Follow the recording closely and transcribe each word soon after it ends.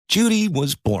Judy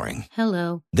was boring.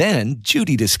 Hello. Then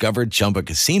Judy discovered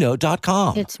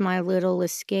ChumbaCasino.com. It's my little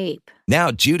escape. Now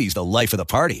Judy's the life of the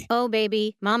party. Oh,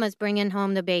 baby, mama's bringing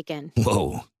home the bacon.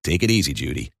 Whoa, take it easy,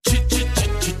 Judy.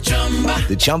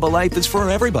 The Chumba life is for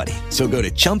everybody. So go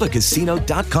to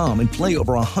ChumbaCasino.com and play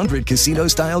over 100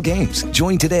 casino-style games.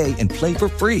 Join today and play for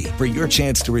free for your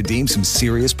chance to redeem some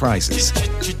serious prizes.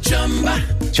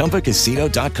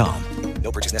 ChumbaCasino.com.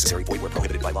 No purchase necessary. Void where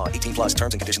prohibited by law. 18 plus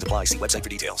terms and conditions apply. See website for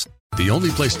details. The only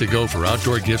place to go for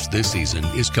outdoor gifts this season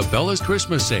is Cabela's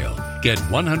Christmas sale. Get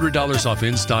 $100 off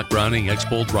in-stock Browning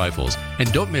X-Bolt rifles.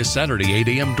 And don't miss Saturday 8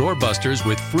 a.m. doorbusters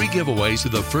with free giveaways to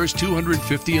the first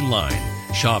 250 in line.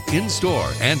 Shop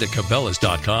in-store and at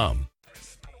Cabela's.com.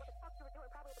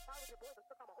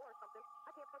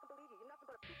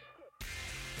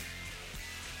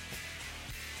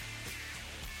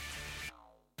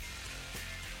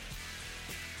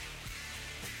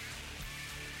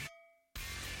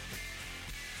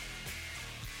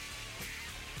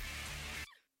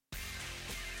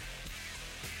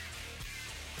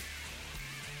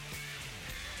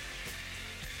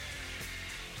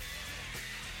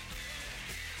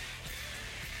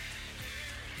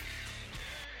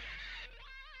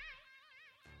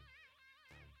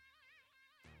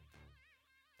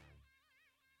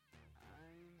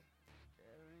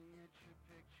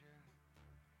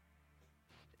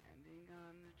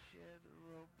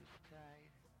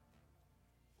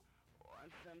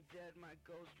 I'm dead, my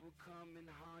ghost will come and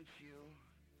haunt you.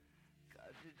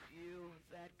 'Cause it's you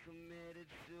that committed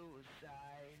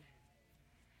suicide.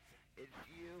 It's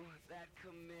you that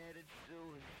committed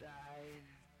suicide.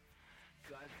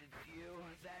 'Cause it's you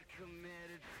that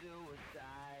committed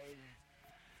suicide.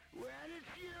 When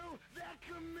it's you that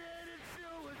committed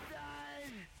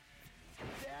suicide.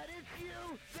 Said it's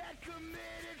you that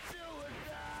committed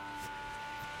suicide.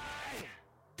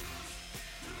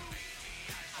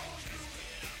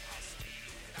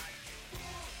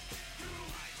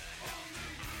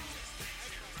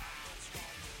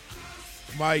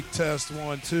 Mic test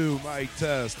 1 2. Mic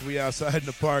test. We outside in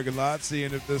the parking lot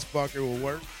seeing if this fucker will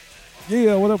work.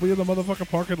 Yeah, what up? We in the motherfucking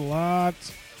parking lot.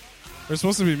 There's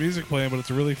supposed to be music playing, but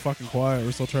it's really fucking quiet.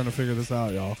 We're still trying to figure this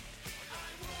out, y'all.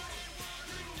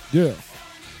 Yeah.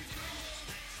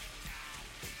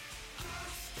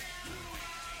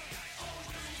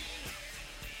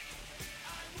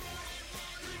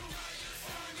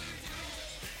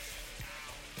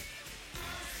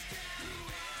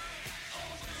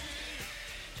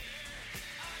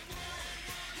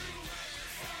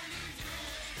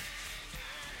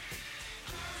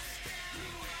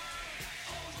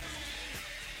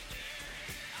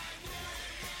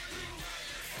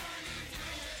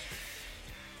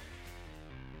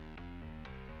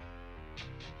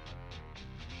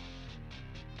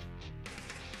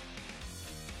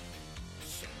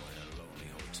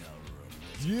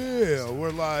 Yeah, we're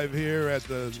live here at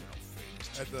the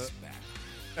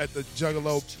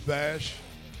Juggalo Bash.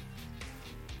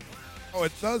 Oh,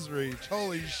 it does reach.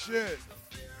 Holy shit.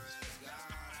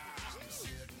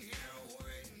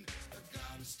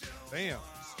 Damn.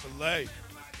 Delay.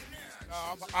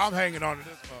 No, I'm hanging on to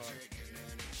this one.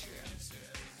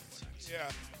 Yeah.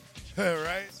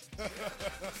 Right?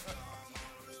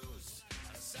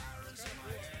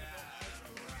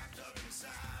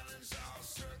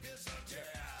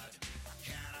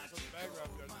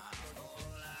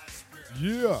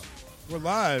 Yeah, we're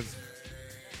live.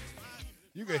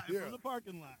 You can hear from the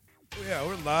parking lot. Yeah,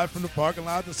 we're live from the parking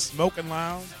lot, the smoking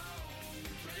lounge.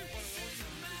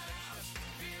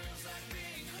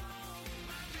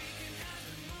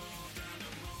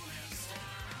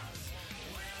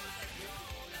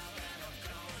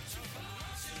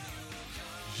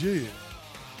 Yeah.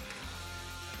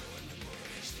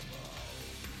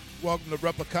 Welcome to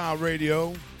Replicon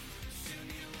Radio.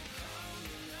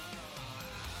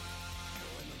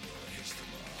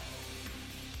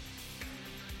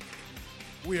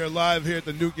 We are live here at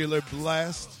the Nuclear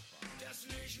Blast,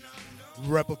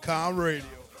 Replicon Radio.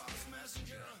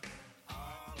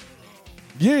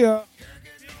 Yeah.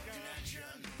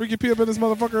 Freaky P up in this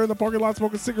motherfucker in the parking lot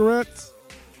smoking cigarettes.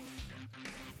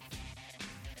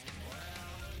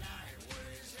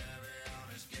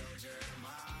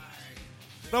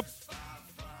 Nope.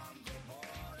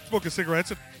 Smoking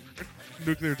cigarettes at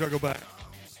Nuclear Juggle Bash.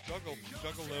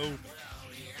 Juggalo.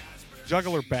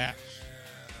 Juggler Bash.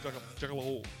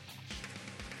 Juggalo.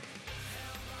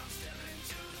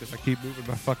 Guess I keep moving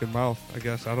my fucking mouth, I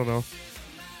guess. I don't know.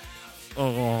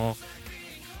 Oh.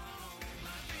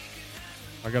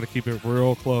 I gotta keep it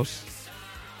real close.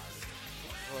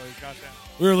 Oh, you got that.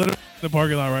 We're literally in the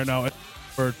parking lot right now.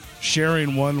 We're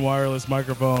sharing one wireless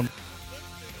microphone.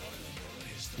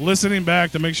 listening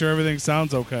back to make sure everything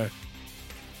sounds okay.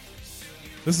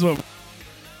 This is what.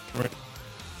 Right.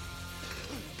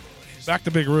 Back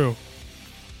to Big Roo.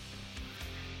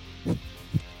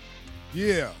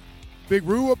 Yeah. Big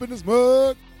Roo up in this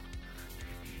mug.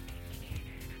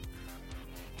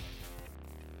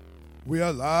 We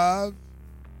are live.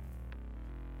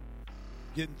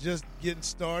 Getting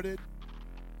started.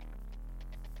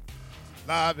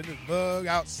 Live in this mug.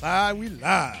 Outside, we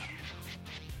live.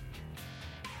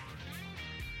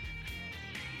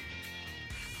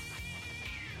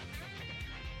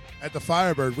 At the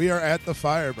Firebird. We are at the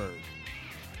Firebird.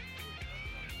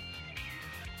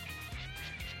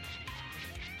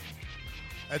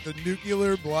 At the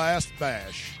Nuclear Blast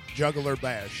Bash. Juggler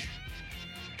Bash.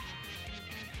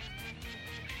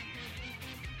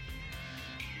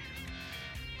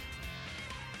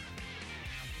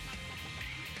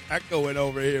 Echoing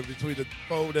over here between the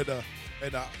phone and the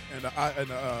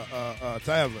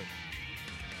tablet.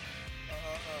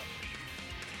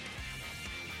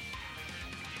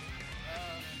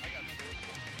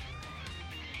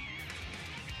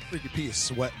 Freaky P is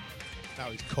sweating. Now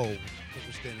he's cold because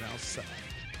we're standing outside.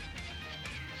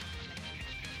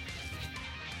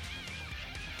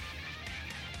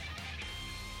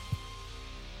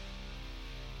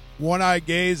 One-eyed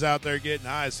gays out there getting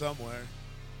high somewhere.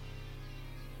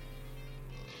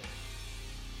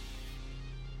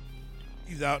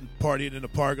 He's out and partying in the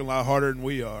parking lot harder than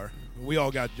we are. We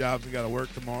all got jobs and got to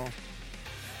work tomorrow.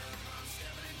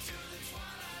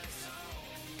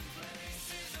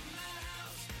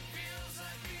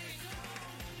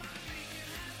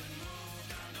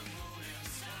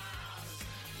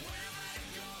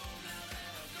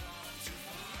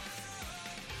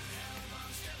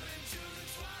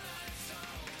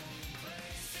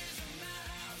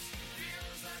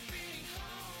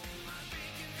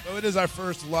 So it is our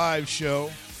first live show.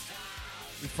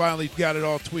 We finally got it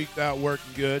all tweaked out,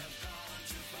 working good.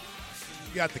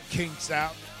 We got the kinks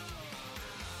out.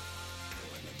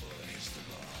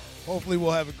 Hopefully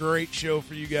we'll have a great show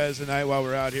for you guys tonight while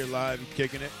we're out here live and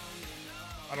kicking it.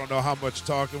 I don't know how much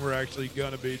talking we're actually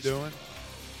going to be doing.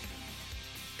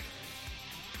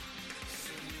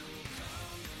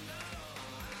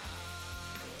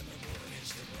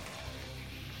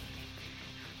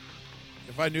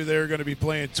 If I knew they were going to be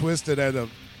playing Twisted at a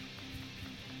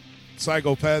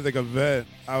psychopathic event,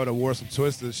 I would have wore some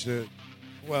Twisted shit.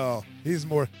 Well, he's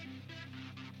more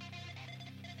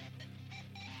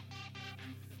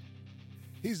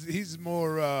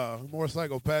more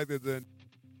psychopathic than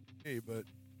me, but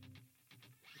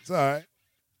it's all right.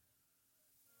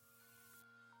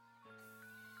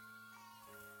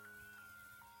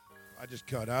 I just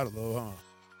cut out a little, huh?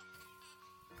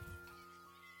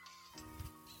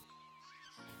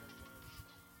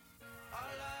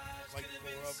 Like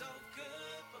 4 of them.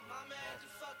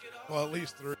 Well, at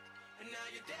least 3.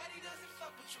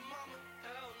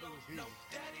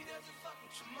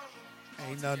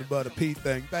 Ain't nothing but a P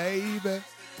thing, baby.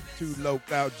 Too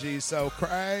loped out G, so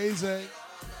crazy.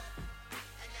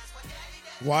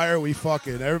 Why are we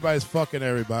fucking? Everybody's fucking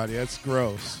everybody. That's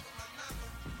gross.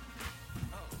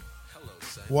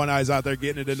 One eye's out there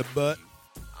getting it in the butt.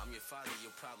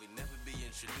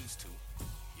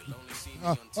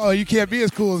 Oh, you can't be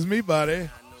as cool as me, buddy.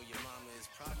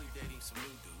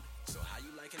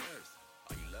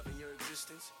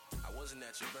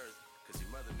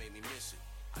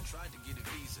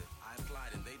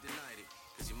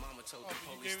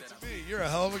 You're a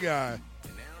hell of a guy.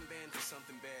 And now I'm banned for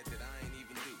something bad that I ain't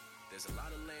even do. There's a lot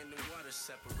of land and water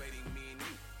separating me and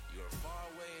you. You're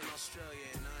far away in Australia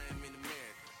and I am in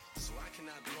America. So I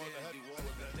cannot be there to do all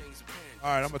of the things apparent.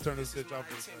 All right, I'm going to turn this bitch off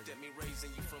for a second. At me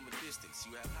raising you from a distance.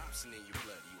 You have hopsin in your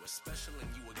blood. You are special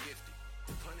and you are gifted.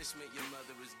 The punishment your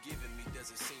mother is giving me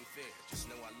doesn't seem fair.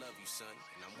 Just know I love you, son,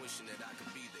 and I'm wishing that I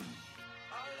could be there.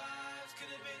 Our lives could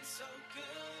have been so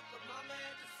good, but mama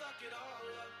had to fuck it all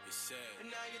up. It's sad. And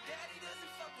now your daddy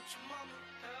doesn't fuck with your mama.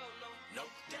 Hell no.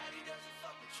 Nope. Daddy doesn't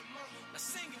fuck with your mama. Now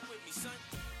sing it with me, son.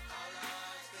 Our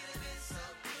lives could have been so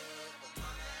good, but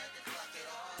mama had to fuck it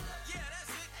all up. Yeah,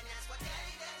 that's it. And that's why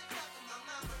daddy doesn't fuck with my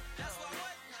mama. That's why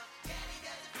what? No, daddy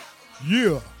doesn't fuck with my mama.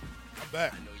 Yeah. I'm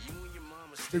back.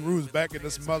 Big Roo's back in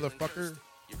this motherfucker.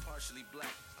 You're partially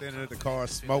black. Standing at the car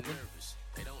smoking.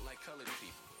 They don't like colored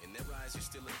people. In their eyes, you're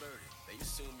still a burden. They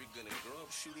assume you're gonna grow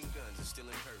up shooting guns and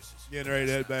stealing purses. Getting ready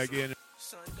to head back in.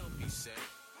 Son, don't be sad.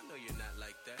 I know you're not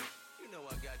like that. You know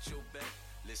I got your back.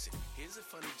 Listen, here's a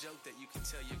funny joke that you can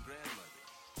tell your grandmother.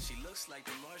 She looks like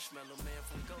the marshmallow man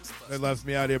from Ghostbusters. They left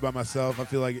me out here by myself. I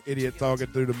feel like an idiot talking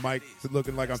through the mic,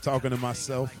 looking like I'm talking to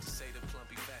myself.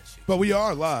 But we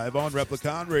are live on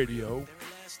Replicon Radio.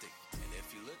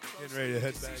 Getting ready to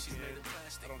head back in.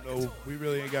 I don't know. We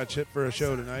really ain't got shit for a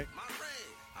show tonight.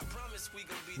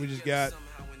 We just got,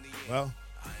 well,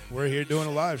 we're here doing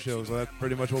a live show, so that's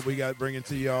pretty much what we got bringing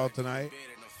to y'all tonight.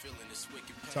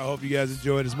 So I hope you guys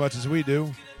enjoy it as much as we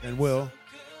do and will.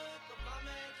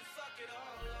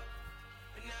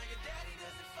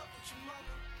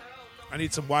 I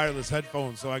need some wireless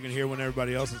headphones so I can hear when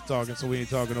everybody else is talking so we ain't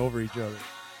talking over each other.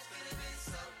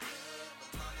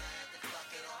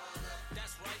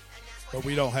 But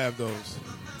we don't have those.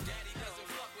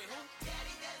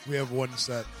 We have one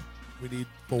set. We need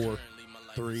 4,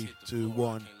 3, 2,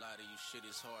 1.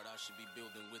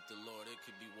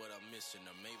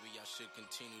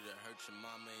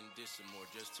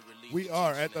 We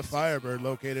are at the Firebird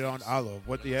located on Olive.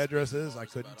 What the address is, I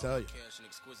couldn't tell you.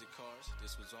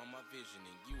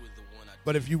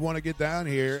 But if you want to get down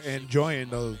here and join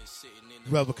the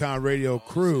Replicon Radio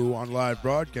crew on live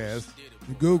broadcast,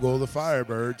 Google the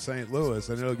Firebird St. Louis,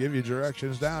 and it'll give you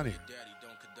directions down here.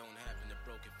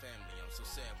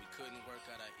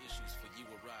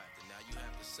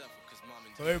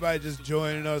 So everybody just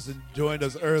joining us and joined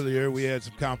us earlier. We had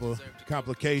some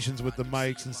complications with the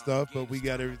mics and stuff, but we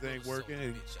got everything working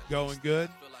and going good.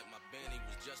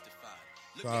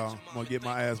 So I'm going to get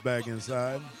my ass back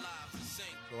inside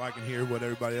so I can hear what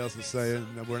everybody else is saying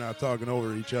and we're not talking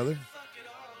over each other.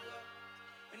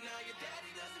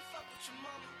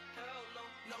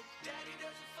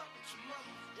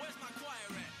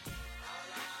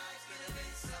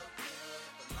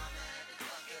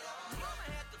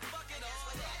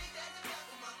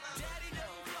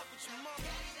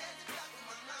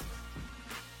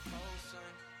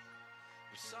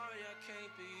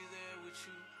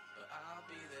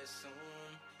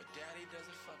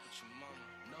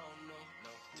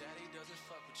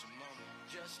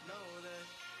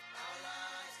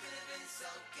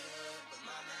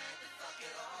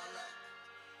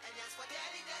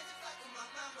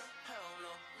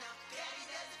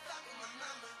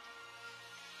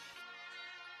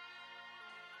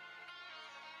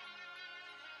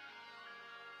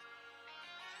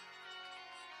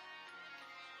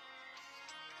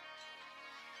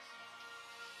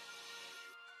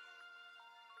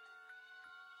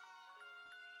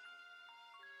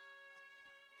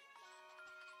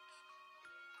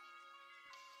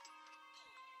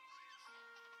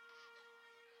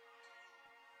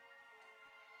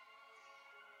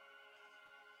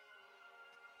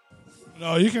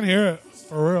 No, you can hear it.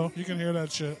 For real. You can hear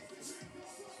that shit.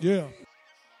 Yeah.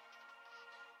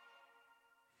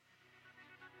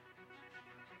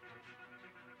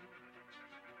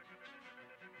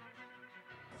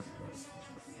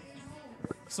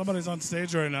 Somebody's on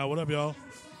stage right now. What up, y'all?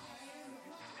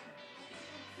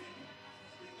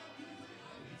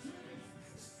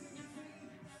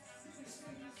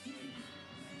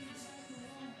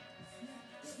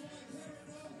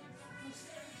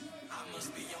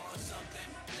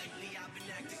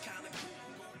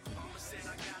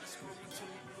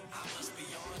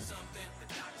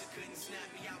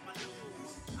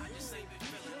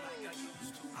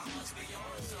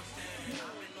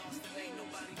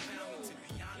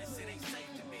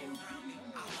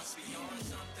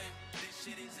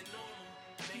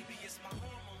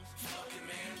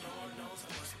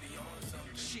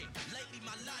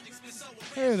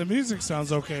 Hey, the music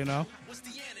sounds okay now.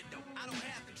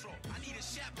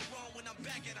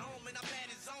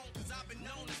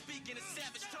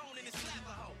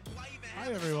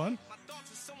 Hi, everyone.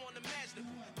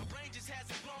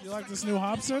 You like this new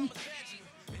Hobson?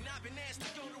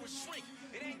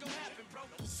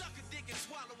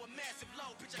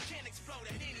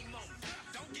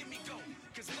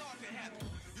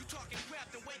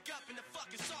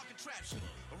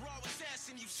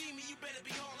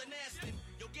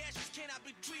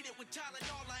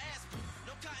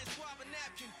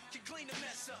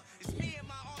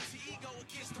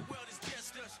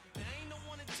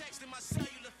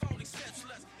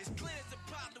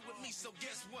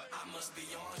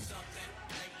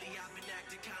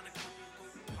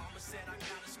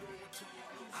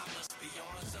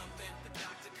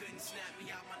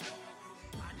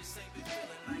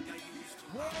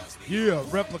 Yeah,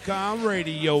 Replicon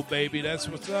Radio, baby. That's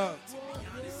what's up.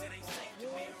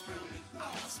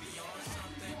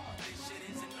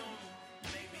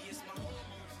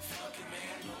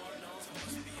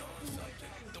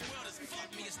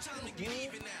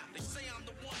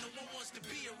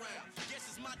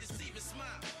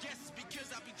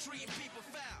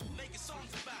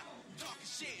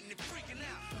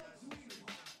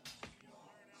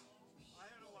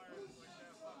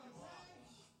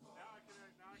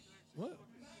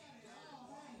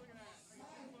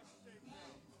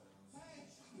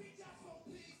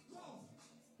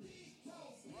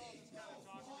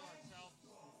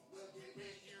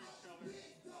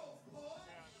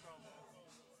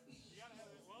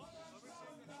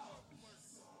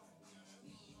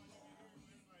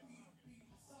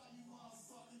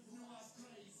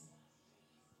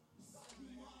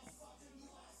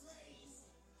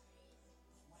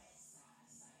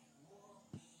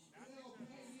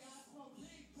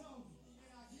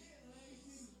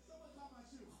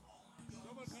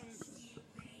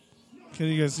 Can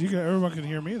you guys? Everyone can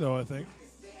hear me though. I think.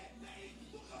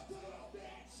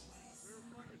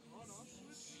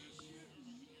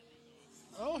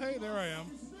 Oh, hey, there I am.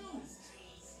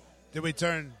 Did we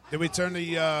turn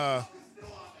the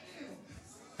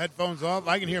headphones off?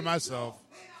 I can hear myself.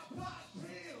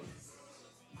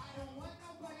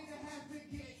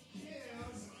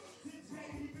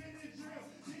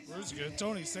 Where's good?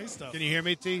 Tony, say stuff. Can you hear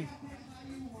me, T?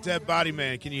 Dead Body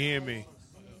Man, can you hear me?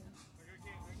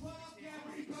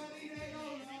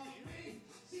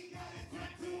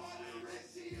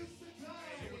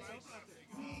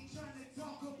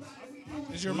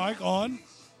 Is your mic on?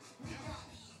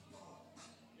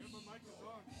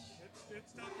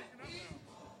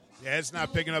 Yeah, it's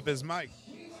not picking up his mic.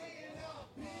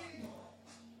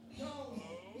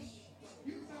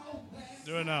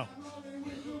 Do it now.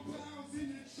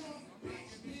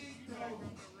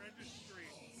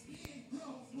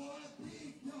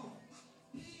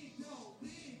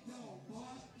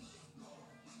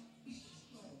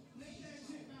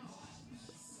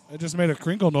 It just made a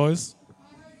crinkle noise.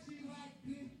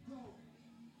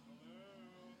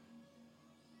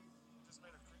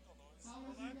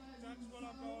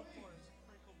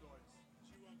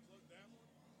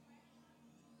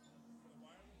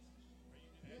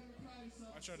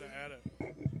 I tried to add it.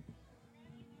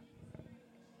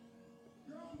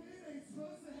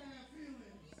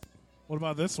 What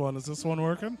about this one? Is this one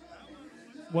working?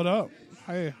 What up?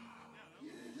 Hey.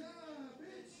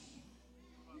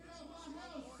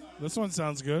 This one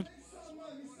sounds good.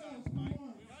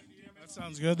 That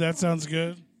sounds good. That sounds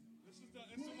good. This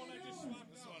one ain't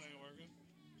working.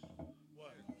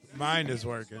 What? Mine is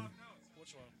working.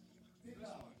 Which one?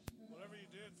 Whatever you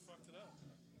did fucked it up.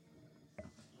 No,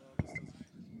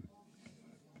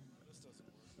 this doesn't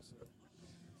work.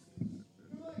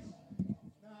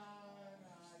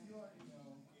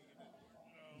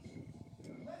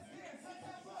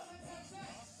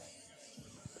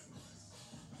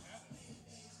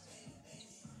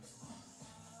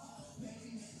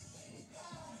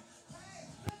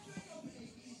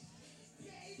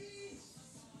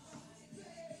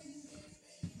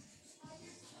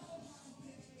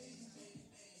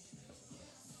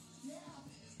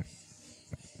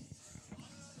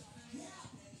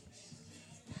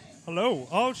 Hello.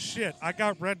 Oh, shit. I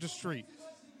got registry.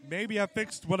 Maybe I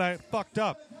fixed what I fucked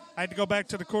up. I had to go back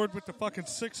to the cord with the fucking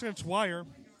 6-inch wire.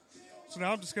 So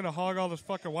now I'm just going to hog all this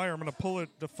fucking wire. I'm going to pull it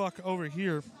the fuck over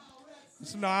here.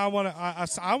 So now I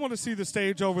want to see the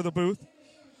stage over the booth.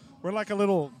 We're like a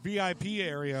little VIP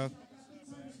area.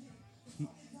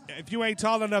 If you ain't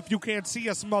tall enough, you can't see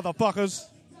us, motherfuckers.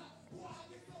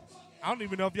 I don't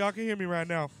even know if y'all can hear me right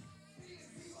now.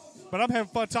 But I'm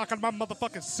having fun talking to my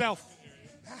motherfucking self.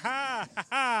 Ha ha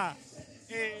ha!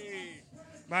 Hey,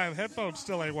 my headphones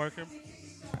still ain't working.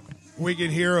 We can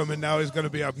hear him, and now he's going to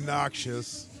be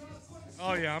obnoxious.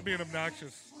 Oh yeah, I'm being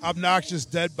obnoxious. Obnoxious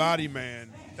Dead Body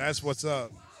Man. That's what's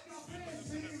up.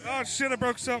 Oh shit! I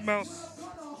broke something else.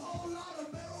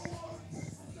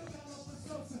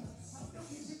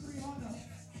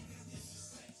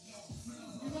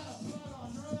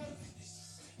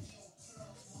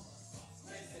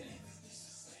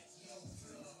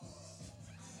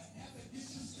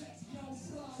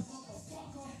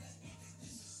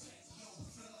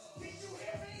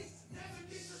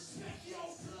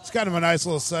 It's kind of a nice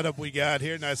little setup we got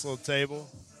here. Nice little table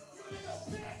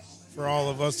for all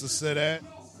of us to sit at.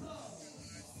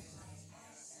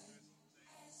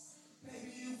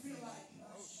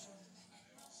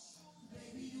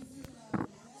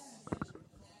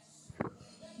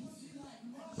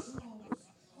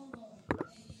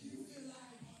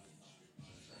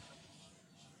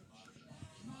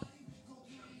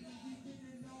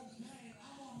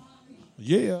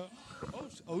 Yeah.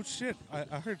 Oh shit!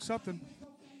 I heard something.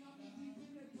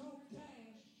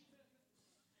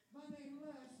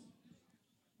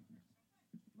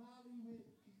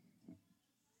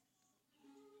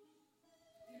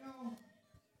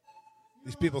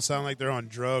 These people sound like they're on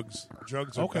drugs.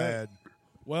 Drugs are bad.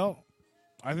 Well,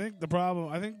 I think the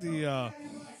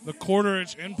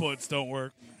quarter-inch inputs don't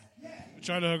work. We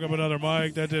tried to hook up another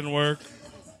mic. That didn't work.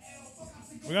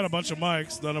 We got a bunch of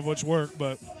mics, none of which work,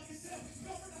 but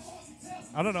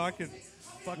I don't know. I can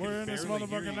fucking we're in this barely hear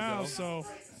motherfucker you, now, though. so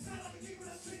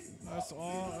that's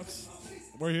all.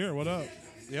 We're here. What up?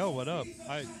 Yo, what up?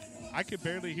 I can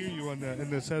barely hear you in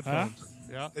this headphones. Huh?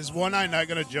 Yeah. Is One Eye not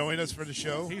going to join us for the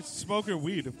show? He's smoking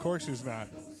weed. Of course he's not.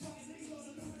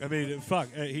 I mean,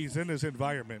 fuck. He's in his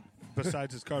environment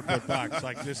besides his cardboard box.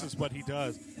 Like, this is what he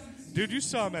does. Dude, you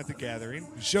saw him at the gathering.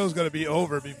 The show's going to be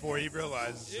over before he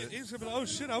realizes it. He's gonna be like, oh,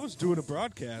 shit, I was doing a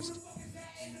broadcast.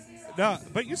 No,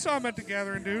 but you saw him at the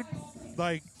gathering, dude.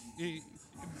 Like, he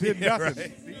did Yeah,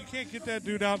 nothing. right. You can't get that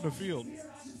dude out in the field.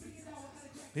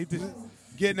 He did.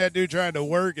 Getting that dude trying to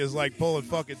work is like pulling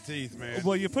fucking teeth, man.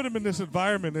 Well, you put him in this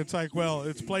environment, it's like, well,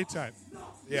 it's playtime.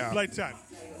 Yeah. Playtime.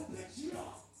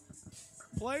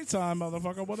 Playtime,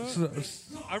 motherfucker. What up?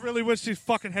 I really wish these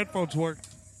fucking headphones worked.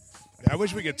 I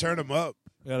wish we could turn them up.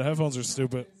 Yeah, the headphones are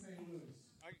stupid.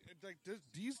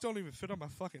 These don't even fit on my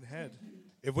fucking head.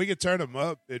 If we could turn them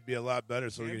up, it'd be a lot better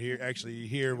so we could actually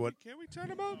hear what. Can we turn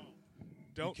them up?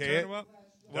 Don't You turn can't? them up.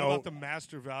 What No. about the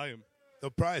master volume?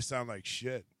 They'll probably sound like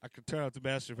shit. I could turn out the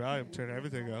master volume, turn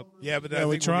everything up. Yeah, but Yeah,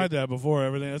 we tried that before.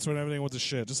 That's when everything went to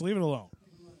shit. Just leave it alone.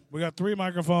 We got 3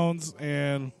 microphones,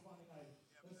 and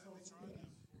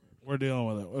we're dealing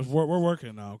with it. We're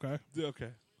working now, okay? Okay.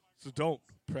 So don't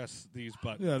press these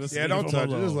buttons. Yeah, just Yeah, leave don't them touch it.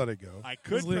 alone. Just let it go. I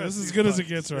could press This is these as good as it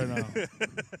buttons. gets right now.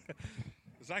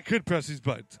 'Cause I could press these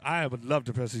buttons. I would love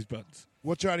to press these buttons.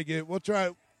 We'll try to get. We'll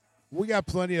try. We got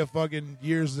plenty of fucking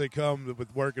years that come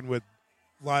with working with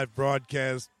live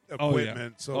broadcast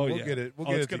equipment, so we'll get it. We'll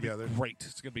get it's it gonna together. Be great.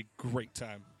 It's gonna be a great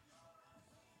time.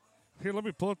 Here, let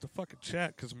me pull up the fucking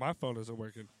chat because my phone isn't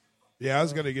working. Yeah, I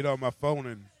was gonna get on my phone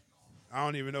and I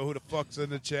don't even know who the fuck's in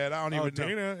the chat. I don't even know.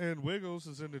 Dana and Wiggles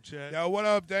is in the chat. Yo, what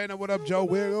up, Dana? What up, Joe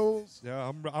Wiggles? Yeah,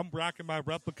 I'm rocking my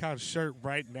Replicon shirt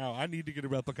right now. I need to get a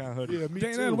Replicon hoodie. Yeah, me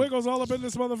Dana too. and Wiggles all up in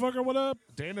this motherfucker. What up?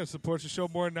 Dana supports the show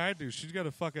more than I do. She's got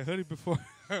a fucking hoodie before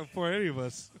any of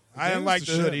us. I didn't Dana's like the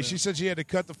the shit, hoodie. man. She said she had to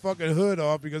cut the fucking hood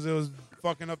off because it was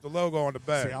fucking up the logo on the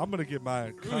back. See, I'm gonna get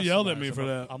my. You yelled at me customized. for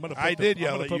that. I'm gonna. I Put did I'm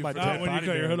yell gonna at put you my for dead that. Not when you body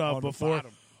cut your band hood on off. the Before,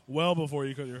 bottom. well before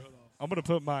you cut your hood off. I'm gonna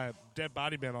put my dead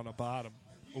body band on the bottom.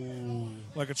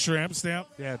 Like a tramp stamp.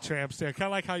 Yeah, tramp stamp. Kind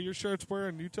of like how your shirts were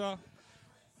in Utah.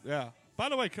 Yeah. By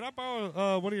the way, can I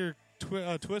borrow one of your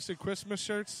Twisted Christmas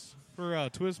shirts for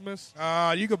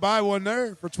Twismas? You could buy one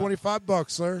there for $25,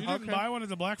 sir. You didn't Okay. buy one at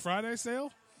the Black Friday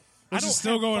sale? I Which don't is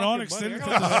still have going on, fucking extended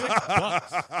money. to I the got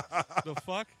 $6. The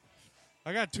fuck?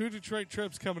 I got 2 Detroit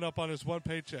trips coming up on this one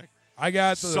paycheck. I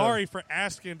got the, Sorry for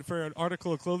asking for an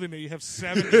article of clothing that you have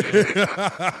 7.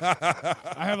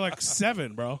 I have like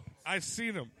 7, bro. I've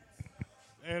seen them,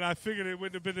 and I figured it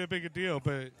wouldn't have been that big a deal,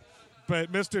 but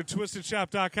Mr.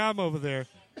 TwistedShop.com over there.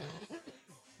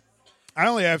 I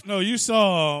only have. No, you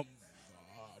saw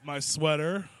my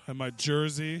sweater and my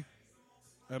jersey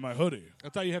and my hoodie. I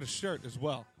thought you had a shirt as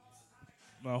well.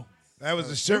 No. That was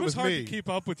the shirt It was with hard me. to keep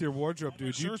up with your wardrobe,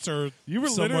 dude. Shirts are you were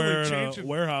somewhere literally in a changing.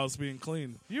 warehouse being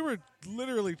cleaned. You were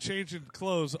literally changing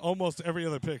clothes almost every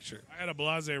other picture. I had a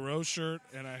Blase Rose shirt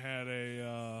and I had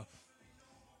a.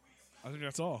 I think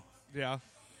that's all. Yeah,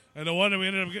 And the one that we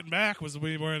ended up getting back was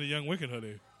me wearing the Young Wicked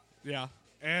hoodie. yeah.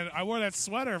 And I wore that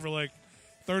sweater for like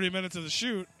 30 minutes of the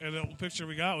shoot, and the picture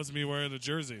we got was me wearing the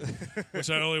jersey, which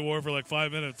I only wore for like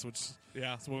 5 minutes, which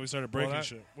Yeah. is when we started breaking that-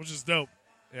 shit, which is dope.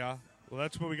 Yeah. Well,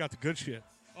 that's where we got the good shit.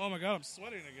 Oh my God, I'm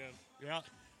sweating again. Yeah.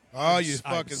 Oh, you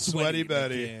I'm fucking sweaty sweating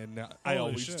Betty. again. I Holy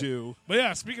always shit. do. But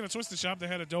yeah, speaking of Twisted Shop, they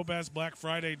had a dope-ass Black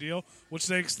Friday deal, which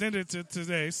they extended to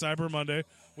today, Cyber Monday.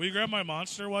 Will you grab my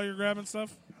Monster while you're grabbing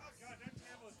stuff?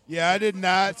 Yeah, I did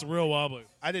not. It's real wobbly.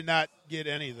 I did not get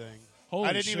anything. Holy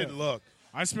I didn't shit. even look.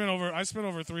 I spent over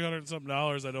 $300 and something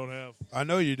I don't have. I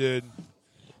know you did.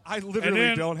 I literally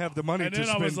then- don't have the money and to then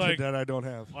I was spend like- that I don't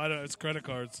have. It's credit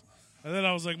cards. And then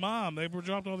I was like, Mom, they were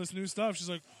dropped all this new stuff. She's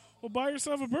like, well, buy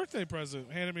yourself a birthday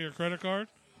present. Handed me her credit card.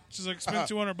 She's like, spend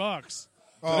 $200.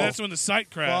 Oh, And that's when the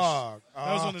site crashed. fuck.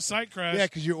 That was when the site crashed. Yeah,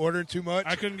 because you're ordering too much.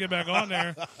 I couldn't get back on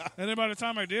there. And then by the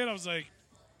time I did, I was like,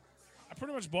 I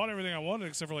pretty much bought everything I wanted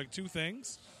except for like 2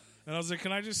 things. And I was like,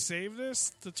 can I just save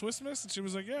this to Twistmas? And she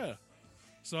was like, yeah.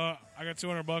 So I got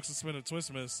 $200 to spend at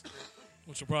Twistmas,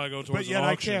 which will probably go towards But yet an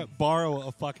I auction. can't borrow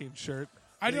a fucking shirt.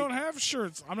 I don't have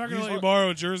shirts. I'm not going to let You- you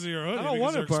borrow a jersey or a hoodie. I don't because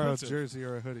want to they're borrow a expensive. jersey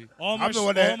or a hoodie. All I'm the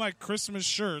one that- my Christmas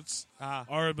shirts Ah.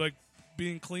 are like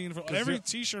being cleaned. Every you're-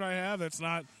 T-shirt I have that's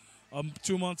not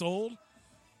 2 months old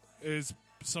is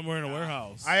somewhere in a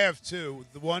warehouse. I have 2.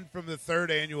 The one from the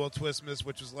 3rd annual Twistmas,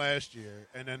 which was last year,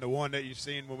 and then the one that you've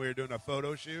seen when we were doing a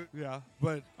photo shoot. Yeah,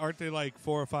 but aren't they like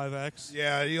 4 or 5X?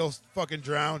 Yeah, you'll fucking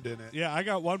drowned in it. Yeah, I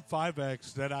got one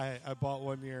 5X that I bought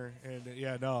one year, and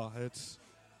yeah, no, it's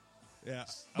I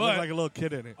But- look like a little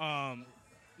kid in it.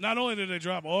 Not only did they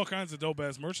drop all kinds of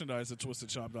dope-ass merchandise at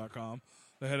TwistedShop.com,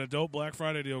 they had a dope Black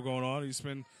Friday deal going on. You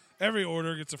spend every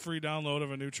order gets a free download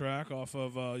of a new track off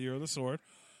of Year of the Sword.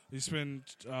 You spend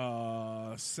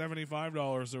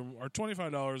 $75 or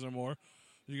 $25 or more,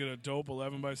 you get a dope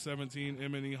 11x17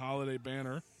 M&E holiday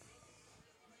banner.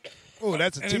 Oh,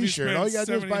 that's a And if you T-shirt. spend All you got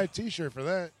to do is 70 buy a T-shirt for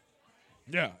that.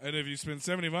 Yeah, and if you spend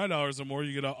 $75 or more,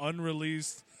 you get an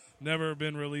unreleased never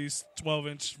been released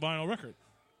 12-inch vinyl record.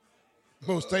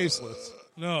 Most tasteless.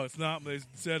 No, it's not. They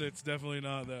said it's definitely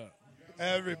not that.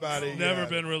 Everybody. Never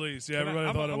been released. Yeah,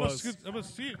 everybody thought it was. I'm going to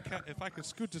see if I can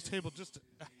scoot this table just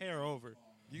a hair over.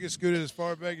 You can scoot it as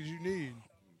far back as you need.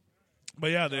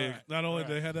 But yeah, they not only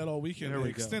they had that all weekend, There they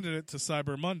we go. extended it to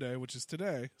Cyber Monday, which is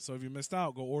today. So if you missed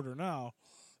out, go order now.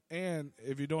 And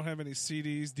if you don't have any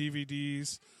CDs,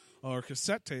 DVDs, or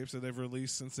cassette tapes that they've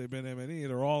released since they've been M&E,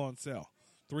 they're all on sale.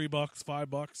 $3, $5,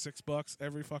 $6,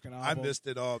 every fucking album. I missed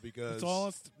it all because It's all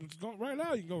it's go right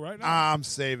now. You can go right now. I'm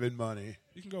saving money.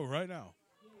 You can go right now.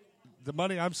 The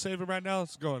money I'm saving right now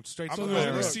is going straight to So the there's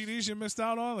parents. any CDs you missed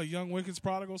out on, like Young Wicked's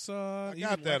Prodigal Son, I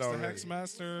got even that Rex already. the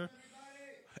Hexmaster,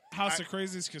 House of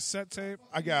Crazy's cassette tape.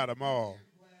 I got them all.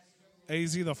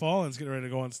 AZ the Fallen's getting ready to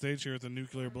go on stage here at the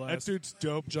Nuclear That Blast dude's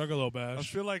dope. Juggalo I Bash.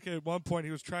 feel like at one point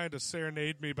he was trying to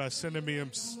serenade me by sending me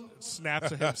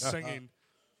snaps of him singing.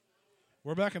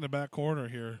 We're back in the back corner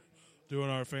here doing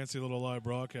our fancy little live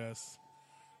broadcast.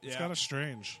 It's Yeah. kind of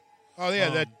strange. Oh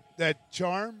yeah, that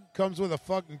charm comes with a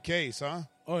fucking case, huh?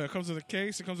 Oh, yeah, it comes with a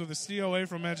case. It comes with a COA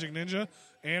from Magic Ninja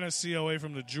and a COA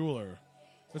from the jeweler.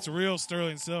 It's a real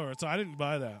sterling silver. So I didn't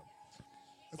buy that.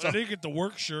 But I did get the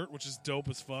work shirt, which is dope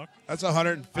as fuck. That's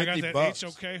 $150. I got that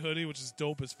HOK hoodie, which is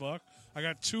dope as fuck. I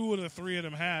got 2 of the 3 of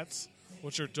them hats,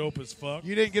 which are dope as fuck.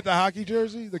 You didn't get the hockey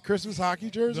jersey, the Christmas hockey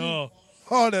jersey? No.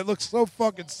 Oh, that looks so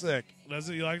fucking sick. Does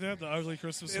it? You like that? The ugly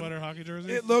Christmas sweater hockey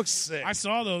jersey? It looks sick. I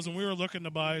saw those when we were looking to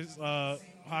buy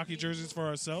hockey jerseys for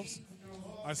ourselves.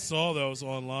 I saw those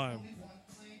online.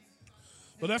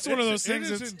 But that's one of those things.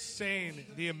 It is That's, insane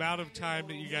the amount of time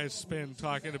that you guys spend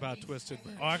talking about Twisted.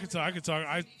 oh, I could talk.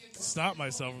 I stopped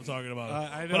myself from talking about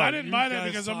it. I know, but I didn't you buy that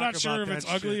guys because I'm talk not sure about if it's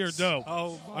that ugly shit or dope.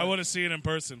 so I much. want to see it in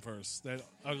person first. That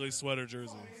ugly sweater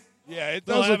jersey. Yeah, it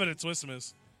They'll does. have Look, it at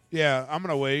Twistmas. yeah, I'm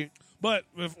gonna wait. But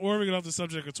before we get off the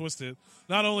subject of Twisted,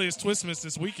 not only is Twistmas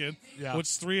this weekend, Yeah. which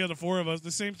 3 of the 4 of us, the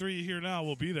same 3 you hear now,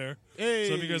 will be there. Hey.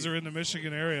 So if you guys are in the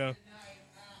Michigan area,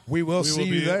 We will we see will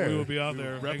be you there. We will be out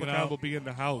there hanging Replicon out. will be in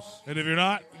the house. And if you're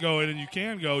not going and you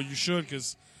can go, you should,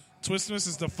 because Twistmas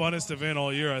is the funnest event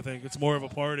all year, I think. It's more of a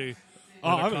party.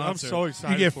 Oh, than a I'm concert. so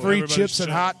excited. You get for free it. chips and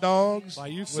should. hot dogs Why,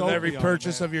 you with sold every me on it,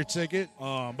 purchase man. of your ticket. But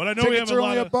I know we have Tickets a are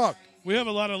lot only of $1. we have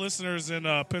a lot of listeners in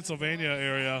Pennsylvania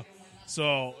area.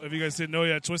 So if you guys didn't know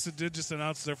yet, Twisted did just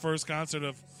announce their first concert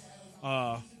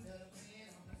of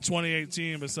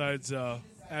 2018 besides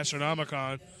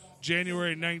Astronomicon.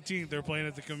 January 19th, they're playing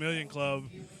at the Chameleon Club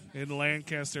in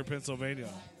Lancaster, Pennsylvania.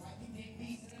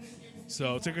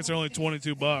 So tickets are only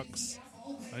 $22.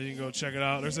 You can go check it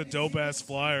out. There's a dope-ass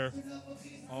flyer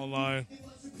online.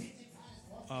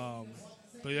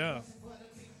 But yeah,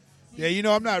 Yeah, you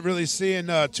know, I'm not really seeing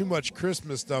too much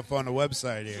Christmas stuff on the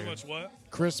website here. too much what?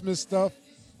 Christmas stuff?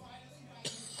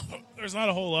 There's not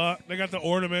a whole lot. They got the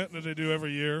ornament that they do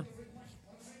every year.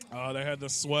 They had the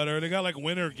sweater. They got like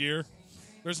winter gear.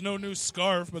 There's no new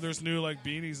scarf, but there's new like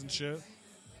beanies and shit.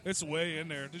 It's way in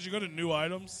there. Did you go to new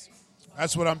items?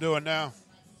 That's what I'm doing now.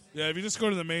 Yeah, if you just go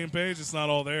to the main page, it's not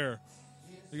all there.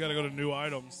 You got to go to new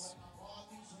items.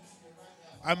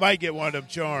 I might get one of them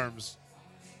charms.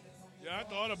 Yeah, I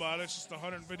thought about it. It's just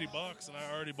 $150, and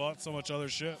I already bought so much other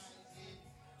shit.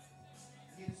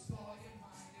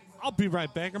 I'll be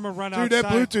right back. I'm gonna run Dude, outside.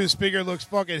 that Bluetooth speaker looks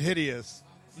fucking hideous.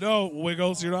 No,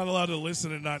 Wiggles, you're not allowed to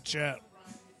listen and not chat.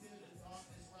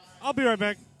 I'll be right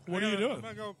back. What are you doing?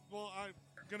 I'm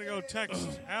gonna go text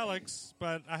Alex,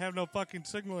 but I have no fucking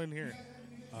signal in here.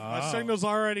 My signal's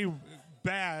already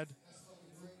bad.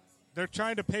 They're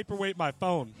trying to paperweight my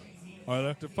phone. Are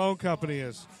they? The phone company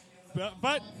is.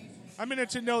 But I mean,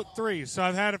 it's a Note 3, so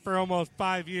I've had it for almost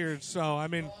 5 years. So, I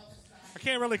mean, I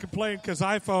can't really complain because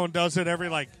iPhone does it every,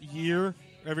 year.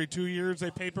 Every 2 years,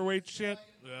 they paperweight shit.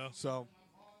 Yeah. So,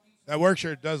 That work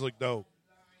shirt does look dope.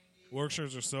 Work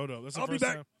shirts are so dope. That's the I'll be first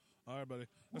back. time. All right, buddy.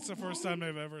 That's the first time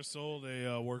they've ever sold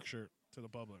a work shirt to the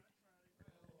public.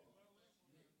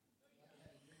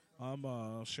 I'm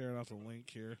sharing out the link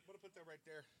here. I'm going to put that right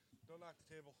there. Don't knock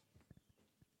the table.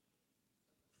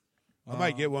 I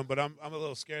might get one, but I'm a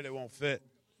little scared it won't fit.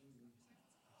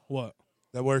 What?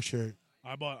 That work shirt.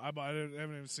 I haven't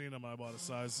even seen them. I bought a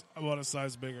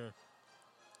size bigger.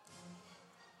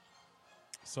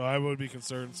 So I would be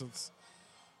concerned since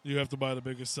you have to buy the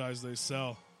biggest size they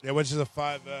sell. Yeah, which is a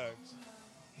 5X.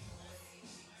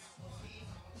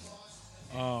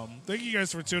 Thank you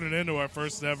guys for tuning in to our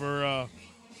first ever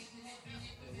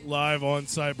live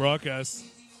on-site broadcast.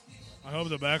 I hope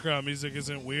the background music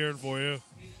isn't weird for you.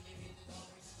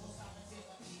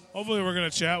 Hopefully we're going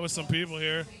to chat with some people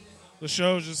here. The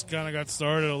show just kind of got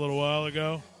started a little while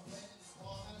ago.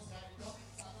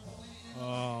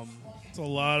 It's a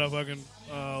lot of fucking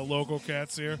local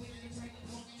cats here.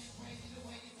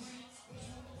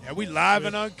 Yeah, we live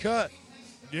and uncut.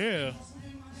 Yeah.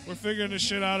 We're figuring this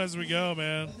shit out as we go,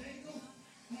 man.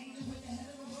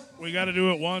 We got to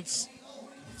do it once,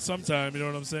 sometime, you know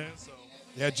what I'm saying? So.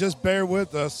 Yeah, just bear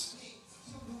with us.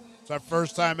 It's our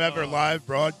first time ever live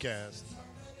broadcast.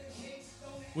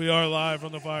 We are live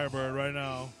from the Firebird right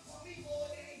now.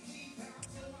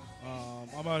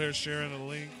 I'm out here sharing the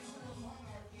link.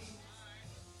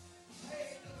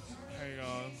 Hang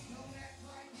on.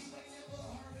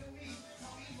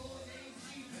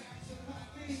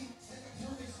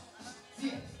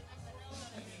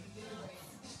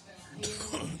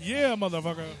 Yeah,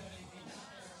 motherfucker.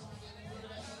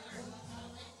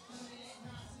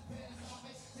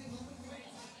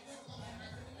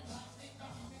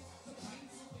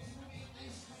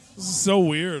 This is so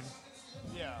weird.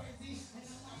 Yeah.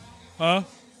 Huh?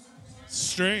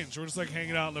 Strange. We're just like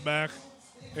hanging out in the back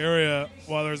area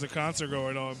while there's a concert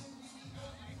going on.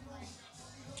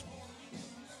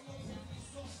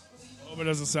 Hope it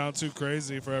doesn't sound too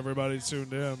crazy for everybody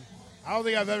tuned in. I don't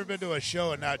think I've ever been to a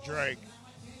show and not drank.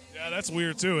 Yeah, that's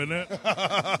weird too, isn't it?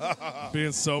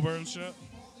 Being sober and shit.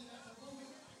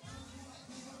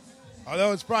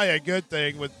 Although it's probably a good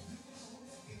thing with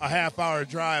a half-hour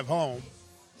drive home.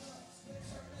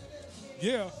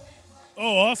 Yeah.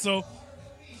 Oh, also,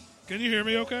 can you hear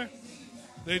me okay?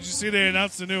 Did you see they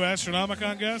announced the new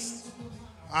Astronomicon guest?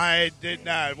 I did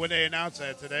not. When they announced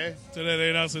that today? Today, they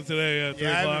announced it today at 3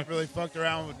 Yeah, I o'clock. haven't really fucked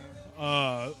around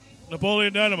with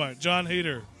Napoleon Dynamite, John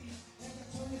Heder.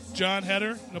 John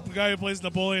Heder, the guy who plays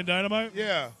Napoleon Dynamite?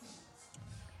 Yeah.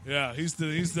 Yeah, he's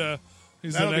the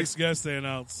That'll next be- guest they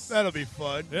announced. That'll be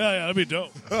fun. Yeah, that'd be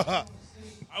dope. I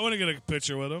want to get a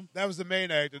picture with him. That was the main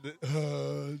actor.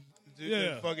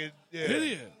 Yeah. Fucking, yeah.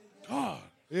 Idiot. God.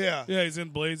 Yeah. Yeah, he's in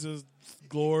Blazes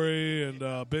Glory and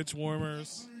Bitch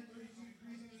Warmers.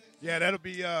 Yeah, that'll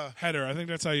be... Heder. I think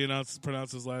that's how you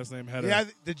pronounce his last name, Heder. Yeah,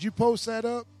 did you post that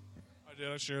up? I did.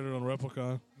 I shared it on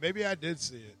Replicon. Maybe I did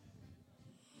see it.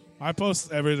 I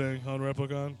post everything on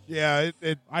Replicon. Yeah,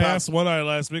 I asked One Eye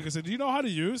last week. I said, "Do you know how to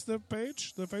use the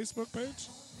page, the Facebook page?"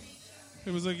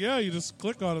 He was like, "Yeah, you just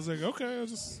click on it." I was like, "Okay, I'll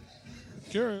just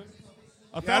cure it."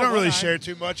 I don't really share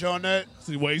too much on that. Is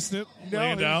he wasting it,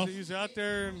 laying down, he's out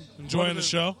there and enjoying the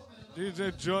show? He's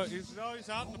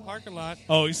out in the parking lot.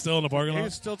 Oh, he's still in the parking lot.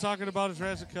 He's still talking about his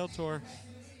Razakel tour.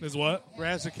 His what?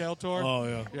 Razakel tour. Oh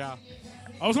yeah, Yeah.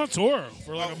 I was on tour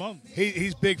for like a month.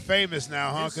 He's big famous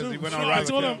now, huh? Because he went on I Razakel.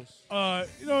 told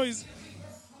him, he's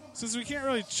since we can't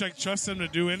really trust him to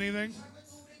do anything,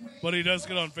 but he does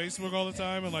get on Facebook all the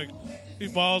time and like he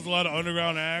follows a lot of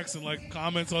underground acts and like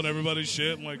comments on everybody's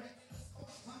shit and like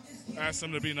asks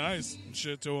them to be nice and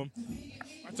shit to him.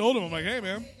 I told him, I'm like, hey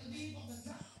man,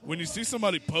 when you see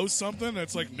somebody post something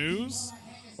that's like news,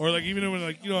 or like even when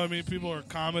like, you know what I mean, people are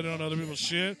commenting on other people's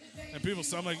shit and people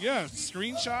say, I'm like, yeah,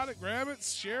 screenshot it, grab it,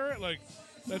 share it, like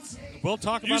that's We'll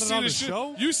talk about it on the shit.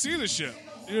 show. You see the shit.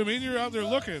 You know what I mean? You're out there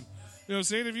looking. You know what I'm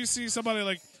saying? If you see somebody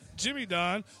like Jimmy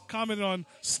Don commenting on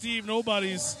Steve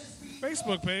Nobody's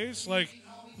Facebook page, like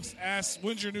ask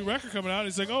when's your new record coming out?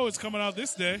 He's like, oh, it's coming out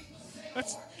this day.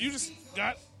 That's you just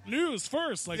got news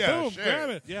first. Like, Yeah, boom, sure. grab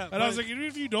it. Yeah, and I was like, even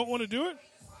if you don't want to do it,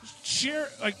 share,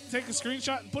 like, take a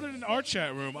screenshot and put it in our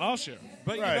chat room. I'll share.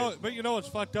 But you know what's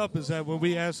fucked up is that when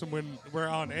we ask them when we're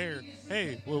on air,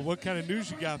 hey, well, what kind of news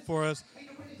you got for us?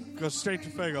 Goes straight to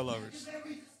Fago lovers.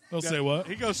 They'll say what?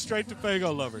 He goes straight to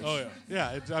Fago lovers. Oh,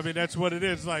 yeah. Yeah, I mean, that's what it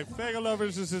is. Like, Fago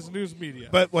lovers is his news media.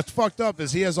 But what's fucked up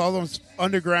is he has all those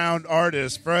underground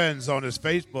artists, friends on his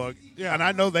Facebook. Yeah. And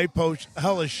I know they post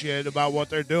hella shit about what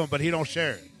they're doing, but he don't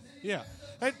share it. Yeah.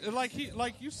 And like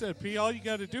you said, P, all you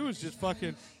got to do is just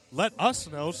fucking let us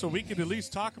know so we can at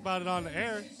least talk about it on the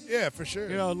air. Yeah, for sure.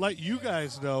 You know, let you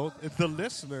guys know, the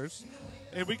listeners,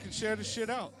 and we can share the shit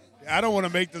out. I don't want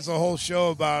to make this a whole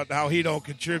show about how he don't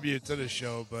contribute to the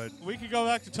show, but We can go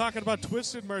back to talking about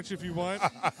Twisted merch if you want.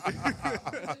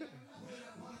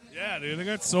 Yeah, dude. They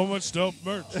got so much dope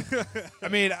merch. I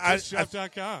mean,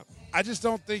 Chef.com. I just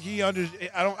don't think he I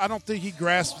don't think he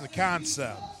grasps the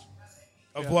concept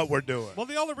of what we're doing. Well,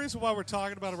 the only reason why we're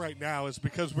talking about it right now is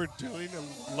because we're doing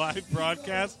a live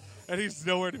broadcast, and he's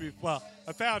nowhere to be. Well,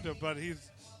 I found him, but he's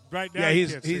right now. Yeah, you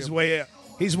can't see he's him.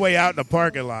 way out in the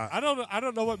parking lot. I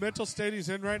don't know what mental state he's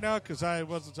in right now because I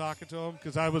wasn't talking to him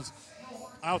because I was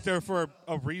out there for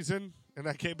a reason and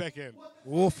I came back in.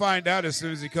 We'll find out as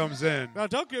soon as he comes in. Now,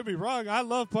 don't get me wrong. I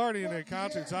love partying at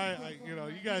concerts.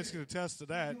 You guys can attest to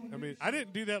that. I mean, I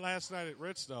didn't do that last night at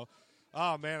Ritz though.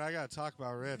 Oh man, I gotta talk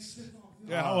about Ritz.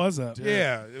 Yeah, how was that? Dude.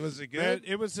 Yeah, it was good. Man,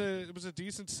 it was a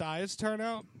decent sized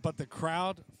turnout, but the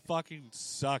crowd fucking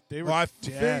sucked. They were Well, I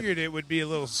dead. figured it would be a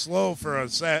little slow for a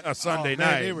Sunday Man,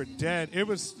 night. they were dead.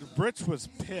 Rich was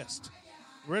pissed.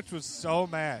 Rich was so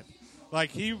mad.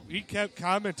 Like he kept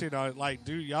commenting on it, like,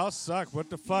 dude, y'all suck. What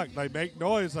the fuck? Like, make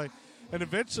noise. Like, and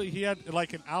eventually he had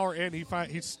like an hour in.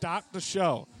 He stopped the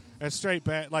show and straight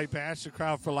bashed the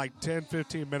crowd for like 10,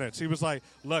 15 minutes. He was like,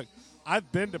 look,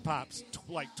 I've been to Pops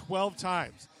like 12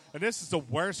 times, and this is the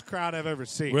worst crowd I've ever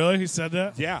seen. Really? He said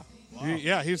that? Yeah.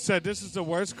 Wow. He said this is the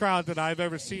worst crowd that I've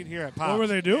ever seen here at Pops. What were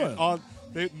they doing?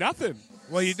 Nothing.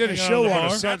 Well, you did a Hanging show out in the on a bar?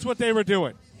 Sunday. That's what they were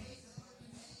doing.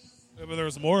 Yeah, but there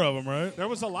was more of them, right? There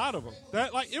was a lot of them.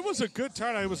 It was a good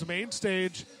turnout. It was a main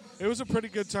stage. It was a pretty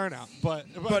good turnout, but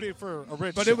I mean, for a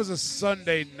Rich. But show. it was a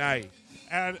Sunday night.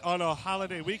 And on a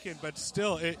holiday weekend, but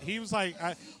still, he was like,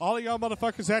 all of y'all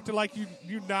motherfuckers acting like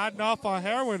you nodding off on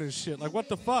heroin and shit. Like, what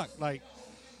the fuck? Like,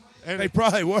 and They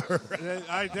probably were.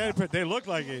 they looked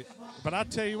like it. But I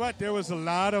tell you what, there was a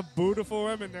lot of beautiful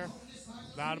women there.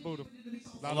 A lot of beautiful.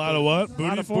 A lot of what? A lot of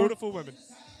Beautiful? beautiful women.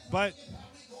 But,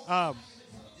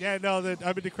 yeah, no,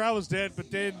 the crowd was dead.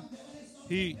 But then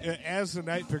as the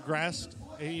night progressed,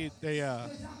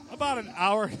 about an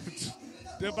hour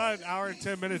and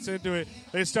 10 minutes into it,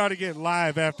 they started getting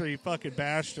live after he fucking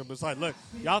bashed them. It's like, look,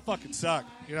 y'all fucking suck.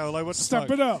 You know, like, what the Step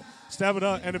fuck? it up. Step it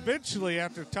up. And eventually,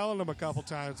 after telling them a couple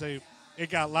times, it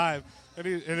got live. And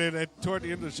then toward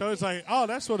the end of the show, it's like, oh,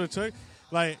 that's what it took.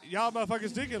 Like, y'all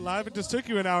motherfuckers did get live. It just took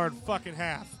you an hour and fucking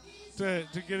half to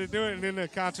get to do it. And then the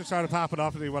concert started popping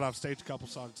off, and he went off stage a couple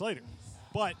songs later.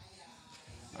 But,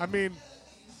 I mean,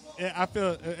 I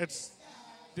feel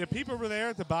the people were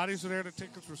there, the bodies were there, the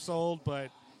tickets were sold,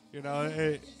 but, you know,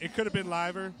 it could have been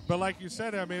liver. But like you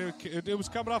said, I mean, it was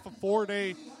coming off a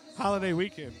 4-day holiday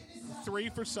weekend. 3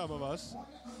 for some of us.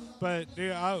 But,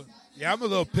 yeah, I'm a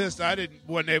little pissed I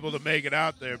wasn't able to make it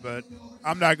out there, but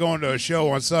I'm not going to a show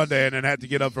on Sunday and then had to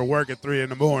get up for work at 3 in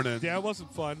the morning. Yeah, it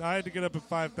wasn't fun. I had to get up at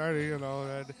 5:30, you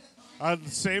know. And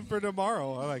same for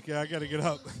tomorrow. I'm like, yeah, I got to get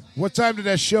up. What time did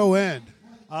that show end?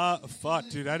 Fuck,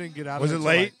 dude, I didn't get out Was of it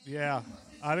there. late? Yeah.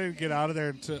 I didn't get out of there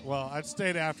until, well, I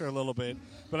stayed after a little bit.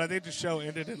 But I think the show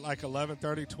ended at like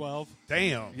 11:30, 12.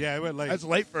 Damn. Yeah, it went late. That's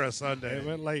late for a Sunday. It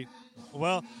went late.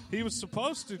 Well, he was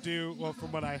supposed to do, well,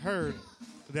 from what I heard,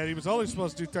 that he was only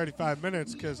supposed to do 35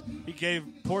 minutes because he gave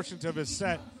portions of his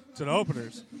set to the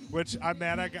openers, which I'm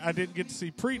mad I didn't get to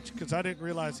see Preach because I didn't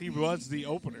realize he was the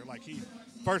opener. Like, he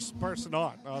first person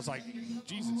on. I was like,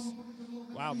 Jesus.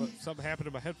 Wow, but something happened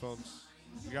to my headphones.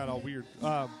 It got all weird.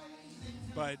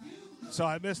 But, so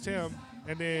I missed him,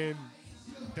 and then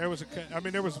there was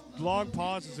long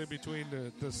pauses in between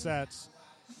the sets.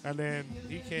 And then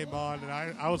he came on, and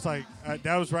I was like,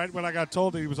 that was right when I got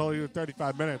told that he was only doing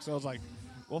 35 minutes. I was like,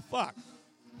 well, fuck.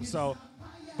 So,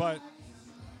 but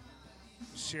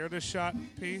share this shot,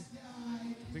 P.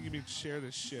 I think you mean share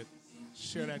this shit.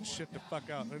 Share that shit the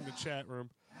fuck out in the chat room.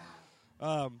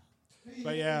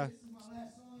 But yeah,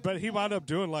 but he wound up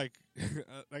doing like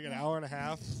an hour and a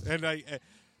half, and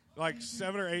like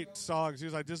 7 or 8 songs. He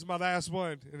was like, "This is my last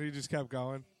one," and he just kept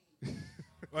going.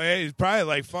 Well, hey, he's probably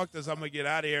like, fuck this, I'm going to get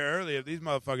out of here early if these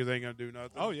motherfuckers ain't going to do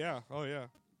nothing. Oh, yeah.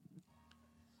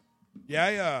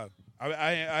 Yeah,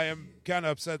 I am kind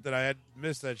of upset that I had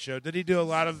missed that show. Did he do a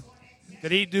lot of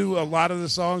the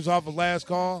songs off of Last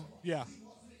Call? Yeah.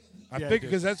 I figured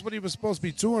because that's what he was supposed to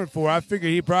be touring for. I figured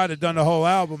he probably done the whole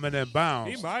album and then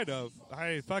bounced. He might have.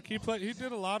 Hey, fuck, he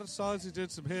did a lot of songs. He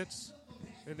did some hits.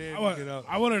 And then,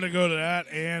 I wanted to go to that,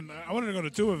 and I wanted to go to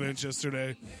 2 events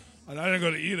yesterday, and I didn't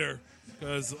go to either.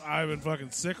 Because I've been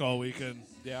fucking sick all weekend.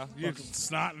 Yeah. Fucking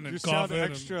snotting and you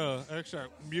coughing. sound extra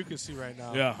mucusy right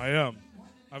now. Yeah, I am.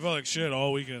 I felt like shit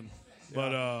all weekend.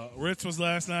 Yeah. But Ritz was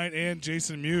last night, and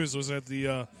Jason Mewes was at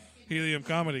the Helium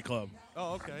Comedy Club.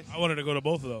 Oh, okay. I wanted to go to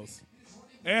both of those.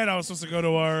 And I was supposed to go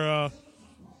to our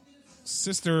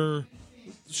sister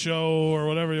show, or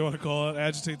whatever you want to call it.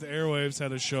 Agitate the Airwaves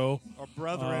had a show. Our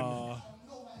brethren.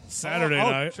 Saturday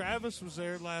night. Travis was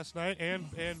there last night, and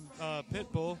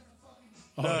Pitbull.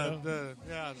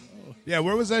 Yeah,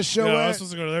 where was that show at? at? I was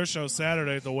supposed to go to their show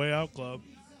Saturday at the Way Out Club.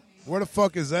 Where the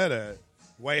fuck is that at?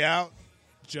 Way Out?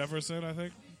 Jefferson, I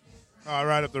think. Oh,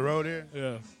 right up the road here?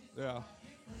 Yeah.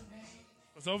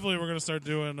 So hopefully we're going to start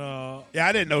doing yeah,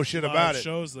 I didn't know shit about it.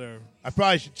 Shows there. I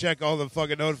probably should check all the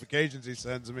fucking notifications he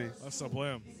sends me. That's the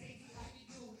plan.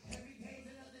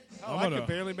 I can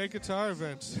barely make it to our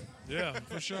events. Yeah,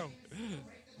 for sure.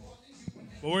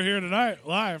 But we're here tonight,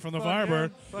 live from the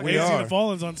Firebird. Yeah. We AZ are. the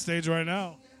Fallen's on stage right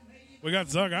now. We got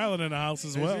Zug Island in the house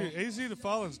as well. AZ the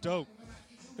Fallen's dope.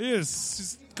 He is.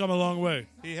 He's come a long way.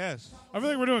 He has. I feel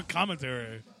like we're doing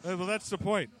commentary. Well, that's the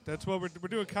point. That's what we're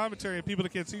doing commentary and people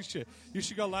that can't see shit. You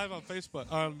should go live on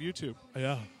Facebook, on YouTube.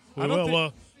 Yeah. I don't think-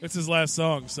 Well, it's his last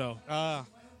song, so. Well,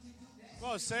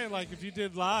 I was saying, like, if you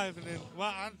did live, and then,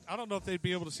 well, I don't know if they'd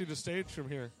be able to see the stage from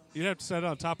here. You'd have to set it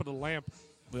on top of the lamp.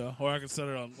 Yeah, or I could set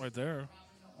it on right there.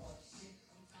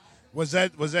 Was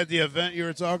that the event you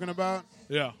were talking about?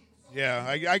 Yeah. Yeah,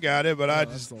 I got it, but I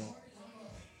that's just the one.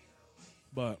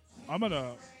 But I'm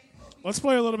gonna let's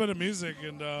play a little bit of music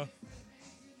and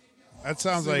that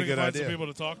sounds see if like we a good can find idea. some people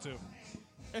to talk to.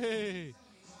 Hey.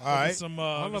 All right. Some,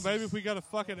 I don't know, maybe if we got a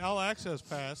fucking all-access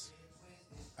pass.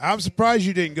 I'm surprised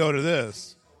you didn't go to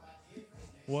this.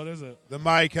 What is it? The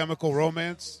My Chemical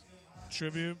Romance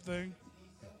Tribute thing?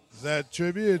 Is that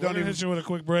tribute? We're gonna hit you with a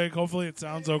quick break. Hopefully it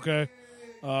sounds okay.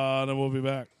 Then we'll be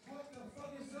back.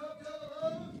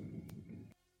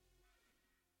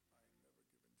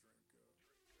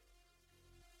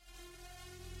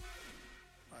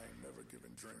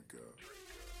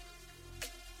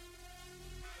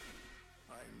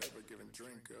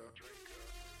 Drink up.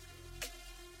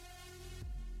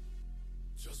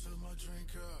 Just fill my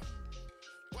drink up.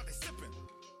 Why they sipping?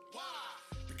 Why?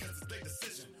 Because it's their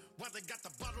decision. Why they got the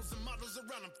bottles and models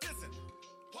around them fizzing?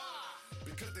 Why?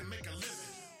 Because they make a living.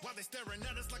 Why they staring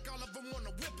at us like all of them want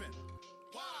a whipping?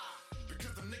 Why?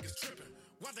 Because them niggas tripping.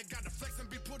 Why they gotta flex and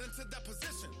be put into that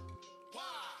position? Why?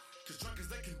 Cause drunk is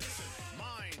their condition.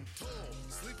 Mind, tool.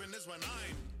 Sleeping is when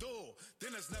I'm dull.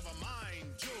 Then it's never mind.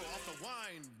 Jewel off the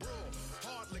wine, bro.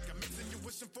 Hard liquor mixing. You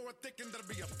wishing for a thick and that'll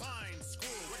be a fine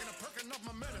school. Waking up, perking off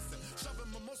my medicine. Shoving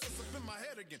mimosas up in my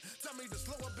head again. Tell me to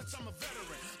slow up, bitch, I'm a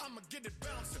veteran. I'ma get it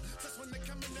bouncing. Just when they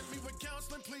coming at me with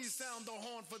counseling, please sound the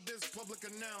horn for this public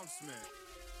announcement.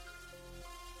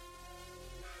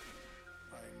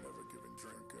 I ain't never giving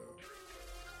drink up.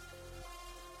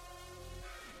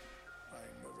 I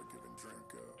ain't never giving drink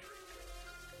up.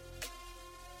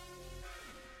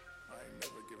 I ain't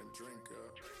never giving drink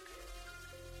up.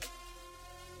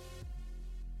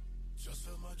 Just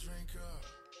fill my drink up.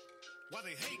 Why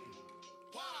they hating?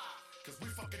 Why? Cause we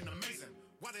fucking amazing.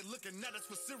 Why they looking at us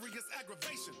for serious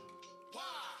aggravation? Why?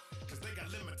 Cause they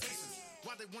got limitations.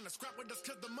 Why they wanna scrap with us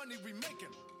cause the money we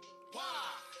making? Why?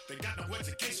 They got no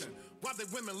education. Why they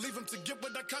women leave them to get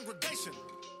with our congregation?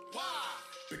 Why?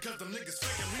 Because them niggas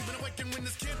faking. We been awakened when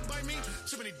this kid by me.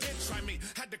 Shit when he did try me.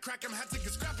 Had to crack him, had to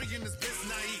get scrappy in this bitch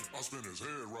naive. I'll spin his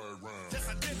head right round. Yes,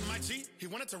 I did, my G.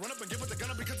 He wanted to run up and get with the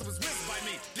gunner because it was missed by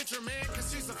me. Get your man, cause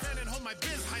she's a fan and hold my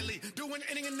biz highly. Doing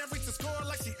any and every to score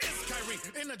like she is Kyrie.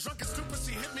 In a drunken stupor,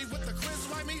 she hit me with the quiz,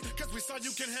 why me? Cause we saw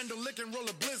you can handle lick and roll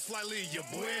a bliss flyly, you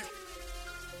boy.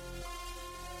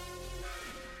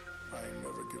 I ain't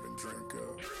never giving drink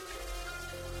up.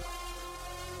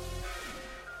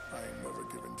 I ain't never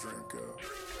giving drink up.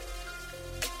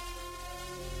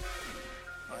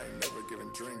 I ain't never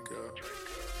giving drink up.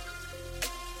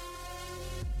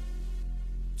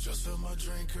 Just fill my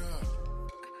drink up.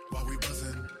 While we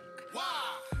buzzing. Why?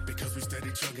 Because we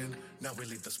steady chugging. Now we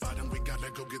leave the spot and we gotta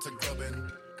go get to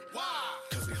grubbing. Why?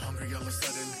 Cause we hungry all of a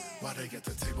sudden. Why they at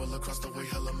the table across the way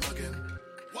hella mugging?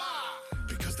 Why?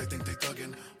 Because they think they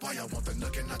thugging. Why I want the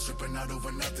nugget, not tripping out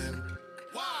over nothing?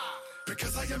 Why?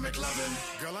 Because I am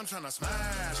McLovin. Girl, I'm tryna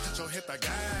smash, so hit the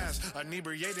gas.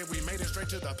 Inebriated, we made it straight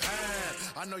to the pad.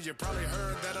 I know you probably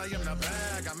heard that I am the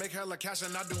bag. I make hella cash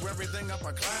and I do everything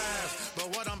upper class. But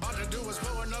what I'm about to do is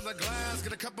pour another glass.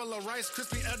 Get a couple of Rice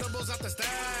Krispie edibles out the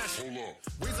stash. Hold up.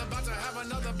 We's about to have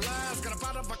another blast. Got a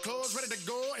pot of our clothes ready to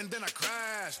go and then I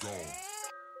crash. Gone.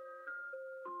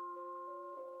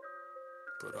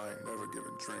 But I ain't never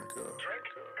giving drink up. Drink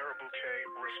Air Bouquet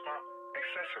respond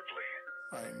excessively.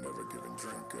 I ain't never giving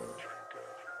drink up.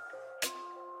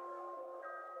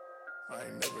 I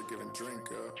ain't never giving drink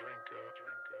up.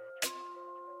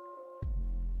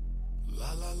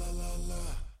 La la la la la.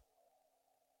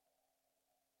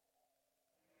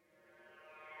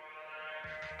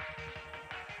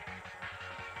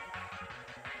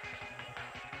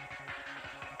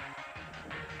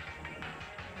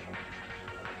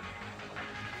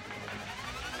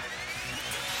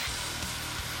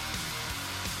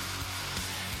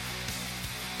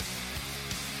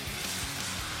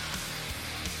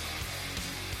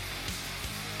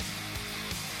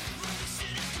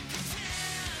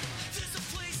 There's a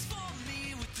place for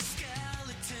me with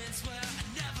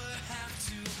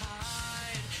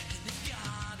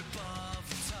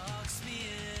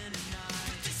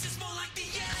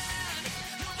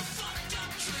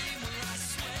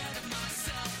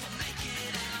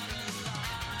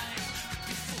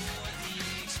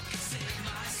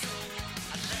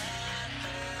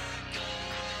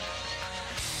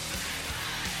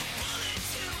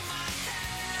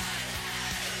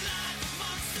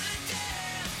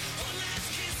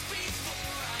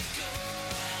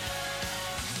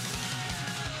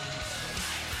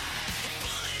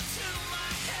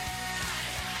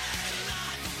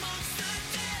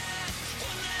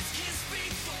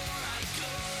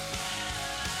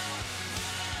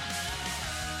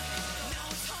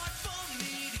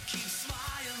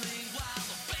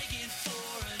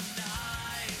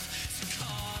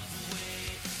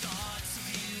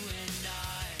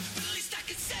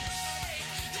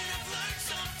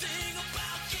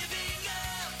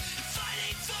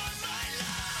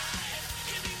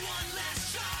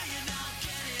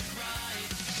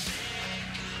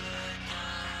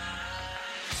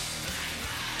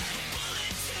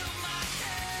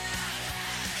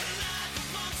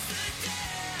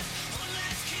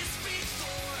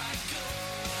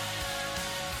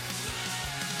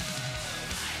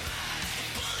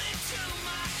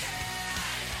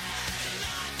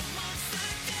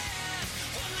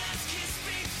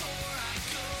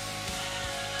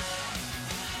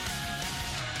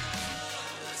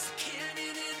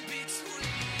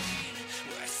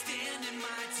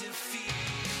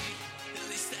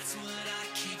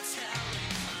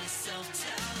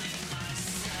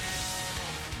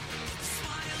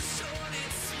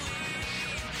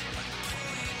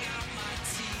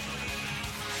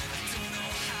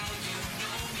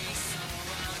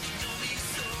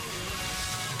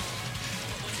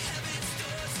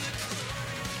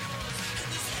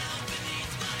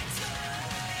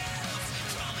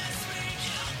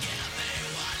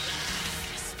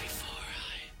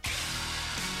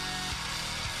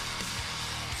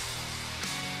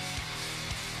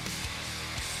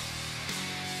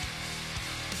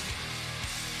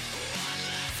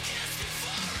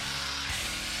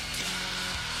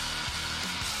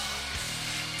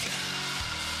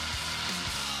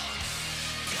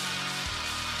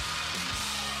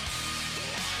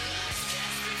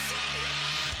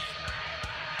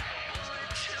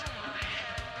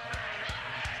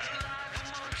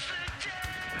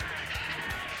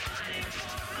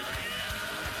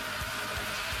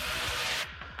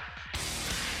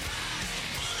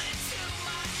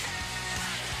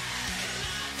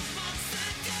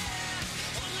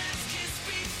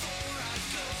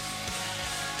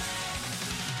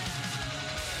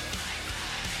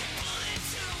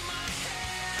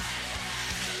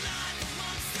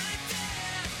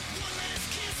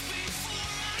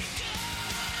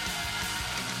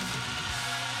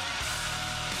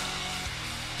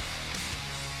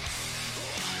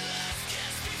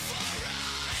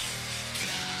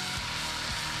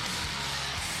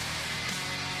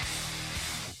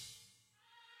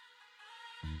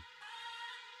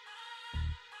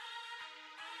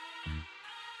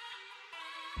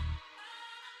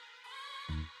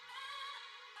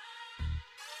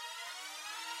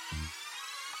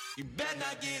You better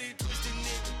not get it twisted,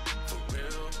 nigga. For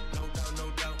real, no doubt,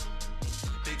 no doubt.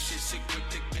 Big shit, sick with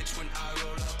thick bitch when I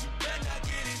roll up. You better not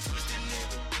get it twisted,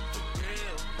 nigga. For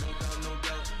real, no doubt, no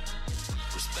doubt.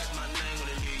 Respect my name when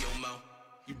it leave your mouth.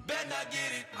 You better not get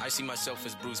it. I see myself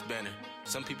as Bruce Banner.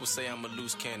 Some people say I'm a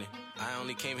loose cannon. I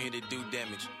only came here to do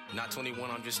damage. Not 21,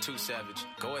 I'm just too savage.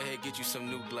 Go ahead, get you some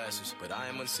new blasters. But I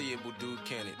am unseeable, dude,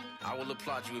 can it? I will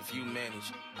applaud you if you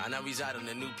manage. I now reside on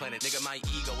a new planet. Nigga, my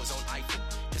ego is on Eiffel.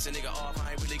 Piss a nigga off,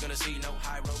 I ain't really gonna see no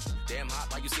high road. Damn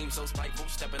hot, why you seem so spiteful?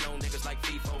 Stepping on niggas like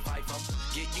FIFO,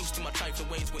 FIFO. Get used to my trifling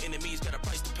ways when enemies got a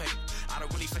price to pay. I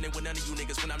don't really fit in with none of you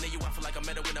niggas. When I'm near you, I feel like I'm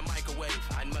metal in a microwave.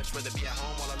 I'd much rather be at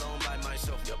home all alone by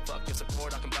myself. Yup, fuck your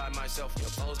support, I can buy myself. Your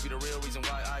foes be the real reason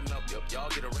why I melt. Yup, y'all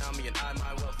get around me and I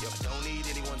my wealth. Yup, I don't need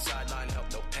anyone's sideline help.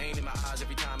 No pain in my eyes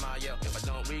every time I yell. If I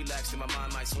don't relax, then my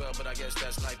mind might swell. But I guess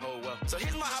that's life, oh well. So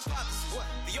here's my hypothesis. What?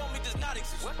 The only does not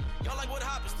exist. What? Y'all like what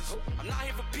happens this? I'm not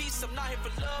here for peace, I'm not here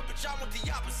for love, but y'all want the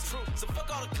opposite. True. So fuck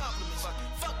all the compliments.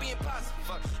 Fuck being positive.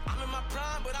 Fuck. I'm in my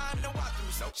prime, but I'm no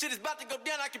optimist. So shit is about to go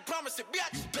down, I can promise it,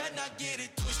 bitch. You better not get it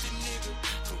twisted, nigga.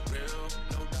 For real,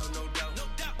 no doubt, no doubt, no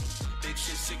doubt. Big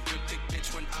shit, sick with thick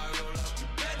bitch when I roll up. You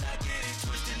better not get it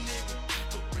twisted, nigga.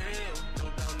 For real, no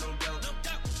doubt, no doubt, no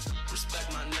doubt. Respect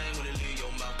my name when it leave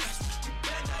your mouth. You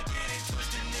better not get it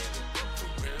twisted, nigga. For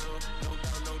real, no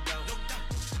doubt, no doubt, no doubt.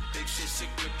 Big shit,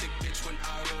 sick with thick bitch when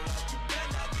I roll up. You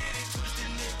better not get it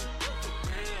twisted, nigga. For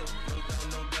real, no doubt,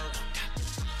 no doubt.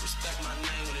 Respect my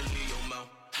name when it leave your mouth.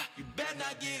 You better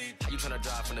not get it. How you tryna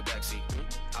drive from the backseat?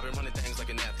 I've been running things like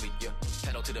an athlete, yeah.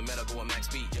 Pedal to the metal, going max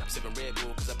speed, yeah. Sipping Red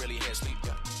Bull, cause I barely had sleep,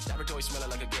 yeah. Laboratory smelling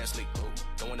like a gas leak, oh.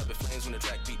 Going up in flames when the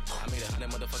track beat. I made 100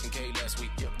 motherfucking K last week,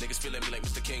 yeah. Niggas feeling me like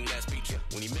Mr. King last beach, yeah.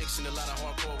 When he mixing a lot of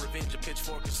hardcore revenge, a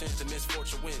pitchfork and sends the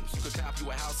misfortune wins. You could cop you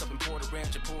a house up in Port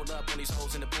Ranch and pull up on these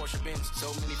hoes in the Porsche Benz.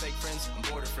 So many fake friends, I'm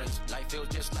bored of friends. Life feels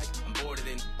just like I'm bored of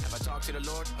it. Have I talked to the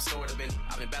Lord? I sort of been.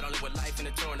 I've been battling with life in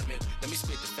a tournament. Let me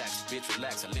spit the facts, bitch,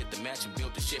 relax. I lit the match and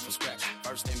built the shit from scratch.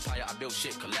 First empire, I built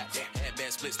shit collapse. Had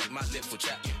bad splits like my lips were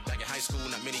chapped. Back in high school,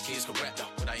 not many kids could rap.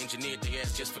 But I engineered the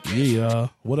ass just for cash. Yeah,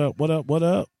 what up, what up, what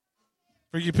up?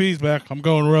 Freaky P's back. I'm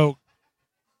going rogue.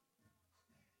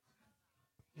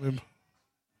 Make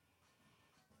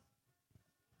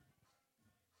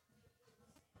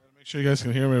sure you guys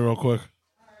can hear me real quick.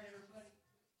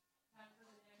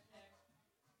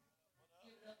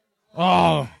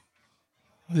 Oh,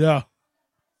 yeah.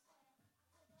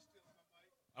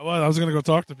 I was going to go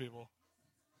talk to people.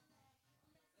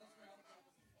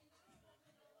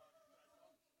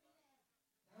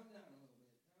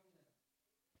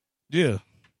 Yeah.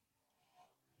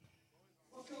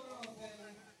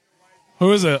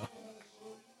 Who is it?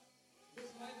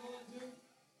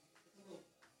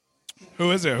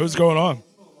 Who is it? Who's going on?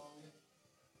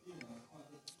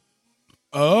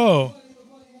 Oh.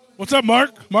 What's up,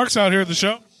 Mark? Mark's out here at the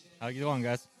show. How you doing,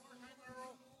 guys?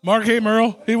 Mark, hey,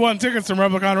 Merle. He won tickets from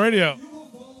Replicon Radio.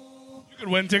 You could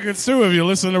win tickets, too, if you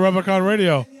listen to Replicon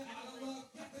Radio.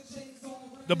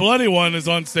 The bloody one is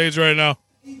on stage right now.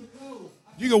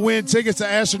 You can win tickets to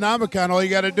Astronomicon. All you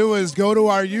got to do is go to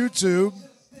our YouTube.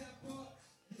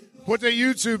 Put that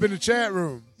YouTube in the chat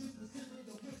room.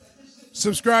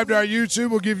 Subscribe to our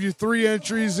YouTube. We'll give you 3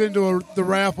 entries into the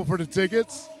raffle for the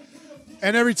tickets.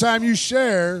 And every time you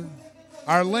share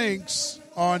our links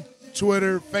on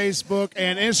Twitter, Facebook,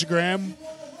 and Instagram,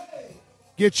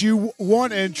 get you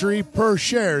 1 entry per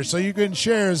share. So you can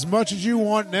share as much as you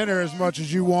want and enter as much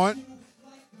as you want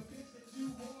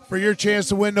for your chance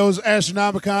to win those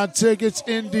Astronomicon tickets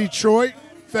in Detroit,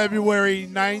 February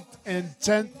 9th and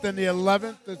 10th and the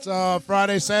 11th. It's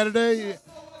Friday, Saturday,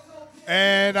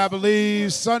 and I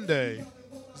believe Sunday.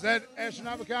 Does that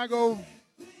Astronomicon go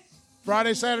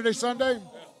Friday, Saturday, Sunday?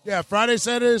 Yeah, Friday,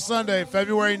 Saturday, Sunday,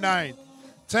 February 9th,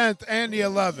 10th, and the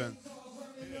 11th.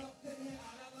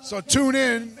 So tune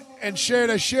in and share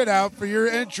that shit out for your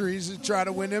entries and try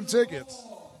to win them tickets.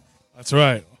 That's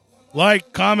right.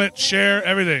 Like, comment, share,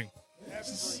 everything.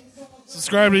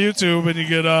 Subscribe to YouTube, and you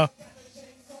get.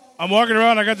 I'm walking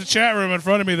around. I got the chat room in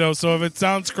front of me though, so if it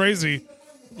sounds crazy,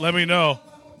 let me know.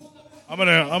 I'm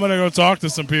gonna go talk to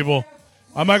some people.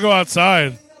 I might go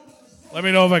outside. Let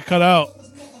me know if I cut out.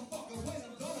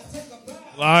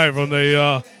 Live on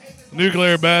the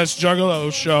Nuclear Bash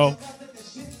Juggalo show.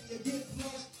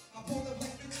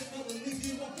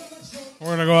 We're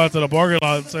gonna go out to the parking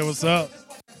lot and say what's up.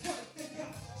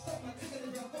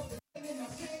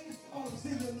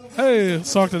 Hey,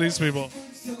 let's talk to these people.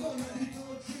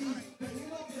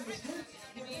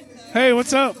 Hey,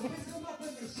 what's up?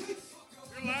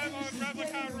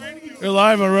 You're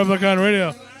live on Replicon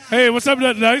Radio. Hey, what's up,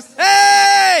 Nice?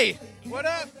 Hey! What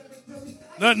up?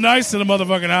 Nothing nice in the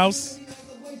motherfucking house.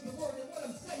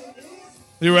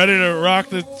 You ready to rock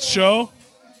the show?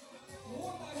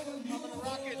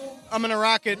 I'm gonna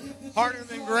rock it harder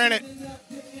than granite.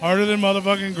 Harder than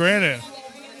motherfucking granite.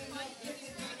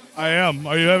 I am.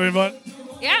 Are you having fun?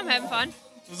 Yeah, I'm having fun.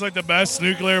 This is like the best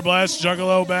nuclear blast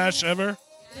juggalo bash ever.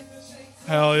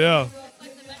 Hell yeah.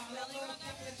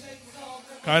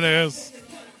 Kind of is.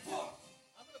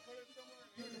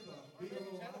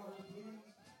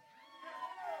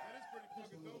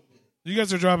 You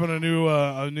guys are dropping a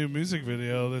new music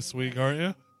video this week, aren't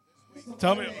you?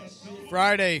 Tell me.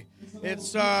 Friday.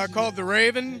 It's called The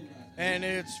Raven, and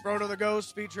it's Frodo the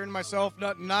Ghost featuring myself,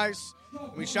 Nothing Nice.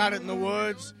 We shot it in the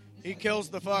woods. He kills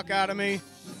the fuck out of me.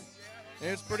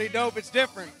 It's pretty dope. It's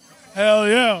different. Hell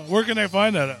yeah. Where can they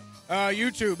find that at?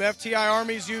 YouTube. FTI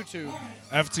Army's YouTube.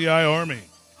 FTI Army.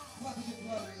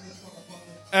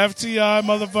 FTI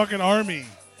motherfucking Army.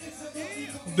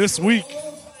 This week.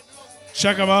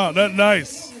 Check them out. That's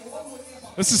nice.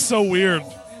 This is so weird.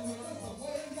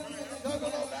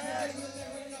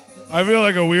 I feel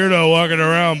like a weirdo walking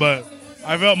around, but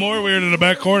I felt more weird in the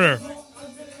back corner.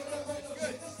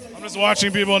 I'm just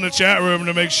watching people in the chat room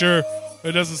to make sure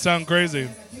it doesn't sound crazy.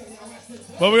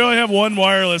 But we only have one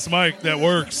wireless mic that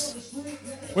works.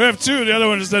 We have two. The other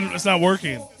one just doesn't. It's not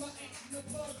working.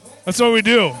 That's what we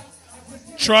do.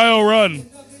 Trial run.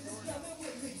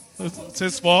 It's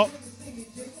his fault.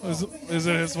 Is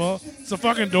it his fault? It's a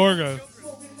fucking door guy.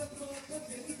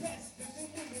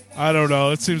 I don't know.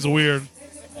 It seems weird.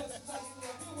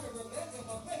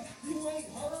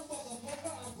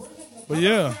 But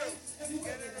yeah.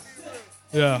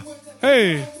 Yeah.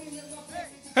 Hey,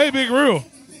 Big Roo.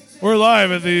 We're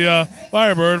live at the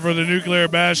Firebird for the Nuclear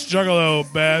Bash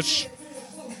Juggalo Bash.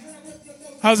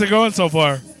 How's it going so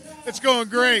far? It's going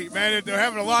great, man. They're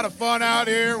having a lot of fun out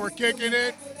here. We're kicking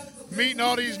it, meeting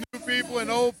all these new people and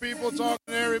old people, talking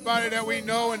to everybody that we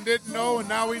know and didn't know, and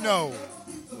now we know.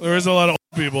 There is a lot of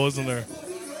old people, isn't there?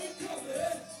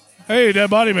 Hey, Dead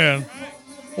Body Man.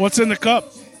 What's in the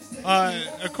cup?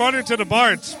 According to the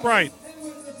bar, it's Sprite.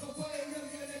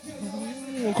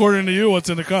 According to you, what's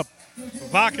in the cup?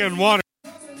 Vodka and water.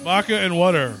 Vodka and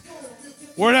water.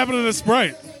 What happened to the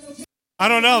Sprite? I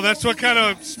don't know. That's what kind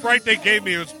of Sprite they gave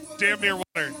me. It was damn near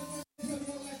water.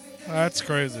 That's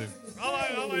crazy. All I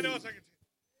know is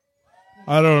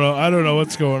I don't know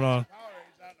what's going on.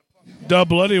 The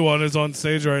Bloody One is on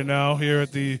stage right now here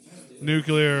at the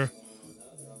Nuclear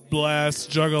Blast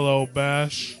Juggalo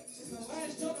Bash.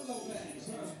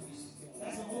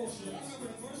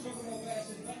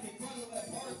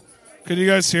 Can you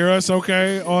guys hear us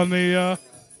okay on the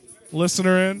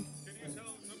listener end?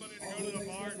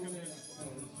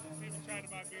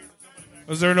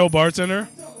 Is there no bartender?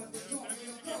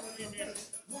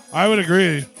 I would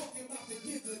agree.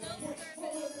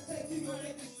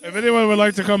 If anyone would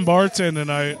like to come bartend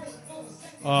tonight,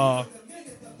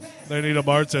 they need a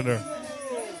bartender.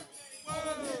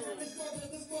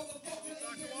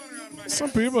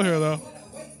 Some people here, though.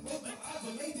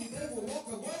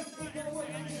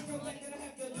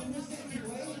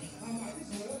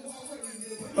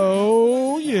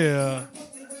 Oh, yeah.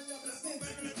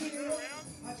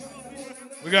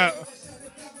 We got...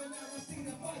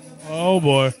 Oh,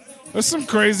 boy. There's some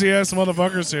crazy-ass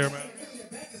motherfuckers here, man.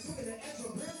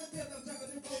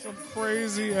 Some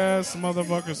crazy-ass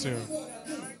motherfuckers here.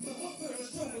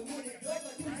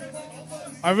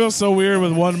 I feel so weird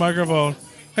with one microphone.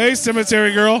 Hey,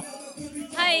 Cemetery Girl.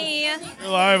 Hi. You're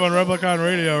live on Replicon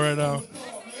Radio right now.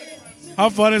 How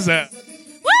fun is that?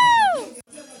 Woo!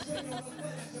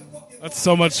 That's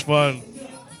so much fun.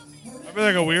 I feel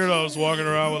like a weirdo is walking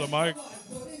around with a mic.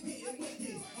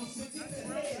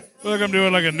 I feel like I'm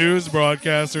doing like a news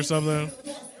broadcast or something.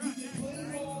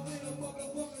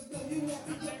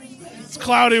 It's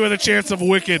cloudy with a chance of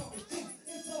wicked.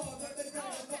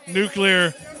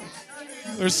 Nuclear.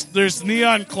 There's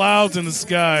neon clouds in the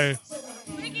sky.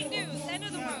 Breaking news, end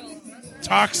of the world.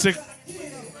 Toxic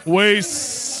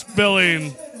waste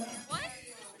spilling. What?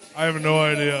 I have no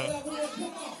idea.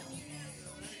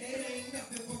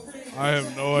 I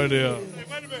have no idea.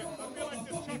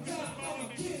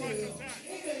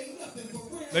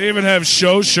 They even have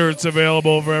show shirts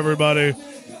available for everybody.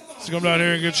 So come down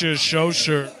here and get you a show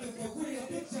shirt.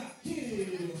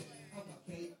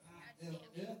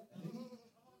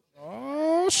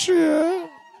 Oh, shit.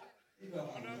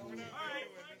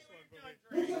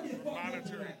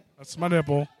 That's my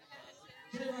nipple.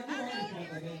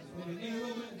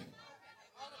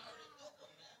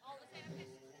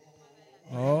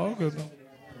 Oh, good.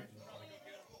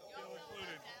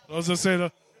 I was just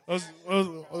saying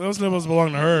those nipples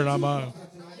belong to her, not mine.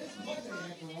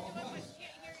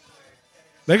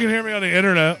 They can hear me on the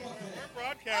internet.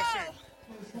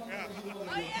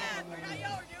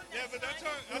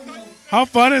 How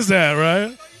fun is that,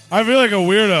 right? I feel like a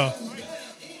weirdo.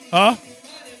 Huh?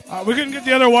 We couldn't get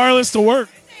the other wireless to work.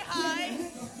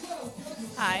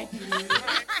 Hi.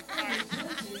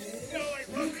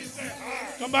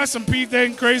 Come buy some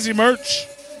P-Thing crazy merch.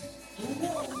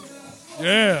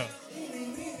 Yeah.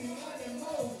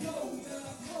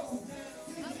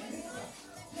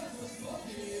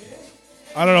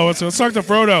 I don't know. Let's talk to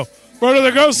Frodo. Frodo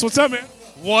the Ghost, what's up, man?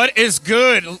 What is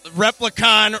good?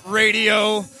 Replicon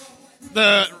Radio,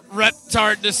 the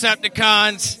Reptard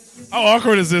Decepticons. How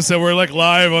awkward is this that we're like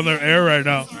live on the air right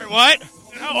now? Sorry, what?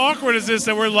 How awkward is this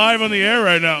that we're live on the air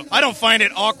right now? I don't find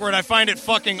it awkward. I find it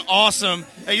fucking awesome.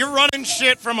 Hey, you're running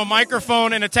shit from a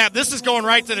microphone and a tab. This is going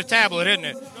right to the tablet, isn't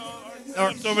it?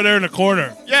 It's over there in the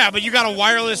corner. Yeah, but you got a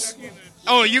wireless.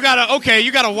 Oh, you got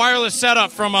a wireless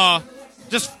setup from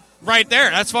just right there.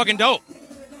 That's fucking dope.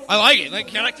 I like it. Like,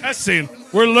 can I testing?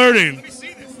 We're learning.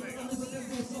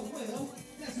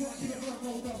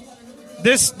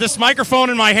 This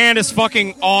microphone in my hand is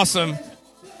fucking awesome.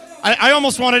 I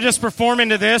almost want to just perform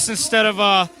into this instead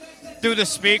of do the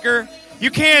speaker. You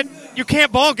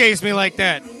can't ball gaze me like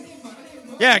that.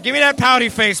 Yeah, give me that pouty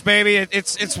face, baby.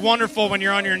 It's wonderful when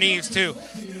you're on your knees too.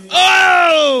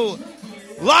 Oh,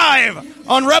 live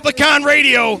on Replicon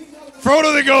Radio,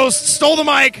 Frodo the Ghost stole the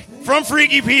mic from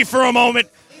Freaky P for a moment.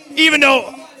 Even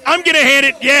though I'm gonna hand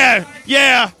it,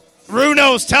 yeah. Rue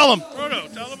knows. Tell him.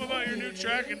 Frodo, tell him about your new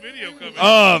track and video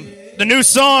coming. The new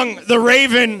song, The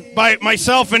Raven, by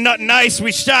myself and Nut and Ice.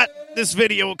 We shot this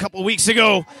video a couple weeks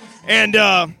ago, and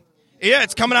yeah,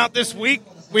 it's coming out this week.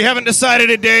 We haven't decided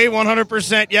a day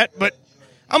 100% yet, but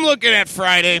I'm looking at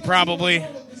Friday probably.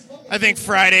 I think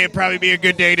Friday would probably be a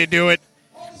good day to do it.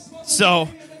 So,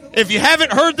 if you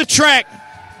haven't heard the track,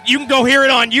 you can go hear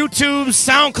it on YouTube,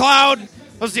 SoundCloud.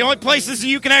 Those are the only places that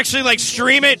you can actually like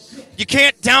stream it. You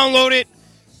can't download it,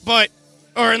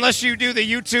 or unless you do the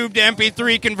YouTube to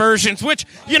MP3 conversions, which,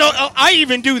 I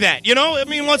even do that, I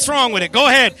mean, what's wrong with it? Go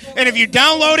ahead. And if you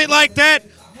download it like that,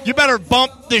 you better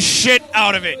bump the shit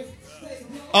out of it.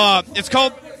 It's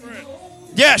called,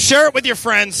 share it with your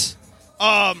friends.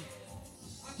 And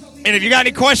if you got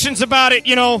any questions about it,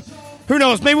 who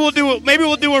knows? Maybe we'll do a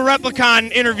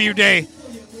Replicon interview day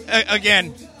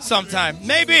again sometime.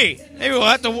 Maybe we'll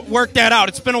have to work that out.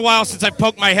 It's been a while since I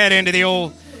poked my head into the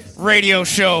old radio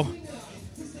show.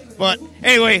 But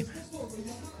anyway,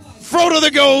 Frodo the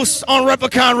Ghost on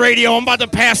Replicon Radio. I'm about to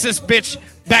pass this bitch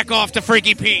back off to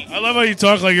Freaky P. I love how you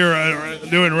talk like you're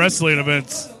doing wrestling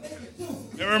events.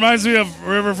 It reminds me of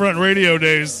Riverfront Radio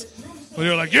days when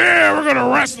you're like, yeah, we're going to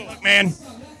wrestle. Man,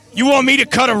 you want me to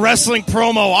cut a wrestling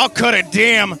promo? I'll cut a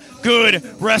damn good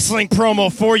wrestling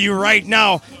promo for you right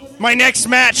now. My next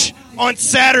match on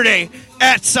Saturday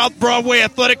at South Broadway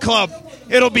Athletic Club.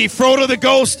 It'll be Frodo the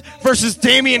Ghost versus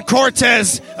Damian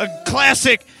Cortez, a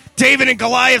classic David and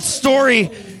Goliath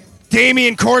story.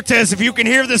 Damian Cortez, if you can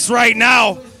hear this right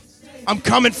now, I'm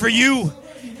coming for you.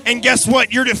 And guess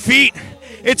what? Your defeat,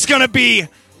 it's going to be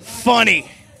funny.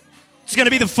 It's going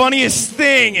to be the funniest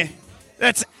thing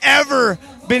that's ever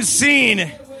been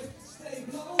seen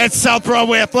at South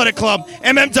Broadway Athletic Club.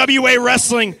 MMWA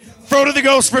Wrestling, Frodo the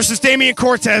Ghost versus Damian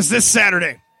Cortez this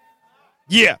Saturday.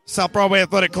 Yeah, South Broadway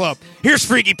Athletic Club. Here's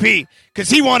Freaky P, because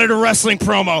he wanted a wrestling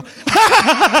promo.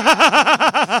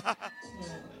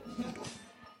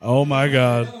 Oh, my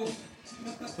God.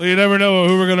 Well, you never know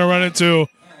who we're going to run into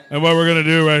and what we're going to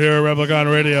do right here at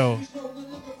Replicon Radio.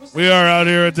 We are out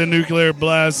here at the Nuclear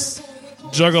Blast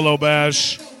Juggalo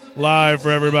Bash live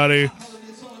for everybody.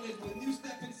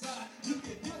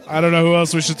 I don't know who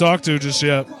else we should talk to just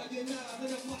yet.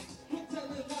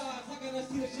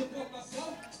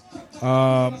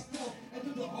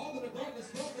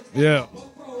 Yeah.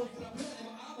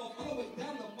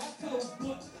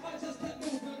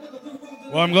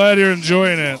 Well, I'm glad you're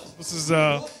enjoying it. This is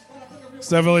it's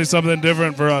definitely something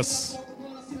different for us.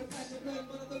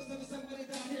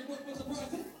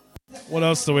 What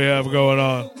else do we have going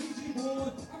on?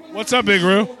 What's up, Big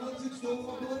Roo?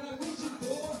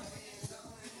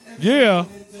 Yeah.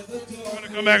 You want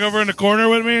to come back over in the corner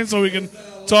with me so we can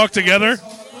talk together?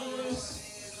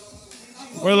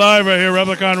 We're live right here,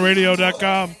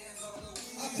 RepliconRadio.com.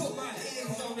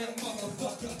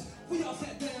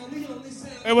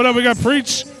 Hey, what up? We got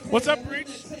Preach. What's up, Preach?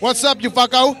 What's up, you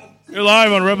fucko? You're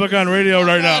live on Replicon Radio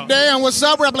right now. Damn, what's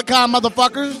up, Replicon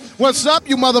motherfuckers? What's up,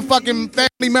 you motherfucking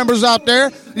family members out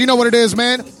there? You know what it is,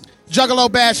 man.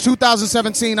 Juggalo Bash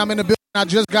 2017. I'm in the building. I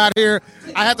just got here.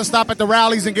 I had to stop at the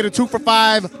rallies and get a 2 for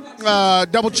 $5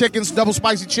 double chickens, double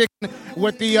spicy chicken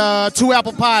with the 2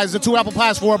 apple pies. The 2 apple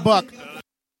pies for $1.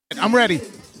 I'm ready.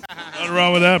 Nothing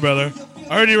wrong with that, brother.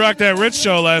 I heard you rocked that Rich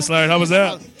show last night. How was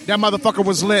that? That motherfucker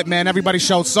was lit, man. Everybody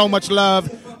showed so much love.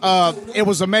 It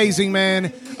was amazing,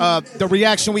 man. The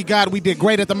reaction we got, we did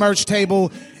great at the merch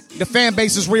table. The fan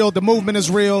base is real. The movement is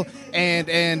real. And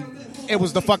it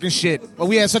was the fucking shit. But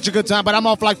we had such a good time. But I'm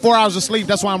off like 4 hours of sleep.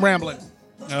 That's why I'm rambling.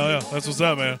 Hell yeah. That's what's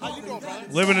up, man.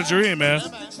 Living a dream, man.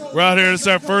 We're out here. It's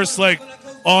our first, like,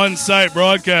 on-site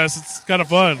broadcast. It's kind of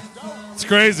fun. It's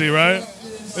crazy, right?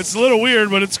 It's a little weird,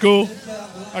 but it's cool.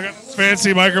 I got a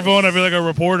fancy microphone. I feel like a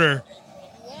reporter.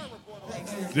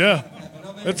 Yeah.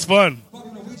 It's fun.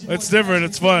 It's different.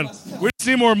 It's fun. We just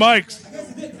need more mics.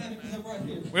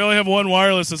 We only have one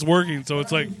wireless that's working, so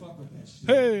it's like,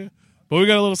 hey. But we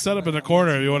got a little setup in the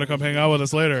corner if you want to come hang out with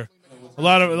us later. A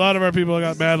lot of our people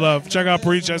got mad love. Check out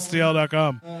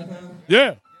preachstl.com.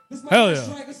 Yeah. Hell yeah.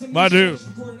 My dude.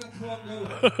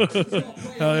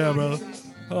 Hell yeah, brother.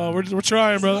 Oh, we're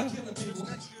trying, brother.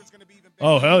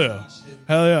 Oh, hell yeah.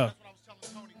 Hell yeah.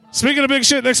 Speaking of big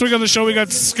shit, next week on the show we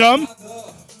got Scum.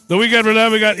 The week after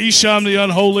that we got Isham the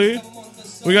Unholy.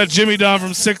 We got Jimmy Don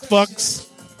from Sick Fucks.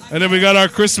 And then we got our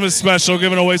Christmas special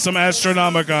giving away some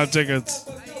Astronomicon tickets.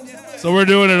 So we're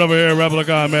doing it over here at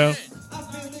Replicon, man.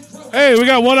 Hey, we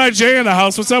got One-Eye Jay in the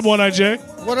house. What's up, One-Eye Jay?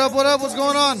 What up, what up? What's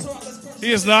going on?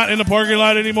 He is not in the parking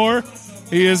lot anymore.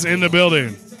 He is in the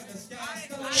building.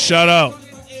 Shout out.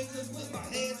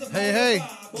 Hey.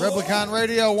 Replicon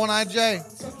Radio, One-Eye Jay.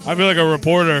 I feel like a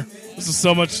reporter. This is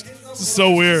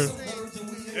so weird.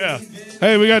 Yeah.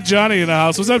 Hey, we got Johnny in the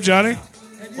house. What's up, Johnny?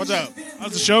 What's up?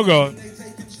 How's the show going?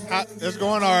 It's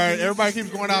going all right. Everybody keeps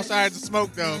going outside to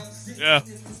smoke, though. Yeah.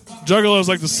 Juggalos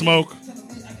like to smoke.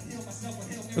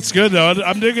 It's good, though.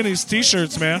 I'm digging these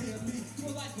T-shirts, man.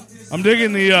 I'm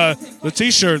digging the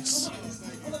T-shirts.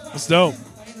 It's dope.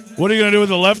 What are you going to do with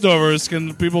the leftovers?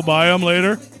 Can people buy them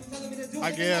later?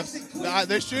 I guess.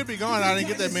 They should be gone. I didn't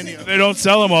get that many of them. If they don't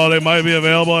sell them all, they might be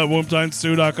available at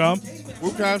whooptimes2.com.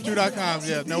 Whooptimes2.com,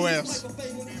 yeah. No S.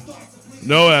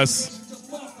 No S.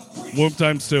 Whoop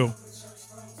times 2.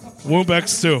 Whoop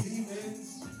X2.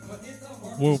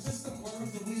 Whoop.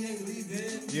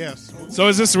 Yes. So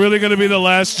is this really going to be the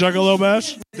last Juggalo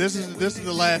Bash? This is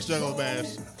the last Juggalo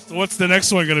Bash. So what's the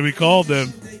next one going to be called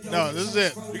then? No, this is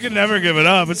it. You can never give it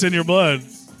up. It's in your blood.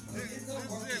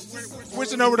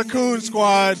 Switching over to Coon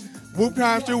Squad. Whoop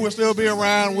Times 2 will still be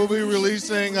around. We'll be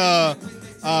releasing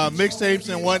mixtapes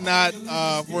and whatnot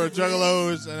for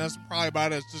Juggalos, and that's probably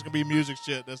about it. It's just going to be music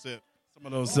shit. That's it.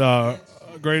 Some of those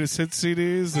greatest hit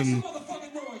CDs and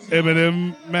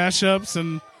Eminem mashups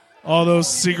and all those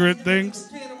secret things.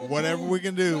 Whatever we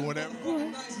can do. Whatever.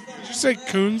 Did you say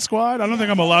Coon Squad? I don't think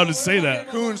I'm allowed to say that.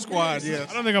 Coon Squad, yes.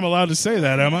 I don't think I'm allowed to say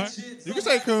that, am I? You can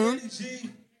say Coon.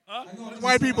 There's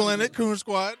white people in it. Coon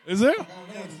Squad. Is there?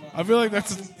 I feel like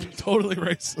that's totally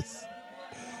racist.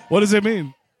 What does it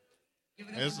mean?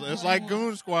 It's like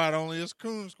Goon Squad, only it's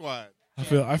Coon Squad.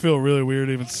 I feel really weird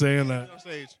even saying that.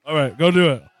 All right, go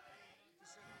do it.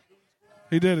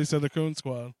 He did. He said the Coon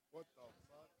Squad.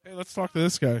 Hey, let's talk to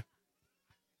this guy.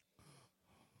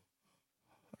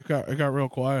 It got real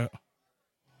quiet.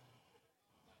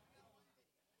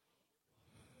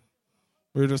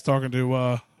 We were just talking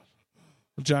to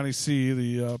Johnny C.,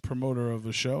 the promoter of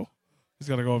the show. He's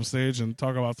got to go up stage and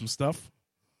talk about some stuff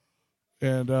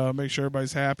and make sure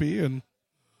everybody's happy and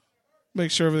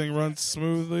make sure everything runs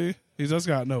smoothly. He just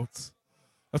got notes.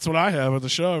 That's what I have at the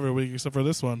show every week, except for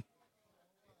this one.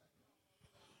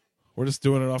 We're just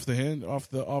doing it off the hand, off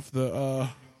the.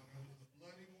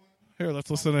 Here,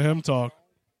 let's listen to him talk.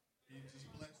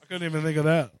 I couldn't even think of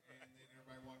that.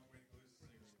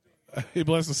 He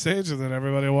blessed the stage, and then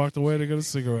everybody walked away to get a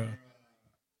cigarette.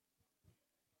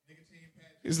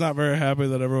 He's not very happy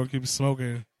that everyone keeps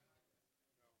smoking.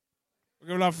 We're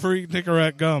giving out free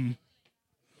Nicorette gum,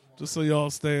 just so y'all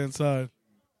stay inside.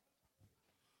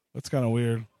 That's kind of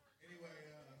weird.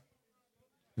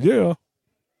 Yeah.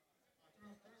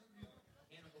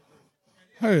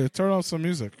 Hey, turn on some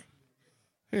music.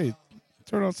 Hey,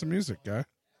 turn on some music, guy.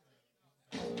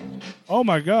 Oh,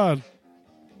 my God.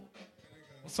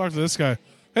 Let's talk to this guy.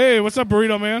 Hey, what's up,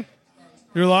 Burrito Man?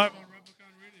 You're live on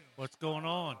Replicon Radio. What's going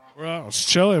on? We're out. It's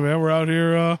chilly, man. We're out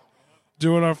here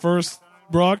doing our first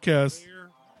broadcast.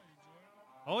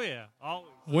 Oh, yeah. Always.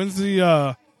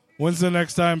 When's the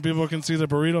next time people can see the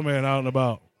Burrito Man out and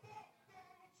about?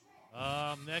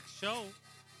 Next show.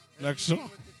 Next show?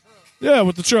 Yeah,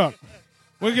 with the truck.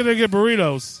 When can they get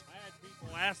burritos? I had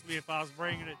people ask me if I was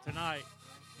bringing it tonight,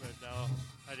 but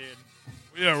I didn't.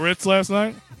 Yeah, Ritz last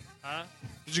night? Huh?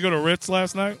 Did you go to Ritz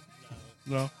last night?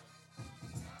 No.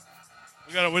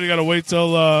 We gotta wait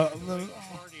till. Party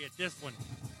at this one.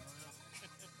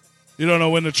 You don't know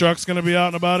when the truck's gonna be out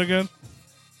and about again.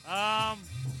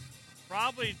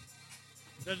 Probably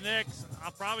the next.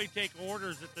 I'll probably take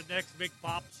orders at the next Big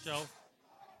Pop show.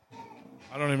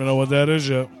 I don't even know what that is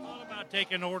yet. I thought about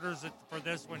taking orders for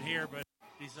this one here, but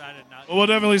decided not. Well, we'll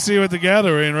definitely see you at the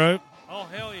gathering, right? Oh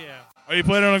hell yeah! Are you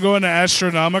planning on going to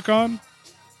Astronomicon?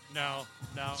 No.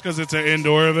 It's because it's an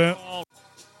indoor event.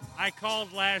 I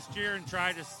called last year and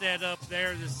tried to set up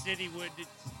there. The city would.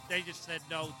 They just said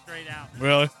no straight out.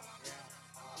 Really? I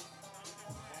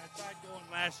tried going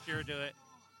last year to it.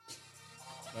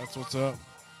 That's what's up.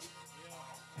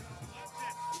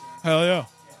 Hell yeah.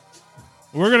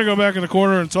 We're going to go back in the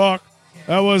corner and talk.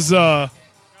 That was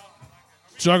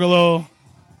Juggalo.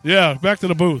 Yeah, back to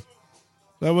the booth.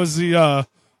 That was the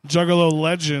Juggalo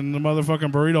legend, the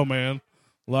motherfucking Burrito Man,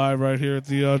 live right here at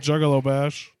the Juggalo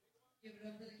Bash.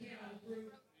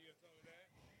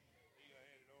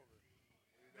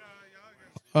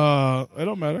 It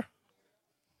don't matter.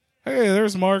 Hey,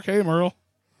 there's Mark. Hey, Merle.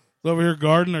 He's over here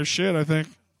guarding our shit, I think.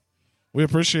 We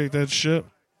appreciate that shit.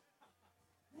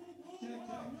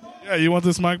 Yeah, you want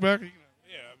this mic back? Yeah,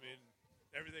 I mean,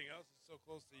 everything else is so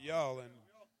close to y'all, and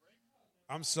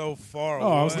I'm so far away.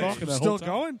 Oh, I was talking that Still whole time.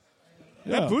 going?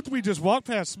 Yeah. That booth we just walked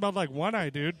past smelled like One Eye,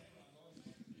 dude.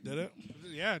 Did it?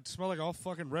 Yeah, it smelled like all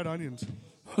fucking red onions.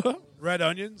 Red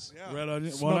onions? Yeah. Red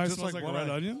onions. Smelled One eye just smells like One red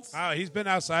Eye. onions? Oh, he's been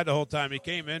outside the whole time. He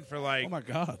came in for like Oh, my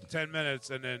God. 10 minutes,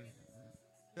 and then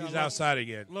Yeah, he's look. outside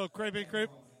again. Little crepe.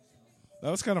 That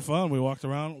was kind of fun. We walked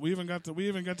around. I even got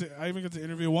to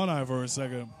interview One Eye for a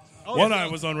second. Oh, One yeah. Eye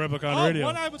was on Replicon Radio.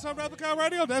 One Eye was on Replicon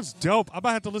Radio? That's dope. I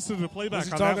might have to listen to the playback Was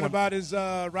he on talking that one. about his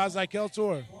Razaikel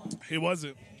tour? He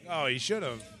wasn't. Oh, he should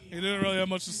have. He didn't really have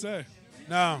much to say.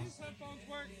 No.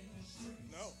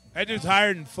 That dude's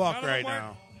hired and fuck None of right them work.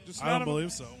 now. Just I none don't of them.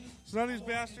 believe so. It's none of these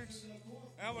bastards.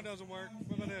 That one doesn't work.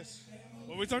 What about this?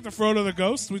 Well, we talked to Frodo the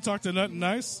Ghost. We talked to Nut and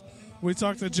Nice. We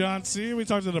talked to John C. We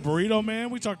talked to the Burrito Man.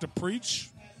 We talked to Preach.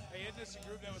 Hey, isn't this a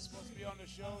group that was supposed to be on the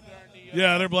show during the...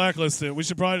 Yeah, they're blacklisted. We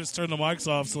should probably just turn the mics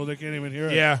off so they can't even hear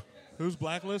it. Yeah. Who's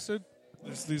blacklisted?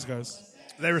 It's these guys.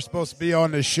 They were supposed to be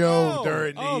on the show Oh,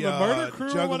 during the murder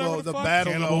crew or whatever Juggalo, the the fuck?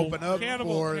 battle Cannibal. to open up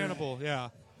for... Cannibal, yeah.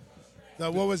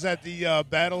 What was that? The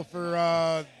battle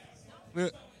for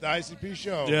the ICP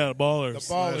show? Yeah, the Ballers.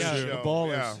 The Ballers last show. year. The Ballers.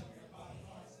 Yeah.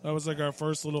 That was like our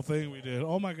first little thing we did.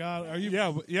 Oh, my God. Are you...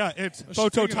 Yeah, it's Is she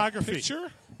taking a photography.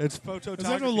 picture? It's photography. Is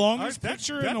that the longest That's-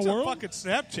 picture in that's the a world? fucking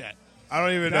Snapchat. I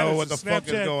don't even That know is what the a fuck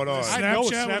is Snapchat. going on. I know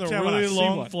Snapchat with Snapchat a when I really see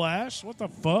long one. flash? What the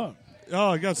fuck?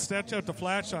 Oh, you got Snapchat the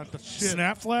flash on the shit.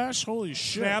 Snap flash? Holy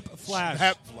shit. Snap flash.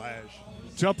 Snap flash.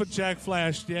 Jumping jack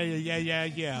flash.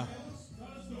 Yeah.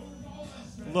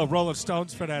 Look, Rolling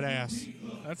Stones for that ass.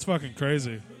 That's fucking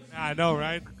crazy. I know,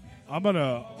 right? I'm going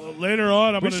to... Later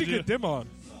on, I'm We going to should get them on.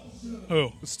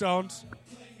 Who? The Stones.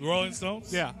 The Rolling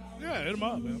Stones? Yeah. Yeah, hit them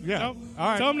up, man. Yeah. Tell All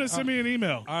right. tell them to send me an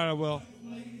email. All right, I will.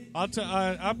 I'm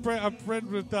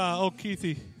friends with old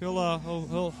Keithy.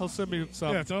 He'll send me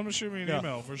some. Yeah, tell them to shoot me an Yeah.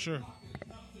 email for sure.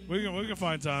 We can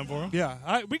find time for him.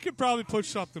 Yeah, we could probably push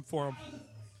something for him.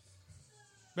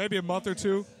 Maybe a month or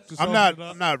two. Just I'm open it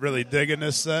up. not really digging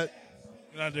this set.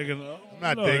 You're not digging. I'm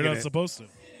not no, digging you're not it. supposed to.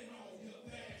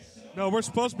 No, we're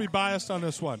supposed to be biased on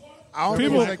this one. I don't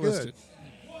People- think it's that good.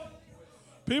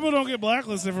 People don't get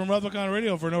blacklisted from Replicon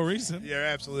Radio for no reason. You're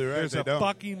absolutely right. There's they a don't.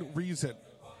 fucking reason.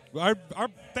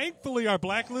 Thankfully, our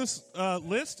blacklist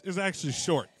list is actually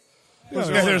short. Yeah,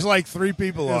 there's like 3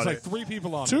 people There's on like it. 3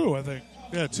 people on it. Two, I think.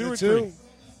 Yeah, two or Two? three.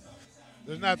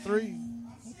 There's not 3.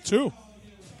 Two.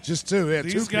 Just 2. Yeah,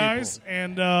 These 2 guys people.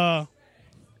 and that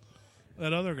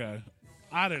other guy,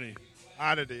 Oddity.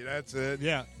 Oddity. That's it.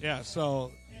 Yeah.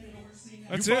 So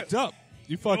That's you it. fucked up.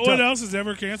 You fucked No one up. else has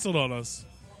ever canceled on us.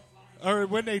 Or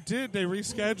when they did, they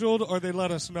rescheduled or they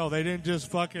let us know. They didn't just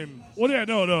fucking. Well, yeah,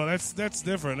 no, that's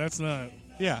different. That's not.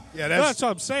 Yeah. Yeah, That's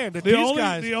what I'm saying. That The these only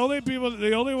guys. the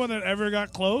only one that ever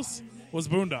got close was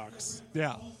Boondocks.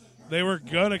 Yeah. They were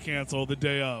gonna cancel the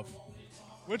day of.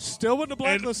 Which still wouldn't have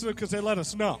blacklisted because they let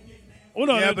us know. Well,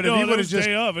 no, Yeah, that- but if no, he that would've was just-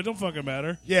 day of, it don't fucking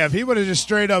matter. Yeah, if he would have just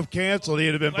straight up canceled, he'd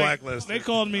have been Like, blacklisted. They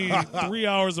called me 3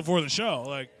 hours before the show,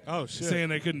 like, Oh, shit. saying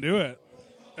they couldn't do it,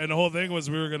 and the whole thing was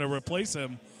we were gonna replace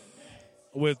him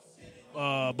with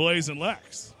Blaze and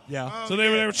Lex. Yeah. So they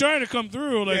were trying to come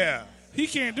through, like, Yeah. he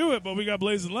can't do it, but we got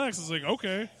Blaze and Lex. It's like,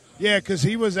 okay. Yeah, because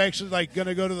he was actually like going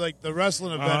to go to like the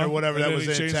wrestling event or whatever And that then was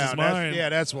he in changed town. his mind.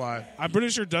 That's why. I'm pretty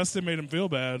sure Dustin made him feel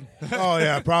bad. Oh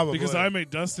yeah, probably. Because I made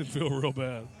Dustin feel real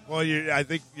bad. Well, I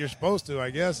think you're supposed to.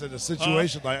 I guess in a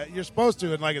situation like you're supposed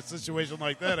to in like a situation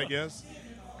like that. I guess.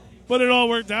 But it all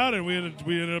worked out, and we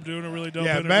ended up doing a really dope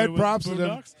interview mad with props to them.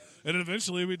 Boondocks. And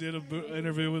eventually we did an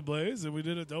interview with Blaze, and we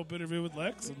did a dope interview with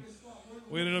Lex, and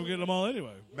we ended up getting them all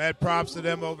anyway. Mad props to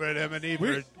them over at M&E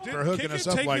for hooking us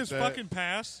up like his that. fucking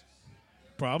pass?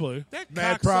 Probably. That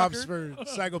Mad cocksucker. props for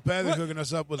Psychopathic hooking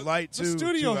us up with Light, The too,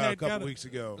 studio a head couple got weeks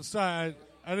ago. Sorry,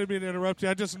 I didn't mean to interrupt you.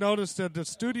 I just noticed that the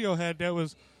studio head that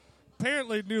was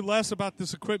apparently knew less about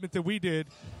this equipment than we did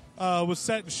was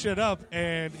setting shit up,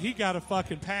 and he got a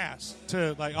fucking pass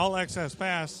to, like, all access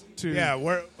pass to. Yeah,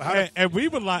 and we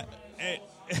would like.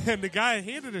 And the guy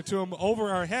handed it to him over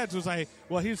our heads. Was like,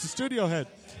 well, he's the studio head.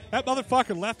 That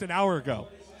motherfucker left an hour ago.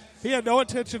 He had no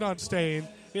intention on staying.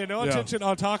 He had no intention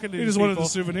on talking to He these just wanted people. the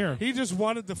souvenir. He just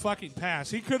wanted the fucking pass.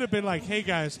 He could have been like, hey,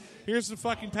 guys, here's the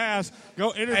fucking pass.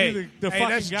 Go interview the fucking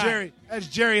that's guy. That's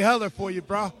Jerry Heller for you,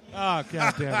 bro. Oh,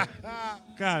 God damn it.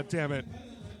 God damn it.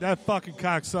 That fucking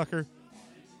cocksucker.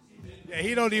 Yeah,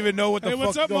 he don't even know what the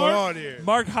what's fuck's up, going Mark? on here.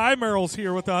 Mark Heimerl's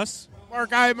here with us.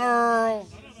 Mark Heimerl.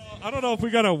 I don't know if we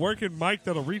got a working mic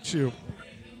that'll reach you.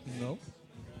 No.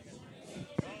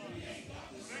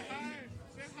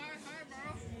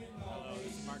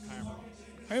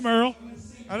 Hey, Merle.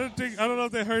 I don't know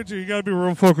if they heard you. You got to be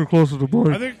real fucking close to the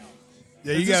board. I think.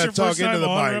 Yeah, is you this gotta your talk first into time the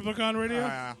on mic. Replicon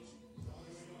Radio?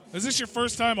 Is this your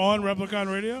first time on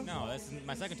Replicon Radio? No, that's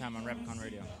my second time on Replicon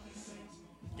Radio.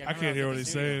 Yeah, I can't hear what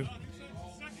he's saying.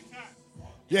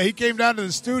 Yeah, he came down to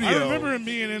the studio. I remember him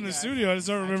being in the studio. I just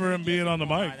don't remember him being on the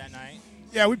mic.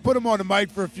 Yeah, we put him on the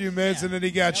mic for a few minutes, and then he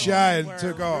got shy and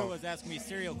took Drew off. was asking me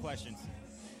serial questions.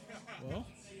 Well,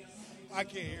 I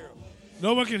can't hear him.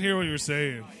 no one can hear what you're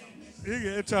saying.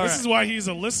 It's all This right. is why he's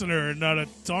a listener and not a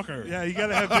talker. Yeah, you got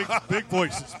to have big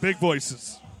voices. Big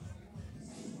voices.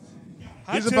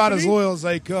 Hi, He's about as Tiffany. loyal as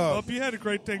they come. Hope you had a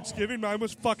great Thanksgiving. Mine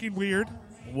was fucking weird.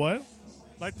 What?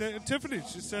 Like Tiffany,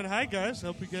 she said, "Hi guys,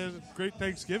 hope you guys had a great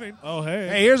Thanksgiving." Oh hey,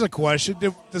 Hey, here's a question.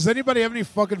 Does anybody have any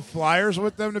fucking flyers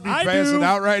with them to be I passing do.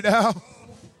 out right now?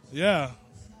 Yeah,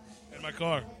 in my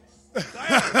car. Damn, look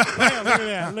at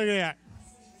that! Look at that!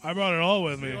 I brought it all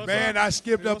with me. Man, I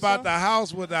skipped up out the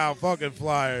house without fucking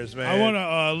flyers, man. I want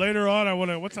to later on. I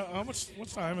want to. What time? How much? What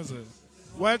time is it?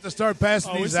 We'll have to start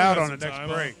passing we these still out got on the some next time.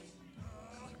 break.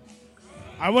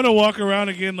 I want to walk around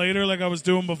again later, like I was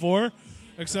doing before.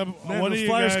 Except Man, one of those you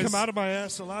flyers guys come out of my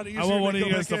ass a lot easier. I want one than of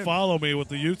you go guys back to in. follow me with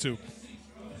the YouTube,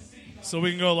 so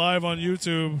we can go live on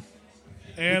YouTube.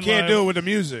 And We can't live. do it with the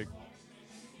music.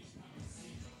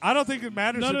 I don't think it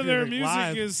matters. None if of you're their music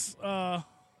live. is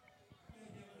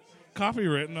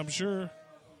copywritten. I'm sure.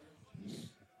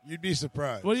 You'd be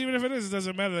surprised. Well, even if it is, it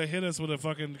doesn't matter. They hit us with a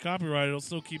fucking copyright. It'll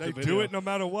still keep They the video. do it no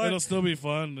matter what. It'll still be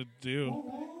fun to do.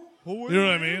 Who You know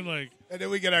what I mean? Like, And then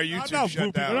we get our YouTube not shut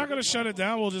booping. down. we're not going to shut it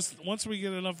down. We'll just once we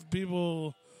get enough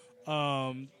people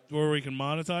where we can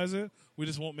monetize it, we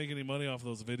just won't make any money off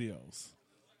those videos.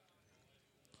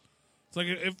 It's like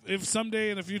if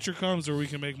someday in the future comes where we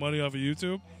can make money off of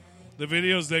YouTube, the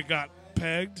videos that got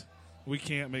pegged, we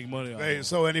can't make money off. Hey,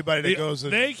 so anybody that goes,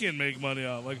 They can make money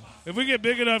off. Like if we get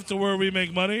big enough to where we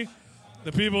make money,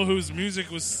 the people whose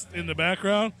music was in the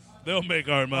background, they'll make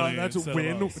our money. That's instead of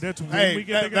win. us. That's win. hey, we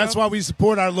get that's why we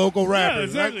support our local rappers.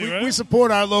 exactly, we, right? we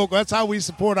support our local. That's how we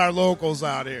support our locals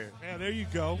out here. Yeah, there you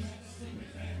go.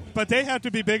 But they have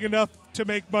to be big enough to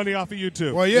make money off of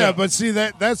YouTube. Well, yeah, but see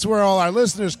that's where all our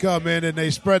listeners come in and they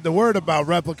spread the word about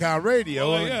Replicon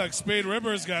Radio. Oh yeah, like Spade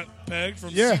Rivers got pegged from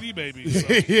Yeah. CD Baby. So.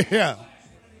 Yeah.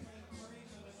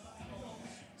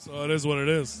 So it is what it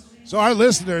is. So our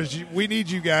listeners, we need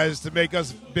you guys to make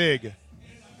us big.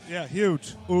 Yeah,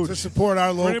 huge. To support our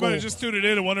For local. anybody just tuning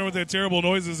in and wondering what that terrible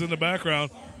noises in the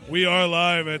background, we are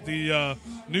live at the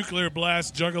Nuclear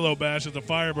Blast Juggalo Bash at the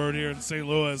Firebird here in St.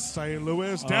 Louis. St.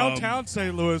 Louis, downtown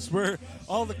St. Louis, where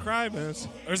all the crime is.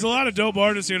 There's a lot of dope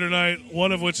artists here tonight,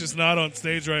 one of which is not on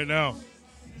stage right now.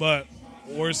 But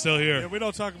we're still Yeah, here. we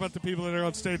don't talk about the people that are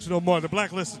on stage no more. The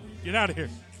blacklisted. Get out of here.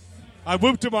 I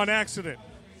whooped him on accident.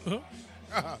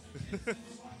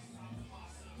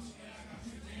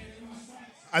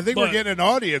 I think But we're getting an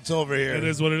audience over here. It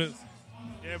is what it is.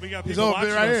 Yeah, we got He's people over watching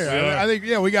there right us. here. Yeah. I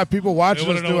think, we got people watching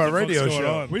They us wanna do know our what the fuck's radio going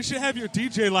show. on. We should have your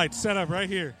DJ lights set up right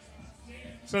here.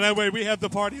 So that way we have the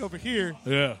party over here.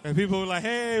 Yeah. And people are like,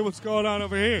 hey, what's going on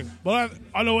over here? But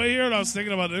on the way here, and I was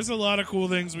thinking about there's a lot of cool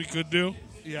things we could do,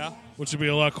 Yeah. which would be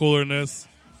a lot cooler than this,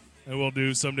 and we'll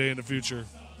do someday in the future.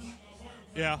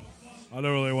 Yeah. I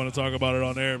don't really want to talk about it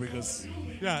on air because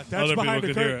Yeah, that's other behind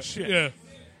people the could hear curtain it. shit. Yeah.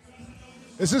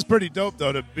 This is pretty dope,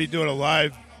 though, to be doing a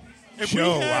live If we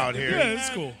show had- out if here. we Yeah, it's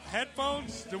had cool.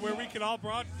 Headphones to where we can all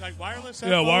like wireless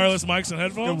headphones. Yeah, wireless mics and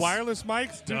headphones. The wireless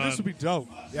mics, dude, this would be dope.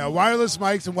 Yeah, wireless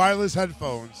mics and wireless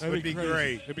headphones That'd would be crazy.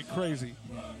 great. It'd be crazy.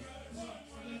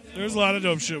 There's a lot of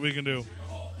dope shit we can do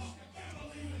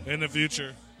in the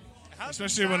future,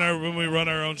 especially when we run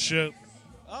our own shit.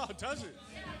 Oh, does it?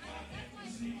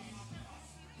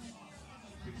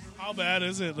 How bad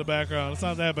is it, the background? It's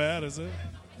not that bad, is it?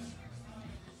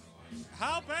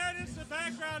 How bad is the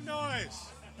background noise?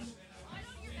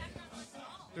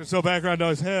 There's no background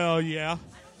noise. Hell yeah.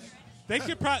 They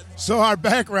could probably. So our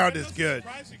background is good.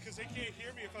 Surprising because they can't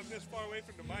hear me if I'm this far away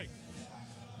from the mic.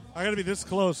 I got to be this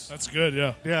close. That's good,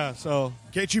 yeah. Yeah, so.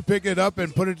 Can't you pick it up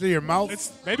and put it to your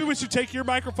mouth? Maybe we should take your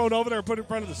microphone over there and put it in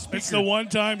front of the speaker. It's the one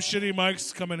time shitty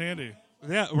mics come in handy.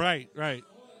 Yeah, right.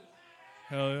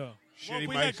 Hell yeah. Well, if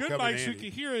we had good mics, we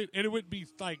could hear it, and it wouldn't be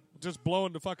like just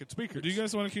blowing the fucking speakers. Do you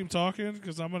guys want to keep talking?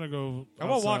 Because I'm going to go I'm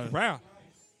going to walk around.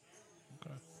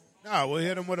 No, we'll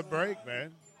hit them with a break,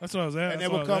 man. That's what I was asking. And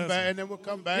then we'll come back. And then we'll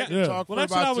come back and talk for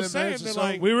about 10 minutes or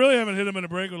so. We really haven't hit him in a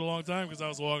break in a long time because I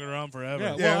was walking around forever.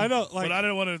 Yeah, well, I know. Like, but I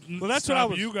didn't want to that's stop what I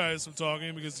was, you guys from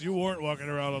talking because you weren't walking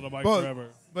around on the mic forever.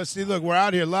 But see, look, we're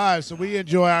out here live, so we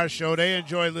enjoy our show. They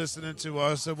enjoy listening to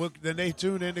us. So then they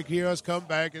tune in to hear us come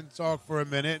back and talk for a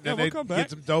minute. And then we'll they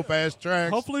get some dope-ass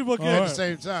tracks hopefully we'll get at the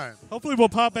same time. Hopefully we'll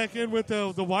pop back in with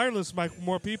the wireless mic for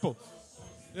more people.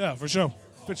 Yeah, for sure.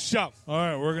 For sure. All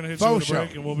right, we're going to hit you with a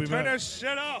break, and we'll be back. back. Turn that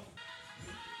shit off.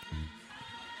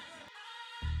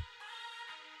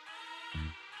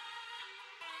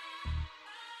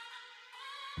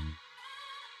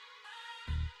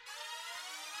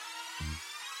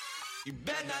 You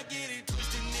better not get it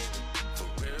twisted, nigga.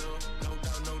 For real, no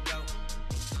doubt, no doubt.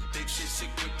 Big shit, sick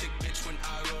with thick bitch when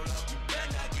I roll up. You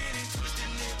better not get it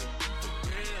twisted, nigga. For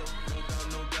real, no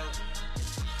doubt, no doubt.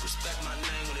 Respect my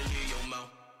name when it leave your mouth.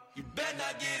 You better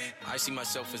not get it. I see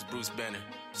myself as Bruce Banner.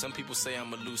 Some people say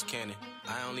I'm a loose cannon.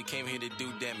 I only came here to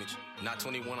do damage. Not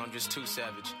 21, I'm just too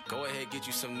savage. Go ahead, get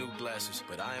you some new glasses.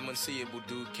 But I am unseeable,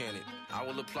 dude, can it? I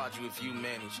will applaud you if you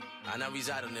manage. I now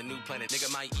reside on a new planet.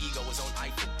 Nigga, my ego is on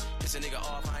Eiffel. It's a nigga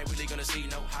off, I ain't really gonna see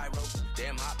no high road.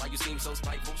 Damn hot, why you seem so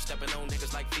spiteful? Stepping on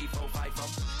niggas like FIFO,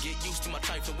 FIFO. Get used to my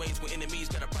trifling ways when enemies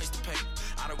got a price to pay.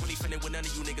 I don't really fit in with none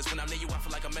of you niggas. When I'm near you, I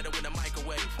feel like I'm metal in a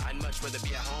microwave. I'd much rather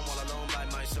be at home all alone by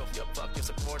myself. Yup, fuck your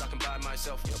support, I can buy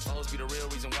myself. Yup, foes be the real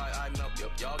reason why I melt.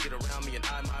 Yup, y'all get around me and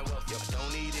I my wealth. Yup, I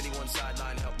don't need anyone's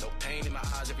sideline help. No pain in my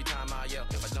eyes every time I yell.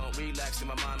 If I don't relax, then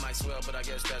my mind might swell. But I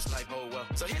guess that's life, oh well.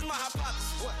 So here's my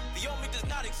hypothesis. What? The old me does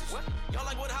not exist. What? Y'all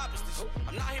like what happens this?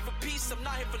 I'm not here for peace, I'm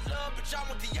not here for love, but y'all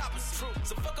want the opposite. True.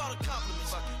 So fuck all the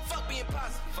compliments. Fuck being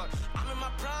positive. I'm in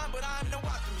my prime, but I'm no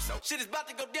optimist. So shit is about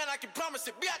to go down, I can promise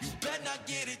it, bitch. You better not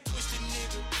get it twisted,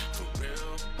 nigga. For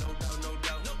real, no doubt, no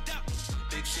doubt, no doubt.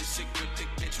 Big shit, sick with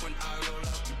thick bitch when I roll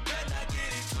up. You better not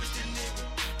get it twisted, nigga.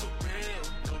 For real,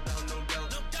 no doubt, no doubt,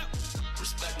 no doubt.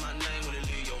 Respect my name when it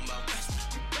leave your mouth.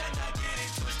 You better not get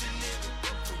it twisted, nigga.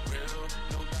 For real,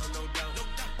 no doubt, no doubt, no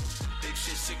doubt. Big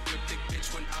shit, sick with thick bitch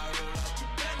when I roll up. You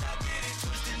better not get it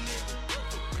twisted, nigga.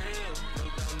 For real, no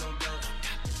doubt, no doubt.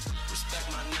 Respect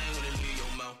my name when it leave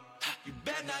your mouth. You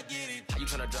better not get it. How you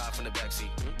tryna drive from the backseat?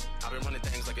 I've been running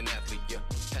things like an athlete, yeah.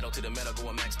 Pedal to the metal,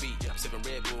 going max speed, yeah. Sipping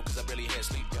Red Bull, cause I barely had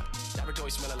sleep, yeah.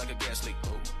 Laboratory smelling like a gas leak,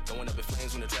 oh. Going up in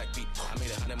flames when the track beat. I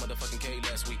made 100 motherfucking K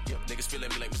last week, yeah. Niggas feeling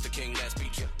me like Mr. King last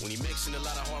beach, yeah. When he mixing a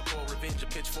lot of hardcore revenge, a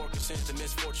pitchfork and sends the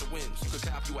misfortune wins. You could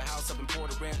cop you a house up in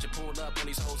Port Ranch and pull up on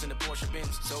these hoes in the Porsche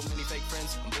Benz. So many fake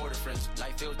friends, I'm bored of friends.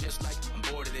 Life feels just like I'm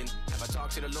bored of it. Have I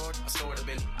talked to the Lord? I sort of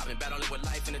been. I've been battling with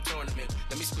life in a tournament.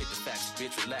 Let me spit the facts,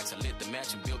 bitch, relax. I lit the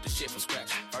match and built the shit from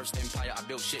scratch. First empire, I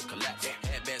built shit collapse.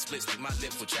 Had bad splits like my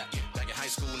lips were chapped. Back in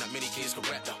high school, not many kids could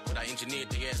rap, but I engineered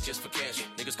the ass just for cash.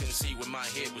 Niggas couldn't see where my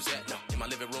head was at. In my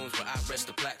living rooms where I rest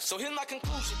the plaques. So here's my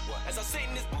conclusion. As I sit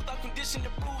in this booth, I'm conditioned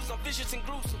to bruise. I'm vicious and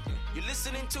gruesome. You're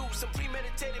listening to some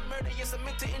premeditated murder. Yes, I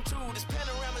meant to intrude. This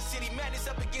panorama city madness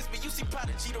up against me. You see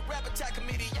Prodigy, the rap attack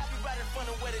committee. I be right in front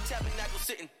of where the tabernacle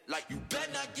sitting. Like, you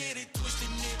better not get it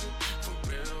twisted, nigga. For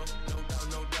real, no doubt,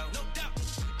 no doubt, no doubt.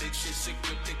 Big shit, sick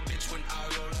with thick bitch when I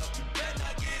roll up. You better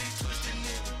not get it twisted,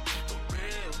 nigga. For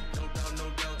real, no doubt, no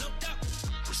doubt, no doubt.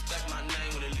 Respect my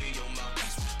name when it leave your mouth.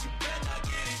 You better not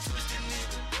get it twisted,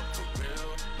 nigga. For real,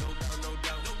 no doubt, no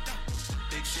doubt, no doubt.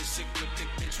 Big shit, sick with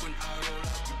thick bitch when I roll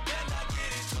up. You better not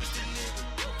get it twisted, nigga.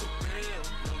 For real,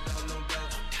 no doubt, no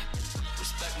doubt.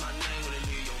 Respect my name when it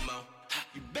leave your mouth.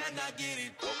 You better not get it.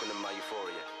 Welcome to my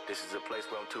euphoria. This is a place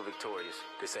where I'm too victorious.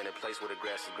 This ain't a place where the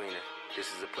grass is greener.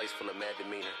 This is a place full of mad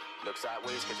demeanor. Look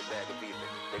sideways, catch a bag of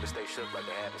beefing. Niggas stay shook like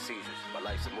they're having seizures. My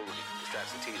life's a movie,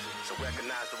 distracts and teaser. So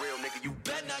recognize the real nigga. You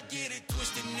better not get it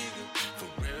twisted, nigga.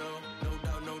 For real, no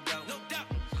doubt, no doubt, no doubt.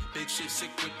 Big shit,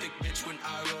 sick with thick bitch when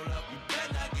I roll up. You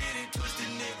better not get it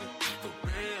twisted, nigga. For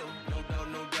real, no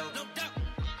doubt, no doubt, no doubt.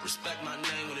 Respect my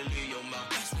name when it leave your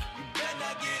mouth. You better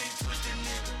not get it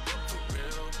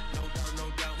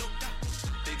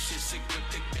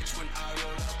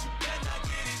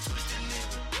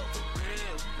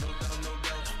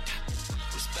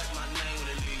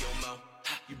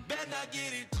I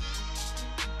get it.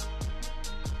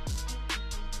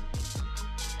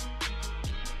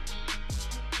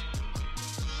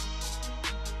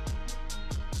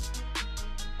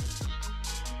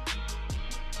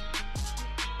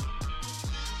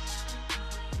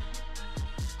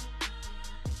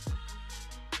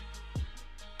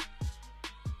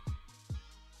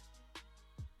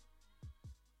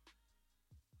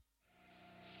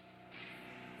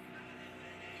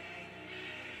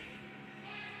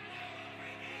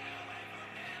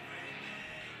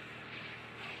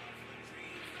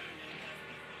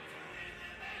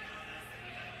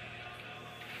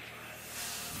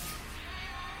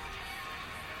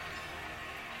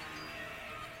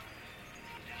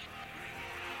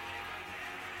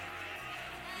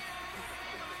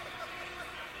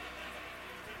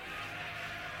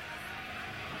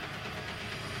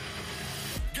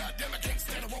 Goddamn, I can't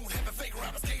stand, I won't have a fake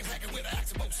robbers. Game hacking with an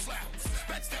axe and both slaps.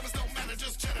 Backstabbers don't matter,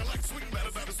 just chatter like swing batter.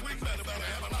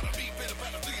 Have a lot of beef, better,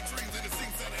 three trees in the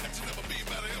sink center. Have you never be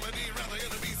better, M&E, rather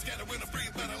enemies scatter when I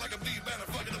breathe better like a beat batter.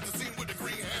 Fucking up the scene with the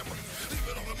green hammer. Leave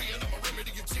it on me and I'm a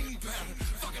remedy your team pattern.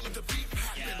 Fucking let the beat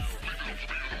happen.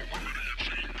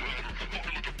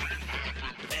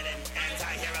 Villain,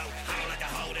 anti-hero, all like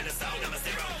a hole in the soul, I'm a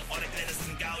zero. All the glitters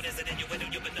and gold is it in your window?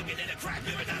 You've been looking in a crack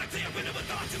mirror, not a clear window with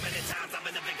thought. Too many times I've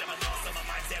been the victim of loss. So my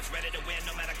mindset's ready to win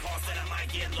no matter cost. And I might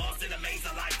get lost in a maze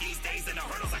of life these days. And the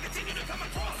hurdles I continue to come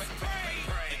across. Pray.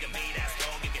 You can be that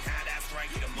strong, you can have that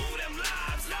strength, you can move them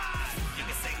lives. You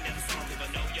can sing them songs, people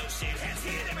know your shit has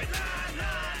hit every line.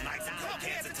 Like some cold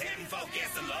heads and ten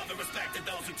focus and love and respect to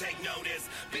those who take notice.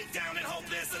 Beat down and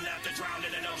hopeless and left to drown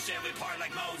in an ocean. We part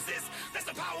like Moses. That's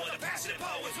the power of the passionate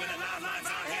poets. When the lines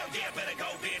on hell, yeah, better go,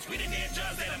 bitch. We the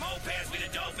ninjas, they the mopeds, we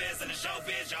the dopest, and the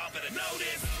showbiz, y'all better know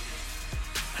this.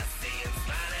 I see them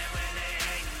smiling when they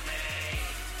hate me.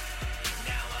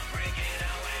 Now I'm breaking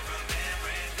away from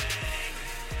everything.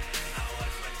 I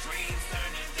watch my dreams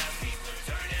turn to dust, people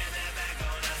turning their back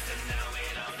on us, and now we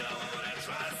don't know who to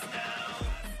trust now.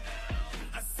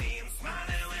 I see them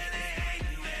smiling when they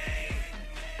hate me.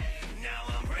 Now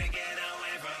I'm breaking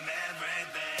away from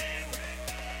everything.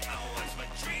 I watch my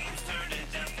dreams turn to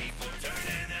dust, people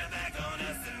turning their back on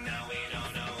us, and now we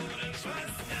don't know who to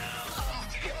trust now.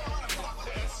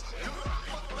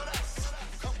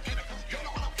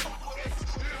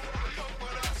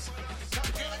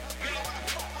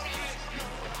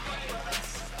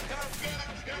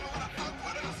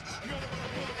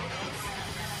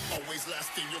 Always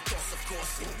last in your thoughts, of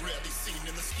course. Rarely seen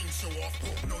in the scheme show off.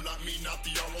 No, not me, not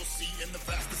the ROC. In the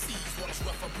vast seas, waters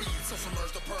rough I breathe. So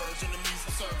submerge the purge, enemies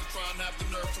I serve. Try and have the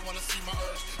nerve to wanna see my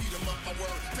urge. Eat 'em up, my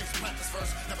word. Face plant this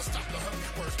verse. Never stop the hurt.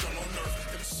 Words done on nerve.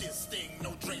 Them shit sting.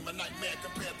 No dream, a nightmare.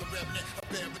 Compared the revenant. A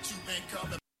bear, but you ain't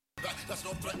coming back. That's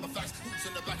no threat, my facts. Who's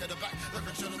in the back of the back? Like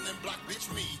a gentleman, black bitch,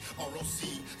 me. ROC,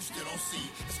 you still don't see.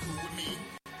 It's cool with me.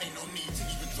 Ain't no need to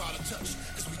even try to touch.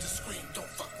 Cause we just scream, don't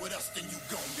fuck with us, then you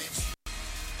gone, bitch.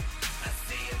 I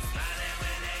see them smiling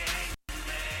when they hate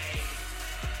me.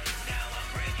 Now I'm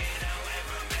breaking away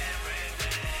from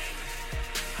everything.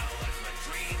 I watch my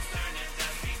dreams turn to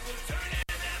dust, people turning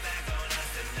their back on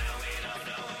us, and now we don't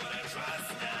know who to trust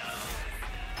now.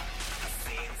 I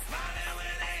see them smiling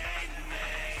when they hate me.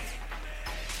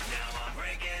 Now I'm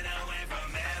breaking away from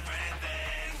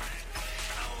everything.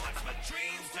 I watch my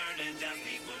dreams turn to dust,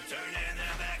 people turning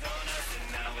their back on us, and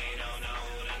now we don't know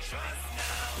who to trust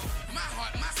now. My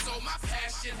heart, my soul, my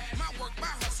passion, my work,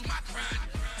 my hustle, my grind.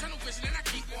 Tunnel vision and I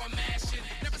keep on mashing.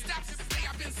 Never stop since the day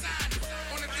I've been signed.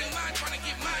 On a thin line, trying to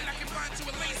get mine. I can find to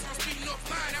a lane, so I'm speeding off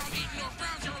line. Now I'm eating off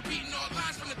rounds, you're repeating all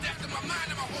lines from the depth of my mind.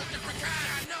 I'm a whole different kind.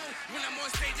 I know when I'm on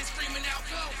stage and screaming out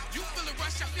go. You feel the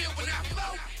rush I feel when I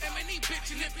flow. M&E bitch,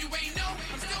 and if you ain't know,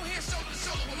 I'm still here shoulder to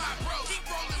shoulder with my bros. Keep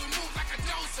rolling, we move like a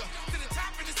dozer. To the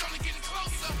top and it's only getting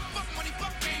closer. Fuck money,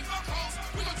 fuck fame, fuck hoes.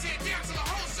 We gon' tear down till the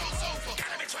whole show's over.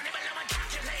 Gotta be 20, but now I'm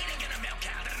calculating. Get a milk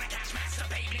out and a cash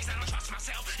masturbating. I don't trust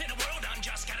myself. In a world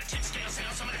unjust, got a tip scale.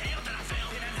 Sell some of the hell that I feel.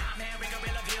 In a nightmare, big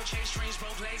gorilla bill. Chase strings,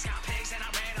 broke legs, got pigs, and I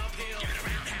ran uphill. Give it a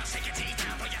roundhouse, take your teeth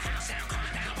down, put your house down. Calm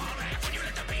down, all right, when you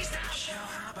let the bass down. Show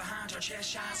how behind your chest,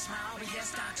 shine, smile. But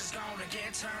yes, doctor's gonna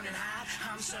get turned and hide.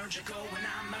 I'm surgical when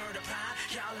I murder pride.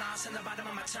 Y'all lost in the bottom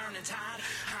of my turning tide.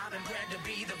 I've been bred to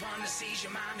be the one that sees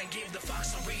your mind and give the fuck.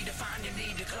 So redefine your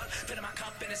need to cut. Fit in my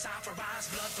cup and it's out for eyes,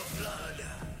 blood for blood.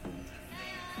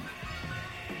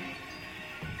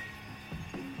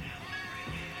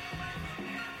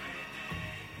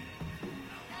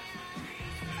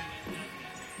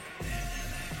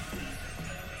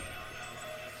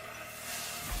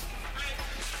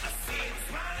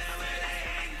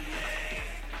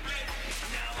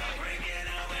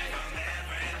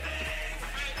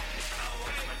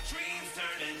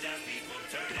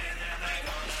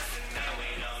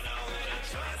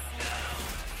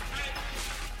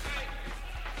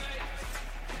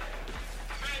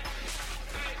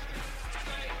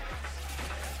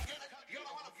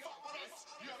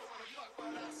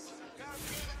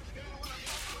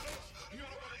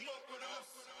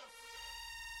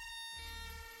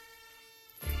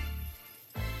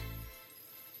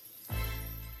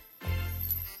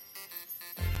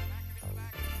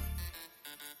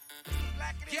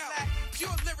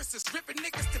 Pure lyricist, ripping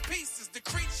niggas to pieces. The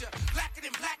creature, blacker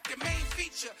than black, the main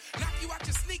feature. Knock you out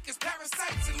your sneakers,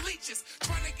 parasites and leeches.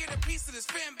 Trying to get a piece of this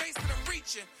fan base that I'm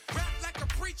reaching. Rap like a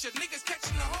preacher, niggas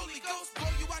catching the Holy Ghost. Blow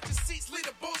you out your seats, lead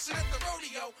the bullshit at the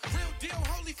rodeo. Real deal,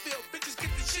 Holyfield, bitches get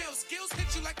the chill. Skills hit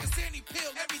you like a sandy pill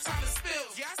every time it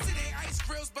spills. Yeah, I see they ice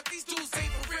grills, but these dudes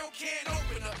ain't for real. Can't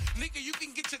open up. Nigga, you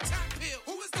can get your top pill.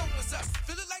 Who is dope as us?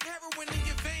 Feel it like heroin in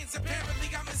your veins.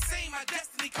 Apparently I'm insane, my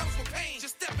destiny comes with pain.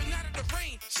 Just stepping out of the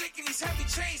rain, shaking these heavy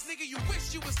chains. Nigga, you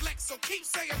wish you was Lex, so keep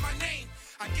saying my name.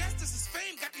 I guess this is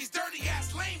fame, got these dirty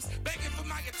ass lames begging for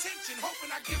my attention,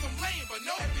 hoping I give them lame. But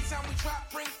no, every time we drop,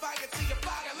 bring fire to your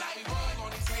body. Like we rolling on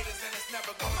these haters and it's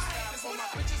never gonna stop. All my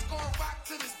bitches gon' rock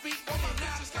to this beat. All my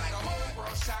bitches like a whole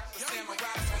world shock. The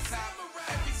samurais on top.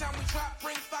 Every time we drop,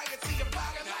 bring fire to your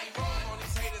body. Like we rolling on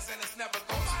these haters and it's never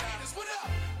gonna stop. What up?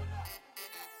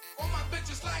 All my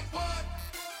bitches like what?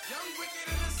 Young, wicked,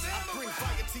 and the samurai. I bring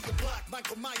fire to your block,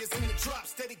 Michael Myers in the drop,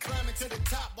 steady climbing to the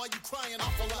top while you crying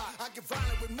off a lot. I get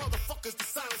violent with motherfuckers, the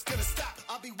silence gonna stop.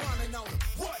 I'll be running on them.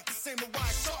 What? The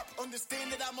samurai sharp.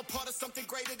 Understand that I'm a part of something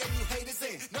greater than you haters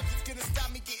in. Nothing's gonna stop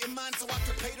me getting mine so I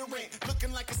can pay the rent.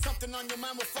 Looking like it's something on your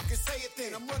mind, well fucking say it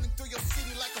then. I'm running through your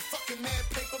city like a fucking mad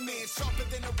paper man. Sharper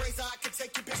than a razor, I can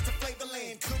take your bitch to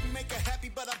Flavorland. Couldn't make her happy,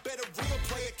 but I bet a real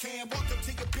player can. Walk up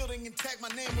to your building and tag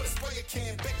my name with a sprayer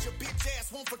can. Bet your bitch ass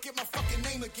won't forget my fucking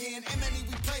name again. M&E,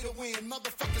 we play to win.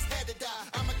 Motherfuckers had to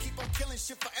die. I'ma keep on killing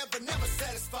shit forever, never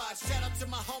satisfied. Shout out to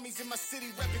my homies in my city,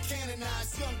 reppin'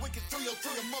 canonized. Young, wicked 303,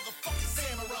 a motherfucking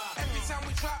samurai. Every time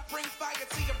we drop, bring fire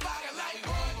to your body. Like we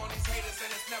rolling on these haters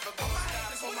and it's never gonna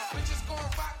stop. All my bitches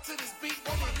gon' rock to this beat.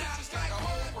 All my bitches like a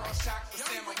whole world shock. The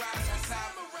samurais on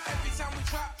top. Every time we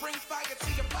drop, bring fire to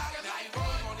your body. Like we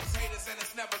rolling on these haters and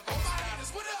it's never gonna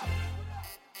stop. What up?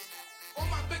 All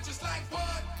my bitches like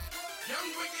what? Young,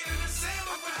 wicked, and the samurai.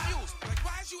 I'm confused. Like,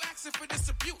 why is you asking for this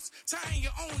abuse? Tying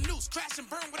your own noose, crash and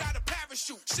burn without a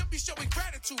parachute. Should be showing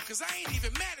gratitude, cause I ain't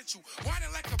even mad at you.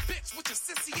 Whining like a bitch with your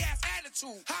sissy ass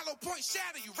attitude. Hollow point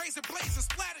shatter you, razor blades and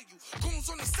splatter you. Goons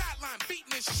on the sideline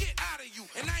beating the shit out of you.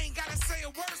 And I ain't gotta say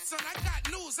a word, son. I got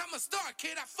news. I'm a star,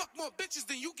 kid. I fuck more bitches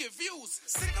than you get views.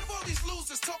 Sick of all these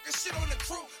losers talking shit on the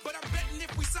crew. But I'm betting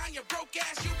if we sign your broke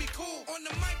ass, you'll be cool. On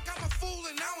the mic, I'm a fool,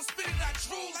 and I don't spit it, I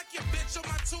drool. Like your bitch on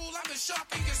my tool. I'm a shark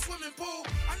in your swimming pool.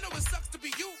 I know it sucks to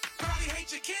be you. Probably hate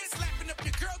your kids, slapping up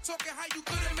your girl, talking how you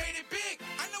could've made it big.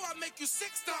 I know I make you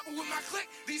sick, stomping with my click.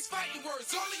 These fighting words,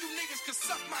 all of you niggas can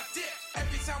suck my dick.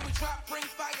 Every time we drop, bring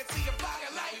fire to your body.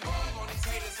 Like we rolling on these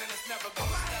haters and it's never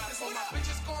gonna stop. All my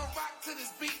bitches gon' rock to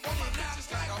this beat. All my bitches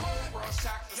like a whole world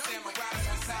shock. The samurais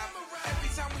on top.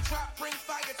 Every time we drop, bring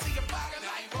fire to your body.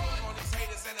 Like we rolling on these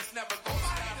haters and it's never gonna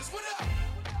stop. What up?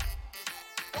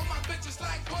 All my bitches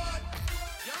like what?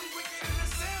 Young, wicked, and the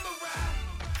samurai.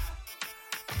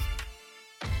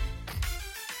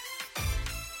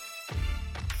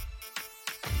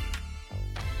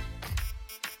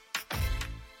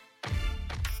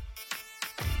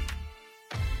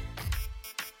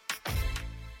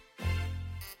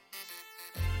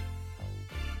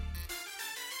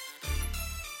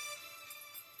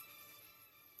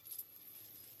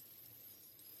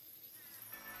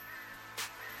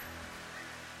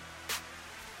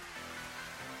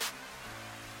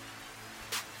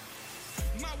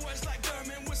 My words like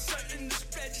vermin was certain to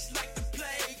spread just like the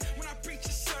plague. When I preach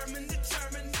a sermon,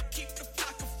 determined to keep the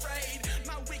flock afraid.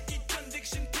 My wicked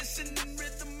conviction pissing in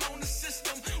rhythm on the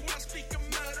system. When I speak of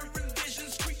murder and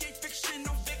visions, create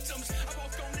fictional victims. I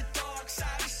walk on the dark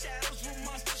side of shadows where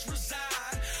monsters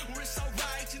reside. Where it's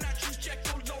alright to not choose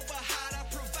Jekyll over Hyde. I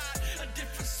provide a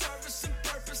different service and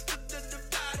purpose to the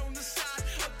divide on the side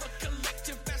of a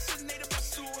collective fascinated by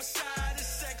suicide. It's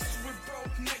sex with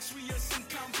broke necks, we are some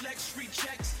complex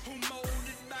rejects who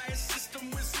molded by a system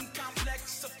with some complex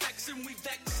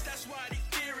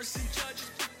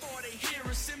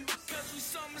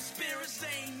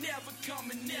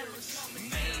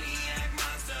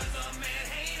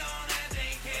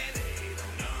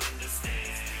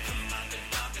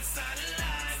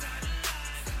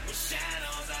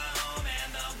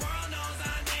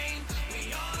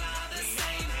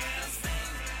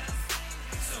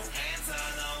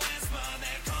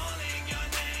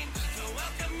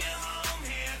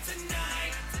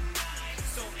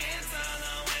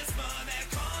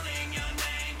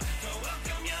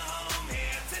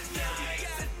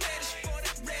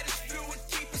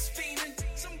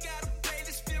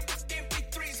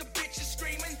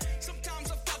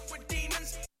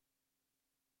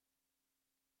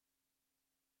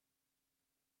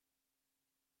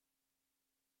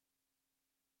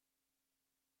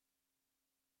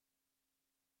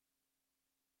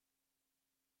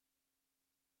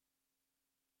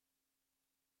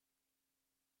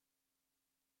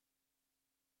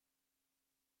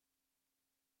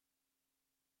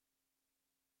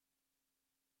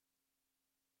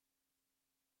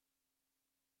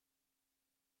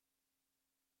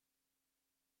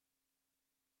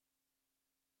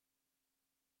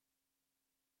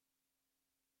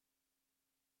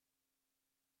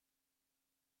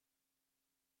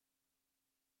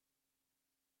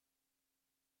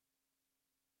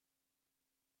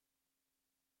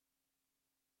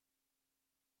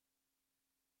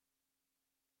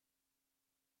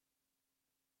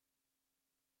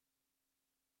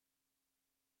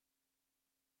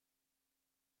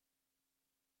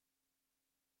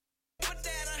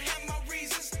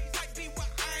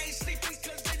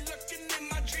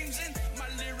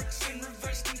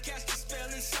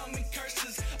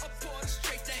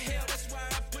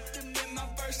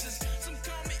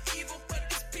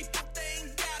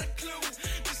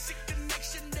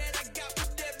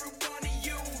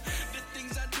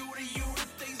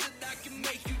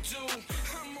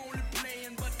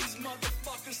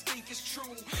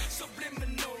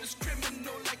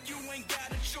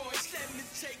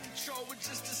control with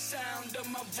just the sound of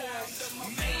my voice.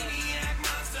 Maniac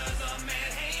monsters of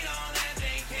man hate all that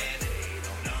they can. They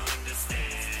don't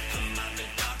understand about the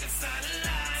darker side of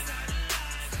life.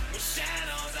 Where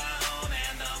shadows are home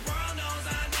and the world knows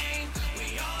our name.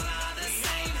 We all are the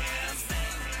same here.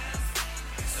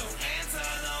 So answer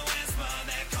the whisper,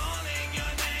 they're calling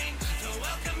your name to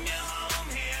welcome you home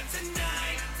here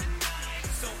tonight.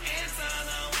 So answer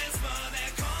the whisper,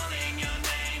 they're calling your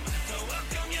name to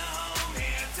welcome you home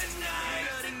here tonight.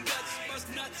 Blood and guts, bust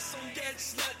nuts on dead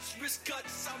sluts, wrist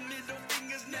cuts, our middle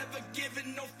fingers never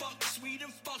giving no fucks. We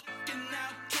done fucking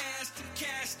outcast and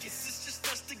caskets. It's just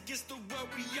us against the world,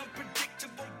 we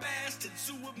unpredictable bastards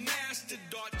who have mastered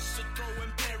arts of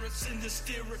throwing parents in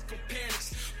hysterical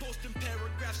panics, posting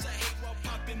paragraphs of hate while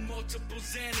popping multiple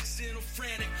Xanax in a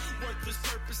frantic, worthless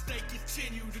purpose. They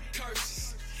continue to curse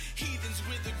us. Heathens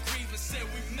with a grievance and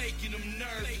we making them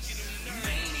nervous.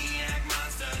 Maniac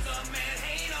monsters of man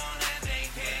hate all that they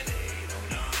can. They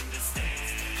don't understand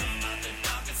about the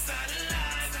darker side of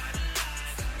life.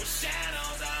 Where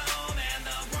shadows are home and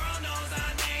the world knows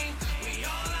our name. We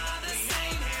all are the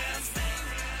same here.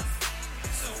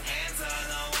 So answer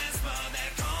the whisper,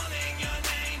 they're calling your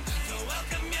name to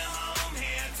welcome you home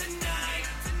here tonight.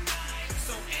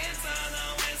 So answer the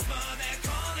whisper, they're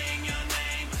calling your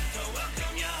name to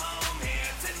welcome you home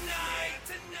here tonight.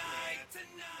 Tonight,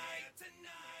 tonight,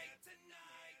 tonight, tonight,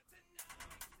 tonight.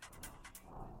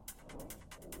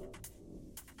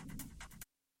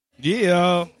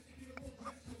 Yeah.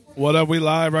 What up? We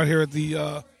live right here at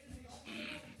the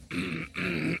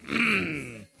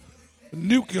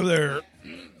nuclear.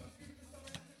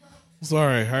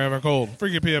 Sorry, I have a cold.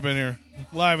 Freaky P up in here.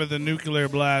 Live at the Nuclear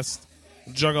Blast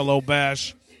Juggalo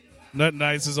Bash. Nut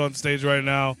Nice is on stage right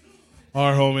now.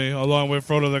 Our homie, along with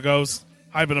Frodo the Ghost,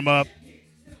 hyping him up.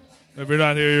 If you're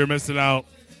not here, you're missing out.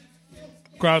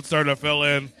 Crowd's starting to fill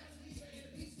in.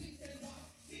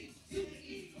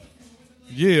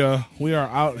 Yeah, we are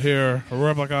out here,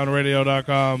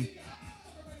 RepliconRadio.com.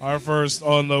 Our first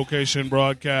on-location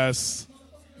broadcast.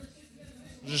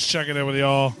 Just checking in with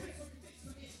y'all.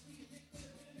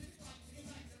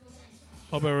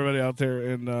 Hope everybody out there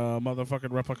in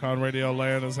motherfucking Replicon Radio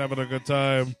land is having a good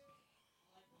time.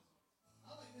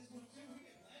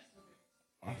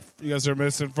 You guys are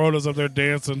missing. Frodo's up there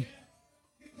dancing.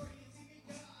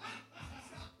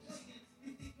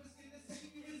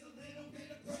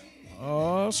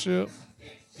 Oh, shit.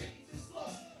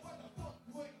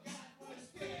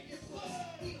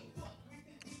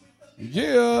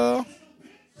 Yeah.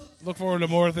 Look forward to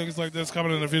more things like this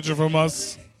coming in the future from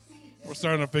us. We're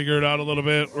starting to figure it out a little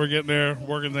bit. We're getting there,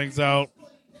 working things out.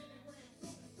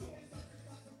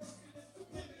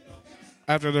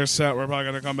 After their set, we're probably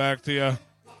going to come back to you.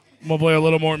 We'll play a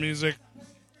little more music,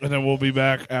 and then we'll be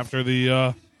back after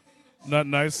the Nut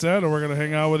Night set, and we're going to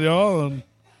hang out with y'all, and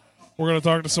we're going to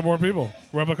talk to some more people.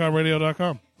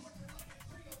 RepliconRadio.com.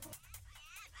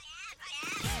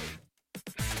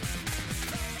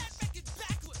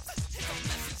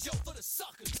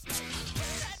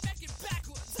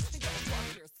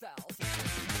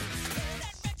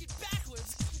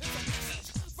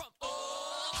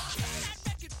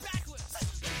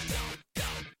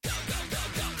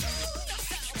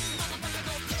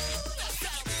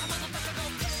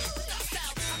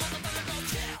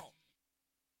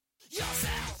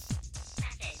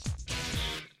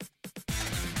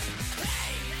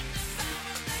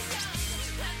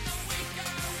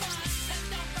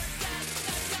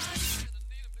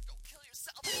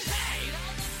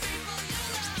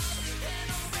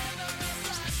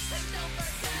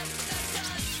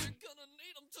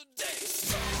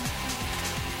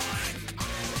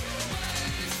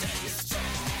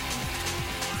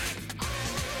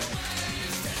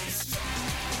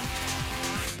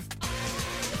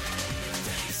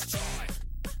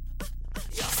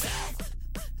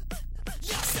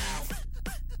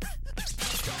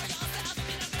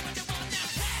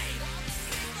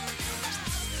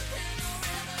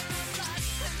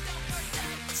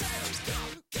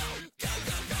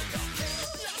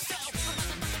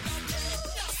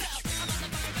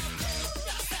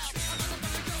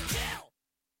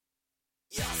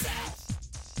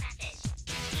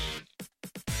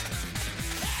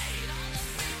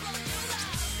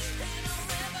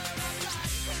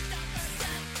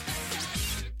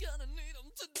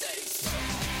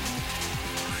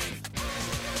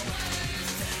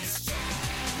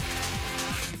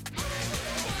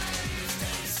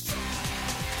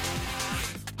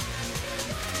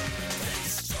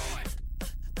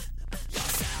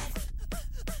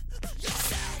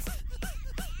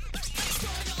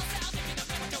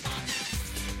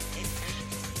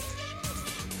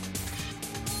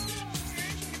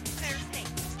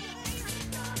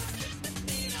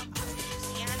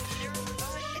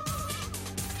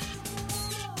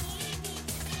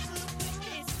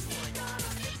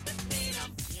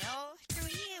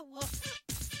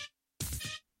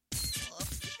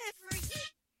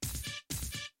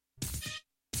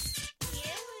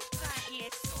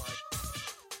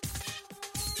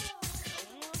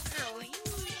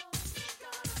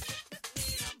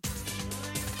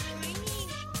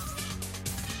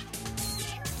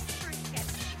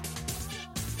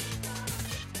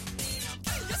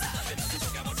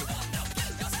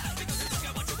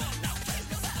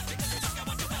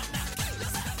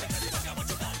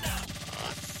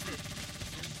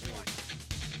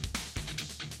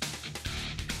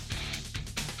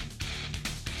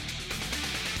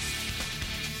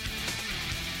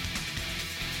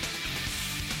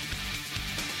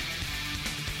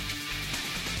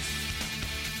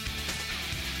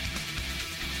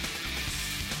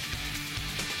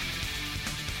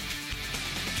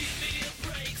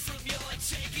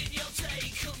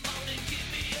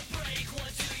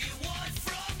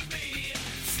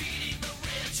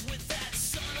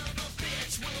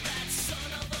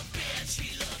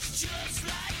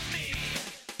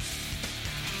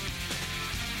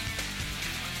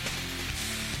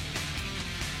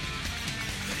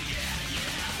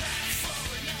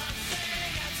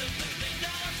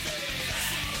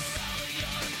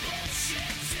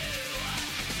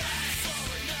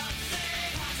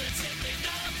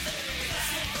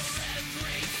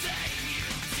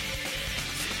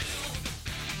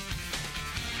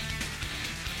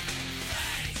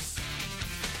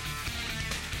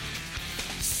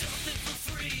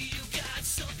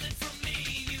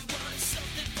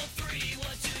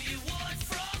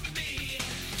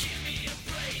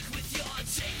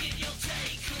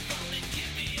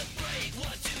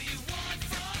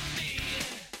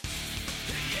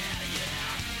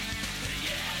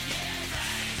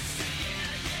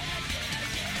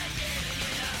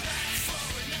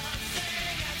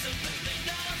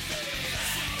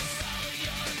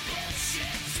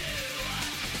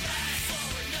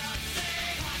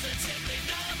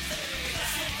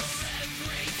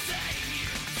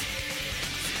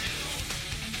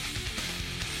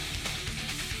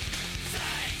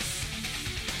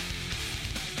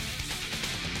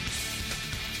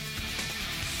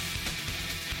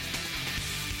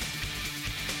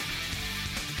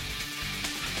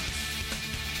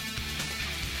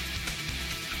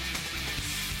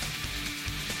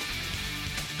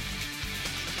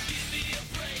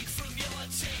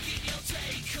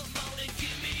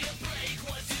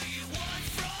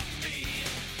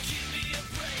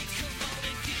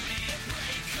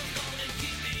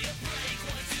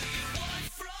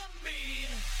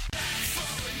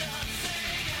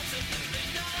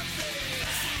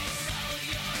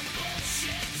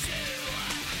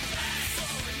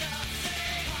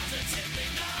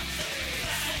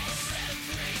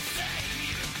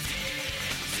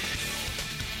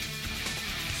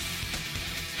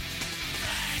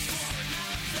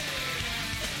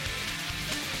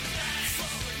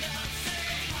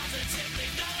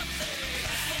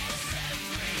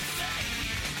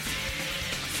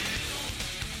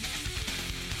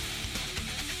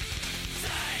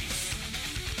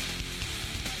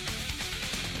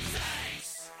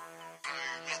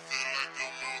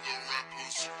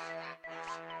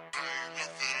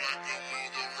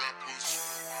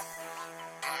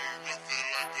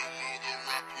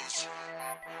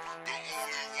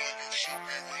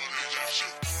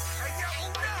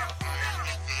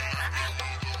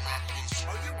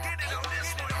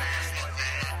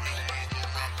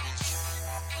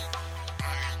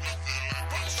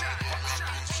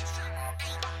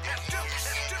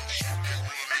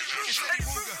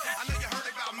 I know you heard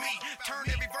about me. Turn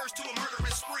every verse to a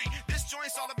murderous spree. This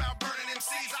joint's all about burning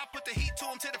MCs. I put the heat to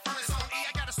them till the furnace on E.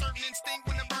 I got a certain instinct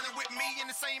when they're burning with me. In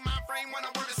the same mind frame when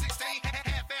I'm word of 16.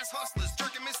 Half-ass hustlers,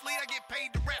 jerk and mislead. I get paid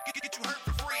to rap, get you hurt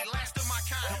for free. Last of my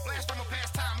kind, blast from a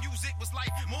pastime. Music was life,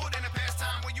 more than a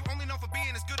pastime. Where you only know for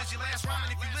being as good as your last rhyme.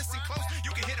 And if you listen close, you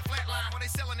can hit a flat line. While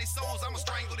they selling their souls, I'ma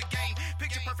strangle the game.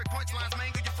 Picture perfect punchlines,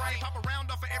 mangle your frame. Pop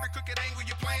around off of every crooked angle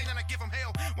you're playing. And I give them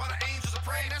hell while the angels are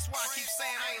praying. That's why I keep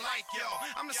saying I ain't like y'all.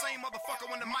 I'm the same motherfucker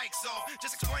when the mic's off.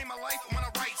 Just explain my life when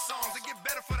I write songs. It get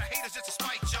better for the haters just to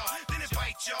spite y'all. Then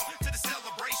invite y'all to the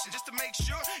celebration just to make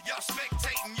sure y'all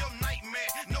spectating your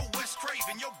nightmare. No West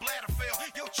Craven, your bladder fail,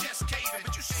 your chest caving.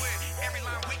 But you swear every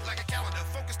line weak like a calendar.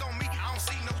 Focused on me, I don't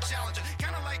see no challenger.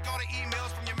 Kinda like all the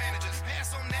emails from your managers.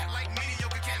 Pass on that like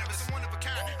mediocre cannabis. I'm one of a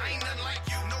kind, I ain't nothing like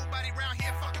you. Nobody around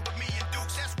here fucking with me and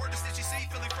Dukes. That's word to Stitchy C,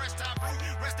 Philly Fresh Top Brew.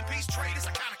 Rest in peace, trade, it's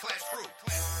a kind of class crew.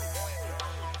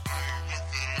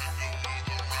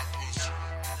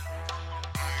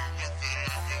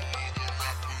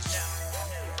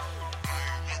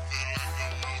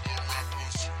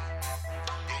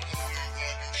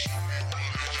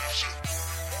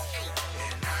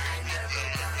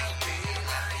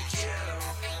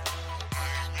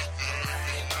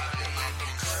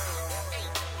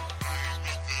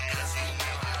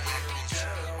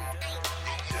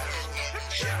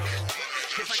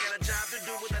 If I got a job to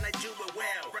do it, then I do it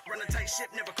well. Run a tight ship,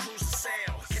 never cruise to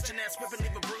sail. Kitchen ass whipping,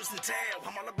 leave a bruised and tail.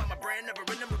 I'm all about my brand, never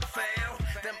in them with a fail.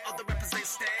 Them other rappers, they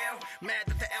stale. Mad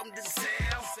that the album didn't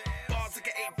sell. Bars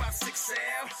like an 8x6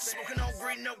 sale. Smoking on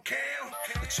green, no kale.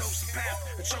 A chosen path,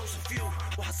 a chosen few.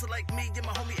 Will hustle like me and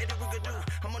my homie Eddie Rigadoo.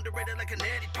 I'm underrated like an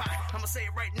Eddie Pie. I'ma say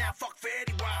it right now, fuck for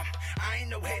Eddie Why? I ain't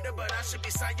no hater, but I should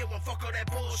be Sire and fuck all that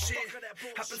bullshit.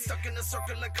 I've been stuck in a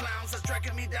circle of clowns that's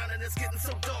dragging me down and it's getting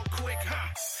so dark quick,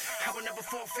 huh? I will never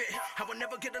forfeit. I will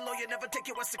never get a lawyer, never take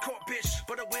your ass to court, bitch.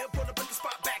 But I will pull up at the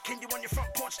spot back. Can you on your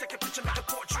front porch, take a picture like a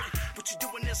portrait? What you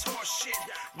doing this horse shit?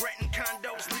 Renting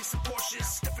condos, leasing Porsches.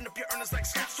 Stuffing up your earnings like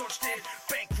Scott Storch did.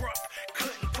 Bankrupt,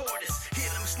 couldn't pour this. Here,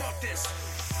 let me snort this.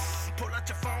 Pull out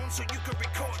your phone so you can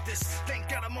record this. Thank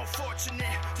God I'm more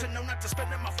fortunate to know not to spend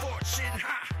my fortune.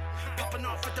 Ha! Popping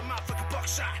off at the mouth like a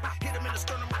buckshot. Hit him in the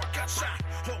sternum or a gut shot.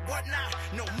 Or whatnot,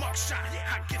 no mugshot.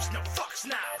 I gives no fucks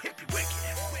now. Hippie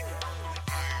wicked.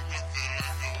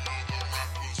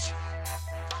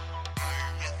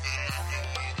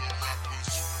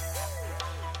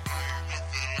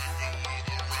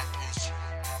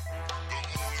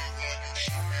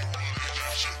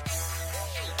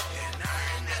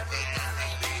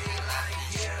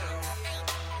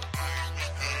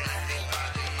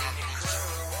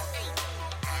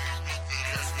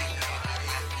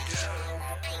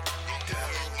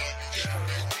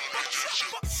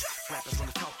 Rappers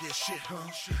wanna talk this shit,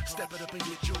 huh? Step it up and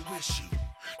get your wish.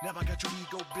 Now I got your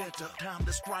ego bent up. Time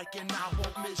to strike and I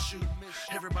won't miss you.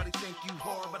 Everybody think you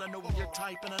hard, but I know you're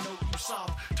type and I know you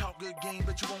soft. Talk good game,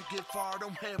 but you won't get far.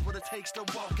 Don't have what it takes to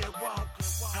walk that walk.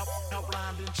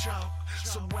 Outlined in chalk,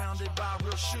 surrounded by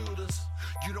real shooters.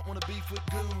 You don't wanna beef with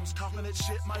goons. Talking that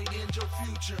shit might end your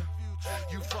future.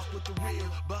 You fuck with the real.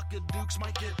 Bucket Dukes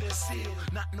might get their seal.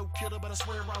 Not no killer, but I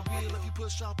swear I will. If you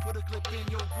push, I'll put a clip in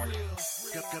your grill.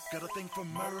 Got a thing for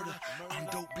murder. I'm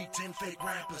dope, beat 10 fake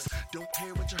rappers. Don't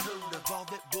care what you heard of. All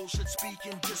that bullshit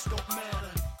speaking just don't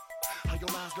matter. All your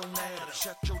lies don't matter.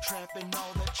 Shut your trap and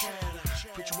all that chatter.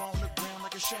 Put you on the ground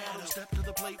like a shadow. Step to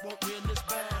the plate, won't win this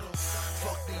battle.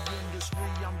 Fuck the industry,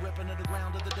 I'm repping to the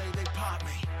ground of the day they pop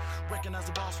me. Recognize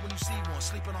the boss when you see one.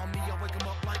 Sleeping on me, I wake him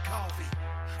up like coffee.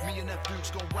 Me and that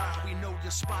Dukes gon' ride. We know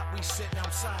your spot, we sitting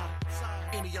outside.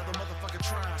 Any other motherfucker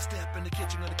try. Step in the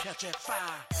kitchen, gonna catch that fire.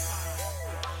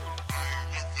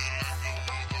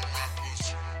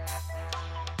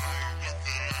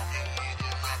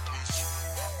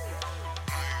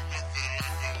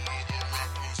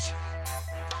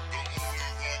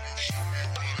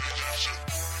 Shit.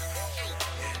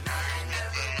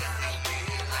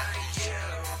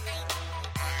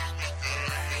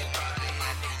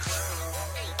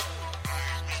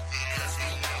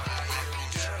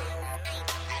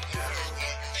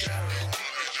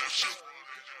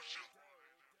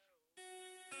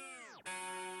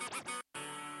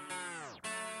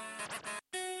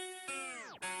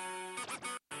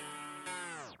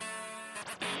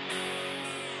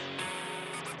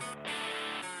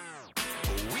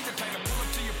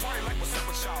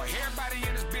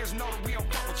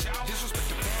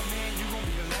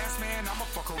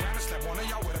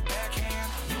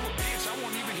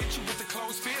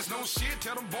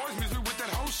 Tell them boys miss me with that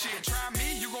whole shit. Try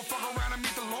me, you gon' fuck around and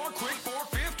meet the Lord quick.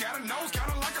 4/5, got a nose,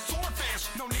 kinda like a swordfish.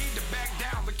 No need to back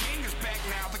down, the king is back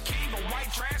now. The king of white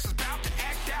trash is about to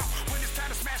act out. When it's time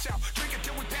to smash out, drink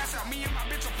until we pass out. Me and my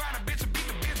bitch will find a bitch and beat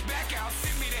the bitch back out.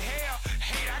 Send me to hell,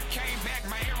 hate I came back.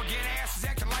 My arrogant ass is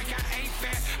acting like I ain't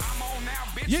fat. I'm on now,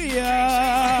 bitch.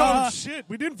 Oh shit!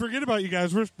 We didn't forget about you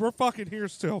guys. We're fucking here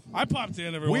still. I popped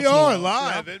in every We once in a are while.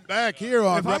 live and back here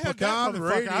on If I had that Replicon motherfucker,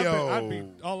 Radio. I'd be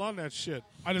all on that shit.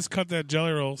 I just cut that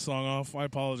Jelly Roll song off. I Oh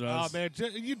apologize. man,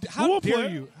 how We'll dare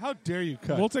play. you? How dare you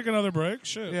cut? We'll take another break.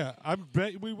 Shit. Yeah, I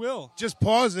bet we will. Just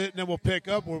pause it, and then we'll pick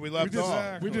up where we left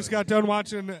off. We just got done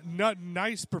watching Nut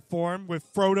Nice perform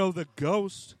with Frodo the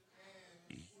Ghost.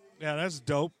 Yeah, that's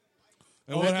dope.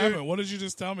 And what happened? What did you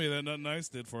just tell me that Nothing Nice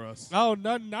did for us? Oh,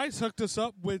 Nut Nice hooked us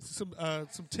up with some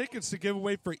tickets to give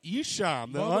away for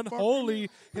Isham, the Motherfucker. unholy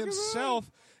himself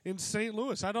in St.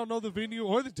 Louis. I don't know the venue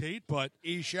or the date, but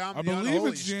Isham, I believe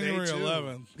it's January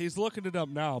 11th. He's looking it up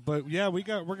now, but yeah, we're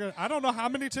gonna. I don't know how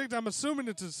many tickets. I'm assuming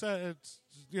it's a set. It's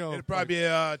It'd probably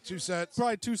be 2 sets.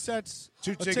 Probably 2 sets.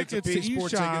 Two of tickets to apiece, 4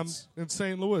 Isham tickets. in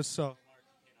St. Louis. So,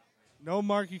 no,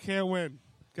 Mark, you can't win.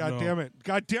 God No. damn it!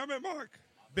 God damn it, Mark!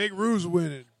 Big Ruse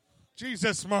winning.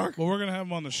 Jesus, Mark. Well, we're gonna have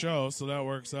him on the show, so that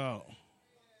works out.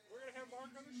 We're gonna have Mark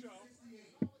on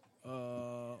the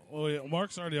show. Well, yeah,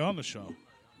 Mark's already on the show.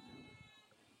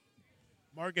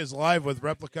 Mark is live with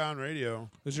Replicon Radio.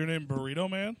 Is your name Burrito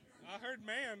Man? I heard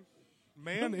man.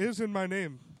 Man is in my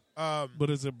name. But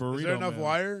is it Burrito Is there enough Man?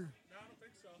 wire?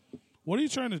 What are you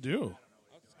trying to do?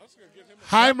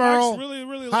 Hi, That mic's Merle. really,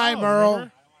 really Hi, loud, Merle.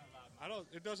 remember?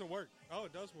 It doesn't work. Oh,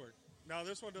 it does work. No,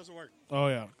 this one doesn't work. Oh,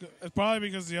 yeah. It's probably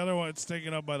because the other one, it's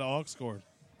taken up by the aux cord.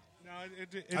 No,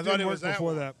 it I thought didn't it work was that before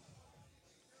one. that.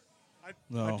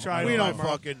 No. I tried. We it. don't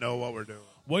fucking know what we're doing.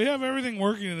 Well, you have everything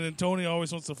working, and then Tony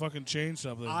always wants to fucking change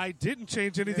something. I didn't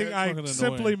change anything. it's I fucking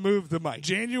simply annoying. moved the mic.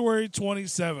 January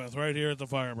 27th, right here at the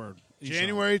Firebird.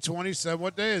 January 27th.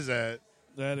 What day is that?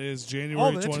 That is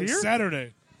January that's 20th. here?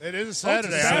 Saturday. It is a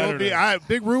Saturday. Saturday. I will be,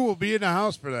 Big Roo will be in the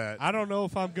house for that. I don't know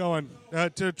if I'm going.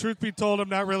 To truth be told, I'm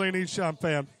not really an Isham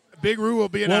fan. Big Roo will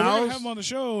be in Well, the we're house. going to have him on the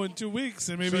show in 2 weeks,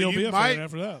 and maybe So you'll you be a might- fan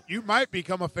after that. You might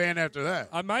become a fan after that.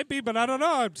 I might be, but I don't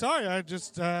know. I'm sorry. I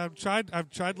just I've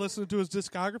tried listening to his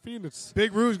discography, and it's.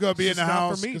 Big Roo's going to be in It's the not for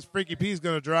house me. because Freaky P's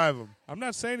going to drive him. I'm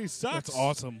not saying he sucks. That's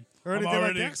awesome. Or I'm anything like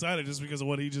already that. excited just because of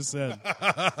what he just said.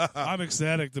 I'm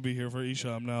ecstatic to be here for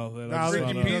Isham now. That Nah, I just Freaky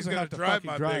found P out. He's doesn't going have to to drive fucking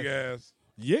my drive. big ass.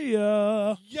 Yeah.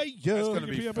 Yeah, yeah. That's gonna You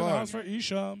be can up in fun. the house for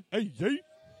Isham. Hey, yeah.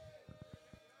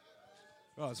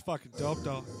 Oh, it's fucking dope,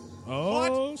 though.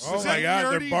 Oh, Is Oh, that my God.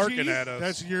 They're Yurdy barking G? at us.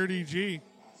 That's Yurdy G.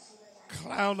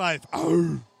 Clown life.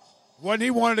 Oh. Wasn't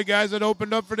he one of the guys that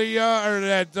opened up for the or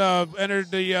that entered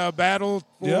the battle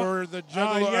for the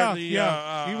Juggalo? yeah, or the,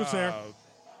 yeah. He was there.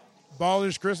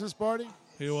 Baller's Christmas party.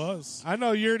 He was. I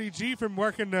know Yurdy G from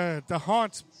working the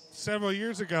haunts several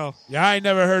years ago. Yeah, I ain't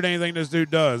never heard anything this dude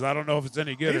does. I don't know if it's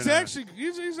any good. He's or not. actually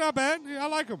he's not bad. I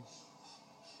like him.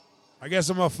 I guess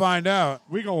I'm gonna find out.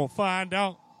 We gonna find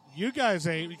out. You guys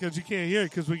ain't because you can't hear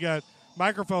it because we got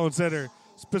microphones that are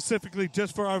specifically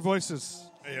just for our voices,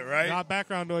 Yeah, right. not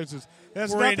background noises.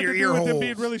 That's We're in nothing your to ear do with them holes.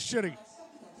 being really shitty.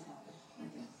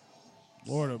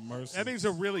 Lord of mercy. That means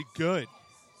they're really good.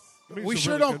 That means We they're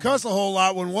sure really don't good. cuss a whole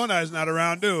lot when one eye's not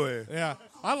around, do we? Yeah,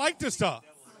 I like this stuff.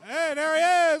 Hey, there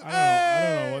he is.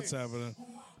 I don't know what's happening.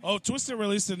 Oh, Twisted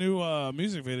released a new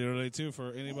music video today too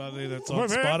for anybody that's on What,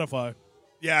 man? Spotify.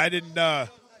 Yeah, I didn't. I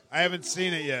haven't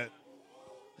seen it yet.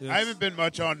 Yes. I haven't been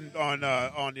much on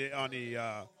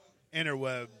the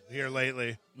interweb here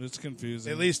lately. It's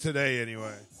confusing. At least today,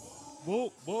 anyway.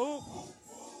 Whoa, whoa.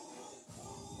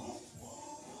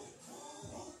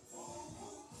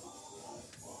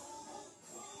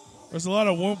 There's a lot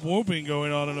of whooping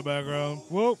going on in the background.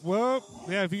 Whoop, whoop.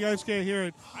 Yeah, if you guys can't hear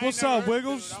it. What's up,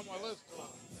 Wiggles?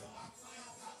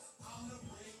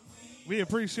 We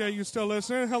appreciate you still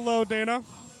listening. Hello, Dana.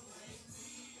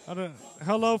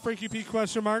 Hello, Freaky P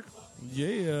question mark.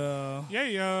 Yeah.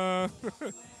 Yeah.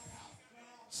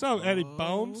 So, Eddie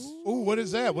Bones. Ooh, what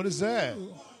is that? What is that?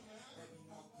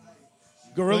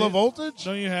 Gorilla Voltage?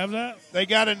 Don't you have that? They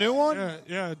got a new one?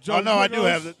 Yeah. Oh, no, I do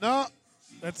have it. No.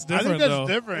 That's I different, think that's though.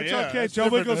 different, It's yeah. okay. That's Joe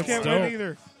different Wiggles than can't what- win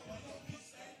either.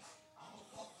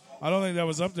 I don't think that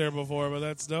was up there before, but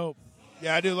that's dope.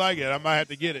 Yeah, I do like it. I might have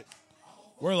to get it.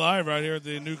 We're live right here at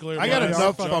the Nuclear I got Blast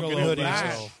enough Juggalo fucking hoodies.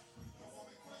 Battle.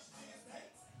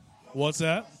 What's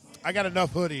that? I got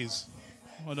enough hoodies.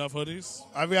 Enough hoodies?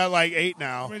 I've got like 8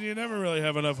 now. I mean, you never really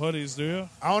have enough hoodies, do you?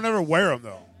 I don't ever wear them,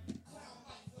 though.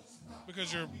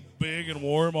 Because you're big and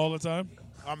warm all the time?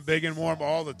 I'm big and warm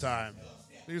all the time.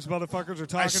 These motherfuckers are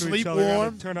talking I to sleep each other. I warm.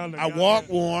 gotta turn on the I goddamn- walk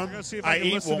warm. I'm gonna see if I can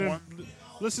eat listen warm.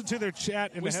 listen to their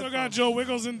chat. In We the still got headphones. Joe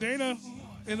Wiggles and Dana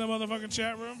in the motherfucking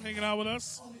chat room hanging out with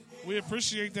us. We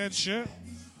appreciate that shit.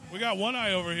 We got One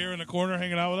Eye over here in the corner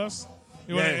hanging out with us.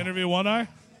 You want Yeah. to interview One Eye?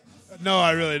 No,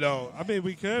 I really don't. I mean,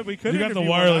 we could. You got the interview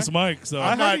wireless One Eye. mic, so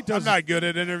I heard he does- I'm not good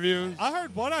at interviews. I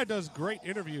heard One Eye does great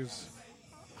interviews.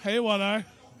 Hey, One Eye.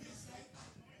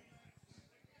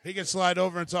 He can slide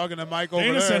over and talk in the mic over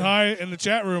Dana there. said hi in the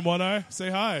chat room, One Eye. Say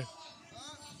hi.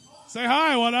 Say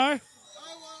hi, One Eye.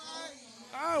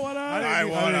 Hi, One Eye. I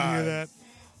didn't hear that.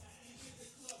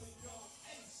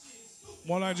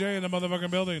 One Eye J in the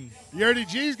motherfucking building. Yurdy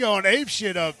G's going ape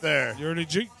shit up there. Yurdy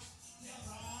G.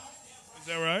 Is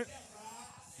that right?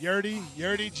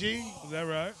 Yurdy G. Is that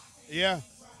right? Yeah. Is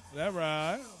that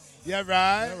right? Yeah,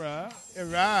 right. Is that right? Yeah,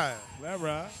 right. Is that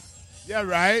right? Yeah,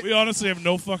 right. We honestly have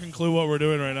no fucking clue what we're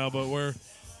doing right now, but we're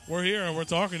here and we're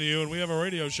talking to you, and we have a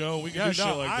radio show. And we can do shit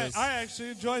like this. I actually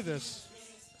enjoy this.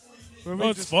 Well,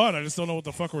 it's fun. I just don't know what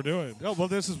the fuck we're doing. No, well,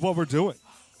 this is what we're doing.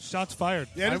 Shots fired.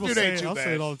 Yeah, this I will dude say ain't it. too I'll bad.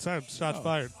 say it all the time. Shots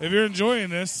fired. If you're enjoying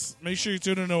this, make sure you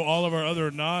tune into all of our other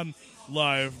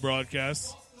non-live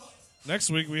broadcasts.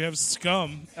 Next week, we have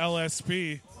Scum,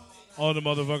 LSP, on the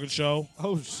motherfucking show.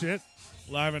 Oh, shit.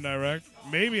 Live and direct.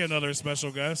 Maybe another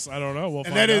special guest. I don't know. We'll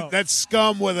And find out. that's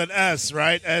scum with an S,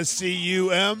 right?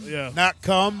 SCUM. Yeah. Not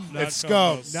cum. Not it's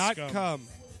cum, scum. no. Not Scum. come.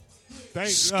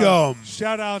 Scum.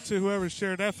 Shout out to whoever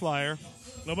shared that flyer.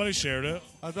 Nobody shared it.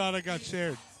 I thought it got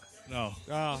shared. No.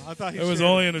 Oh, I thought he It was shared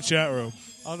only in the chat room.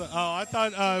 Oh, I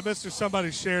thought Mr.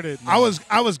 Somebody shared it. I was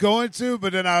going to,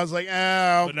 but then I was like,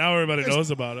 But now everybody it's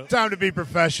knows about it. time to be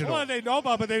professional. Well, they know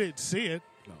about it, but they didn't see it.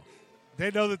 No.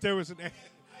 They know that there was an.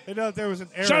 They know that there was an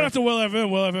error. Shout out to Will FM.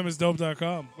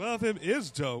 WillFMisdope.com. Will FM is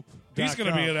dope. He's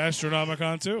going to be at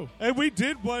Astronomicon, too. And we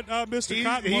did what Mr. He-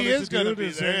 Cotton he wanted is to do gonna be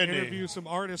is there, isn't he? interview some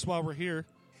artists while we're here.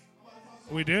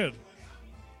 We did.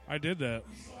 I did that.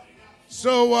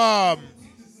 So, oh,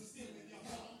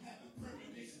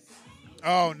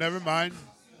 never mind.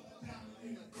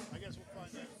 I guess we'll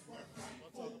find out.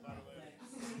 We'll talk about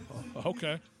it later.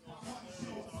 Okay.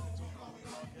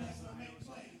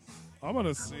 I'm going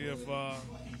to see if...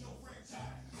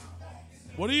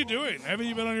 What are you doing? Haven't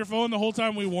you been on your phone the whole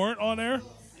time we weren't on air?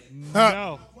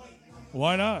 No.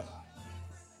 Why not?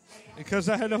 Because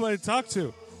I had nobody to talk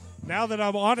to. Now that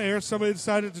I'm on air, somebody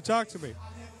decided to talk to me.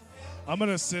 I'm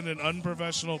going to send an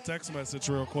unprofessional text message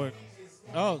real quick.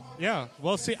 Oh, yeah.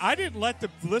 Well, see, I didn't let the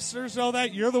listeners know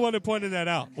that. You're the one who pointed that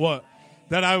out. What?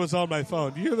 That I was on my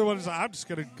phone. You're the one who's like, I'm just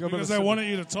going to go. Because I wanted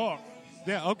you to talk.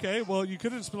 Yeah, okay. Well, you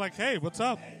could have just been like, hey, what's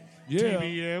up? Yeah.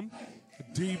 TBM,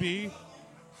 DB.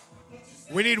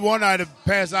 We need One Eye to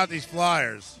pass out these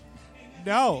flyers.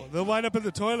 No, they'll wind up in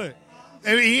the toilet.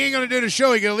 I mean, he ain't going to do the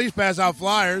show. He can at least pass out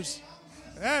flyers.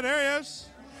 Yeah, there he is.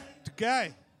 The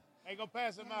guy. Hey, go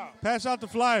pass him out. Pass out the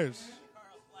flyers.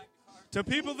 To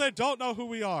people that don't know who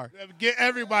we are. Give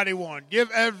everybody one. Give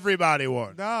everybody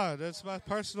one. Nah, that's my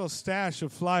personal stash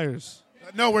of flyers.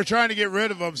 No, we're trying to get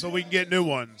rid of them so we can get new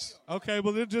ones. Okay,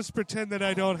 well, then just pretend that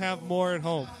I don't have more at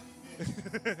home.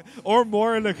 Or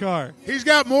more in the car. He's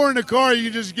got more in the car. You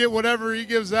just get whatever he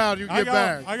gives out. You get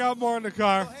back. I got more in the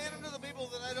car. Hand them to the people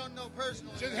that I don't know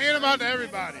personally. Just hand them out to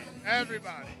everybody.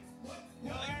 Everybody.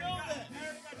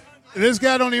 This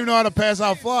guy don't even know how to pass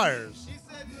out flyers. He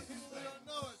said the people that don't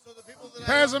know it, so the people that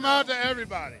Pass them out to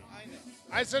everybody.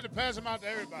 I said to pass them out to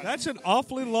everybody. That's an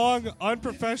awfully long,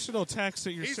 unprofessional text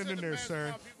that you're He sending said to there, pass sir.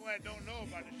 them out to people that don't know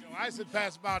about the show. I said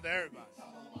pass them out to everybody.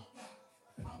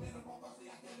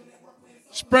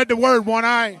 Spread the word, One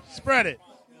Eye. Spread it.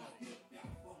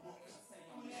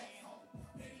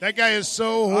 That guy is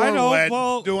so I know. horrible at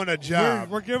Well, doing a job.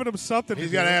 We're giving him something. He's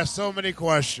to got to do. ask so many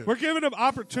questions. We're giving him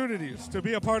opportunities to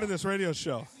be a part of this radio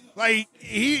show. Like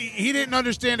he didn't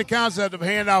understand the concept of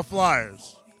hand out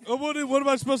flyers. What am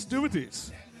I supposed to do with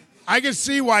these? I can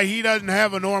see why he doesn't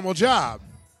have a normal job.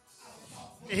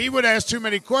 He would ask too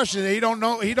many questions. He don't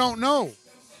know. He don't know.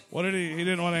 What did he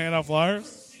didn't want to hand out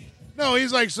flyers? No,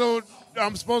 he's like, so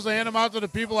I'm supposed to hand them out to the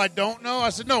people I don't know? I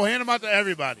said, no, hand them out to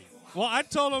everybody. Well, I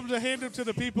told him to hand them to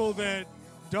the people that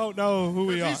don't know who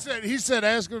we are. He said,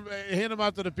 ask him, hand them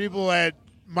out to the people that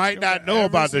might not know Every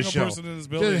about this single show. person in this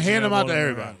building Just should hand them have out to one in their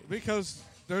everybody. Because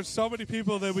there's so many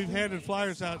people that we've handed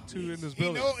flyers out to in this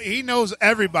building. He knows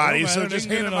everybody, Oh, so man, just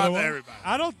they hand can them get out to another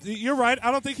everybody. You're right.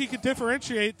 I don't think he can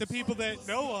differentiate the people that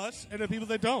know us and the people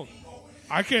that don't.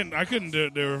 I couldn't do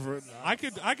it. I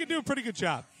could do a pretty good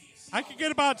job. I could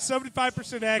get about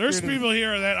 75% accurate. There's people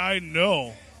here that I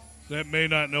know that may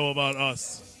not know about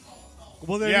us.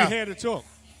 Well, then Yeah. you hand it to them.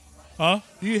 Huh?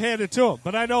 You hand it to them.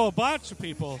 But I know a bunch of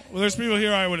people. Well, there's people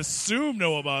here I would assume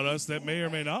know about us that may or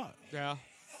may not. Yeah.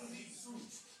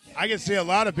 I can see a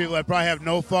lot of people that probably have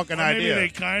no fucking Or maybe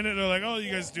idea. they're like, oh,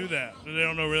 you guys do that. And they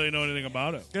don't really know anything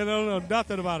about it. They don't know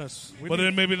nothing about us. But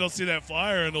then maybe they'll see that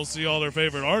flyer and they'll see all their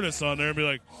favorite artists on there and be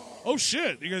like, oh,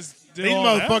 shit, you guys did These all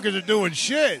motherfuckers that? are doing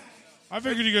shit. I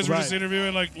figured you guys were just Right.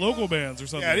 interviewing like local bands or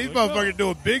something. Yeah, these Like, motherfuckers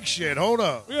doing big shit. Hold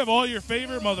up. We have all your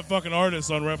favorite motherfucking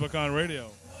artists on Replicon Radio.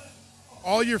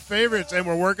 All your favorites, and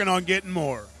we're working on getting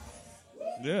more.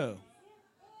 Yeah.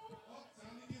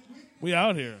 We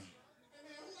out here.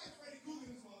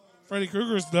 Freddy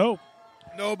Krueger's dope.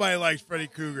 Nobody likes Freddy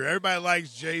Krueger. Everybody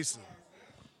likes Jason.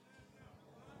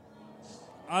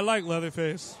 I like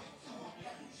Leatherface.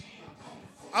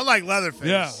 I like Leatherface.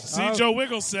 Yeah. See, Joe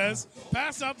Wiggles says,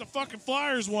 pass out the fucking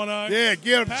flyers, One Eye. Yeah,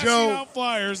 get 'em, Passing Joe. out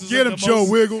flyers is Get like 'em, the Joe most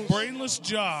Wiggles. brainless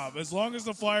job. As long as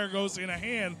the flyer goes in a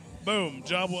hand, boom,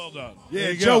 job well done.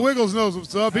 Yeah, Joe Wiggles knows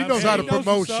what's up. He knows how to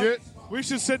promote shit. We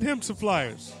should send him some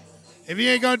flyers. If he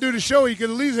ain't going to do the show, he can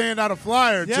at least hand out a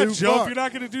flyer or Yeah, two. Joe, Fuck. if you're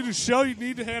not going to do the show, you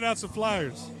need to hand out some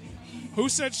flyers. Who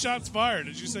said shots fired?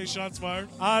 Did you say shots fired?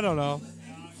 I don't know.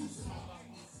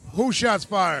 Who shots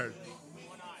fired?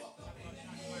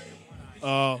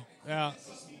 Oh. Yeah.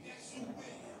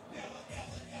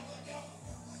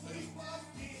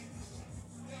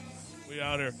 We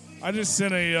out here. I just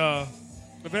sent a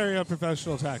very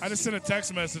unprofessional text. I just sent a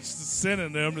text message to Sin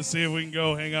and them to see if we can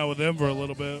go hang out with them for a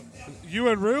little bit. You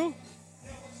and Rue?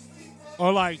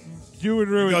 Or like you and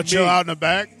Rue Go and chill me? out in the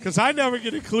back? Because I never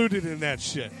get included in that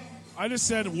shit. I just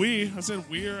said we. I said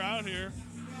we are out here.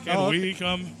 Can Oh, we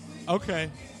come? Okay.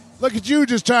 Look at you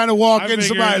just trying to walk I into figured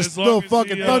somebody's as long little as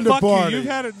fucking you, thunder Fuck party. you. You've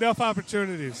had enough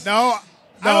opportunities. No.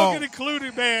 I don't get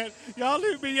included, man. Y'all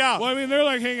leave me out. Well, I mean, they're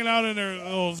like hanging out in their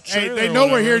little Hey, trailer they or know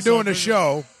we're whatever, here so doing I the figured-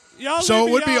 show. Y'all So leave it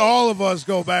me would be out. all of us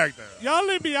go back there. Y'all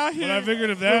leave me out here. But I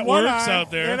figured if that with one works eye, out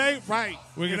there, it ain't right.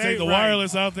 we can It take ain't the right.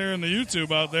 wireless out there and the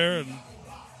YouTube out there, and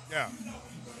Yeah.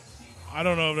 I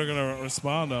don't know if they're going to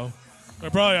respond though. They're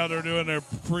probably out there doing their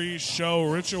pre-show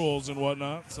rituals and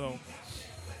whatnot. So,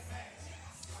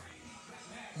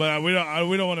 but we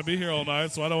don't want to be here all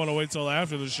night, so I don't want to wait till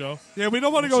after the show. Yeah, we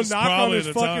don't want to Which go is knock on probably his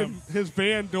the fucking time. his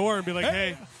van door and be like,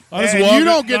 hey. I just Hey, walk you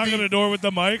don't get knock the- on the door with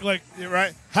the mic, like, You're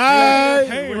right. Hi.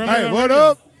 Hey, Hey, what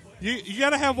up? You got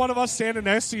to have one of us standing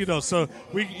next to you, though, so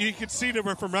you can see that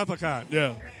we're from Replicon.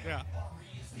 Yeah. Yeah.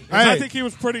 'Cause I Hey. think he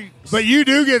was pretty... But you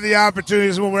do get the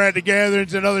opportunities when we're at the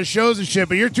gatherings and other shows and shit,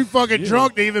 but you're too fucking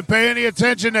drunk to even pay any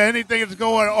attention to anything that's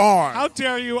going on. How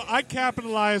dare you? I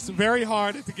capitalized very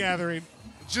hard at the gathering.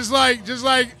 Just like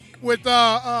with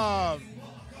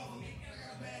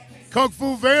Kung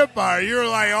Fu Vampire, you're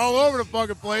like all over the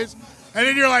fucking place, and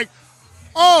then you're like,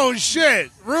 oh shit,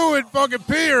 Rue and fucking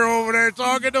Peter over there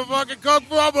talking to fucking Kung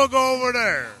Fu. I'm gonna go over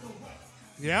there.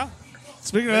 Yeah?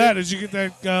 Speaking of that, did you get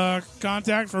that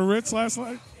contact for Ritz last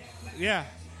night? Yeah.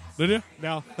 Did you?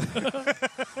 No.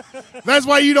 That's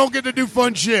why you don't get to do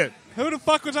fun shit. Who the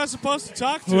fuck was I supposed to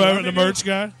talk to? Whoever I the mean, merch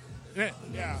guy.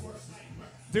 Yeah.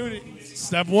 Dude.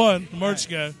 Step one, the merch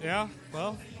guy. Yeah.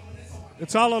 Well,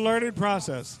 it's all a learning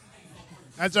process.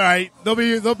 That's all right. There'll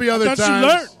be other I thought times. you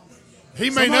learned. He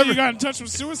may Somehow never. you got in touch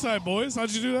with Suicide Boys. How'd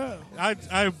you do that?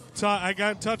 I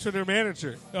got in touch with their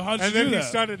manager. How'd you and do then that? he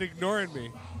started ignoring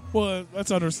me. Well,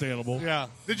 that's understandable. Yeah.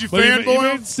 Did you But you fanboy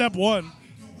him? made step one.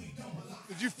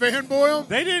 Did you fanboy him?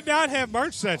 They did not have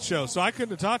merch that show, so I couldn't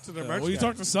have talked to their merch Well, you guy.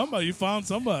 talked to somebody. You found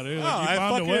somebody. No, Like, you I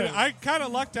found a way. I kind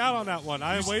of lucked out on that one.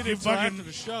 I waited you until fucking- after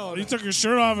the show. You took your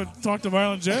shirt off and talked to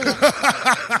Violent J.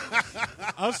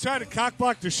 I was trying to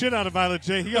cockblock the shit out of Violet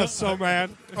J. He got so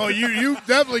mad. Oh, you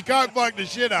definitely cockblocked the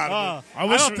shit out of him.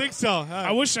 I don't think so.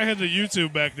 I wish I had the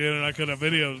YouTube back then and I could have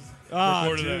videos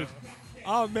recorded dude. that.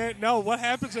 Oh, man, no. What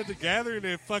happens at the gathering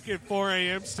at fucking 4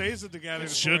 a.m. stays at the gathering It at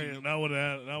 4 shouldn't.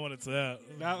 a.m. Not when it's that.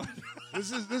 Now,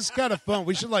 This is kind of fun.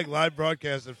 We should like live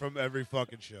broadcast it from every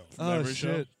fucking show. Oh, every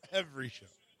show. shit. Every show.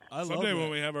 I Someday love when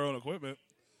that. we have our own equipment,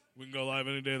 we can go live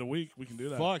any day of the week. We can do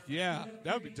that. Fuck, yeah.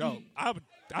 That would be dope. I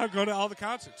would go to all the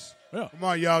concerts. Yeah. Come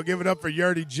on, y'all. Give it up for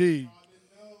Yurdy G.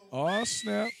 Oh,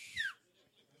 snap.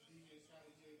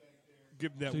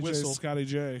 Give him that DJ whistle. Scotty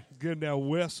J. Give him that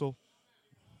whistle.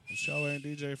 The show ain't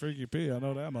DJ Freaky P. I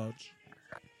know that much.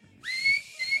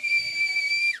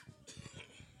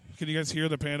 Can you guys hear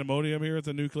the pandemonium here at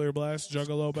the Nuclear Blast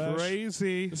Juggalo Bash?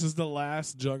 Crazy. This is the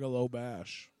last Juggalo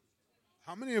Bash.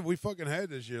 How many have we fucking had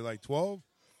this year? Like 12?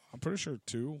 I'm pretty sure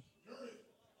 2.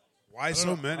 Why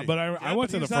so many? But I went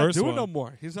to the He's first not doing one. no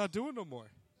more. He's not doing no more.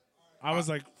 I was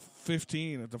like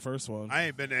 15 at the first one I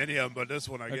ain't been to any of them, but this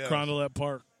one I at guess. Crondolette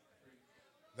Park.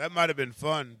 That might have been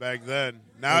fun back then.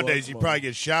 Nowadays, you fun. probably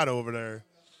get shot over there.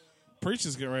 Preach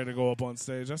is getting ready to go up on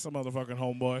stage. That's a motherfucking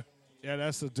homeboy. Yeah,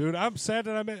 that's the dude. I'm sad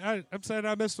that I'm sad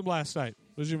I missed him last night.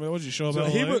 Would you show up? So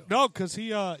at he LA? no, because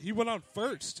he went on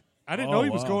first. I didn't Oh, know he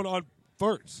was wow. going on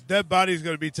first. Dead Body's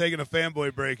going to be taking a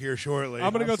fanboy break here shortly.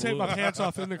 I'm gonna go take my pants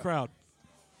off in the crowd.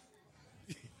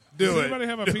 Do Does it. anybody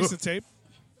have a Do piece it. of tape?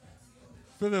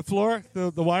 For the floor,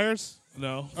 the wires.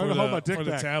 No, I'm gonna hold my dick for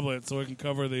the back. tablet so we can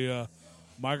cover the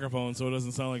microphone so it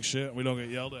doesn't sound like shit and we don't get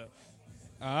yelled at.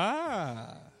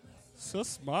 Ah, so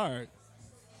smart.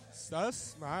 So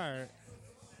smart.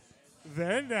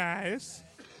 Very nice.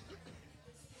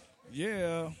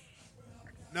 Yeah.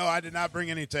 No, I did not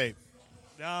bring any tape.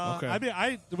 No, Okay. I mean,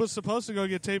 I was supposed to go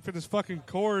get tape for this fucking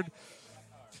cord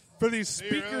for these Do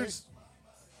you speakers.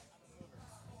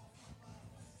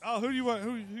 Oh, who do you work?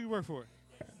 Who you work for?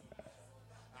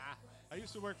 I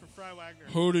used to work for Fry Wagner.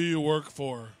 Who do you work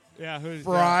for? Yeah,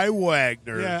 Fry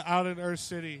Wagner. Yeah, out in Earth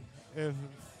City.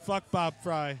 Fuck Bob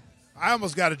Fry. I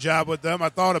almost got a job with them. I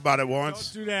thought about it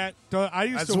once. Don't do that. I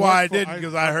used That's to. why I work for- didn't,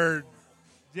 because I heard.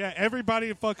 Yeah, everybody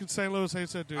in fucking St. Louis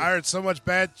hates that dude. I heard so much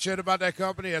bad shit about that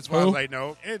company. That's why I was like,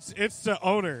 no. It's the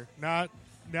owner, not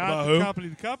About the who? company.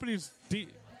 The company's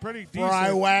pretty decent.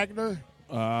 Fry Wagner.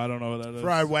 I don't know what that is.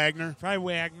 Fry Wagner. Fry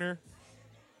Wagner.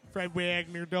 Fry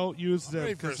Wagner. Don't use them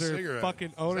ready for because a their cigarette.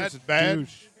 fucking owner's That's a bad.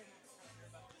 douche.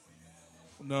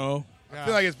 No. I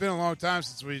feel like it's been a long time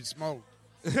since we smoked.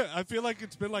 I feel like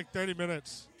it's been like 30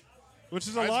 minutes, which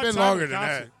is a It's long been time longer at a than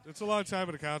that. concert. It's a long time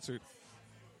at a concert.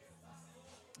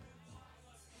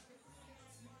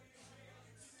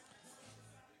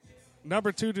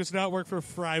 Number 2 does not work for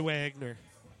Fry Wagner.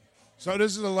 So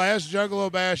this is the last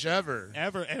Juggalo Bash ever.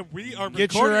 And we are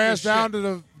Get your recording ass this down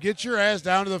shit. get your ass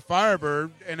down to the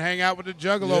Firebird and hang out with the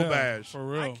Juggalo Yeah, Bash. for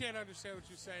real. I can't understand what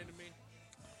you're saying to me.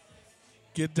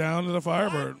 Get down to the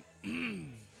Firebird.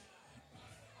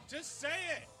 Just say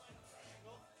it.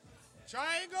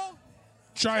 Triangle?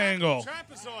 Triangle.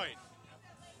 Trapezoid.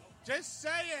 Just say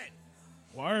it.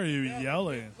 Why are you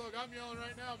yelling? Look, I'm yelling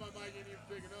right now. My mic ain't even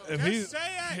picking up. If Just he's,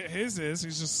 say it. His is,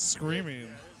 he's just screaming.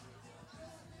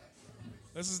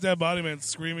 This is Dead Body Man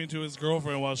screaming to his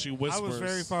girlfriend while she whispers. I was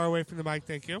very far away from the mic,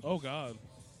 thank you. Oh, God.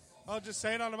 Oh, just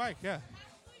say it on the mic, yeah.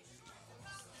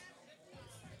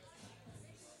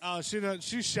 Oh,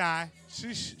 she's shy.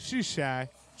 She's shy.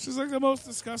 She's like the most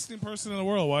disgusting person in the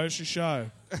world. Why is she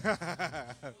shy?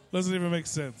 Doesn't even make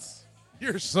sense.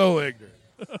 You're so ignorant.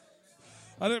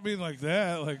 I didn't mean like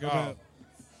that. Like, I meant,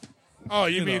 Oh,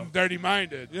 you You mean know.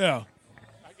 dirty-minded. yeah.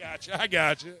 I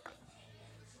got you.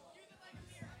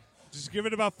 Just give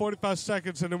it about 45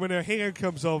 seconds, and then when her hand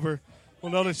comes over,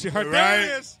 we'll notice she heard. Right. There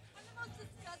it is.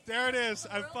 There it is.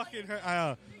 I fucking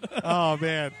heard. Oh,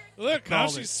 man. Look, now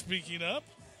Called she's it. speaking up.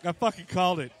 I fucking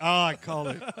called it. Oh, I called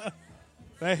it.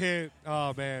 That hit.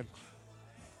 Oh, man.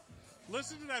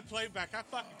 Listen to that playback. I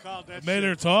fucking called that Made shit.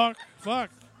 her talk. Fuck.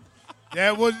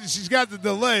 Yeah, well, she's got the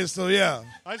delay, so yeah.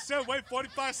 I said wait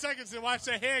 45 seconds and watch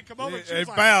that hand come over. She Hey, was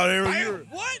like, bow, there "Bam, you-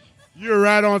 what? You're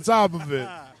right on top of it.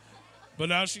 But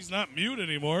now she's not mute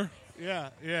anymore. Yeah,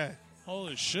 yeah.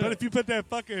 Holy shit. But if you put that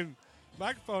fucking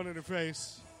microphone in her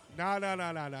face, no.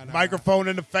 Microphone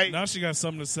in the face. Now she got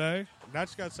something to say. Now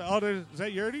she got. Oh, is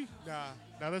that Yurdy? Nah.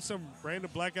 Now that's some random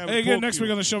black guy. Hey, with again, pool next cue.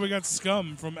 week on the show, we got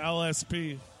Scum from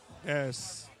LSP.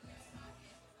 Yes.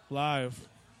 Live.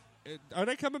 Are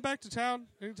they coming back to town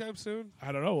anytime soon?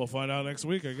 I don't know. We'll find out next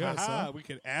week, I guess. Aha, Huh? we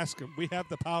can ask them. We have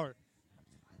the power.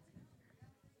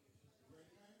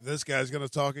 This guy's going to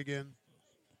talk again.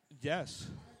 Yes.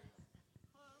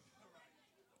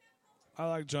 I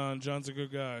like John. John's a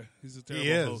good guy. He's a terrible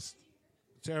He is. host.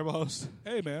 Terrible host.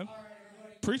 Hey, man.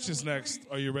 Preach is next.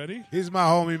 Are you ready? He's my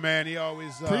homie, man. He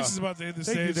always... Preach is about to hit the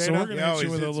Thank you, stage, so Dana. we're going to He hit you always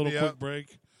with a hits little me quick up.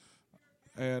 break.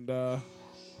 And,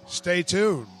 Stay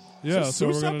tuned. yeah, So so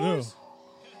we're Suicide going to do. Boys?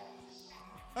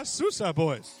 That's Suicide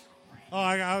Boys. Oh,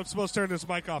 I'm supposed to turn this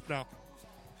mic off now.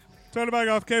 Turn the mic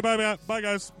off. Okay, bye,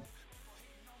 guys.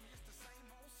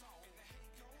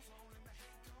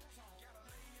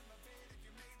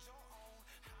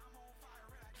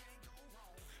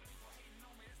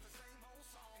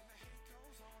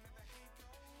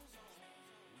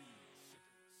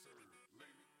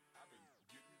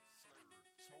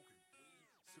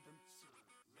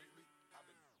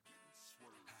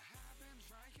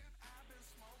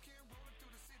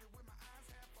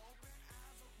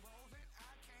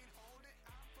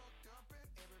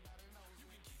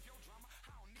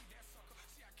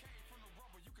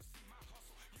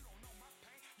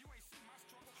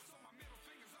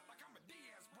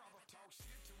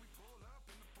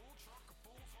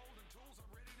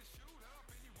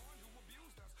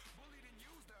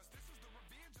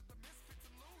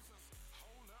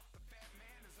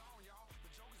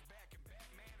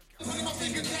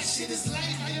 thinking that shit is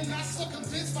lame. I am not so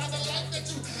convinced by the life that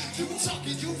you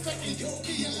talking, you faking, you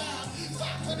being loud.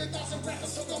 500,000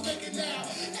 rappers, so gon' make it now.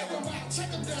 Everybody,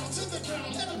 check them down to the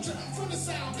ground. Let them drop from the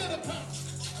sound, let them pound.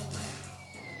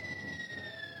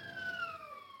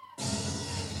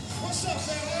 What's up,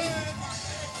 man?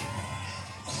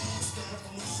 It's the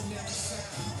revolutionary sound.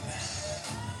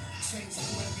 Change the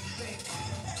way we think,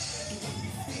 the way we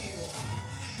feel,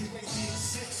 the way we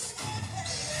exist.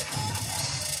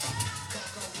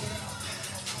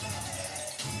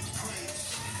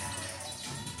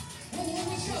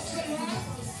 What's up, Sarah?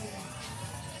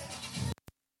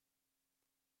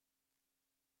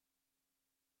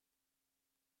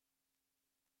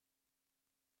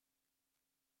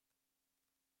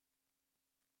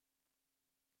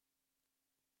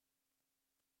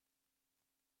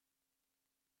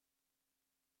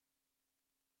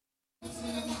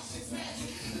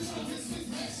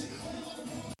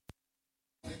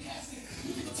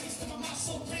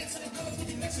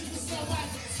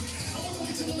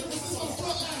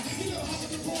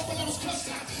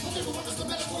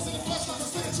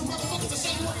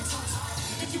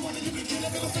 If you want it, you can get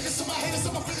it. Middle fingers to my haters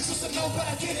and my critics just to know, but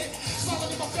I get it.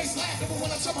 Smiling in my face, laughing, but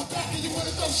when I turn my back and you want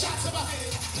to throw shots in my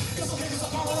head. Cause some haters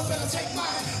are power, I better take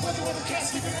mine. Whether you want to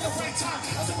cast, keep it in the right time.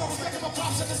 I said, well, respecting my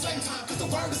props at the same time. Cause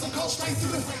the word is a cold straight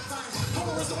through the grapevine.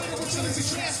 Power is the way to fertility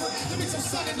transfer. That means I'm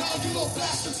son and all you little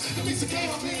bastards. That means the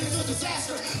game I'm in is a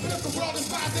disaster. But if the world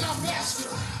is mine, then I'm master.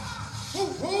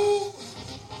 Woo-hoo!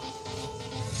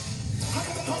 I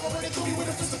got the power running through you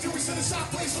with a fist of fury, sending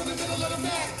shockwaves from the middle of the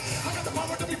map. I got the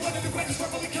power to be one of the greatest,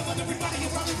 verbally killing everybody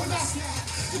around me when I snap.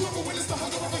 You ever witness the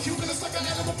hunger of a human? It's like an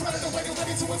animal predator waiting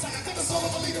ready to attack. Got the soul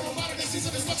of a leader, a modern day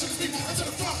season as much as me, into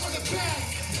the front from the back.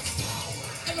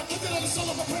 And I put that on the soul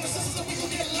of my predecessors and we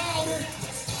gon' get louder.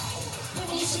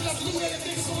 Revolution like illuminated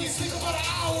niggas only speak about an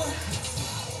hour.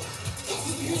 This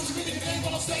is the huge community name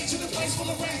on stage in a place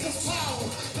full of rain. That's power,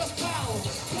 that's power,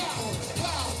 power,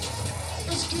 power.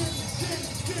 Let's get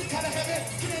kinda heavy,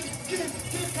 get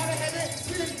kinda heavy,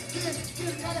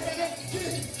 get kinda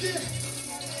heavy, get.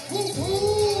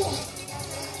 Woo-hoo!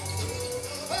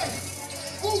 Hey,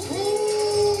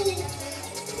 woo-hoo!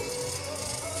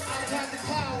 I got the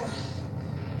power.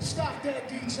 Stop that,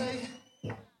 DJ.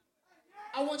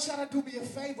 I want y'all to do me a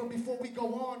favor before we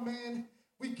go on, man.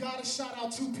 We gotta shout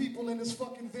out two people in this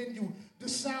fucking venue. The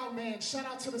sound man. Shout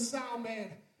out to the sound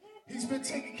man. He's been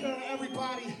taking care of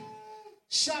everybody.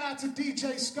 Shout out to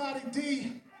DJ Scotty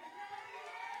D.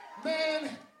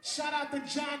 Man, shout out to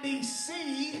Johnny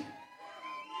C.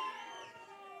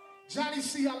 Johnny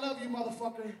C, I love you,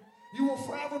 motherfucker. You will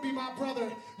forever be my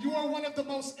brother. You are one of the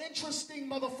most interesting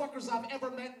motherfuckers I've ever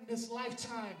met in this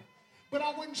lifetime. But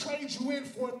I wouldn't trade you in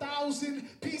for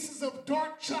 1,000 pieces of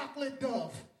dark chocolate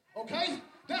Dove. Okay?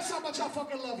 That's how much I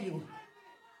fucking love you.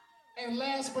 And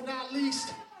last but not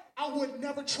least, I would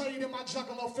never trade in my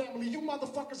Juggalo family. You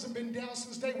motherfuckers have been down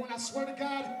since day one. I swear to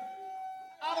God,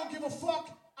 I don't give a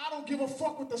fuck. I don't give a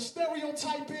fuck what the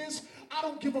stereotype is. I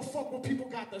don't give a fuck what people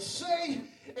got to say.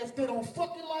 If they don't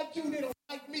fucking like you, they don't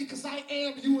like me, because I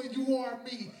am you and you are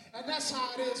me. And that's how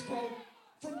it is, bro.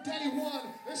 From day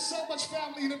one, there's so much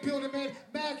family in the building, man.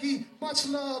 Maggie, much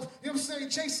love. You know what I'm saying?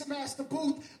 Jason Master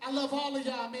Booth, I love all of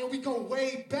y'all, man. We go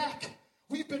way back.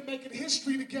 We've been making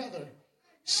history together.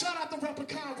 Shout out to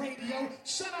Replicon Radio.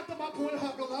 Shout out to my boy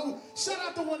Huggalo. Shout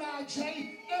out to One Eye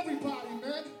J. Everybody,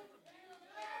 man.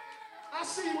 I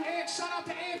see you, Ed. Shout out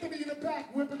to Anthony in the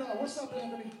back, whipping up. What's up,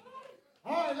 Anthony?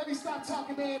 All right, let me stop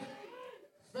talking, man.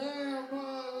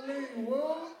 Family,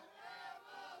 whoa.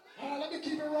 All right, let me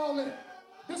keep it rolling.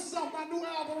 This is off my new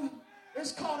album.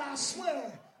 It's called I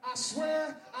Swear. I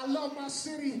Swear I Love My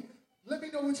City. Let me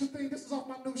know what you think. This is off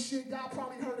my new shit. Y'all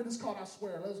probably heard it. It's called I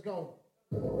Swear. Let's go.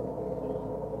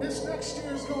 This next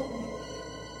year is gonna be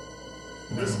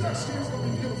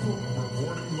beautiful.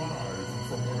 Reporting live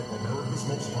from one of America's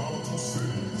most volatile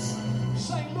cities.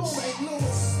 St. Louis.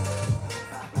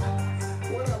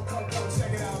 What up, Coco?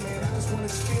 Check it out, man. I just want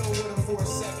to chill with them for a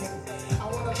second. I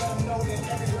want to let them know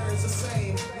that everywhere is the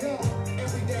same. Yeah.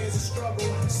 Every day is a struggle.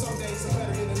 Some days are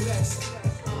better than the next.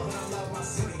 But I love my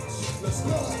city. Let's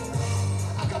go.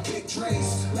 I got big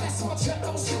dreams. Last time I checked, I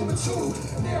was human too.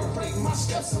 Narrating my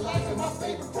steps in life and my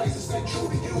favorite phrases stay true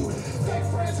to you. Fake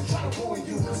friends are trying to ruin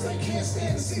you because they can't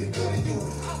stand to see the good in you.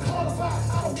 I'm qualified,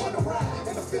 I don't wonder why,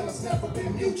 and the feeling's never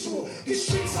been mutual. These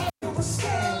streets are here for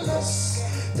scandalous.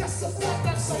 That's a fact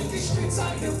I say. These streets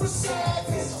are here for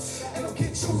savage. And they'll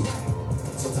get you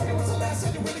right. So tell me when's the last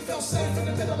time you really felt safe in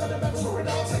the middle of the meadows where it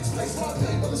all takes place. One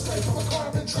day, well, straight from a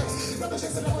carbon trace. Brother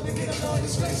chasing on to get a long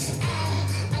disgrace.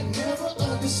 I never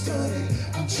understood it.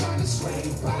 I'm trying to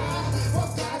scrape by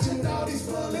while dodging all these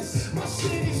bullets. My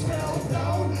city's well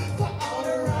known for all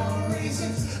the wrong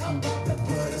reasons. I'm about to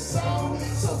put a song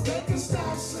so they can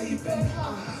stop sleeping.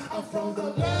 I'm from the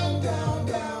land down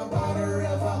by the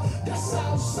river. That's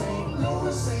South St.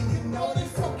 Louis, and you know they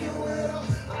fucking with her.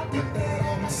 I put that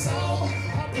on my soul,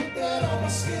 I put that on my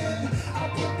skin, I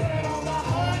put that on my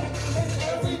heart, and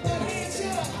everything,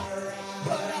 yeah.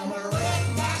 But I'ma wreck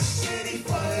my city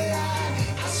for life.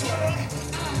 I swear,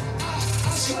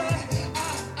 I swear,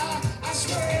 I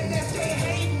swear, and if they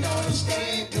hating on us, they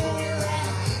ain't doing right.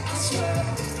 I swear,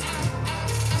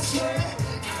 I swear,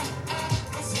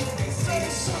 I swear, they say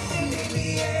there's something in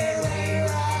the air ain't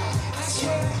right. I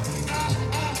swear,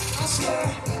 I swear,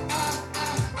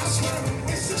 I swear,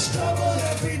 it's a struggle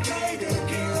every day to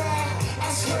get right.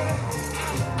 I swear,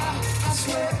 I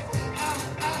swear,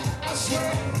 I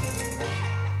swear.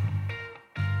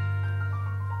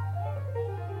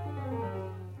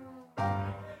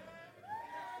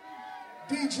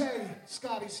 DJ,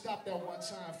 Scotty, stop that one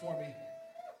time for me.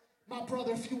 My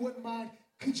brother, if you wouldn't mind,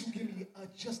 could you give me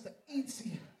just an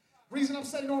eensy? Reason I'm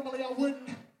saying normally I wouldn't,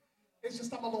 it's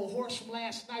just I'm a little hoarse from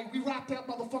last night. We rocked that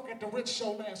motherfucker at the Rich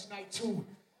Show last night, too.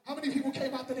 How many people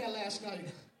came out to that last night?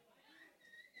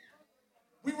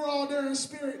 We were all there in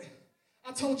spirit.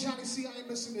 I told Johnny, see, I ain't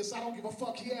missing this. I don't give a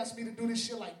fuck. He asked me to do this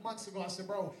shit like months ago. I said,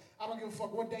 bro, I don't give a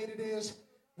fuck what date it is.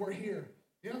 We're here.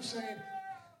 You know what I'm saying?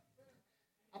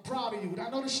 I'm proud of you. I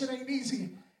know this shit ain't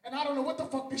easy. And I don't know what the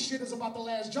fuck this shit is about the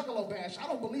last Juggalo Bash. I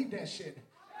don't believe that shit.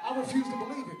 I refuse to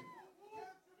believe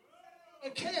it.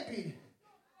 It can't be.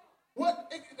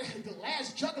 What? The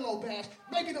last Juggalo Bash?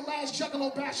 Maybe the last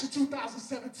Juggalo Bash in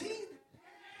 2017?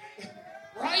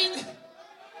 Right?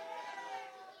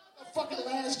 The fucking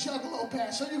last Juggalo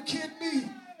Bash. Are you kidding me?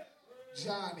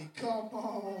 Johnny, come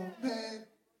on, man.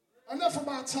 Enough of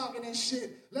my talking and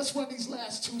shit. Let's run these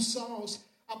last two songs.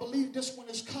 I believe this one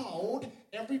is called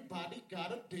Everybody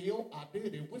Got a Deal. I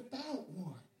Did It Without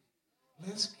One.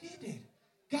 Let's get it.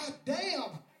 God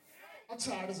damn. I'm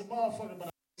tired as a motherfucker, but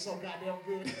I'm so goddamn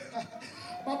good.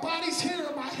 My body's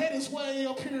here, my head is way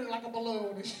up here like a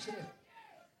balloon and shit.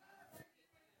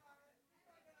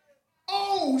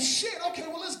 Oh, shit. Okay,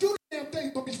 well, let's do the damn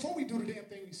thing. But before we do the damn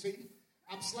thing, you see,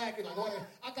 I'm slacking. Like, oh,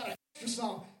 I got an extra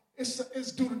song. It's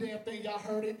do the damn thing. Y'all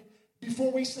heard it.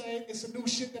 Before we say it, it's a new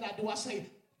shit that I do. I say,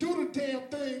 do the damn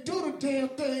thing, do the damn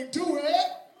thing, do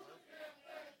it.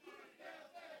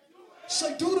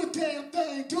 Say, do the damn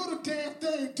thing, do the damn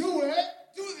thing, do it.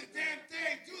 Do the damn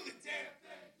thing, do the damn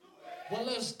thing, do it. Well,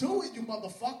 let's do it, you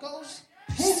motherfuckers.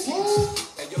 Woo-woo.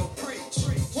 Hey, yo, preach.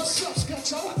 What's up,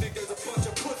 Scotcho? I think there's a bunch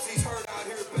of pussies heard out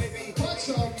here, baby. Bunch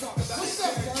of, what's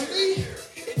up, Bernie?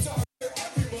 It's out here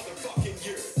every motherfucking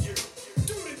year.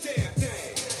 Do the damn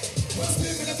thing. What's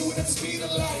living, I do it at the speed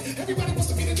of light. Everybody wants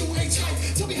to be the new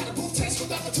H-type. Tell me how to move taste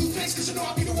without the toothpaste, cause you know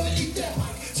I'll be the one to eat that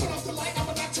mic. Turn off the light, I'm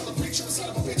a knock to the preacher. Son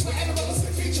of a bitch with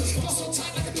animalistic features. I'm so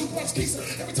tight like a newborn's geezer.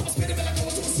 Every time I spit it, man, I go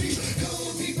into a seizure. Hell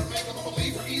of a fever, man, I'm a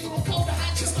believer. Either I'm cold or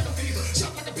hot, just like a fever.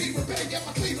 Jump like a beaver, better get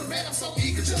my cleaver. Man, I'm so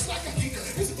eager, just like a geeker.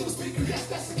 Listen to the speaker, yes,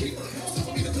 that's the keeper. Also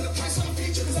for me to put a price on a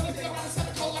feature, cause I don't get around instead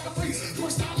of cold like a freezer. Your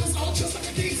style is all just like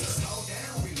a geezer. Slow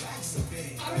down, relax a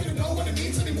bit. I don't even know what it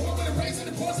means anymore. When it rains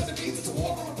and it pours and it means it's a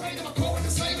war. From my brain and my core ain't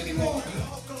the same anymore.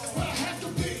 But I have to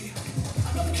be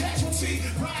another casualty.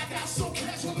 Ride out so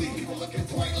casually. People looking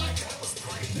point like that was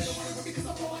great. They don't worry with me cause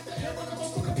I'm more like the air. I'm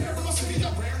also comparing my city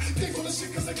up rare. They full of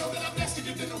shit cause they know that I'm nasty.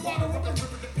 You didn't water up the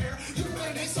river to bear. You the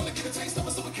marinade so they get a taste of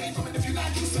it so it came from it. If you're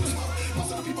not used to this one.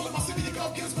 Most of the people in my city you go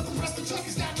get us, but the rest of the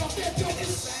junkies down off their dope.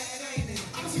 It's sad, ain't it?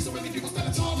 I don't see so many people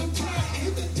standing tall and proud.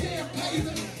 Hit the damn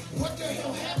pavement. What the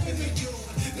hell happened to you?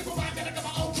 Never mind that I got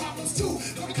my own problems too.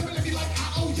 Don't be coming at me like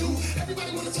I owe you.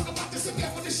 Everybody wanna talk about this and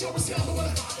that when this show is held.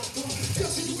 What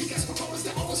just so you weak ass performers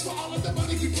that always for all of the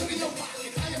money you put in your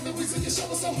pocket. I am the reason your show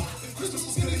was so hot. Christmas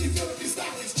was good and you feel it, these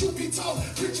stockings. Truth be told,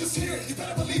 preachers here. You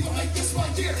better believe I'm like this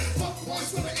right here. Fuck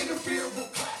boys gonna interfere.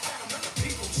 We'll clap at them and the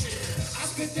people cheer. I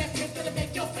spit that pip that'll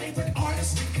make your favorite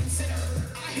artist reconsider.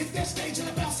 I hit that stage and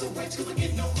I bounce the rage cause I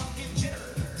get no fucking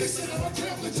jitter. This shit I'm a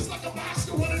privilege just like a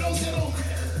monster, one of those little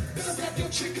critter. Better grab your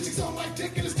chick cause he's on my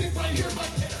dick and his dick right here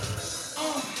like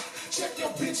check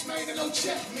your bitch, man, and don't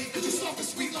check me. Cause you soft and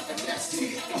sweet like a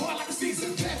nesty. I know hard like a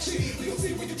seasoned catchy. You'll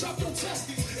see when you drop your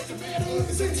testes. If the manhood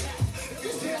is intact, if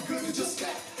it's damn good, then just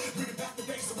snap. Bring it back the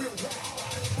days of real rap.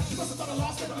 You must have thought I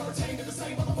lost it, but I retained it the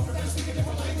same. Motherfucker that is speaking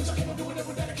different language. I keep on doing it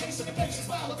with dedication and patience.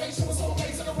 My elevation was so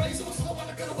amazing. The razor was so on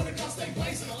the gutter when it comes stay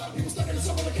blazing. A lot of people stuck in the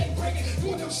circle that can't break it.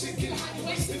 Doing them shit, get high and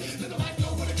wasted. Live the life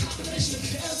low with a combination.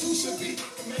 The attitude should be, I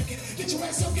can make it. Get your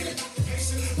ass up, get it,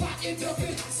 occupation. Why end up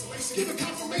in isolation? facts. Giving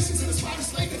confirmation to this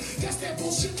virus later. That's that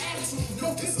bullshit attitude.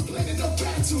 No discipline and no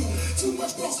gratitude. Too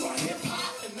much growth on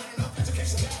hip-hop and not enough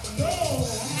education. No,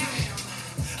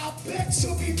 I beg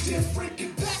to be different.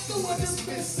 Get back to what is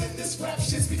missing. This rap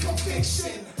shit's become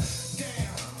fiction.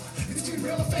 Damn. Between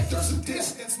real effect, there's a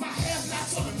distance. My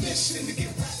have-nots on a mission to get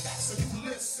right back so you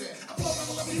listen. I blow on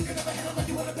a level you can never handle like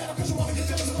you want to battle because you want to get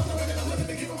jealous of other women. I'm living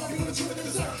to give them all people the truth they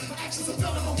deserve. My actions are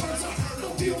felt and my words are heard. No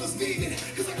deal is needed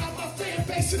because I got my fan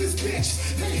base in this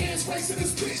bitch. They hands raising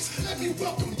this bitch. Let me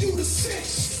welcome you to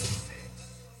Six.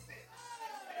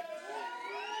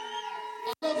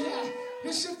 I love y'all.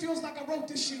 This shit feels like I wrote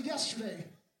this shit yesterday.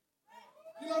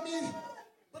 You know what I mean?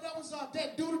 But that was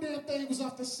that Do the Damn Thing was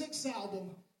off the 6th album.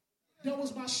 That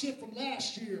was my shit from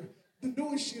last year. The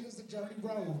newest shit is The Journey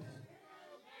Road.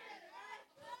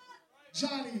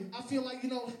 Johnny, I feel like,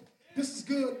 this is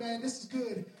good, man. This is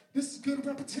good. This is good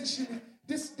repetition.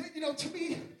 This, to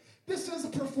me, this is a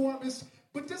performance,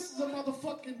 but this is a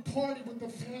motherfucking party with the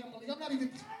family. I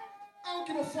don't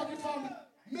give a fuck if I'm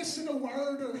missing a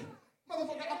word or,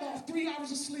 motherfucker, I'm off 3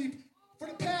 hours of sleep. For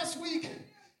the past week,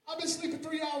 I've been sleeping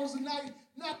 3 hours a night.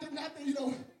 Not that,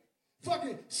 fuck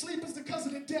it. Sleep is the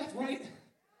cousin of death, right?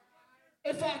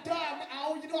 If I die,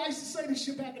 I used to say this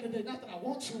shit back in the day. Not that I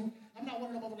want to. I'm not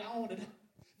one of them I own it.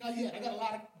 Not yet. I got a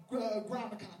lot of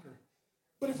ground to conquer.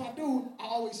 But if I do, I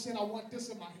always said I want this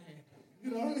in my hand.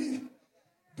 You know what I mean?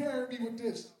 Bury me with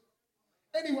this.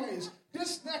 Anyways,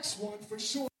 this next one, for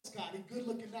sure, Scotty, good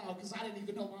looking now, because I didn't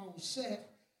even know my own set.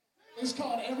 It's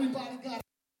called Everybody Got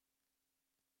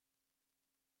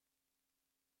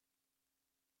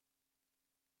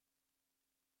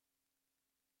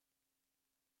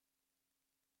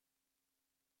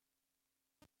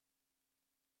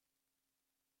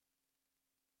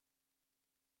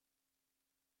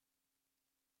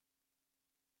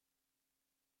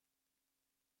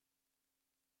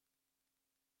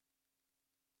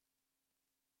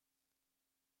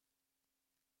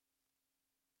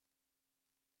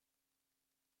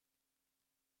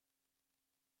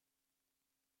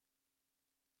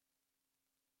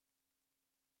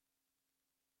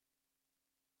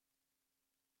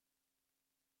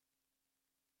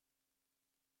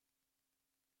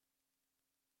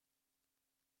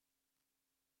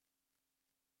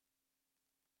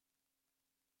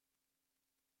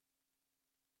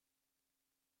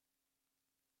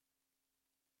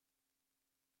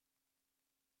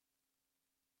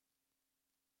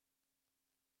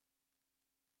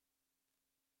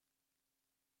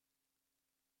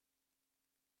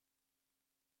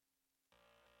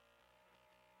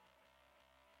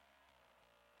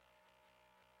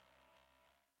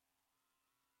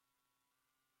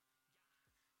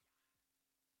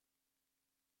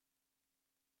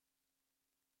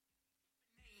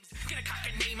Get a cock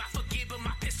and name, I forgive him,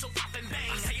 my pistol pop and bang.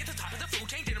 I stay at the top of the food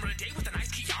chain, dinner a day with a nice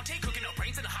Chianti. Cooking up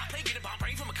brains in a hot plate, get a bomb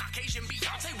brain from a Caucasian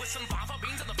Beyonce. With some fava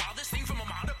beans on the farthest thing from a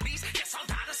martyr, please. Guess I'll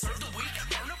die to serve the weak,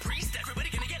 burn a priest. Everybody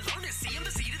gonna get learned and see him,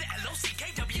 the C to the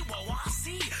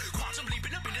L-O-C-K-W-O-R-C. Quantum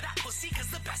leaping up into that pussy,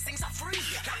 cause the best things are free.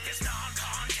 Got this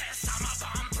non-contest, I'm a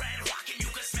bomb bread rockin',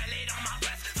 you can smell it on my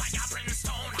breath. Fire,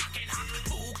 brimstone, hockin' hot,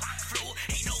 boo, clock, flu,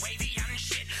 ain't no avian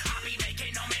shit. I be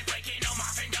making them and breaking them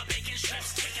off in the bacon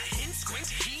strips. Take a hint, squint,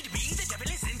 heed me, the devil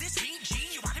is in this beat.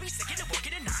 G, you ought to be sick of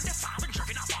working a 9 to 5 and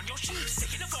jerking off on your sheep.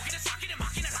 Sick of forking and socking and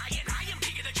mocking and lying. I am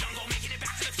king of the jungle, making it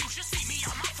back to the future. See me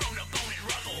on my throne of bone and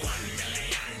rubble. 1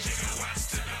 million gigawatts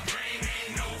to the brain,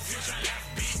 ain't no future left.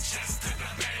 Beat chest to the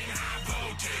bang, high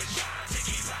voltage.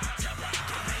 Tiki rock,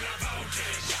 gorilla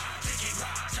voltage. Tiki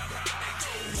rock,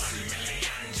 1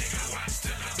 million gigawatts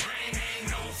to the brain, ain't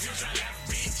no future left.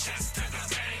 Beat chest to the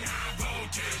bang, high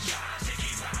voltage.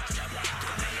 Tiki rock,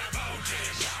 gorilla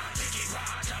voltage. Tiki rock,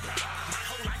 my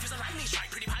whole life is a lightning strike.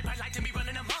 Pretty pipe, I'd like to be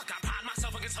running amok. I pride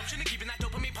myself on consumption and keeping that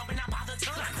dopamine pumping out by the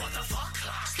ton. Like what the fuck?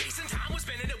 Space and time was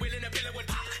spinning a wheel in a pillow would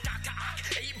pop. Dr. Ock,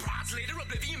 8 broads later,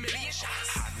 oblivion, million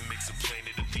shots. Hot mix of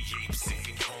Planet of the Apes,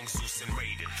 sinking Kong, Zeus, and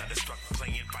Raiden. Thunderstruck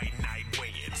playing, fight night,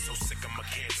 weighing. So sick of my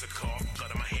cancer cough,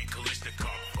 blood on my hand,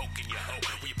 Kalishnikov. Poking your hoe,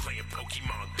 when you playing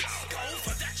Pokemon Go. Go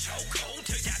for that chokehold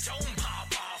till ya don't pop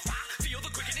off. I feel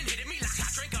the quickening hitting me like I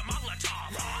drink a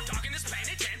Molotov. Raw dog in this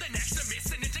planet and the next to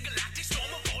miss an intergalactic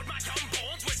storm aboard my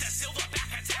unborns with a silverback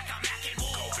attack. I'm acting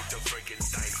war. Go Victor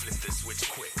Frankenstein, flip the switch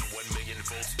quick. 1 million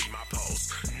volts be my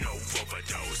pulse, no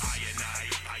overdose.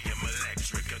 I am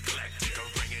electric, eclectic,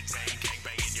 orangutan,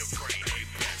 gangbang in your brain.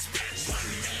 Apex bitch. 1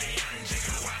 million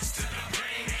gigawatts to the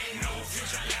brain, ain't no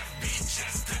future left.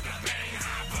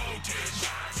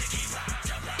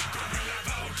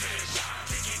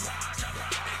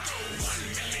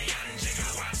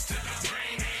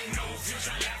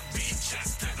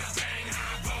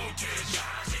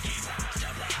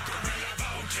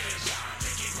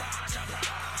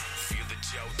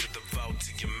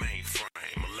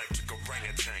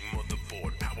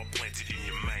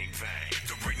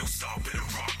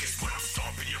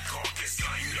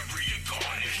 sign of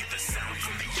Replicon. Hear the sound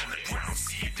from the underground,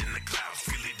 see it in the clouds,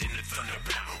 feel it in the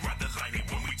thunderbound. Ride the lightning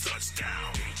when we touch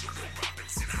down. Danger Will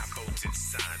Robinson, high voltage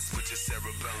signs, put your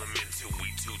cerebellum into we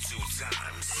 2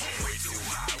 times. Way too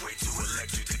high, way too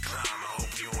electric to climb. I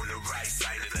hope you're on the right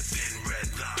side of the thin red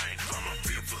line. I'm a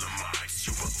feel for the mics,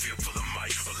 you a feel for the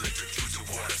mic. Electrocute the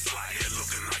water slide, here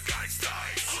looking like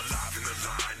Einstein. Alive in the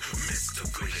line, Mr.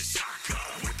 Greatest Shocker.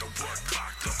 With the word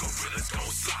clock, the gorillas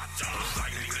gon' slaughter.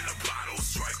 Lightning in a bottle,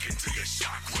 strike into your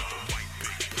chakra. The white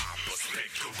big papa, spit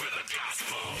gorilla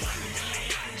gospel. 1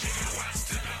 million gigawatts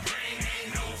to the brain. Ain't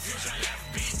no future left,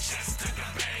 beat chest to the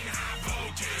bang. High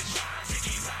voltage,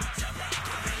 Tiki Raja,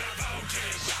 gorilla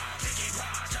voltage, Tiki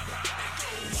Raja.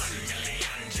 1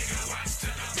 million gigawatts to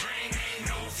the brain. Ain't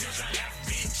no future left,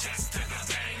 beat chest to the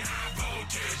bang. High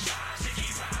voltage, Tiki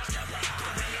Raja,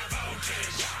 gorilla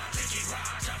voltage, Tiki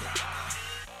Raja.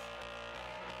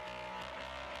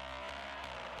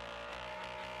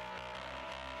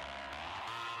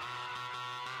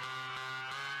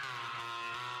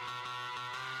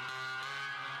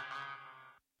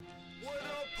 What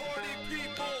up, party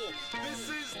people? This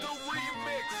is the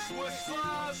remix with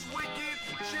Slice, Wicked,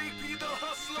 JP the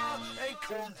Hustler, and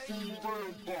Kung Fu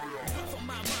Vampire. One for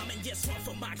my rhyme and yes, one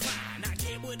for my grind. I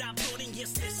get what I put in,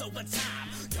 yes, this over time.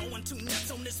 Going too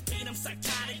nuts on this beat, I'm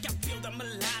psychotic. I feel the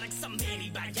melodic, some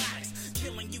antibiotics.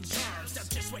 Killing you germs, that's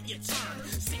just where you turn.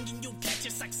 Singing you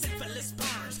catches like syphilis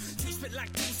burns. You spit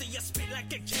like Uzi, I spit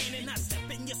like a cannon. I step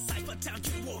in your cipher, tell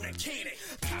you what I can it.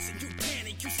 Causing you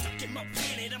panic, you stuck in my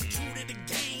planet. I'm true to the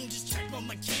game, just check my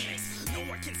mechanics. No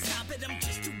one can stop it, I'm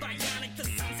just too bionic. The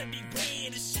sounds that be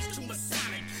red, it's just too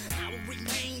masonic. I will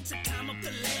remain to climb up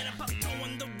the ladder. I'm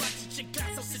throwing the rockets, your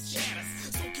glass house is shatters.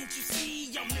 So can't you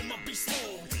see, I'm in my beast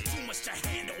mode. Too much to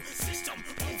handle, system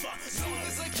over. Smooth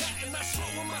as a cat and I show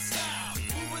with my style.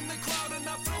 Moving the crowd and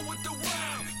I flow with the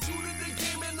rhyme. True to the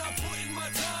game and I put in my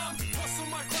time. Hustle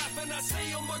my craft and I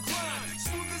stay on my grind.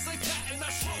 Smooth as a cat and I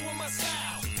show with my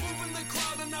style. Moving the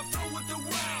crowd and I flow with the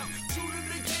rhyme. True to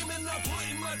the game and I put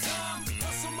in my time.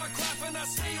 Hustle my craft and I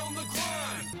stay on the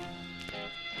grind.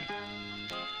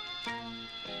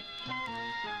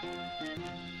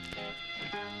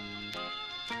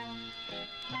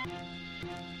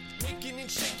 Waking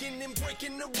and shaking and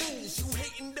breaking the rules. You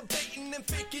hating, debating and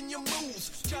faking your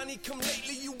moves. Johnny come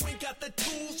lately, you ain't got the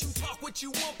tools. You talk what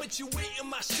you want, but you ain't in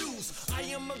my shoes. I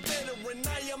am a veteran,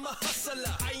 I am a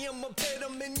hustler. I am a better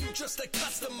man, you just a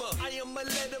customer. I am a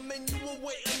letterman, you will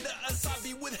wait under us. I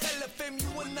be with hella fame,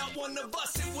 you are not one of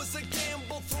us. It was a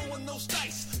gamble, throwing those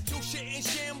dice. Your shit in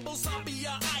shambles, I'll be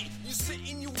alright. You sit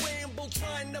and you ramble,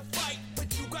 trying to fight, but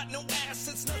you got no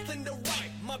assets, nothing to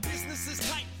write. My business is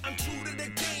tight, I'm true to the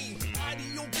game.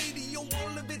 Audio, video,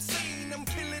 all of it sane. I'm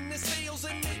killing the sales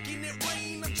and making it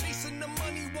rain. I'm chasing the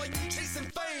money while you chasing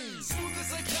fame. Smooth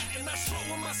as a cat and I show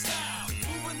with my style.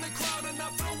 Moving the crowd and I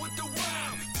flow with the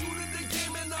rhyme. True to the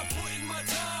game and I put in my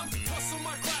time. Hustle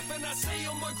my craft and I stay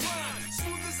on my grind.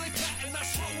 Smooth as a cat and I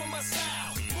show with my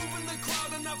style. Moving the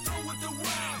crowd and I flow with the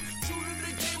rhyme. True to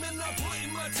the game and I put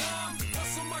in my time.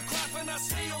 Hustle my craft and I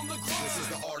stay on the grind. This is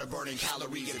the art of burning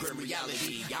calorie and grim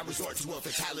reality. I resort to a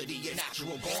fatality, a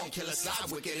natural born killer,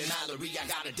 side wicked and Mallory. I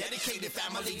got a dedicated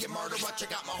family and murderer.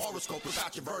 Check out my horoscope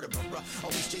without your vertebra.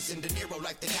 Always chasing De Niro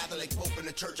like the Catholic Pope in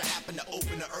the church. I happen to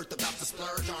open the earth about to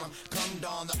splurge on him. Come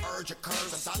dawn, the urge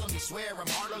occurs. I solemnly swear I'm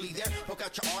heartily there. Poke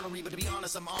out your artery, but to be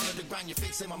honest, I'm honored to grind your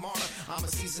face in my martyr. I'm a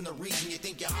season the reason you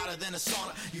think you're hotter than a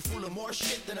sauna. You full of more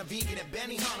shit than a vegan at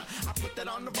Benihana. I put that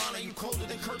on Nirvana. You colder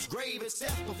than Kurt's grave. It's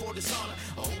death before dishonor.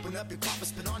 I open up your coffin,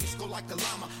 spit on your skull like a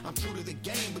llama. I'm true to the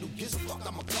game, but who gives a fuck?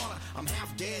 I'm a goner. I'm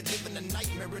half dead, living a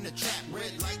nightmare in a trap.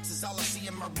 Red lights is all I see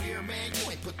in my rear, man.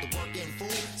 You ain't put the work in, fool.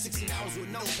 16 hours with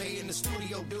no pay in the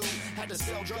studio, dude. Had to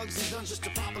sell drugs and guns just to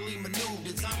properly maneuver.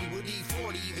 Did zombie with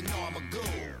E40, even though I'm a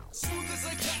ghoul. Smooth as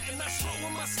a cat and I show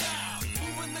with my style.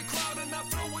 Moving the crowd and I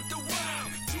flow with the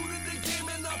rhyme. True to the game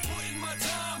and I put in my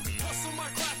time. Hustle my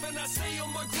craft and I stay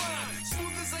on my grind.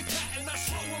 Smooth as a cat and I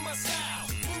show with my style.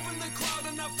 Moving the crowd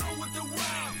and I flow with the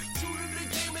rhyme. True to the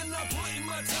game and I put in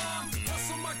my time.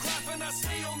 Hustle my craft and I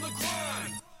stay on the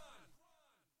grind.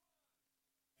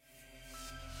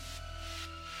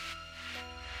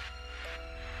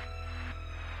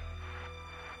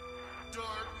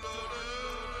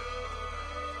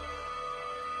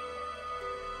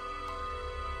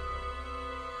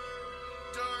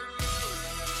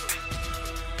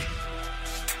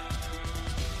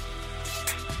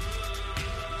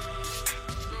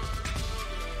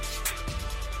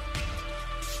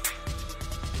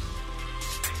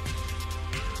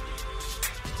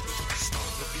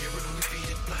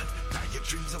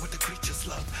 Dreams are what the creatures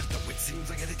love. Though it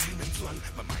seems I get a demon's run.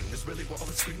 My mind is is really where all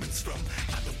the screaming's from.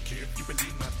 I don't care if you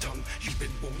believe my tongue. You've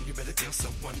been warned, you better tell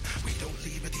someone. We don't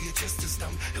leave it, the agenda is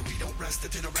dumb, and we don't rest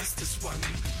until the rest is won.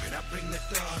 And I bring the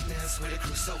darkness with a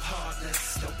crew so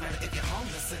heartless. Don't matter if you're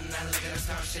homeless and I look at the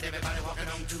star shit. Everybody walking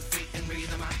on 2 feet and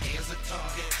breathing my air's a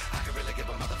target. I can really give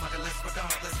a motherfucker less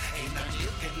regardless. Ain't nothing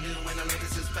you can do when the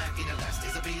latest is back in the last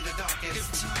days will be the darkest. If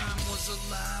time was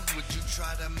alive, would you try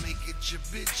to make it your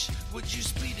bitch? Would you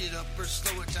speed it up or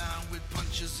slow it down with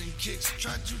punches and kicks?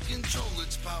 Try to control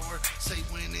its power, say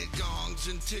when it gongs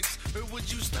and ticks. Or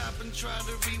would you stop and try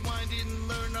to rewind it and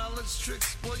learn all its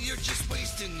tricks? Well, you're just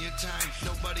wasting your time.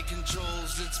 Nobody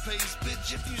controls its pace.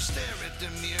 Bitch, if you stare at the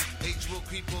mirror, age will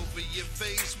creep over your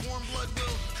face. Warm blood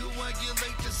will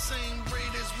coagulate the same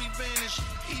rate as we vanish.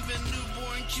 Even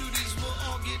newborn cuties will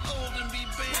all get old and be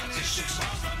banished. Watch it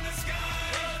fall from the sky.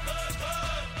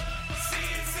 See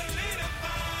it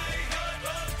solidify.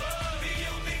 The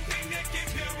only thing that can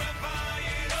purify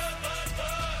it.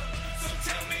 So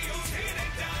tell me who's here to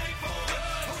die for?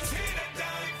 Who's here to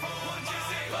die for?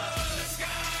 Watch it fall from the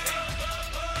sky.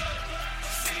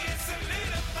 See it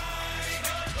solidify.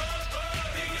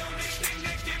 The only thing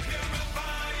that can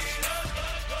purify it.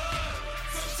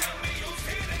 So tell me who's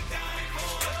here to die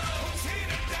for? Who's here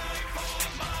to die for?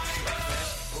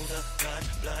 Who the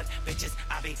blood, bitches,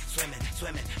 I be swimming,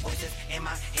 voices in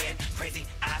my head, crazy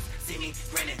eyes, see me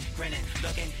grinning,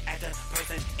 looking at the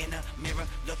person in the mirror,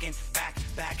 looking back,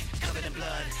 covered in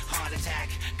blood, heart attack,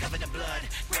 covered in blood,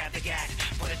 grab the gag,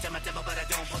 put it to my temple, but I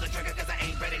don't pull the trigger, cause I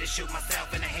ain't ready to shoot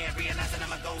myself in the head, realizing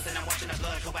I'm a ghost, and I'm watching the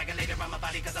blood coagulate around my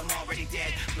body, cause I'm already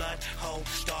dead, blood, hole,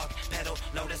 dark, petal,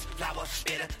 lotus, flower,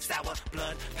 bitter, sour,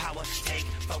 blood, power, take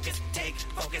focus,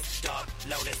 dark,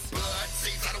 lotus. Blood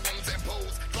seeds out of wounds and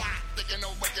pools. Fly, thinking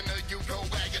of waking up, you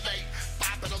coagulate.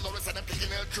 Five in the lotus and I'm thinking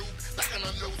of truth. Back on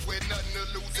the loose with nothing to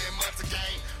lose and much to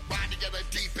gain. Ride together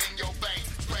deep in your veins.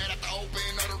 Spread out the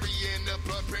open artery in the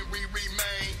blueprint we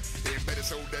remain. Embedded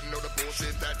so that know the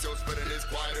bullshit that you're spitting is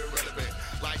quite irrelevant.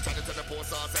 Like trying to turn the poor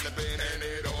sauce and the bin, and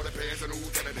it all depends on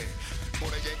who's telling it.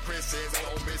 Born again Christians, I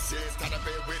don't miss shit. Time to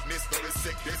bear witness, notice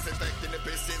sick, disinfecting the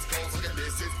business. Cause of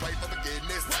conditions, pray for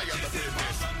forgiveness. Now you're the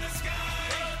business. From the sky.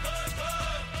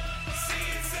 See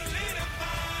it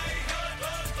solidify.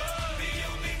 The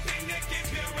only thing that can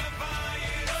purify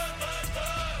it.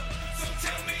 So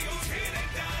tell me who's here to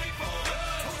die for?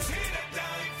 Who's here to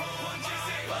die for? Watch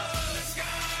it fall from the sky.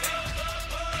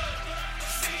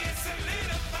 See it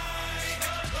solidify.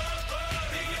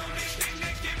 The only thing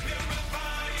that can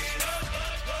purify it.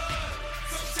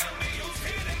 So tell me who's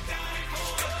here to die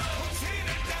for? Who's here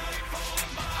to die for?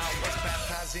 I was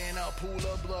baptized in a pool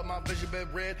of blood, my vision been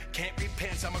red. Can't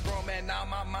repent, I'm a grown man now,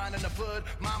 my mind in the flood.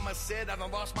 Mama said I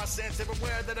done lost my sense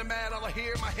everywhere that I'm at. All I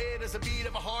hear in my head is a beat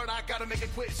of a heart. I gotta make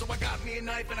it quit, so I got me a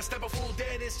knife and I step a full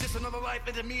dead. It's just another life,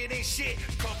 and to me it ain't shit.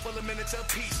 Cup full of minutes of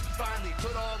peace. Finally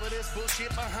put all of this bullshit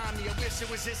behind me. I wish it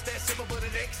was just that simple, but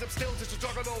it ain't. I'm still just a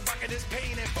struggle, rocking this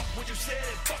pain. And fuck what you said,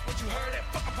 and fuck what you heard, and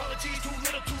fuck apologies. Too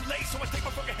little, too late. So I take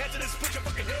my fucking head to this, put your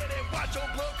fucking head and watch your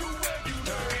blood through where you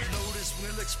learn. Lotus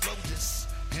will explode this.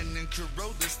 And then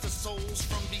corrode this. The souls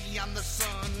from beyond the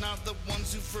sun are the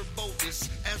ones who forebode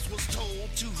this. As was told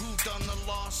to who done the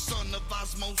lost son of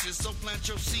osmosis. So plant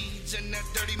your seeds in that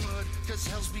dirty mud, cause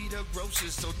hell's be the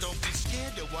grossest. So don't be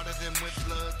scared to water them with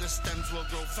blood. The stems will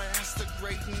grow fast. The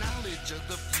great knowledge of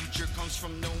the future comes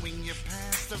from knowing your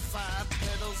past. The 5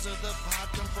 petals of the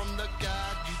pot come from the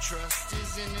God you trust.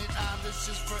 Isn't it odd? This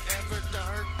is forever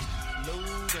dark.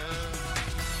 Loader.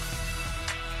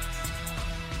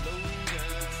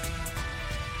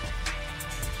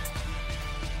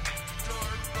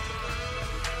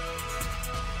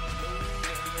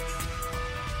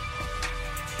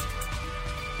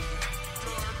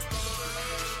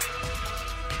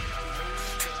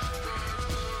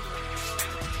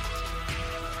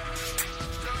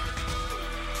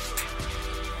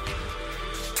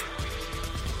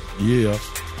 Yeah.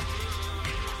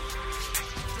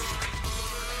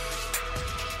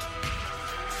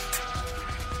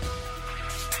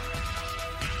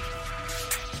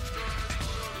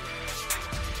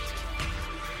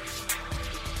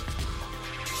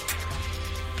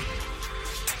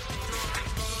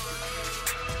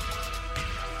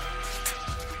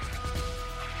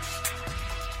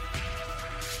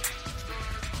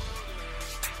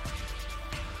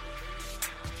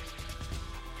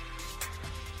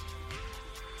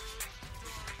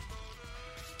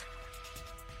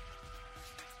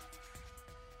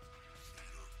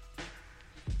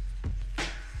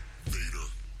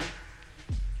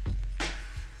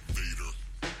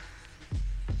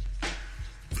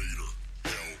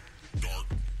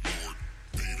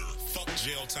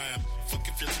 Jail time, Fuck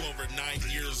if you're 12 or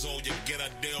 9 years old, you get a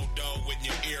dildo in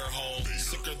your ear hole.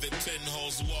 Sicker than 10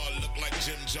 hoes who all look like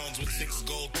Jim Jones with 6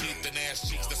 gold teeth and ass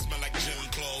cheeks that smell like gym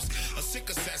clothes. A sick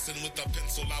assassin with a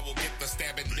pencil, I will get the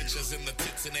stabbing bitches in the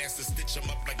tits and ass to stitch them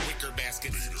up like wicker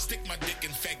baskets. Stick my dick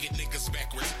in faggot niggas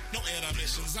backwards. No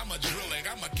intermissions, I'm a drilling,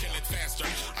 I'ma kill it faster.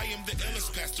 I am the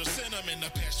illest pastor, send them in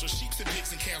the pasture. Sheeps and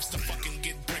pigs and calves to fucking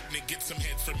get pregnant, get some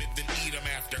head from it, then eat them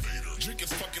after. Drink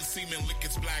its fucking semen, lick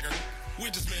its blagger. We're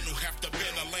just men who have to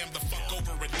bend a lamb the fuck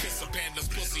over and kiss a panda's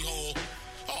pussy hole.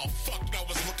 Oh, fuck, that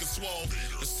was looking swole.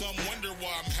 And some wonder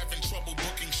why I'm having trouble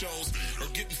booking shows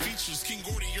or getting features. King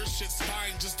Gordy, your shit's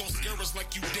fine. Just don't scare us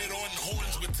like you did on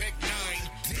Horns with Tech 9.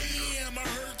 Damn, I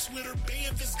heard Twitter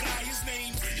banned this guy. His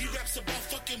name, he raps about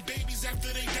fucking babies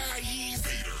after they die. He's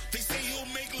Vader. They say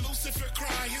he'll make Lucifer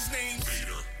cry. His name's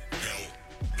Vader. Hell,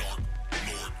 Dark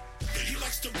Lord. He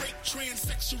likes to rape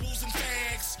transsexuals and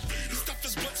fags. He stuff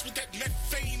his butts with that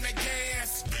methane, that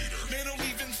gas. They don't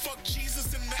even fuck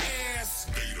Jesus in the ass.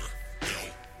 Vader, hell,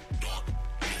 Dark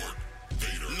Lord,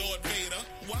 Vader. Lord Vader,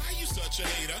 why you such a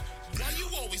hater? Why you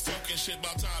always talking shit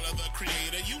about Tyler the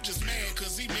Creator? You just mad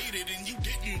cause he made it and you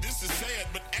didn't. This is sad,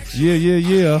 but actually Yeah.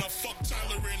 I wanna fuck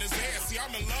Tyler in his ass. See,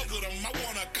 I'm in love with him. I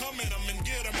wanna come at him and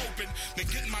get him open. Then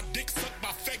get my dick sucked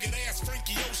by faggot ass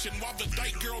Frankie Ocean while the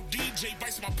dyke girl DJ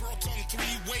bites my pearl tongue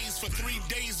 3 ways. For 3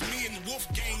 days, me and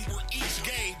Wolfgang were each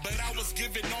gay, but I was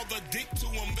giving all the dick to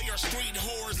him. They are straight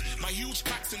whores. My huge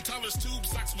cocks and Tyler's tube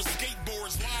socks with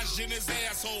skateboards lodged in his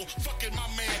asshole. Fucking my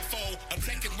mad foe.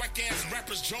 Attacking whack ass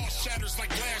rappers, jaw shatters like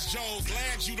Glass Joes.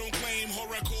 Glad you don't claim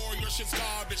horrorcore, your shit's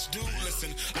garbage. Dude,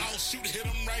 listen, I'll shoot, hit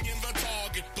him right in the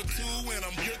target. Put 2 in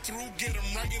him, you're through, get him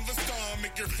right in the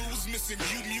stomach. Your food's missing,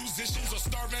 you musicians are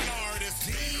starving artists.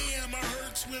 Damn, I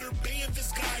heard Twitter banned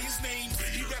this guy. His name,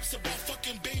 he raps about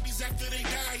fucking babies after they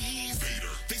die. He's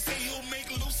Vader. They say he'll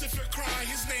make Lucifer cry.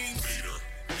 His name's Vader.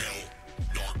 Hell,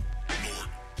 Dark Lord.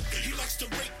 He likes to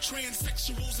rape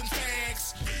transsexuals and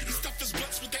fags. He stuff his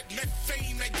butts with that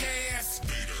methane, that gas.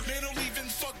 They don't even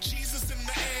fuck Jesus in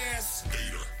the ass.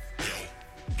 Vader, hell,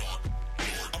 Dark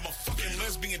Lord. I'm a fucking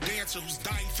lesbian dancer who's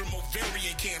dying from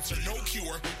ovarian cancer. No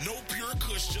cure, no pure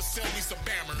kush, just sell me some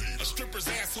bammer. A stripper's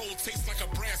asshole tastes like a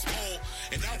brass pole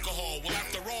and alcohol. Well,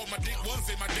 after all, my dick was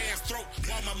in my dad's throat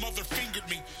while my mother fingered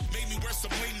me. Made me wear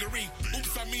some lingerie.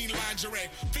 Oops, I mean lingerie.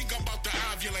 Think I'm about to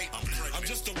ovulate. I'm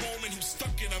just a woman who's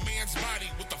stuck in a man's body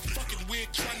with a fucking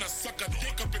wig trying to suck a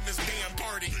dick up in this damn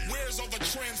party. Where's all the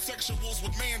transsexuals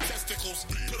with man testicles?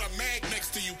 Put a mag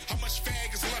next to you. How much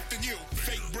fag is left in you?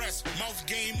 Fake breast, mouth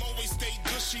game always stay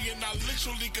gushy, and I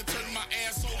literally could turn my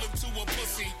asshole into a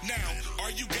pussy. Now,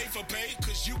 are you gay for pay?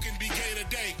 Cause you can be gay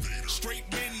today. Straight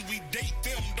men, we date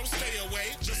them, don't stay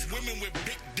away. Just women with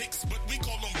big dicks, but we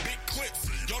call them big clits.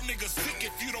 Y'all niggas sick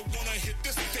if you don't wanna hit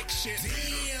this thick shit.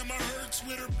 Damn, I heard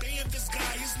Twitter banned this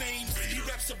guy. His name, he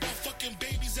raps about fucking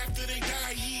babies after they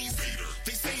die. He's Vader.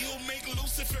 They say he'll make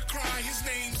Lucifer cry. His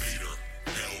name's Vader.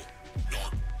 Hell,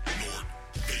 Dark Lord.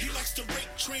 He likes to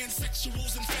rape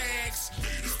transsexuals and fags.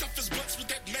 He stuff his butts with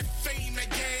that methane, that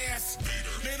gas.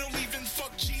 They don't even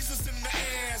fuck Jesus in the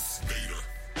ass. Vader,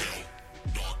 hell,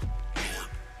 Dark Lord,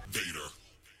 Vader.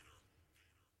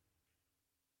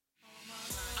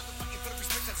 I've been fighting for the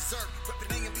respect I deserve.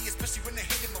 Repping A&B, especially when they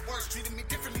hated my words. Treating me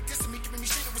differently, dissing me, giving me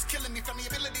shit that was killing me. Found the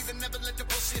ability to never let the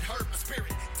bullshit hurt my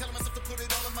spirit. Telling myself to put it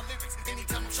all in my lyrics.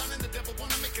 Anytime I'm shining, the devil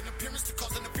wanna make an appearance to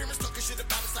cause interference. Talking shit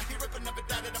about us, I hear it, but never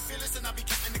doubt it. I feel it, and I be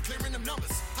counting and clearing them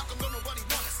numbers. How come don't nobody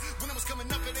want us? When I was coming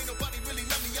up, it ain't nobody really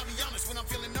love me. I'll be honest. When I'm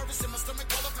feeling nervous in my stomach,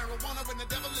 all of marijuana. When the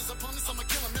devil is upon us, I'ma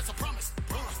kill him. That's a promise.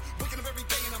 Waking up every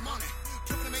day and I'm on it.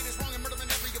 Proving I made it wrong and murdering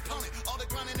every opponent. All the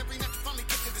grinding every night to finally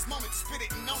get to this moment. Spit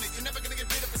it and own it. You're never gonna get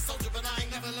rid of a soldier, but I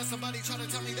ain't never let somebody try to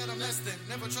tell me that I'm less than.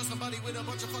 Never trust somebody with a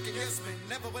bunch of fucking yes men.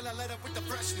 Never will I let up with the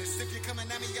freshness. If you're coming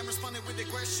at me, I'm responding with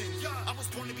aggression. I was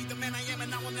born to be the man I am,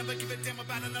 and I will never give a damn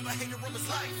about another hater of his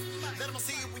life. Let them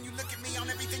see it when you look at me. On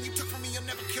everything you took from me, you'll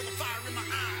never kill the fire in my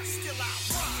eyes. Still I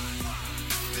ride.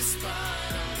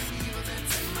 Despite all the evil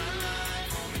that's in my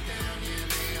life, hold me down, yeah,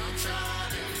 they all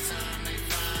try. Every time they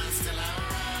find, still I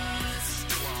rise.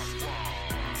 Still I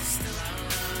rise. Still I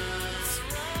rise.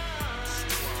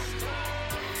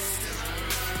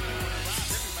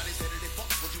 Everybody said that they fuck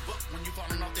with you, but when you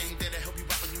falling off, they ain't there to help you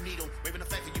out when you need them. Waving the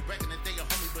flag for you, bragging that they a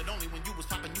homie, but only when you was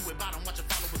popping, you at bottom, watching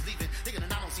followers leaving. Thinking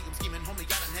that I don't see them scheming, homie,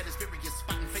 got done had his furious,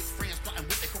 spotting fake friends, plotting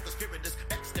with their co-conspirators,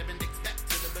 backstabbing dicks back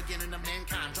to the beginning of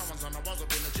mankind. Drawings on the walls of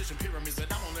an Egyptian pyramids,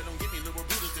 but I won't let them give me little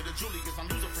Buddhas to the Julius. I'm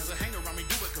losing friends that hang around me,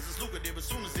 do it cause it's lucrative. As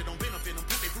soon as it don't benefit them,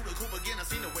 put they through the coop again. I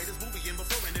seen the way this movie in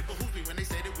before, and it behooves me when they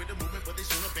said it with the movement, but they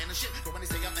soon abandon shit. But when they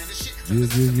say outlandish shit,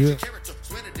 yeah. character,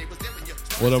 swear that they was there when you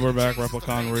What up, we're back,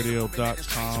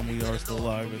 RepliconRadio.com. We are still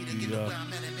live at the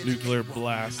Nuclear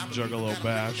Blast Juggalo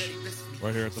Bash,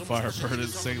 right here at the Firebird in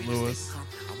St. Louis.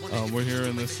 We're here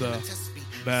in this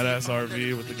badass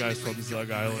RV with the guys from Zug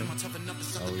Island.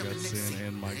 We got Sin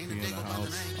and Mike B in the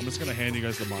house. I'm just going to hand you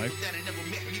guys the mic. I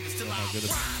don't know how good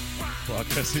it's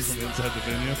broadcasting from inside the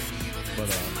venue, but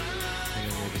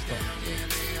we'll just talk.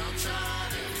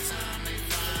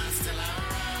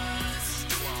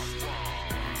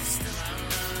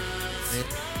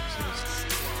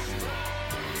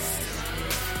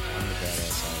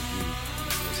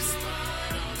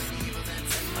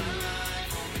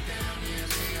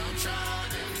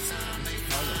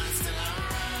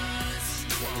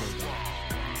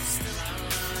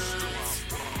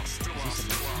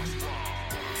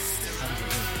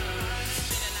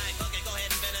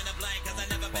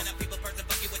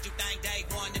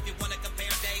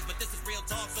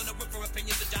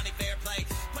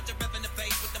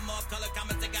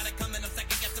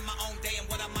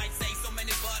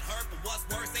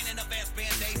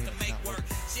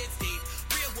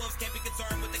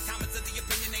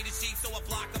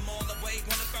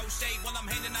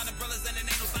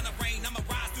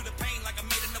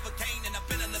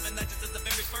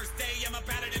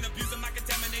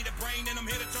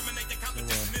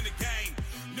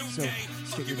 So,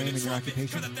 state your name and your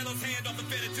occupation. My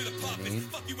name,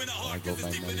 I go by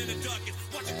my name, asshole.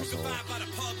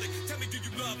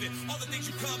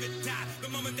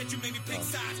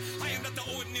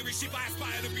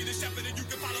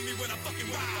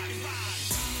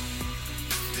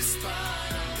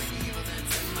 Despite all the evil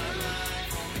that's in my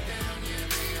life, hold me down, yeah,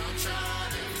 they all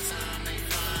tried. Every time they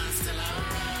find, still I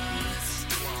rise.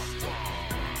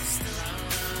 Still I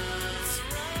rise.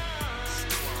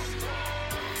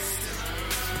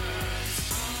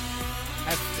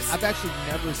 I've actually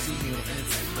never seen you in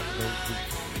anything but those two.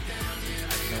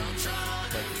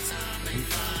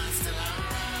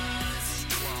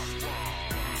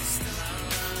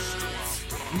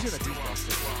 These are the goosebumps.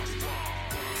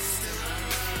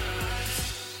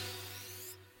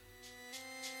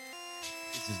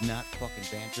 This is not fucking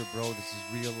banter, bro. This is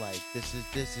real life. This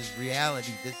is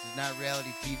reality. This is not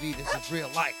reality TV. This is real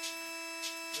life.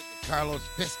 Look at Carlos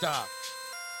pissed off.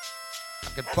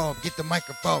 Fucking phone. Get the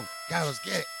microphone. Carlos,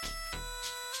 get it.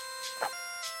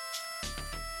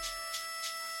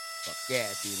 Fuck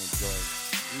yeah, being enjoyed.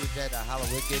 We was at Hollow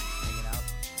Wicked hanging out.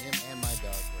 Him and my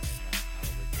dog were hanging out at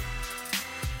Hollow Wicked.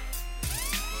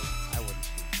 I wouldn't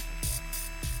speak.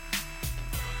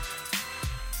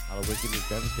 Hollow Wicked was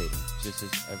devastating, just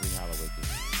as every Hollow Wicked.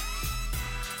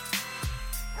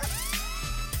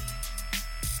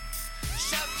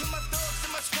 Shout to my thugs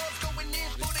and my scrubs going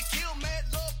in for the kill. Mad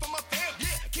love from my fam,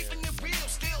 yeah, keeping it real.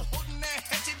 Still holding that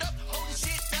hatchet up, holding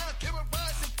shit down,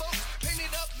 terrorizing folks.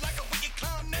 Painted up like a wicked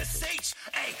clown. That's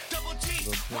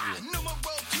H-A-double-G. Why? Numero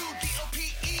 2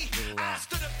 D-O-P-E. I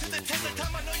stood up to the test of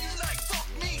time. I know you like fuck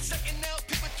me. Second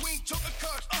LP between joker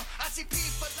cards. ICP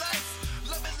for life.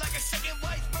 Love is like a second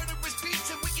wife. Murderous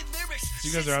beats and wicked lyrics. So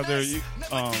you guys are out there,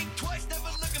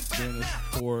 doing this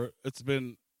for. It's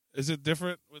been. Is it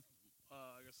different with?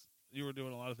 I guess you were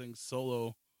doing a lot of things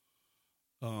solo.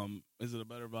 Is it a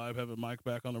better vibe having Mike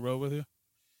back on the road with you?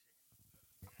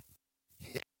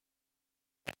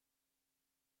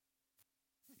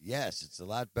 Yes, it's a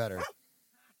lot better.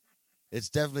 It's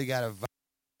definitely got a vibe,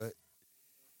 but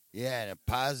yeah, in a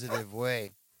positive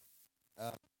way.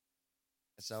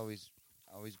 It's always,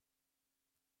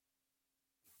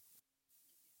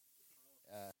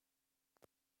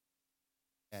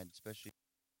 and especially,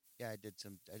 I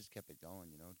just kept it going,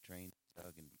 trained,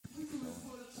 dug, and keep it going.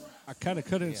 I kind of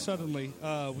couldn't suddenly.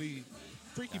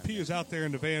 Freaky P was out there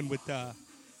in the van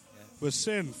with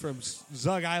Sin from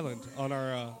Zug Island on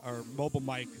our mobile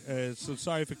mic. So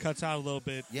sorry if it cuts out a little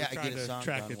bit. Yeah, We're I trying get a to song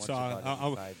track done it. once So about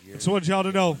every 5 years. I just wanted y'all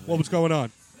to know what was going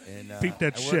on. And, Peep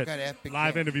that I shit. work at Epic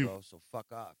Live Games, interview. bro, so fuck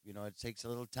off. It takes a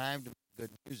little time to make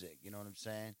good music. You know what I'm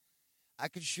saying? I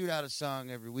could shoot out a song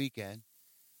every weekend.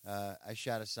 I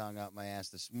shot a song out my ass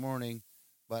this morning,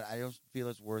 but I don't feel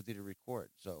it's worthy to record.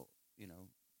 So, it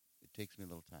takes me a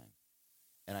little time.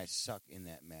 And I suck in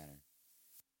that manner.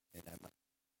 And I'm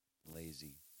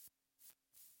lazy.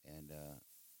 And,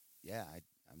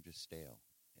 I'm just stale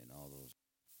in all those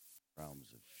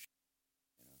realms of shit.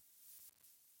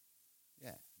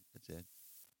 Yeah, that's it.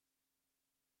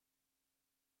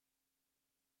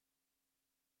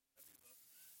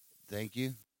 Thank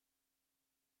you.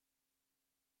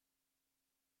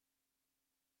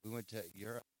 We went to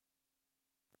Europe.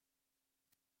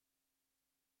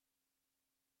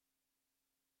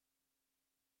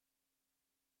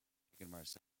 Chicken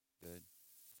Marseille, good.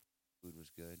 Food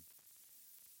was good.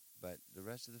 but the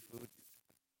rest of the food,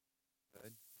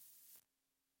 good.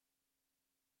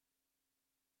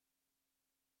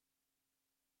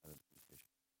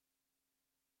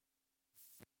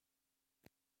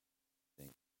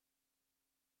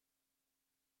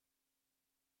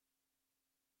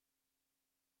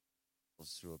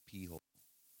 Through a pee hole.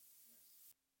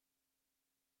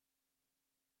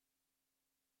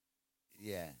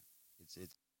 Yeah, it's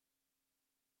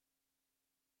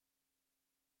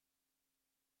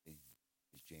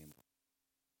James.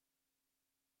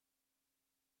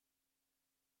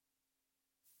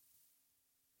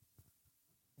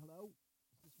 Hello?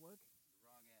 Does this work?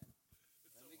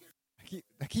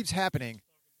 That keeps happening.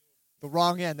 The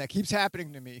wrong end. That keeps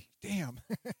happening to me. Damn.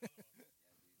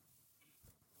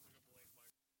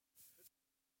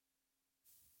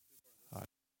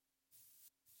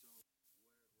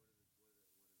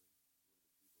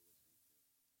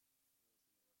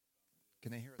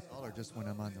 Can they hear us all or just when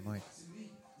I'm on the mic?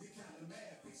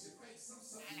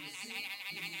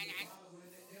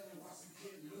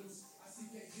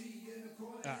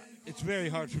 It's very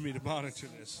hard for me to monitor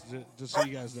this, just so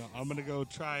you guys know. I'm going to go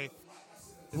try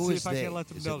and Who see is if I they? can let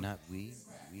them Is know. it not we?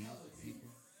 We, the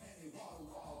people?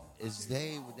 Is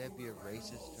they, would that be a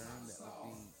racist term? That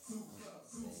would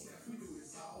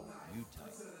be you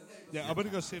type. Yeah, I'm going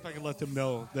to go see if I can let them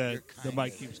know that You're the kind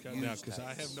mic of keeps cutting out because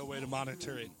I have no way to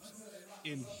monitor it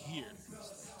in here.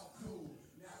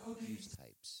 Use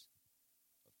types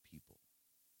of people.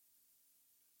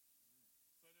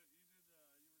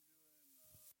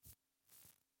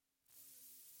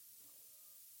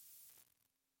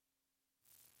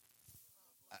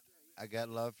 I got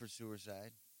love for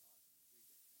Suicide.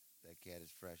 That cat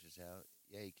is fresh as hell.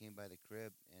 Yeah, he came by the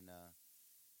crib, and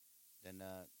then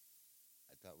I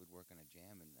thought we'd work on a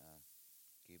jam, and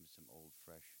gave him some old,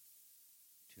 fresh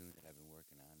tune that I've been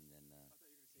working on, and then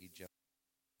he jumped.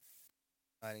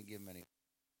 I didn't give him any.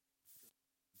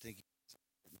 I think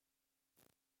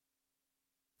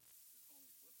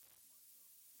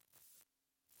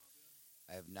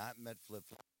I have not met Flip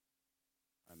Flop.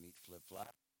 I meet Flip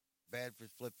Flop. Bad for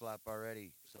Flip Flop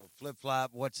already. So Flip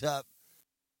Flop, what's up?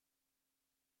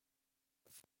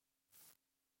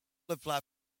 Flip Flop.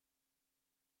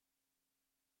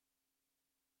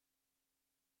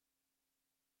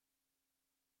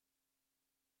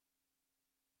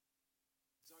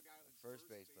 First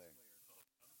base player.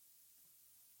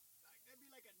 That'd be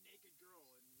like a naked girl,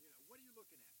 and what are you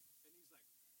looking at? And he's like,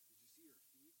 "Did you see her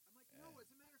feet?" I'm like, "No, as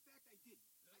a matter of fact, I didn't.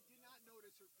 I did not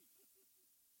notice her feet." Like,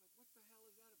 what the hell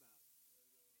is that about?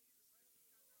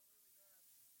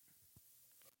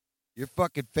 Your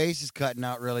fucking face is cutting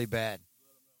out really bad.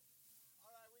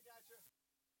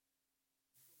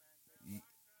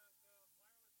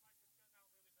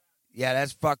 Yeah,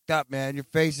 that's fucked up, man. Your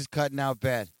face is cutting out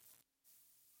bad.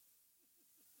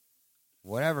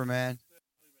 Whatever, man.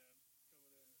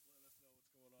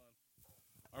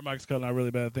 Our mic's cutting out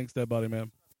really bad. Thanks, Dead Body,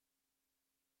 man.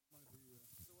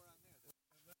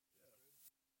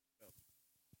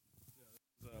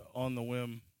 On the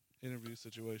whim interview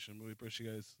situation. We appreciate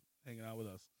you guys hanging out with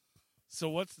us.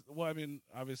 So I mean,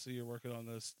 obviously you're working on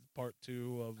this part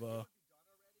 2 of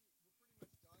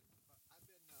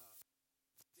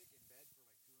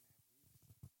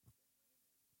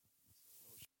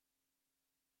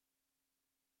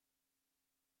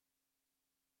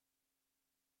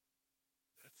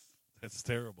That's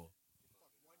terrible.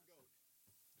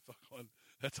 Fuck one.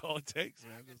 That's all it takes,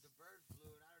 man. The bird flu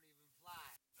and I don't even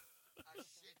fly. Oh,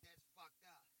 shit, that's fucked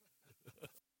up.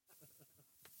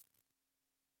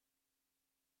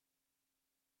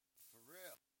 For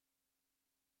real.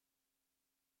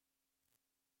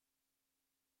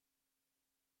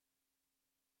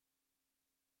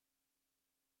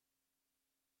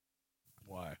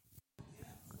 Why?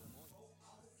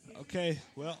 Okay,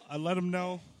 well, I let them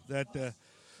know that the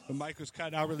mic was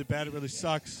cut out really bad. It really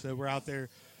sucks that we're out there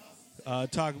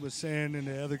talking with Sin and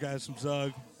the other guys from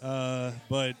Zug,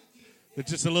 but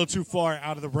it's just a little too far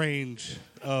out of the range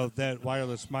of that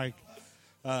wireless mic.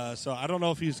 So I don't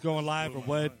know if he's going live or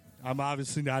what. I'm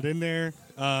obviously not in there.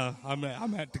 I'm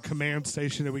at the command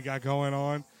station that we got going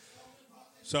on.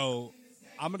 So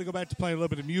I'm going to go back to playing a little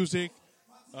bit of music.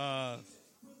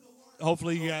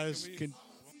 Hopefully you guys can...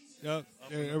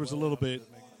 there was a little bit.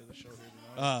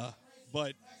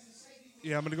 But,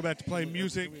 yeah, I'm going to go back to playing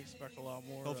music. We expect a lot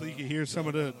more. Hopefully you can hear some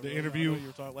of the interview.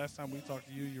 Last time we talked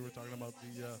to you, you were talking about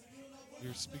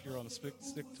your speaker on the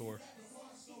stick tour.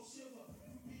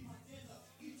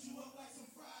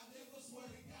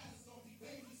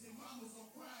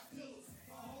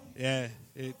 Yeah,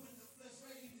 I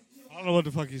don't know what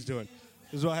the fuck he's doing.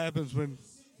 This is what happens when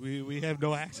We have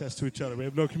no access to each other. We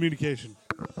have no communication.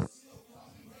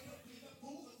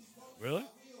 Really?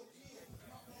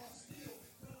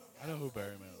 I know who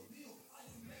Barry Manilow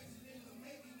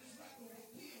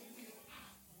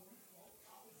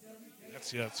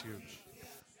is. That's huge.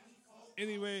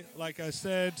 Anyway, like I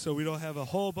said, so we don't have a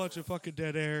whole bunch of fucking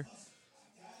dead air.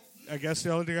 I guess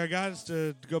the only thing I got is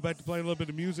to go back to playing a little bit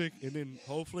of music, and then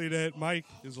hopefully that mic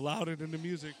is louder than the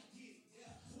music.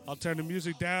 I'll turn the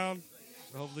music down,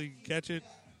 so hopefully you can catch it.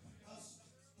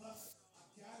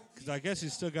 Because I guess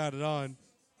he's still got it on.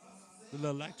 The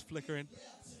little lights flickering.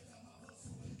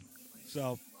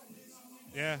 So,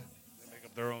 yeah. They make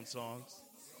up their own songs.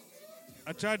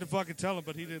 I tried to fucking tell him,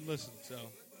 but he didn't listen, so.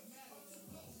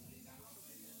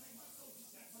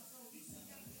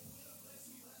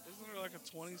 Isn't there like a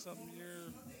 20-something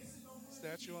year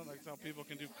statute on like how people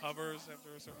can do covers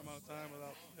after a certain amount of time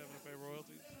without having to pay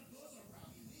royalties?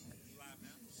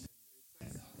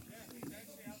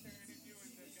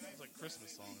 It's like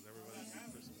Christmas songs. Everybody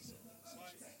doing Christmas songs.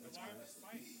 That's great.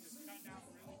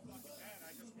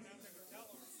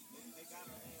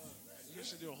 You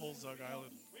should do a whole Zug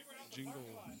Island jingle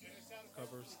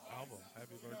covers album.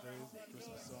 Happy birthdays,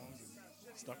 Christmas songs,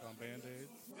 and Stuck on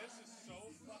Band-Aids. This is so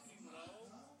fucking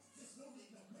low.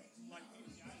 Like, you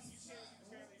can't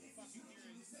barely fucking hear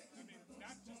it. I mean,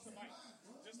 not just the mic,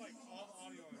 just like all the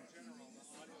audio in general. The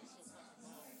audio is so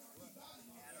fucking low.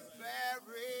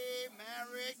 Very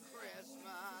Merry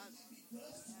Christmas.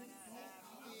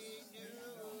 Happy New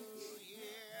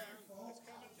Year. It's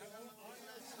coming down. The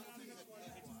audio is sounding this way.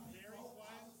 It's very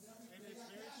quiet and it's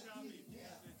very choppy.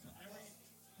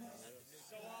 It's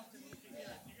so often you can hear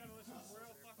it. You gotta listen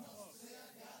real fucking close.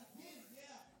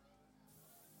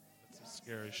 That's some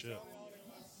scary shit.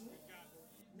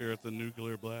 Here at the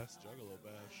Nuclear Blast Juggalo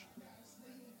Bash.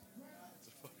 It's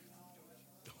a fucking,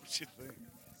 don't you think?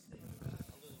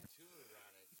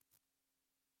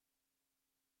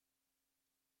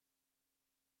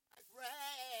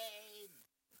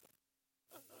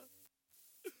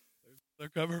 Their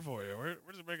cover for you. We're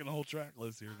just making a whole track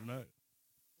list here tonight.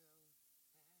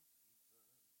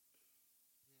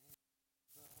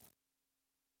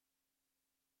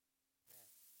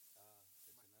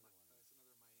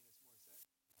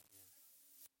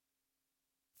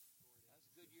 That's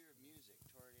a good year of music.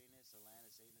 Torrinus,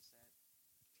 Alanis, Anus.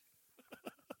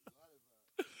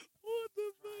 What the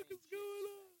fuck is going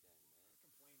on?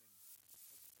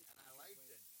 And I liked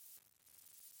it.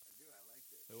 I liked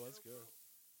it. It was good.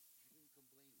 She didn't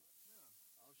complain much. No.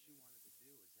 All she wanted to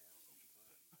do was have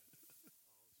some fun.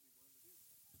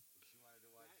 She wanted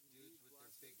to watch dudes with their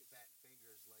big fat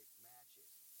fingers like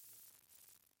matches.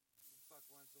 Who the fuck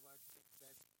wants to watch big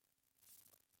fat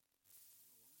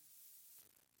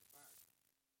Park.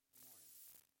 Good morning.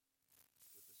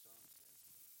 With the song says.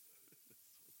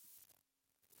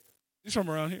 He's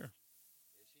from around here.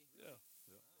 Is she? Yeah.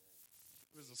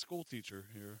 He was a school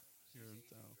teacher here in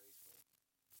town.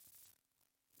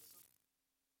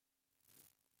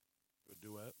 A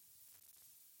duet.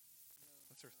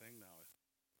 That's her thing now.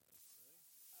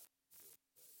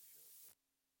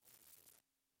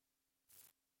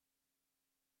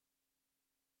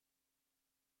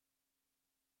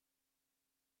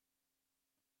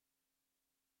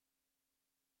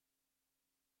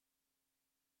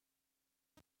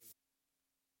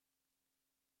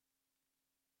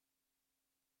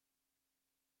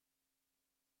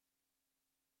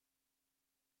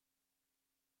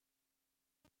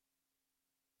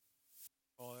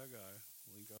 Oh, that guy.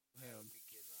 Link up with him.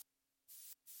 Well,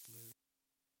 no.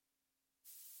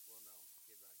 Kid Rock. J.B. Carlin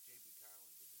did the video.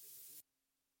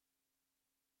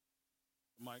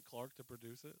 Mike Clark to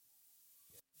produce it.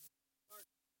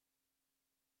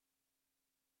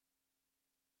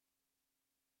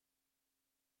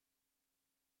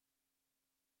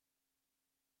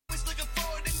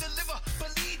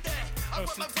 I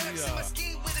put my raps in my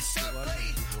ski with a sharp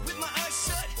blade. With my eyes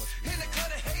shut, in a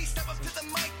cloud of haze. Step up to the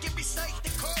mic and recite the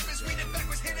chorus. Read it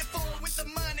backwards, hit it forward with the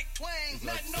demonic twang.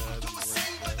 Not known to a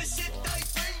sing, but the shit I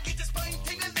bring. Get your spine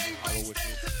tingling, brain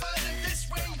stand to fight in this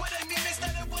ring. What I mean is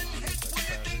that I wouldn't hit with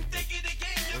a thing. Take it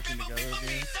again, you can believe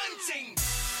me dancing.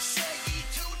 Shaggy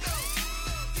to know,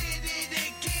 did it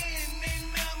again.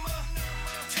 And I'ma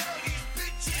tell these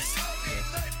bitches how they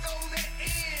let on the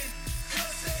end.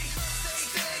 Cause they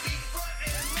steady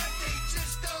frontin' like they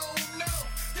just don't know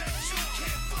that you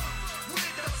can't fuck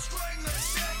with a strangler.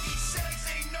 Shaggy Shags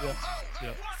ain't no hoe.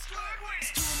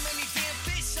 It's too many damn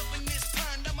fish up in this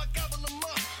pond. I'ma gobble them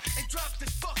up and drop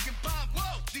this fucking bomb.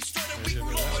 Whoa, these straight we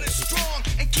roll with it strong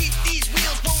and keep these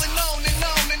wheels rolling on and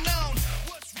on and on.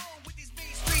 What's wrong with these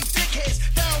mainstream dickheads?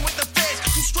 Down with the feds,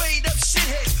 who straight up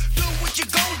shitheads. Do what you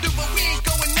gon'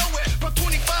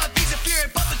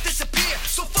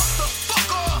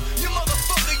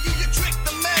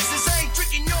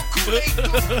 they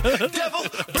do. Devil,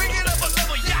 bring it up a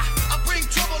level, yeah. I bring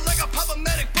trouble like a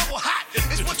problematic bubble hot.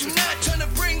 It's what you not trying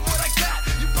to bring what I got.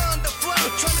 You found the flow,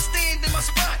 trying to stand in my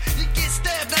spot. You get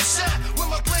stabbed, not shot. When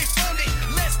my blade found it,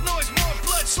 less noise, more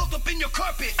blood soaked up in your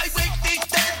carpet. I wake these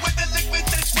dead with the liquid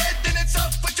that's red. Then it's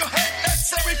up with your head.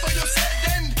 That's sorry for your set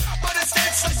then. But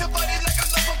instead, slice your body like a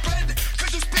loaf of bread.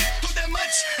 Cause you speak too damn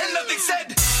much and nothing said.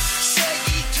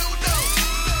 Shaggy too low.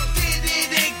 Did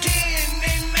it again.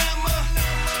 And I'ma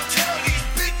tell these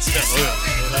bitches how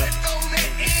they let on the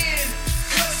end.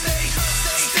 Cause they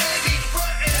steady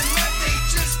frontin' like they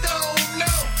just don't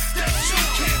know that you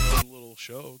can't. A little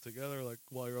show together, like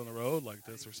while you're on the road, like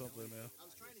this or something, man. I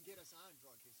was trying to get us on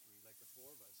Drunk History, like the four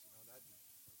of us. You know, that'd be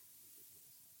ridiculous.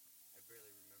 I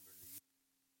barely remember the.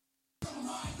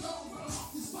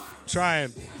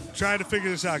 Trying to figure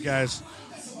this out, guys.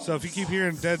 So if you keep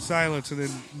hearing dead silence and then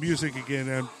music again,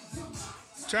 I'm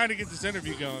trying to get this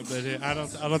interview going, but I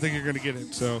don't think you're going to get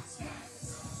it. So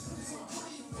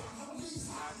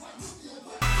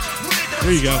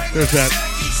there you go. There's that.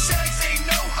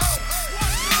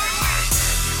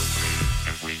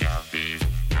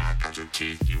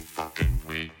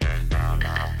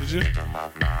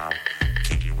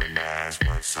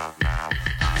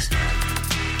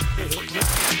 Did you?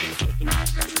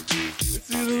 It's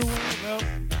either one. No.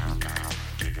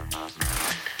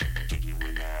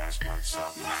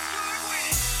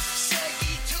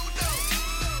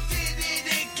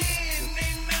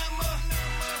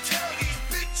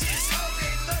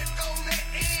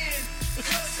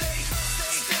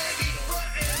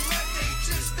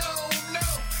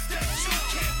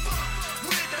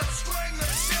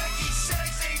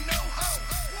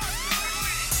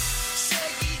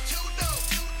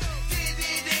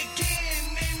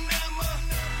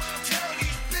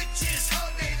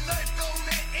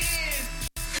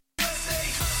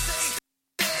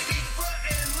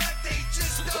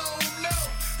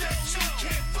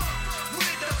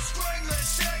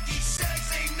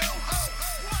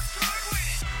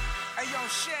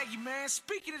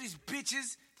 Speaking of these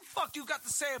bitches, the fuck you got to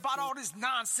say about all this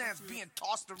nonsense being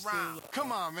tossed around?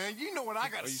 Come on, man. You know what I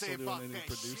got to say about that. Are you still doing any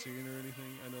producing or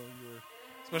anything? I know you were,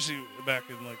 especially back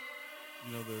in like,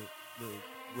 you know, the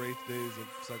Wraith days of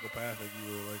Psychopathic.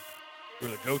 You were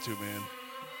the go-to man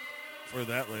for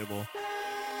that label.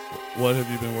 What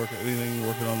have you been working? Anything you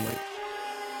working on lately?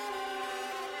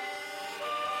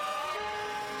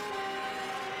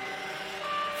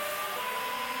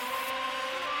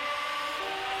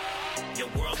 Your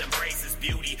world embraces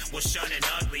beauty, will shun and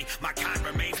ugly. My kind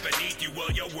remains beneath you, well,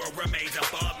 your world remains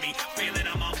above me. Feeling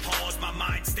I'm on pause, my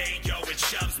mind stayed, yo, it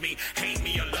shoves me. Hate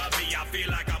me or love me, I feel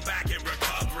like I'm back in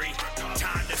recovery.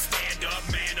 Time to stand up,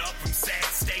 man up from sad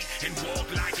state, and walk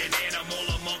like an animal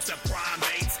amongst the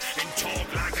primates, and talk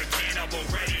like a cannibal,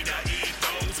 ready to eat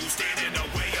those who stand in the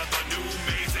way of the new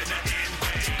maze and the end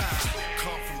game.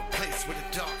 Come from a place where the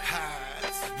dark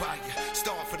hides, while you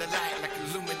star for the light like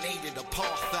illuminated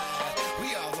apartheid.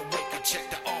 We all awake, check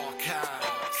the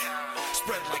archives.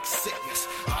 Spread like sickness.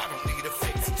 I don't need a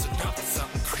fix. It's enough of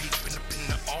something creeping up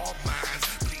into our minds.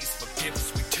 Please forgive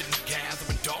us. We didn't gather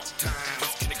in dark times.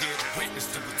 Can I get a witness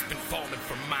to what's been falling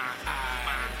from my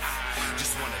eyes?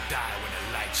 Just wanna die when the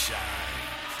light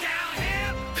shines. Down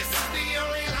here, this is the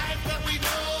only life that we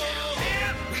know.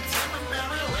 We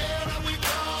temporary wherever we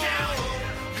go.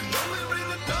 You know we're in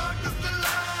the darkness of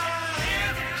light.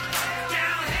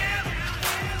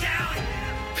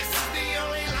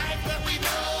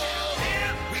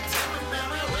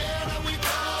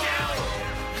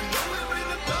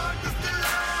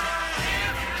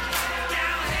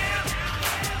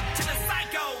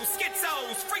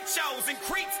 Shows and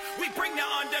creeps, we bring the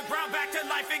underground back to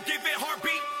life and give it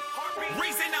heartbeat.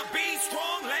 Reason to be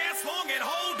strong, last long, and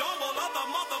hold on. While other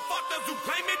motherfuckers who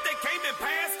claim it, they came and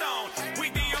passed on. We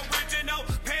the original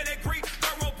pedigree,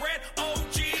 thoroughbred,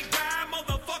 OG guy,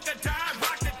 motherfucker died,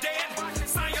 rock the dead.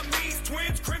 Siamese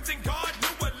twins, Crimson Guard,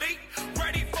 new elite,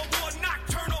 ready for war,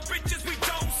 nocturnal bitches, we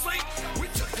don't sleep. We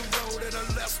took the road and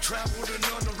are less traveled and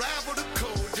unraveled the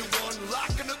code. You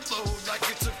unlocking the load like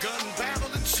it's a gun battle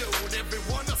and showed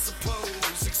everyone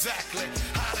exactly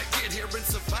how to get here and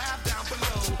survive down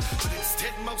below. But instead,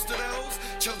 most of those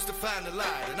chose to find the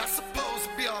light. And I suppose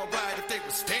it'd be alright if they were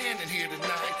standing here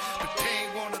tonight. But they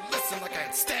ain't wanna listen like I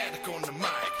had static on the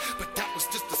mic. But that was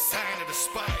just a sign of the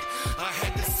spite. I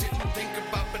had to sit and think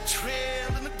about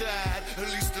betrayal and the died. At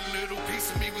least a little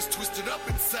piece of me was twisted up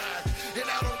inside. And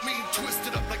I don't mean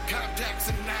twisted up like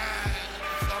contacts and knives.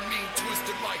 I mean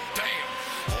twisted like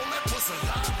damn. All that was a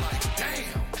lie like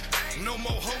damn. No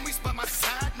more homies by my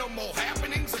side, no more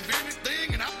happenings of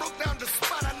anything. And I broke down the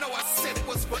spot, I know I said it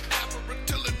was forever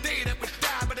until the day that we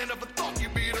die. But I never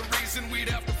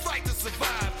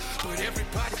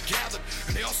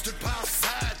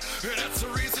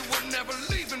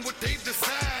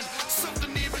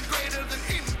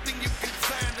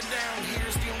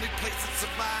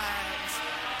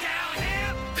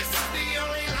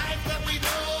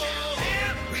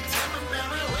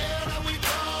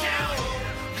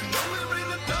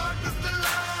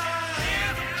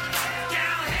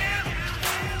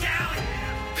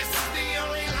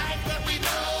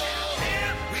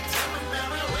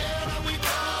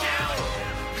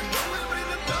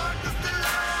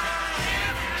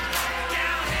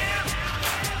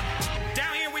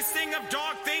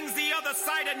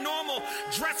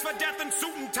dressed for death in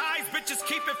suit and ties, bitches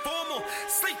keep it formal.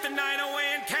 Sleep the night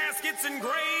away in caskets and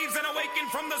graves, and awaken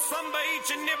from the slumber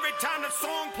each and every time the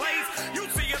song plays. You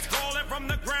see us crawling from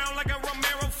the ground like a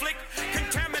Romero flick,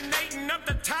 contaminating up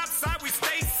the top side, we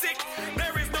stay sick.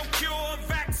 There is no cure or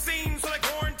vaccine, so like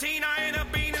quarantine, I end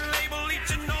up being labeled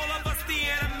each and all of us the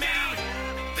enemy.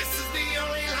 This is the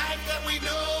only life that we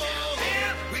know.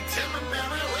 We temper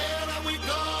wherever we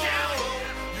go.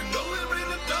 You know we're in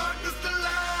the darkness to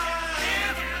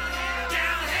light.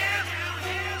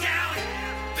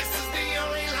 This is the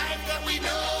only life that we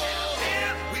know.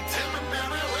 We temper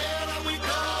wherever we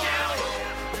go.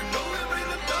 You know we're in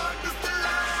the darkness to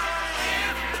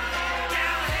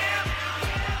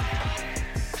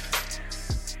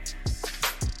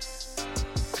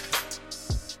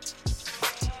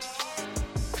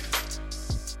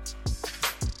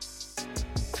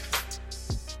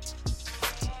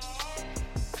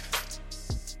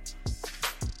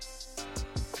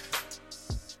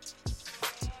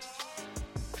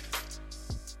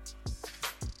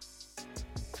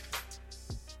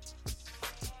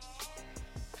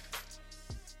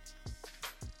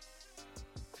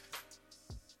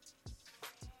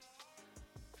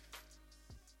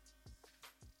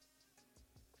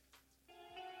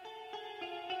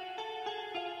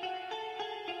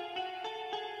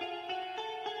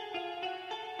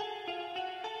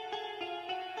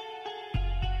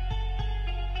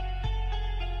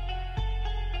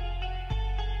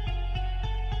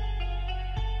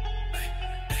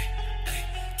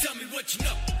Tell me what you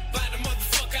know about a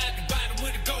motherfucker out the bottom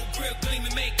with a gold grill gleaming,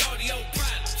 make audio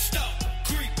problems. Stop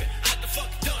creeping out the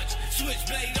fucking dungeon.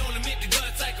 Switchblade on him, hit the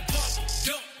guns like a pump.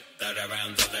 Dump. 30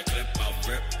 rounds of that clip, I'll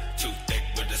rip. Too thick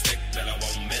with the stick that I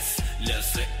won't miss. Little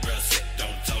sick, real sick,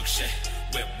 don't talk shit.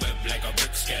 Whip like a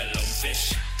brick, scale on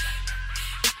fish.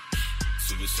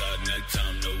 Suicide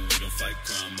nighttime, no, we don't fight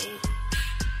crime, oh.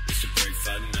 It's a great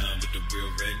fight now with the real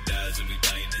red eyes and we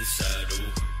dying inside, oh.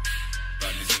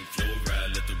 Bodies in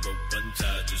fluoride, let the rope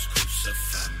untie, just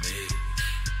crucify me.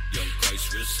 Young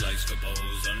Christ, real slice, couple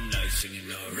hoes on night, singing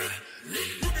alright.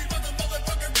 Ruby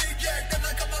motherfucking reject. Then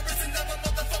I cut my wrist and never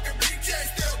motherfucking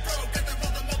reject. Still broke, got the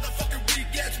motherfucking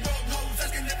rejects. Wrong hoes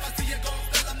asking if I see a ghost.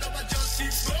 Tell them no, I just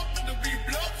see smoke. In the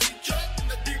reblock, see chop. In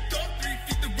the deep dark, 3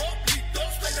 feet the rope. Leak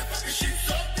those, play the fucking shit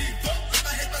so deep.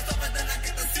 I hit myself and then I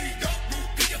get the seed. Don't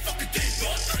root, be a fucking deep.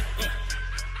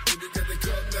 Ruby got the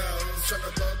club now, trying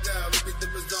to bug now. Ruby the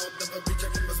result of a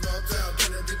reject from a small town.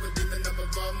 Turning deep with demon, I'm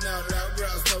involved now. Loud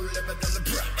rounds, no limit on the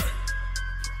brow.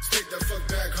 Stick the fuck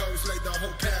back, hoes, lay the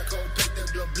whole pack, hole, take the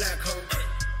glow black hole.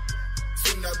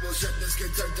 Soon I will shut this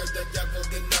kid, turn to the devil,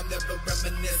 then I'll never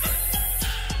reminisce.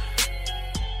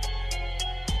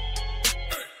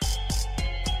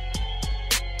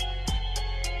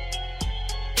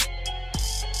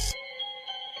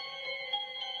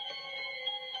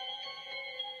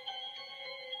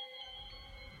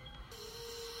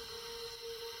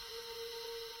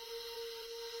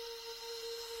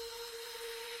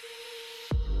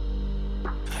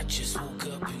 I just woke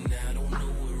up and I don't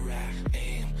know where I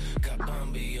am. Got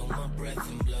Bombay on my breath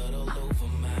and blood all over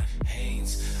my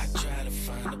hands. I try to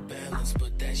find a balance,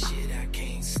 but that shit I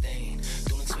can't stand.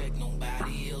 Don't expect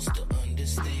nobody else to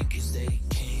understand, cause they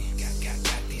can't.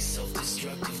 Got these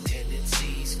self-destructive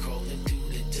tendencies, crawling through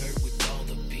the dirt with all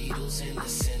the beetles and the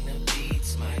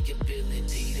centipedes. My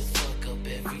ability to fuck up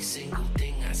every single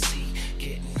thing I see,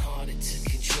 getting harder to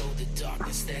control the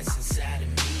darkness that's inside of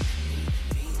me.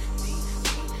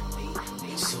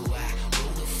 So I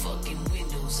roll the fucking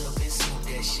windows up and smoke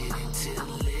that shit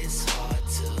until it's hard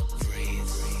to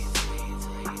breathe.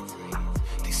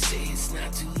 They say it's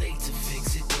not too late to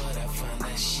fix it, but I find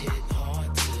that shit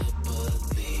hard to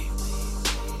believe.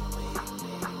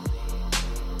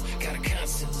 Gotta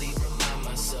constantly remind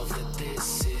myself that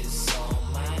this is all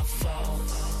my fault.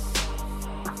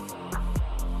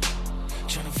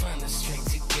 Trying to find the strength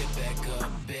to get back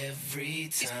up every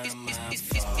time I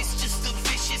fall. It's just a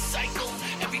vicious cycle.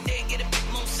 Every day get a bit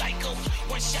more psycho.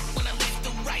 One shot when I lift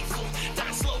the rifle.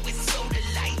 Dying slow is so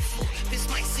delightful. This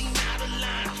might seem out of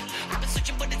line. I've been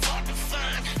searching but it's hard to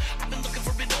find. I've been looking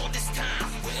for it all this time.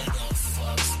 Where the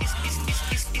fuck?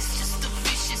 It's just a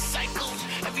vicious cycle.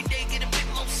 Every day get a bit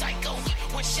more psycho.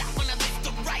 One shot when I lift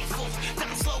the rifle.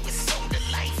 Dying slow is so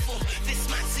delightful. This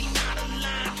might seem out of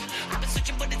line. I've been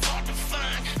searching but it's hard to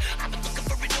find. I've been looking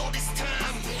for it all this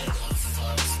time. Where the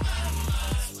fuck's my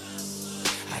mind?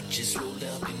 I just rolled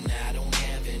up and I don't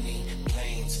have any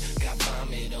plans. Got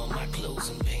vomit on my clothes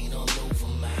and paint all over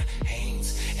my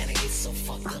hands. And I get so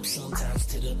fucked up sometimes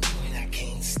to the point I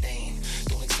can't stand.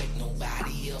 Don't expect nobody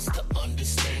nobody else to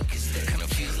understand. Cause that kind of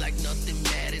feels like nothing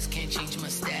matters. Can't change my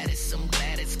status, I'm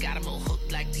glad it's got 'em all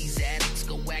hooked like these addicts.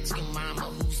 Go ask your mama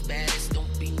who's baddest.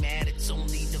 Don't be mad, it's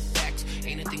only the facts.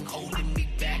 Ain't nothing holding me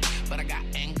back, but I got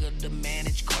anger to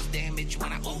manage, cause damage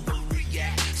when I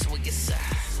overreact. So I guess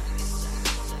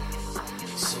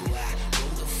So I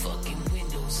roll the fucking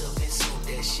windows up and smoke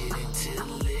that shit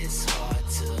until it's hard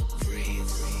to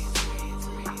breathe.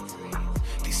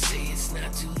 They say it's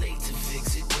not too late to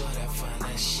fix it, but I find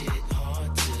that shit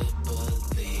hard to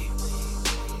believe.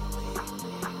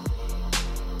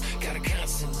 Gotta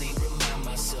constantly remind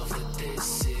myself that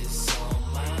this is all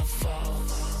my fault.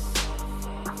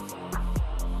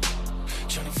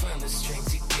 Trying to find the strength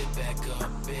to get back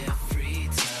up every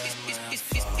time.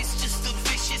 It's just a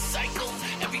vicious cycle.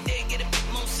 Every day get a bit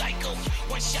more psycho.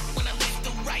 One shot when I lift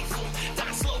the rifle.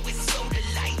 Dying slow is so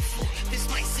delightful. This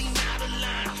might seem out of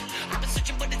line. I've been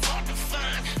searching but it's hard to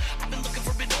find. I've been looking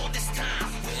for it all this time.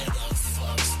 Where the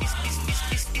fuck?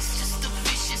 It's just a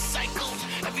vicious cycle.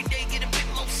 Every day get a bit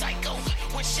more psycho.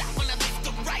 One shot when I lift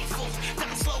the rifle.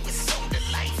 Dying slow is so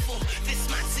delightful. This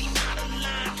might seem out of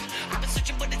line. I've been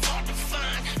searching but it's hard to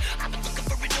find. I've been looking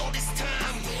for it all this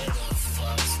time. Where the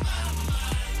fuck's my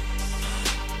mind?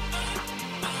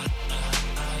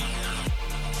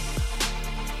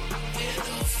 Where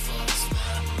the fuck's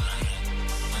my mind?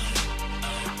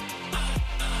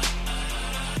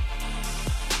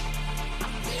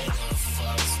 Where the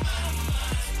fuck's my mind?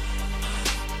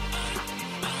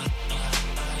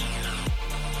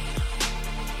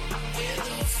 Where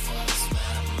the fuck's my mind? Where the fuck's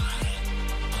my mind?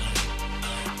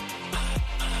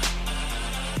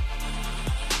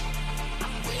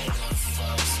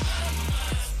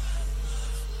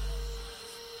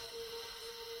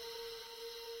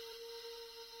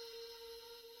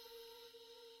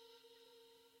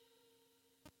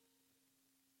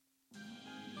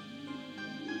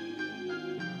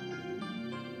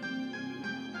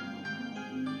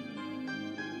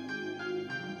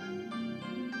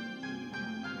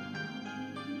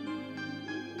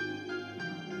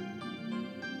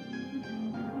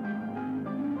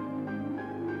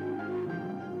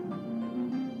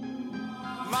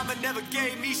 Mama never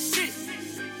gave me shit.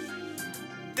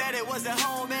 Daddy wasn't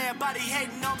home, everybody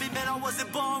hating on me, man, I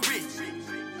wasn't born rich.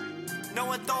 No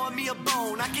one throwing me a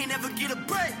bone, I can't ever get a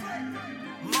break.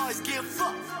 I'm always getting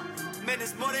fucked, man,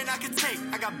 it's more than I can take.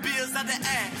 I got bills out the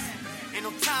ass, ain't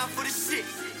no time for this shit.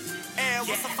 And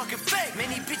what's a fucking fake?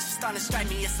 Many bitches starting to strike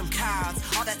me as some cowards.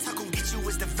 All that talk gon' get you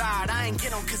is devoured. I ain't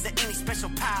get on cause of any special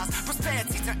powers.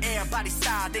 Prosperity turn everybody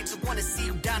side. They just wanna see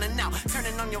you down and out.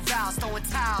 Turning on your vows, throwing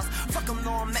towels. Fuck them,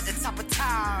 know I'm at the top of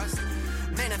towers.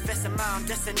 Manifesting my own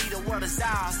destiny, the world is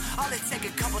ours. All it take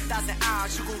a couple thousand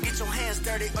hours. You gon' get your hands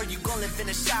dirty or you gon' live in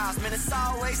the showers. Man, it's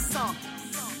always something.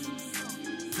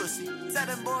 Pussy, tell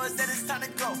them boys that it's time to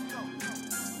go.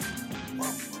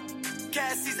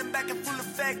 Cat season back in full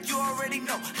effect, you already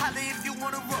know. Holla if you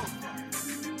wanna roll.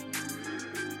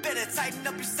 Better tighten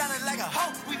up, you sounding like a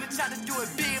hoe. We been trying to do it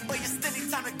big, but you still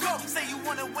need time to grow. Say you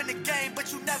wanna win the game,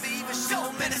 but you never even show.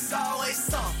 Man, it's always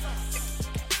something.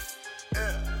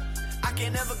 Yeah. I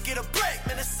can't ever get a break,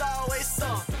 man, it's always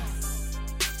something.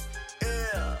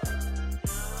 Yeah.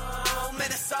 Oh, man,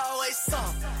 it's always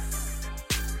something.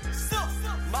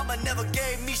 Mama never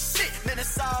gave me shit, man,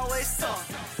 it's always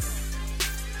something.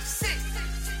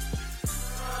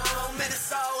 Oh, man,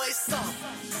 it's always something.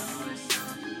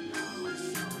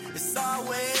 It's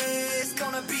always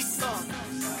gonna be something.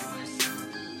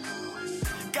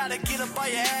 Gotta get up on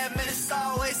your head, man, it's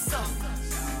always something.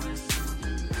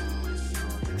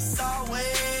 It's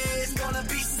always gonna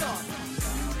be something.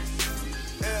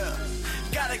 Yeah.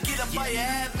 Gotta get up on your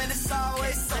head, man, it's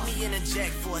always something. Let me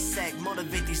interject for a sec,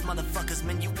 motivate these motherfuckers.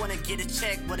 Man, you wanna get a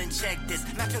check, well then check this.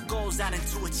 Map your goals out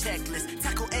into a checklist.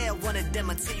 Tackle air one of them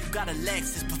until you got a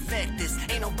Lexus. Perfect this,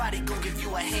 ain't nobody gon' give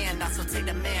you a handout. So take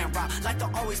the man route, like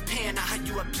they're always paying out how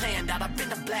you had planned out. I've been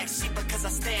the black sheep because I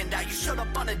stand out. You showed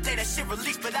up on the day that shit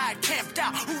released, but I camped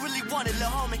out. Who really wanted, lil'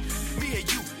 homie? Me or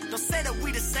you? Don't say that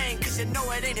we the same, cause you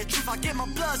know it ain't the truth. I gave my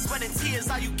blood, sweat, and tears.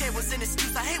 All you gave was an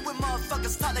excuse. I hate when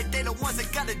motherfuckers talk like they the ones that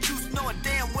got the juice, knowing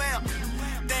damn well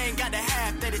they ain't got the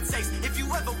half that it takes. If you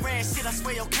ever ran shit, I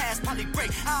swear your cash probably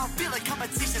break. I don't feel like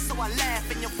competition, so I laugh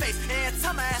in your face. Every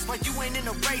time I ask why you ain't in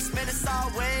the race, man, it's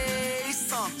always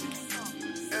something.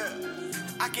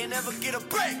 Yeah. I can't ever get a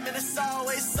break, man, it's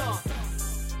always something.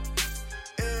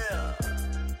 Yeah.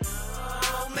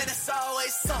 Oh, man, it's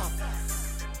always something.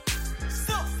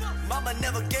 Mama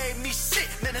never gave me shit,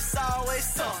 man, it's always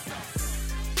something.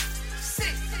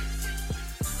 Shit.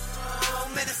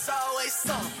 Oh, man, it's always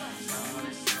something.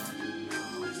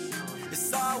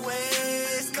 It's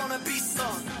always gonna be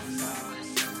some.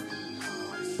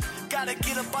 Gotta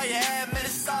get up by your head, man,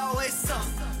 it's always some.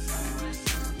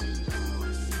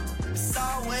 It's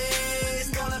always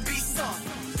gonna be some.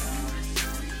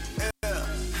 Yeah.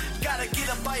 Gotta get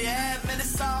up by your head, man,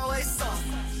 it's always some.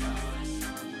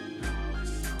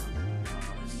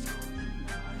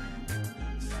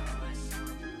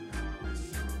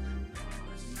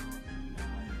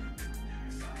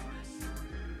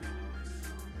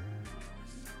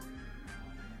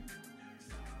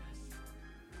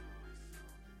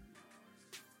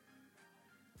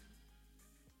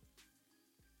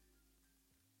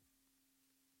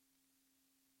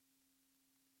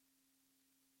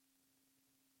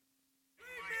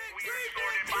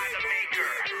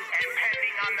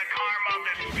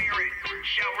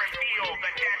 Shall reveal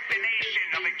the destination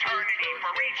of eternity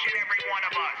for each and every one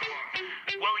of us.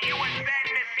 Will you ascend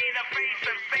to see the face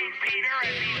of St. Peter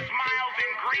as he smiles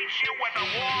and greets you with a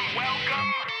warm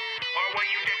welcome? Or will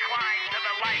you decline to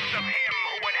the likes of him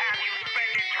who would have you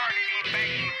spend eternity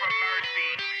begging for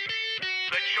mercy?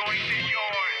 The choice is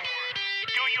yours.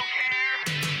 Do you care?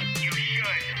 You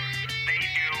should. They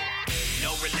do.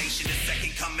 No relation to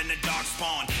second coming to dark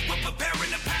spawn. We're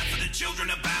preparing the path for the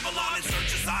children of Babylon in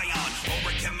search of Zion. Or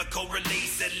a chemical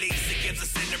release, at least it gives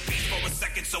us inner peace for a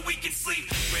second so we can sleep.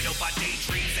 Riddled by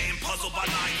daydreams and puzzled by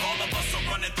life. All of us are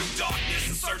running through darkness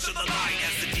in search of the light.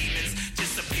 As the demons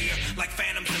disappear like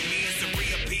phantoms and mirrors to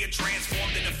reappear,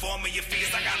 transformed in the form of your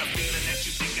fears. I got a feeling that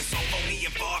you think it's so phony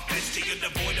and far-fetched till you're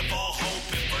devoid of all hope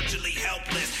and virtually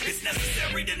helpless. It's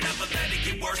necessary to never let it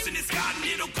get worse than it's gotten.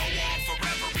 It'll go on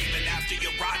forever even after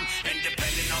you're rotten. And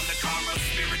depending on the karma,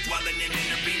 spirit dwelling and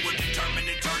intervene will determine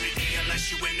eternity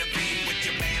unless you intervene with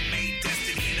your man-made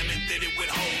destiny and the that it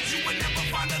withholds. You will never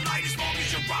find the light as long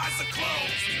as your eyes are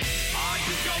closed. Are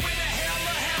you going to hell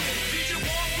or heaven? Did you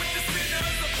walk with the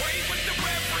sinners or pray with the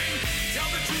reverend? Tell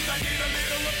the truth, I need a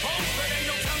little of both, but ain't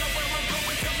no telling where I'm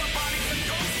going till my body's a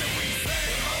ghost. And we say,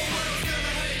 the whole world's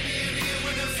gonna hate me in here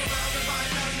when they're surrounded by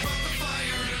nothing but the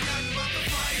fire, nothing but the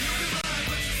fire. You can lie,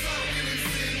 but you're soaking in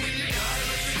sin when you die,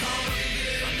 but you call it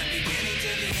again. From the beginning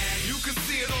to the end. You can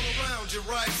see it all around you,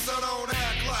 right? So don't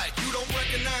act like you don't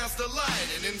recognize the light.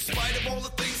 And in spite of all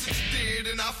the things that you did,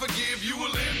 and I forgive, you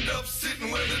will end up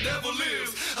sitting where the devil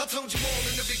lives. I told you all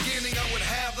in the beginning I would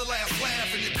have the last laugh,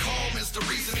 and your calm is the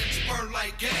reason that you burn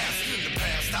like gas. In the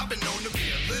past, I've been known to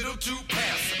be a little too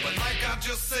passive, but like I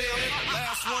just said, the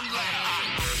last one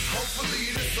laughed.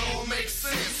 Hopefully this all makes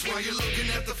sense while you're looking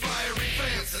at the fiery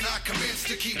fence, and I commence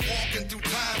to keep walking through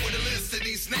time with a list of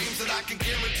these names that I can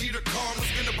guarantee the karma's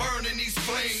gonna burn in these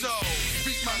flames. So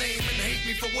speak my name and hate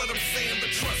me for what I'm saying,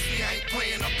 but trust me, I ain't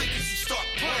playing. I think you should start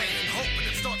playing and hoping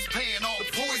it starts paying off. The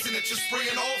poison that you're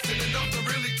spraying often enough to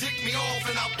really tick me off,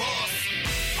 and I'll bust.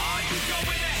 Are you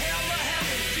going to hell or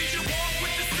heaven? Did you walk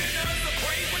with the sinners or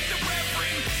pray with the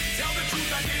reverend? Tell the truth,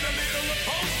 I need a little of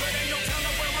both, but ain't no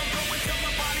telling where I'm going till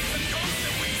my body's a ghost.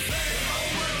 And we say, the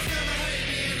whole world's gonna hate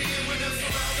me in here when they're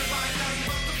surrounded by nothing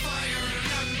but the fire,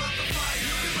 nothing but the fire.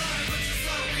 You can lie, but you're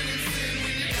soaking in sin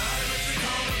when you die, but you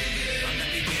call it again. From the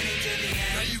beginning to the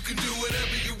end. Now you can do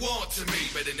whatever you want to me,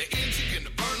 but in the end you're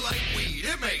gonna burn like weed.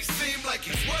 It may seem like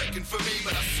he's working for me,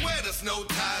 but I swear there's no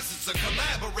ties. It's a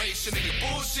collaboration of your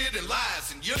bullshit and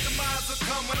lies, and your demise will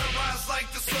come when I rise like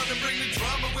the sun and bring the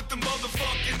drama with the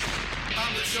motherfucking.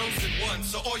 I'm the chosen one,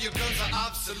 so all your guns are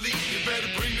obsolete. You better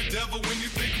bring the devil when you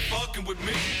think you're fucking with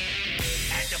me.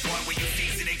 At the point where you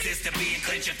cease and exist to be and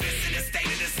clench your fists in a state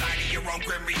of deciding your own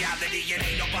grim reality. It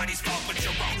ain't nobody's fault but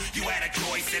your own. You had a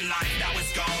choice in life, now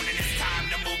it's gone, and it's time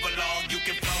to move along. You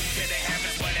can float to the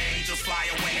heavens where the angels fly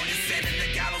away, and descend in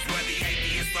the gallows where the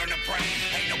atheists learn to pray.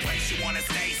 Ain't no place you wanna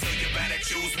stay, so you better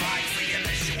choose wisely,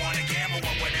 unless you wanna gamble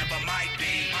or whatever might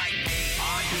be.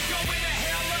 Are you going to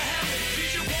hell or heaven?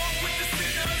 Did you walk with the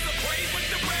sinners or pray with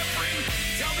the reverend?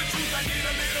 Tell the truth, I need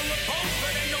a little of both,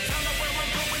 but ain't no telling where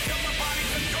I'm going till my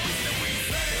body's a ghost. And we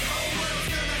say, the whole world's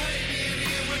gonna hate me in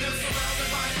here when they're surrounded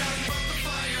by nothing but the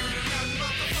fire, nothing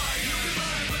but the fire. You can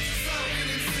lie, but you're soaking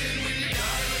in sin when you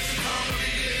die, but you call it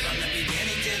again. From the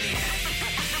beginning to the end.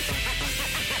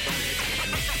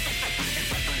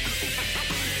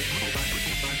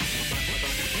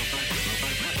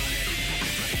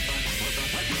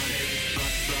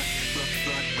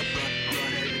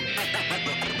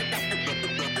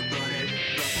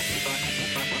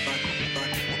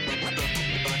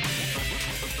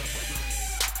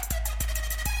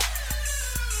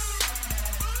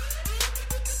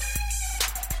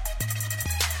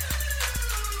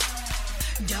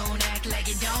 Don't act like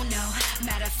you don't know.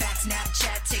 Matter of fact,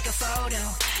 Snapchat, take a photo.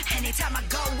 Anytime I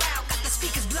go out, got the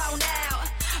speakers blown out.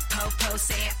 Po-po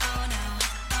saying, oh no,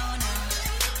 oh no,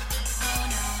 oh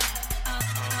no.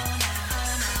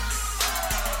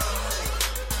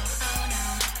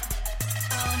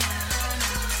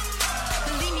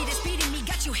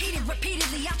 it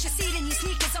repeatedly. Out your seat in your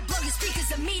sneakers, I'll blow your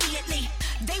speakers immediately.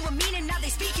 They were mean and now they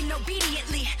speaking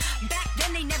obediently. Back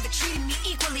then they never treated me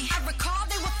equally. I recall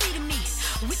they were feeding me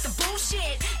with the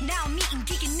bullshit. Now I'm eating,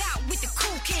 geeking out with the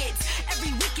cool kids.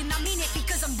 Every weekend I mean it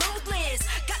because I'm ruthless.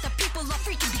 Got the people all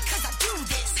freaking because I do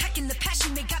this. Packing the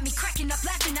passion, they got me cracking up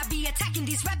laughing. I be attacking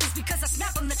these rappers because I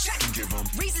snap on the track.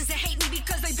 Reasons to hate me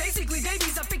because they basically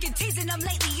babies. I'm freaking teasing them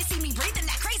lately. You see me breathing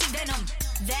that crazy venom.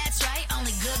 That's right,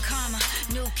 only good karma.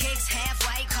 New kicks, half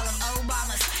white, call them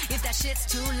Obamas. If that shit's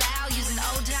too loud, use an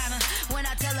old timer. When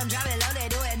I tell them drop it low, they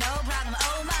do it, no problem.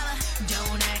 Oh mama,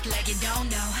 don't act like you don't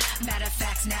know. Matter of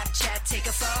fact, Snapchat, take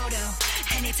a photo.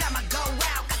 Anytime I go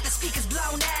out, got the speakers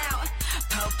blown out.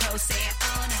 Po-po saying,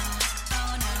 oh no,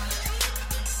 oh no,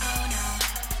 oh no,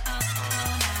 oh,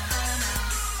 oh no, oh no,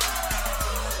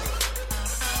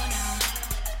 oh no,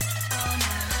 oh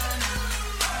no, oh no.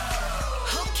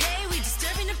 Okay, we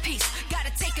disturbing the peace.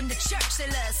 Gotta take them to church, they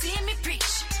love seeing me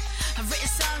preach. I've written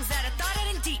songs that I thought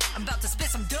I'd deep. I'm about to spit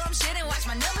some dumb shit and watch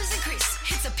my numbers increase.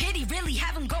 It's a pity, really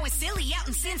have them going silly out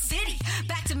in Sin City.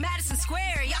 Back to Madison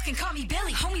Square, y'all can call me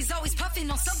Billy. Homie's always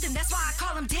puffing on something, that's why I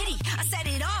call him Diddy. I set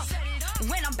it off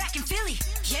when I'm back in Philly.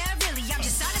 Yeah, really, I'm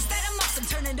just honest that I'm awesome.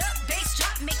 Turn it up, bass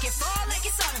drop, make it fall like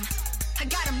it's autumn. I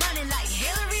got them running like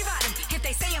Hillary Rodham. If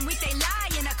they say I'm weak, they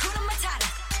lie, and Hakuna Matata.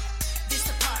 This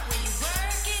the part where you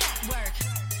work it at, work.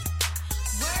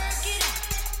 Work it out.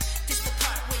 This the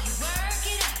part where you work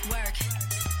it out, work.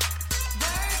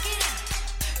 Work it out.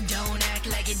 Don't act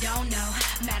like you don't know.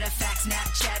 Matter of fact,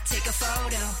 Snapchat, take a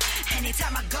photo.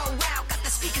 Anytime I go out, got the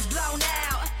speakers blown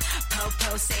out.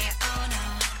 Po-po saying, oh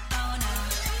no, oh no,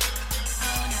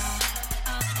 oh no,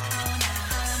 oh, oh no,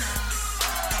 oh no.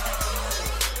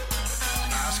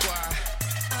 Our squad.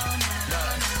 Oh no,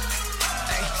 oh no.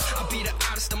 Hey, I'll be the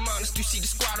honest, I'm honest. You see the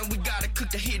squad and we gotta cook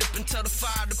the heat up until the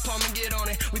fire department get on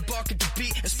it. We bark at the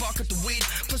beat and spark at the weed.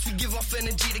 Plus we give off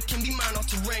energy that can be mine off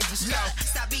the range. Let's go.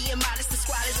 Stop being modest. The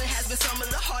squad is and has been some of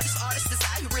the hardest artists that's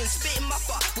out here and spitting. My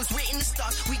fault was written to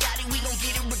start. We got it, we gon'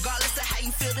 get it regardless of how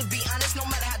you feel. To be honest, no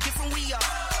matter how different we are.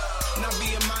 Not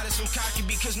being modest, I'm cocky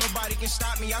because nobody can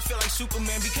stop me. I feel like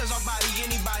Superman because I'll body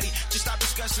anybody. Just stop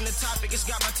discussing the topic. It's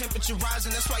got my temperature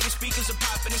rising. That's why your speakers are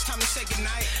popping. It's time to say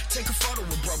goodnight. Take a photo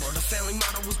with bro. The family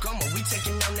motto was Gomo. We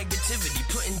taking down negativity,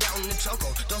 putting down the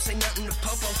choco. Don't say nothing to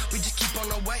Popo. We just keep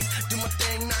on our way. Do my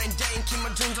thing night and day and keep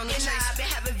my dreams on the And chase. I've been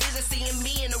having visions, seeing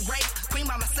me in a race. Queen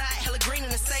by my side, hella green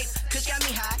in the safe. Kush got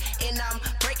me high, and I'm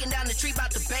breaking down the tree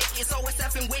about the bake. It's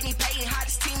OSF and Whitney Payton,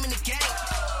 hottest team in the game.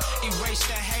 Erase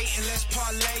that hate and let's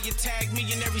parlay. You tag me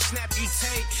in every snap you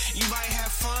take. You might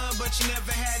have fun, but you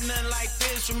never had nothing like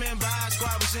this. Remember, our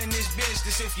squad was in this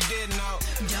business if you didn't know.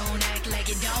 Don't act like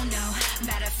you don't know.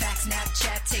 Matter of fact,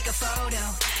 Snapchat, take a photo.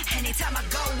 Anytime I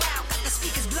go out, got the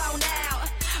speakers blown out.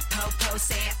 Po-po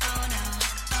saying, oh no,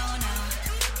 oh no,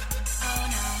 oh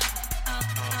no, oh,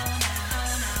 oh no, oh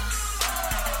no,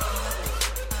 oh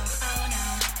no,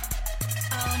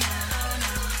 oh no, oh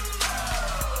no.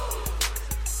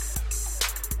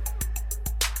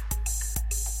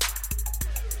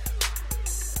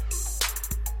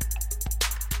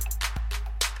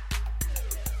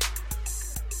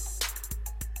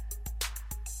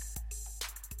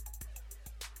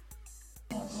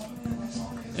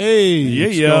 Hey,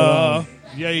 yeah.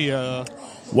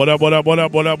 What up, what up, what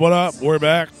up, what up, what up? We're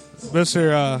back.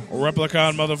 Mr.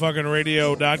 Replicon motherfucking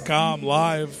radio.com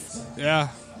live. Yeah.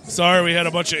 Sorry, we had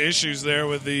a bunch of issues there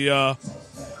with the,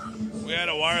 we had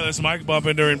a wireless mic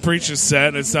bumping during Preach's set,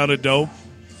 and it sounded dope.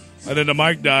 And then the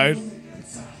mic died.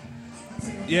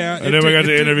 Yeah. And then we got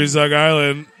to interview Zug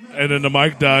Island, and then the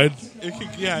mic died. It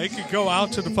could go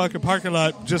out to the fucking parking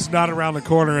lot, just not around the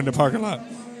corner in the parking lot.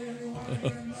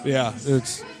 Yeah,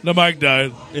 it's the mic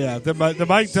died. Yeah, the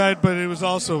mic died, but it was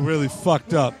also really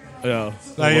fucked up. Yeah,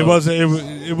 like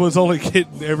it was only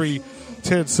getting every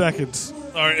 10 seconds.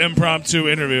 Our impromptu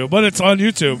interview, but it's on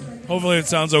YouTube. Hopefully, it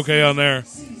sounds okay on there.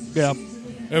 Yeah,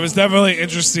 it was definitely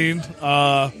interesting.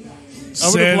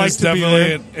 Sin is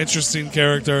definitely an interesting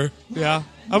character. Yeah,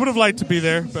 I would have liked to be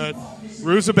there, but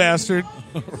Rue's a bastard.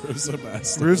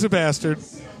 Rue's a bastard.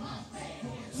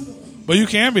 But you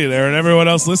can be there, and everyone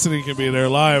else listening can be there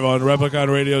live on Replicon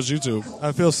Radio's YouTube.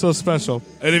 I feel so special.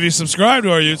 And if you subscribe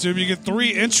to our YouTube, you get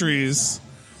 3 entries.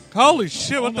 Holy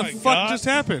shit, what the fuck just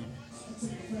happened?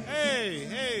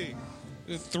 Hey.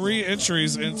 3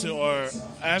 entries into our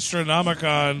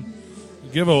Astronomicon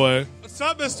giveaway. What's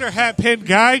up, Mr. Hat Pin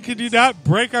Guy? Can you not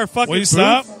break our fucking booth?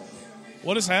 Stop?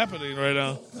 What is happening right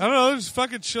now? I don't know. There's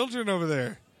fucking children over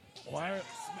there. Why?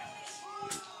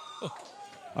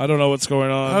 I don't know what's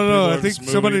going on. I don't know. I think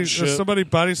somebody shit.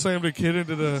 body slammed a kid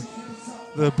into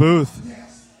the booth.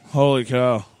 Holy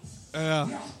cow.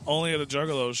 Yeah. Only at a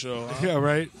Juggalo show. Huh? Yeah,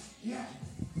 right.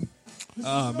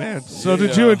 Oh man. So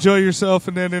did you enjoy yourself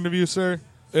in that interview, sir?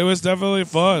 It was definitely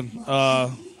fun.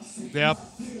 Yep.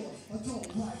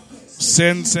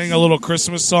 Sin sang a little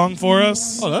Christmas song for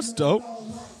us. Oh, that's dope.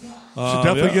 Should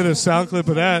definitely get a sound clip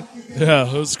of that. Yeah,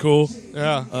 it was cool.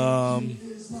 Yeah.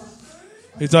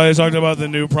 He talked about the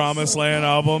new Promised Land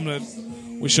album that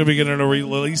we should be getting a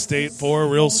release date for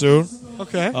real soon.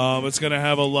 Okay. It's going to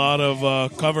have a lot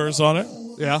of covers on it.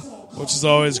 Yeah. Which is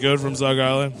always good from Zug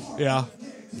Island. Yeah.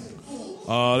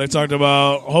 They talked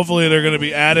about hopefully they're going to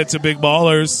be added to Big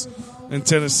Ballers in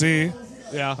Tennessee.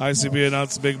 Yeah. ICP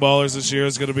announced Big Ballers this year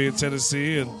is going to be in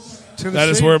Tennessee, and that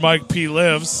is where Mike P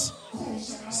lives.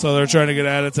 So they're trying to get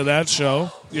added to that show.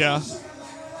 Yeah.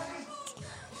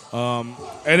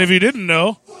 And if you didn't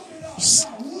know,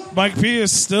 Mike P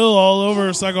is still all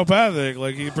over Psychopathic.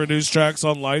 Like, he produced tracks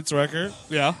on Lights record.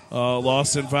 Yeah.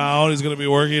 Lost and Found. He's going to be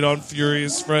working on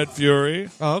Fury's Fred Fury.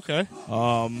 Oh, okay.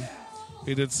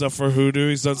 He did stuff for Hoodoo.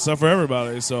 He's done stuff for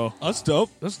everybody. So that's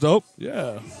dope. That's dope.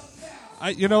 Yeah.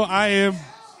 I am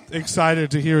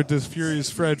excited to hear this Fury's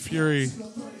Fred Fury.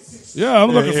 Yeah,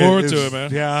 I'm looking forward to it,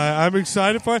 man. Yeah, I'm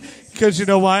excited for it because you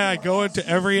know why? I go into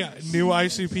every new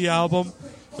ICP album,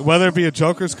 whether it be a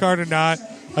Joker's card or not,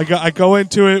 I go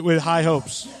into it with high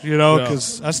hopes, you know,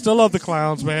 because I still love the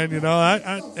Clowns, man. You know,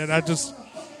 I just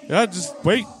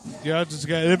wait. Yeah,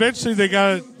 eventually they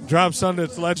gotta drop something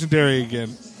that's legendary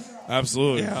again.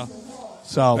 Absolutely. Yeah.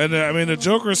 So and I mean the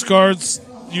Joker's cards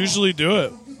usually do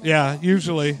it. Yeah,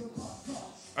 usually.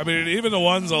 I mean, even the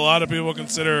ones a lot of people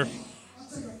consider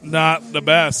not the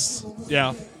best,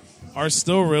 are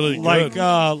still really good.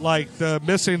 Like the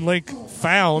Missing Link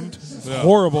Found,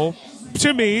 horrible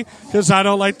to me because I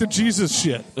don't like the Jesus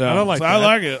shit. Yeah. I don't like. So that. I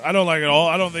like it. I don't like it all.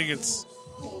 I don't think it's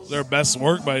their best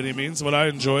work by any means, but I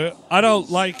enjoy it. I don't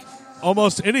like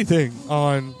almost anything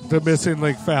on the Missing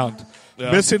Link Found.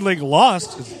 Yeah. Missing Link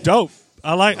Lost is dope.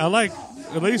 I like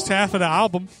at least half of the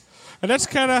album, and that's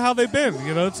kind of how they've been.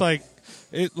 You know, it's like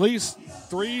at least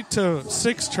 3 to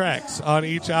 6 tracks on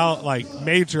each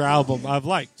major album I've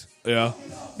liked. Yeah.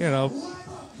 You know.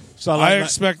 So I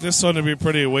expect this one to be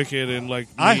pretty wicked and mean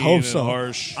I hope and so.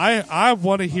 harsh. I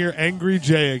want to hear Angry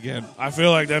Jay again. I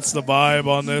feel like that's the vibe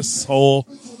on this the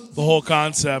whole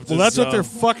concept. Well, that's what they're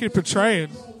fucking portraying.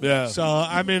 Yeah. So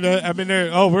I mean,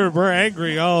 we're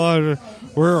angry. Oh,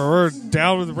 we're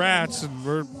down with rats and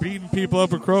we're beating people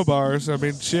up with crowbars. I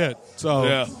mean, shit. So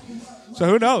yeah. So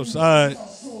who knows? I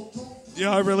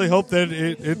really hope that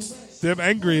it's them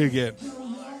angry again.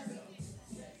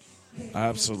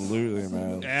 Absolutely,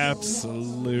 man.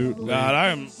 Absolutely.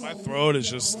 God, my throat is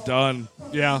just done.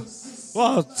 Yeah.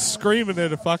 Well, screaming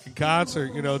at a fucking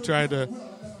concert, you know, trying to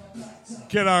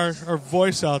get our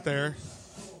voice out there.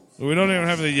 We don't even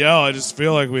have to yell. I just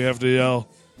feel like we have to yell.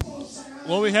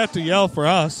 Well, we have to yell for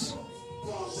us.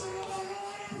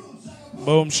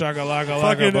 Boom, shakalaka,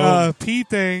 fucking boom. P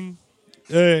thing,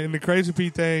 and the Crazy P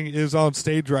thing is on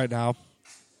stage right now.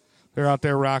 They're out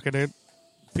there rocking it.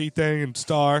 P thing and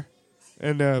Star,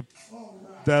 and the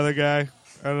other guy.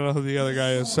 I don't know who the other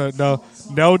guy is. So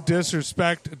no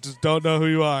disrespect. Just don't know who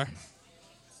you are.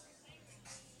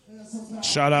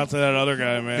 Shout out to that other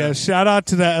guy, man. Yeah, shout out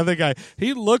to that other guy.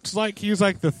 He looks like he's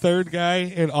like the third guy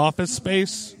in Office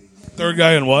Space. Third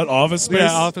guy in what? Office Space?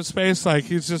 Yeah, Office Space. Like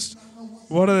he's just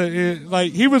one of the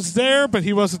he was there, but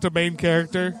he wasn't the main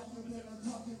character.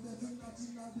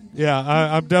 Yeah,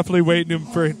 I'm definitely waiting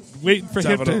for him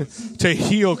to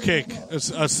heel kick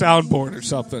a soundboard or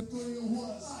something.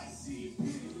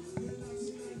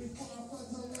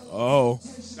 Oh.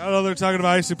 I know they're talking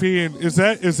about ICP, and is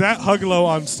that Huggalo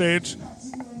on stage?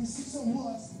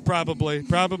 Probably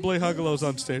Huggalo's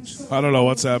on stage. I don't know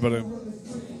what's happening.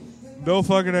 No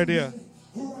fucking idea.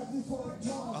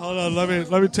 Hold on,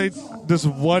 let me take this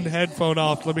one headphone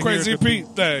off. Let me Crazy hear it. Pete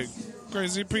thing.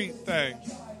 Crazy Pete thing.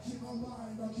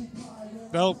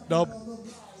 Nope.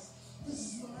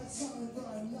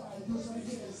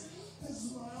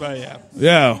 But yeah.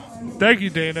 Yeah. Thank you,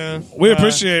 Dana. We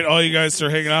appreciate all you guys for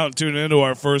hanging out and tuning into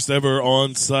our first ever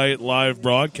on-site live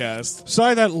broadcast.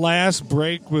 Sorry that last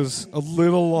break was a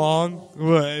little long.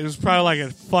 It was probably like a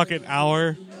fucking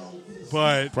hour.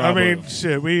 But, Probably. I mean,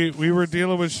 shit, we were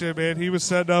dealing with shit, man. He was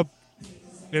setting up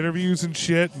interviews and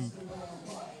shit, and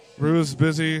Rue was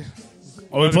busy.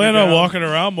 Well, we planned on walking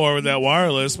around more with that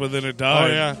wireless, but then it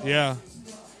died. Oh, yeah.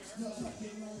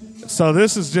 So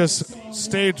this is just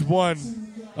stage one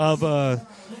of a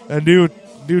new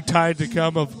tide to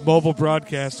come of mobile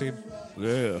broadcasting.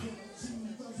 Yeah.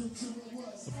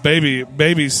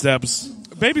 Baby steps.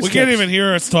 Baby we steps. can't even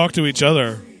hear us talk to each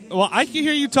other. Well, I can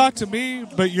hear you talk to me,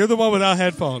 but you're the one without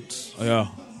headphones. Yeah.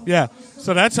 Yeah.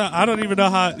 So that's how, I don't even know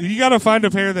how. You got to find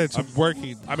a pair that's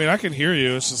working. I mean, I can hear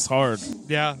you. It's just hard.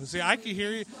 Yeah. See, I can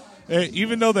hear you.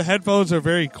 Even though the headphones are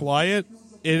very quiet,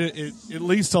 it at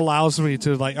least allows me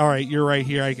to like. All right, you're right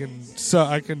here. I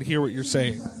can hear what you're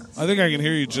saying. I think I can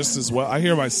hear you just as well. I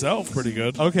hear myself pretty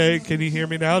good. Okay, can you hear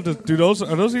me now? Are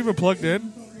those even plugged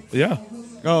in? Yeah.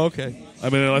 Oh, okay. I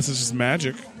mean, unless it's just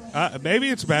magic. Maybe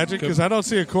it's magic because I don't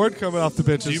see a cord coming off the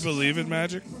bitches. Do you believe in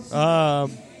magic? No.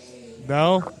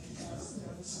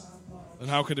 And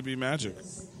how could it be magic?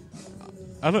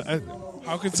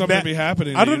 How could something be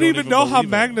happening? I don't even know how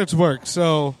magnets work.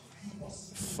 So.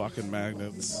 Fucking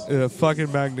magnets. Yeah,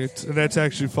 fucking magnets. And that's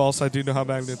actually false. I do know how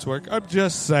magnets work. I'm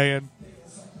just saying.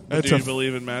 Do you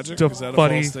believe in magic? It's Is that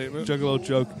funny a false statement? Juggalo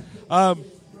joke.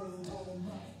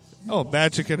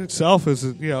 Magic in itself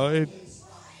isn't,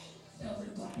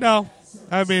 No.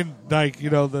 I mean, like,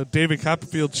 the David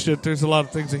Copperfield shit, there's a lot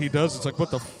of things that he does. It's like,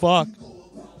 what the fuck?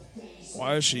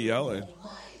 Why is she yelling?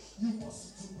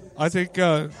 I think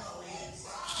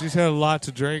she's had a lot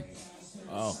to drink.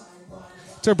 Oh.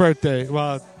 It's her birthday.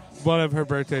 Well, one of her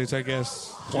birthdays, I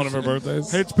guess. One of her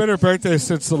birthdays? It's been her birthday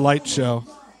since the light show.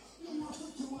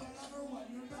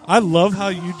 I love how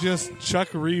you just Chuck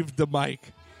Reeved the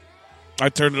mic. I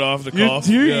turned it off to cough.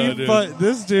 But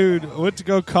this dude went to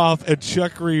go cough and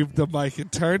Chuck Reeved the mic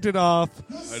and turned it off,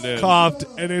 I did. coughed,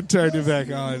 and then turned it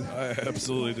back on. I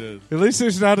absolutely did. At least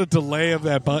there's not a delay of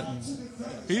that button.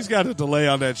 He's got a delay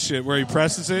on that shit where he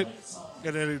presses it,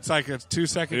 and then it's like a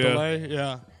 2-second delay.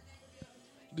 Yeah.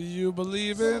 Do you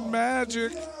believe in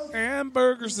magic?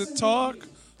 Hamburgers that talk?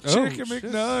 Chicken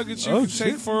McNuggets you can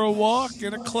take for a walk?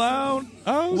 And a clown?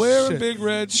 Wearing big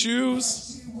red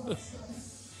shoes?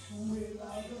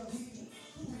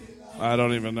 I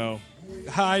don't even know.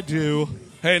 I do.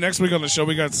 Hey, next week on the show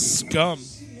we got Scum.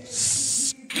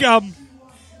 Scum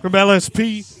from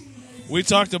LSP. We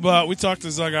talked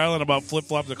to Zug Island about Flip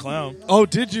Flop the Clown. Oh,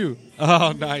 did you?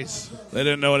 Oh, nice. They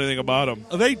didn't know anything about him.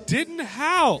 They didn't?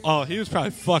 How? Oh, he was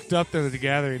probably fucked up there at the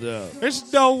gathering. Yeah.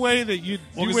 There's no way that you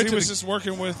Well, went he was just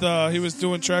working with, he was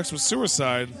doing tracks with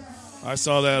Suicide. I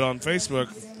saw that on Facebook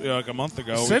like a month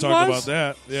ago. Sid we talked was? about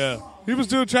that. Yeah. He was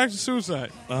doing tracks with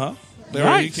Suicide. Uh-huh.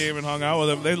 Nice. He came and hung out with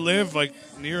them. They live, like,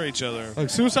 near each other. Like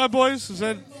Suicide Boys? Is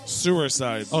that?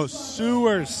 Suicide. Oh,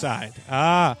 Suicide.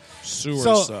 Ah.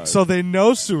 Suicide. So they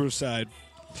know Suicide,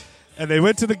 and they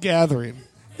went to the gathering.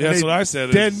 Yeah, that's what I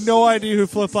said. They had no idea who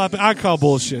Flip Flop. I call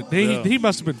bullshit. He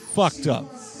must have been fucked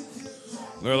up.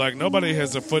 They're like, nobody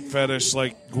has a foot fetish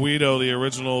like Guido, the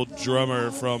original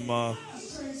drummer from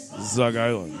Zug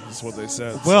Island. That's what they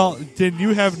said. Well, then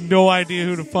you have no idea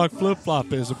who the fuck Flip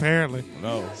Flop is, apparently.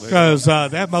 No. Because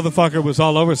that motherfucker was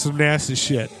all over some nasty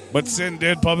shit. But Sin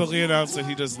did publicly announce that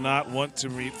he does not want to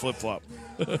meet Flip Flop.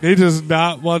 He does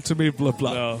not want to meet Flip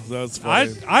Flop. No, that's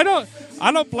funny.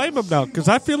 I don't blame him now because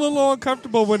I feel a little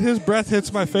uncomfortable when his breath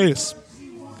hits my face.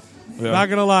 Yeah. Not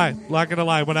gonna lie.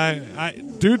 When I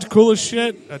dude's cool as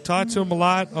shit. I talk to him a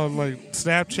lot on like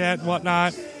Snapchat and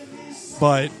whatnot.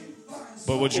 But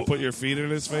would you put your feet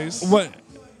in his face? What?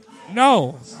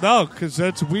 No, because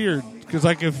that's weird. Because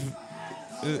like if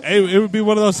it would be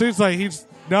one of those things like he's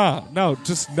no,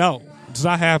 just no, it's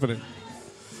not happening.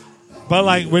 But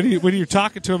like when you're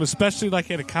talking to him, especially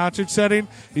like in a concert setting,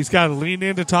 he's got to lean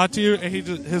in to talk to you, and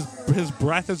his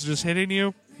breath is just hitting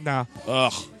you. Nah.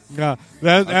 Ugh. No,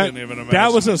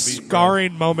 that was a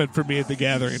scarring moment for me at the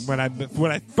gathering when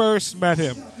I first met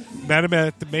him. Met him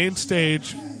at the main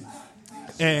stage,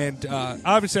 and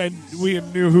obviously we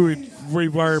knew who we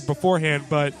were beforehand,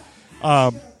 but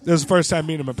this was the first time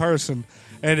meeting him in person.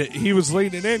 And he was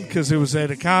leaning in because it was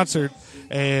at a concert,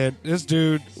 and this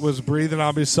dude was breathing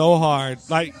on me so hard,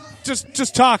 like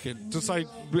just talking, just like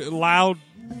loud.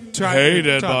 Hey,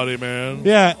 dead body man.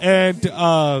 Yeah,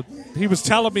 and he was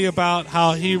telling me about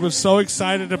how he was so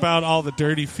excited about all the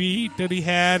dirty feet that he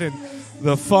had and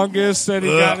the fungus that he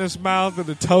got in his mouth and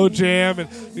the toe jam. And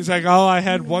he's like, oh, I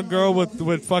had one girl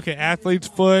with fucking athlete's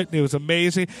foot, and it was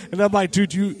amazing. And I'm like,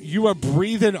 dude, you are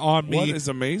breathing on me. What is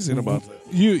amazing about that?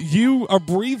 You are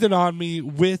breathing on me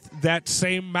with that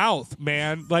same mouth,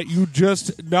 man. Like, you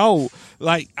just know.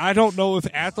 Like, I don't know if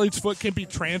athlete's foot can be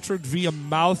transferred via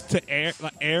mouth to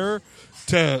air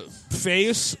to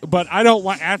face, but I don't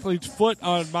want athlete's foot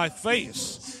on my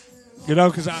face. You know,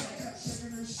 because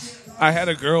I had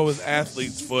a girl with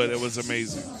athlete's foot. It was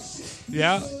amazing.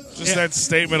 Yeah? Just that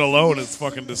statement alone is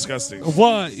fucking disgusting.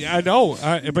 Well, yeah, I know.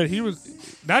 But he was,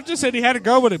 not just that he had to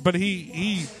go with it, but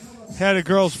he had a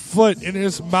girl's foot in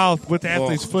his mouth with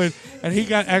athlete's foot, and he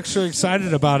got extra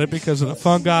excited about it because of the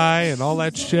fungi and all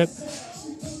that shit.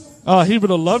 Oh, he would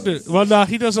have loved it. Well, no,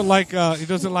 he doesn't like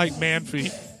man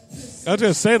feet. I was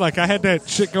gonna say, like, I had that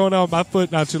shit going on with my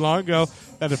foot not too long ago,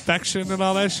 that infection and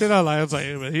all that shit. I was like,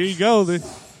 well, here you go.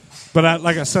 But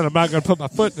like I said, I'm not gonna put my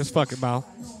foot in his fucking mouth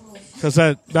because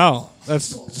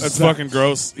that's fucking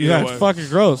gross. Yeah, it's fucking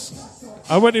gross.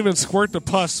 I wouldn't even squirt the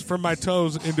pus from my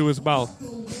toes into his mouth.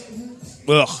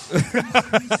 Ugh.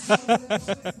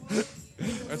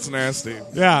 That's nasty.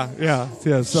 Yeah.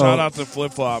 So, shout out to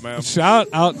Flip Flop, man. Shout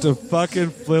out to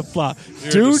fucking Flip Flop.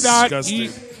 You're Do disgusting. not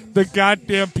eat the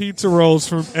goddamn pizza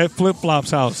rolls at Flip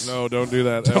Flop's house. No, don't do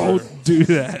that. Don't do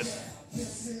that.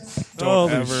 Don't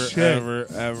Holy ever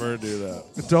shit. ever do that.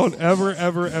 Don't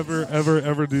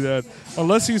ever do that.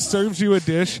 Unless he serves you a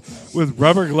dish with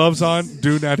rubber gloves on,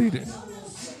 do not eat it.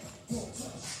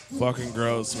 Fucking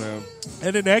gross, man.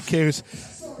 And in that case,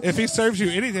 if he serves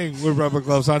you anything with rubber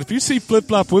gloves on, if you see Flip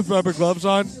Flop with rubber gloves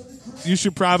on, you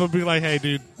should probably be like, hey,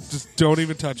 dude, just don't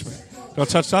even touch me. Don't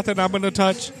touch nothing I'm going to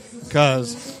touch,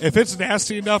 because if it's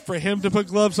nasty enough for him to put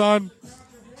gloves on,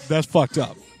 that's fucked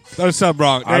up. There's something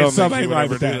wrong. I don't think something he would right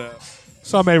ever with do that. that.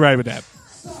 Something ain't right with that.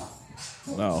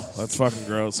 No, that's fucking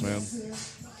gross, man.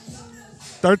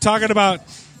 They're talking about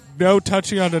no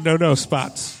touching on the no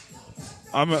spots.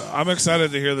 I'm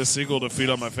excited to hear the sequel to Feet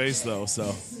on My Face, though.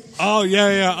 So. Oh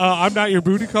yeah. I'm Not Your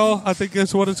Booty Call. I think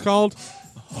that's what it's called.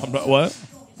 I'm not what?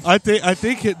 I think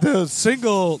the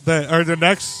single or the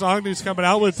next song he's coming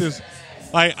out with is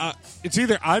like it's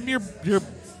either I'm your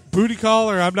booty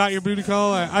call or I'm not your booty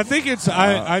call. I think it's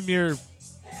I'm your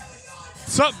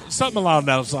something along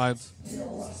those lines.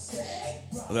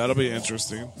 That'll be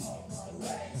interesting.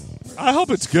 I hope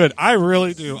it's good. I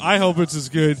really do. I hope it's as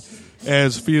good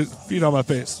as Feet on My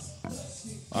Face.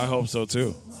 I hope so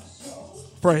too.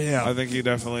 For him, I think he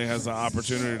definitely has the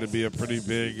opportunity to be a pretty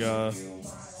big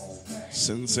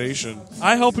sensation.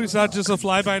 I hope he's not just a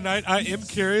fly-by-night. I am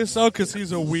curious, though, because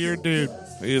he's a weird dude.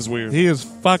 He is weird. He is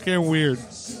fucking weird.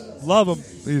 Love him.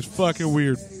 He's fucking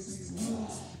weird.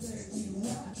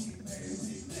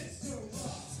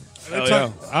 Hell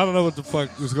yeah. I don't know what the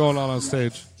fuck was going on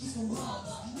stage.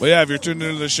 Well, yeah, if you're tuned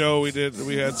into the show, we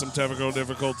had some technical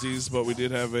difficulties, but we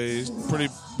did have a pretty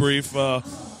brief on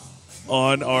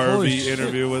RV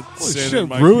interview with Sin and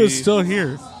Mike Rue B is still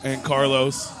here. And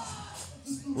Carlos.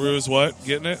 Rue is what?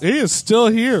 Getting it? He is still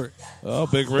here. Oh,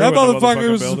 big Rue. That in the motherfucker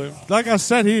was building. like I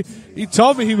said. He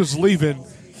told me he was leaving.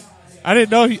 I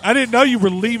didn't know you were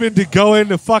leaving to go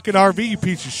into fucking RV. You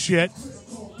piece of shit.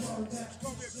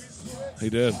 He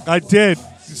did. I did.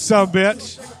 You son of a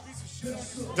bitch.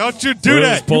 Don't you do Rue's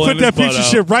that. You pulling put that his piece butt of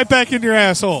out. shit right back in your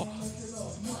asshole.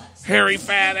 Hairy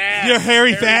fat ass. Your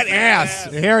hairy fat ass.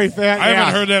 Hairy fat ass. I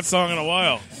haven't heard that song in a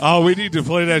while. Oh, we need to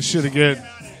play that shit again.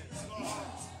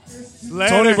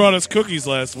 Tony brought us cookies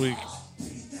last week.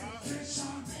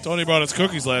 Tony brought us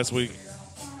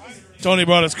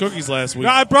cookies last week.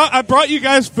 No, I brought you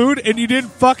guys food and you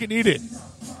didn't fucking eat it.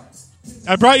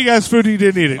 I brought you guys food and you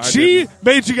didn't eat it. She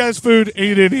made you guys food and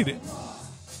you didn't eat it.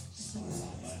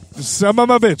 Some of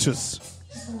my bitches.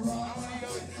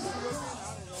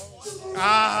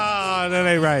 Ah, that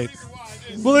ain't right.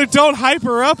 Well, then don't hype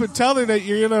her up and tell her that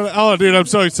you're gonna. Oh, dude, I'm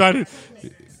so excited.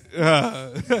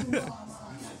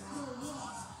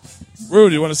 Rue,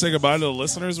 do you want to say goodbye to the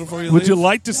listeners before you leave? Would you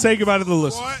like to say goodbye to the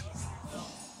listeners?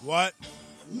 What?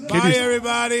 Can Bye, you-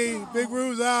 everybody. Big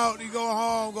Rue's out. He going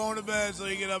home, going to bed, so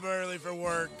you get up early for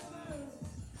work.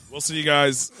 We'll see you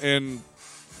guys in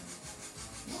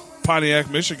Pontiac,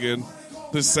 Michigan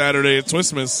this Saturday at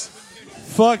Twistmas.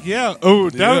 Fuck yeah. Oh,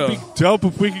 that Yeah. would be dope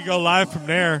if we could go live from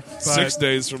there. but 6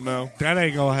 days from now. That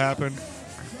ain't going to happen.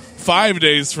 5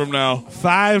 days from now.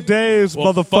 5 days,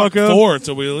 Well, motherfucker. fuck 4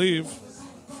 till we leave.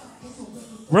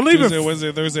 We're leaving. Tuesday,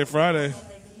 Wednesday, Thursday, Friday.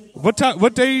 What time?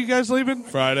 What day are you guys leaving?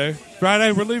 Friday.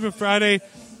 Friday. We're leaving Friday.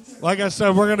 Like I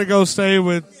said, we're gonna go stay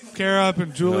with Kara up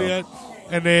and Juliet,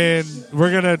 and then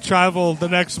we're gonna travel the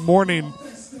next morning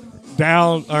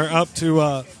down or up to.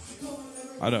 I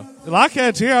know.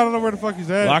 Lockhead's here. I don't know where the fuck he's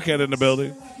at. Lockhead in the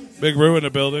building. Big Rue in the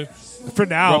building. For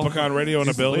now. Replicon Radio in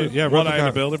the He's building. lit. Yeah, One Eye in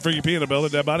the Replicon. building. Freaky P in the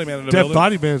building. Dead Body Man in the Dead building.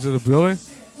 Body Man's in the building.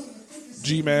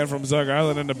 G-Man from Zug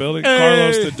Island in the building. Hey.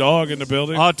 Carlos the dog in the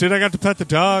building. Oh, dude, I got to pet the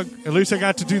dog. At least I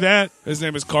got to do that. His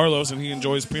name is Carlos, and he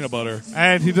enjoys peanut butter.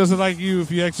 And he doesn't like you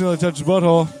if you accidentally touch his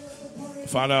butthole.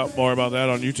 Find out more about that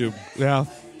on YouTube. Yeah.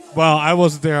 Well, I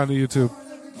wasn't there on the YouTube.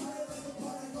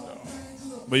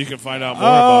 But you can find out more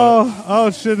about it.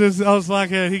 Oh, shit. I was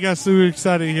Lockhead. He got super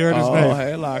excited. He heard his name. Oh,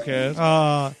 hey, Lockhead.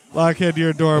 Lockhead, you're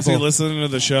adorable. Is he listening to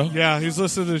the show? Yeah, he's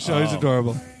listening to the show. He's Oh.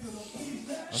 adorable.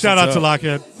 That's Shout out what's to up.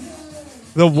 Lockhead.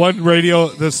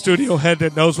 The studio head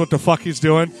that knows what the fuck he's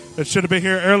doing. That should have been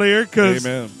here earlier because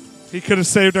Amen. He could have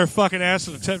saved our fucking ass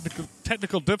in the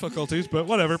technical difficulties, but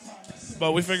whatever.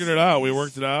 But we figured it out. We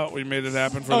worked it out. We made it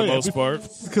happen for the most part.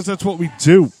 Because that's what we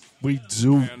do. We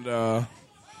do. And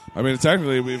I mean,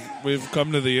 technically, we've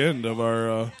come to the end of our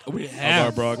of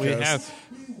our broadcast. We have.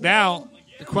 Now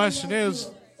the question is,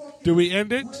 do we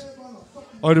end it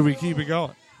or do we keep it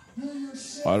going?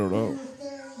 I don't know.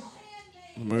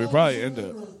 I mean, we probably end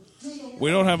it. We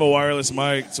don't have a wireless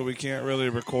mic, so we can't really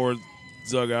record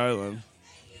Zug Island.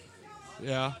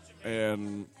 Yeah.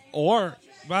 Or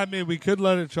I mean, we could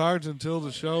let it charge until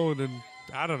the show, and then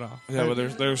I don't know. Yeah,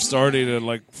 but they're starting in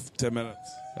like 10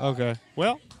 minutes. Okay.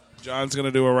 Well, John's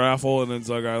gonna do a raffle, and then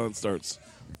Zug Island starts.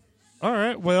 All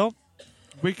right. Well,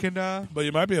 we can. But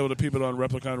you might be able to peep it on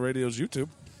Replicon Radio's YouTube.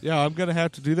 Yeah, I'm gonna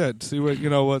have to do that. See what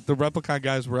what the Replicon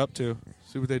guys were up to.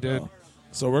 See what they did.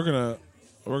 So we're gonna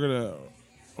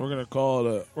call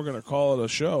it a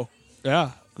show.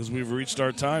 Yeah. Because we've reached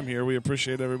our time here. We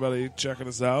appreciate everybody checking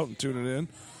us out and tuning in.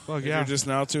 Well, if yeah. you're just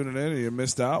now tuning in and you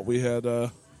missed out, we had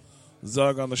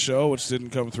Zug on the show, which didn't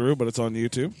come through, but it's on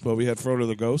YouTube. But we had Frodo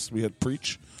the Ghost. We had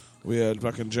Preach. We had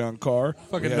fucking John Carr.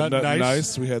 Fucking we had Nut Nut Nice.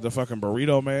 Nice. We had the fucking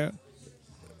Burrito Man.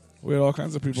 We had all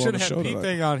kinds of people on the show Should have tonight.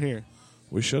 P-Thing on here.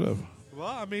 We should have. Well,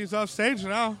 I mean, he's off stage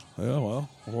now. Yeah, well,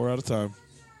 we're out of time.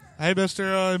 Hey,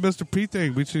 Mr.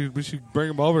 P-Thing, we should bring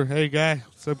him over. Hey, guy.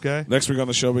 What's up, guy? Next week on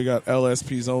the show, we got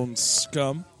LSP's own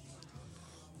Scum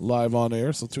live on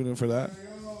air, so tune in for that.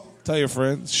 Tell your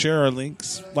friends, share our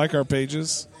links, like our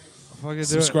pages,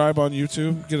 subscribe on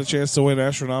YouTube, get a chance to win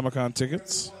Astronomicon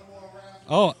tickets.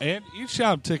 Oh, and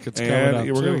eShop tickets coming And up,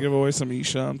 we're too. going to give away some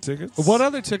eShop tickets. What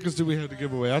other tickets do we have to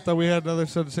give away? I thought we had another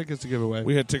set of tickets to give away.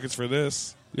 We had tickets for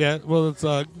this. Yeah, well, it's,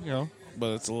 But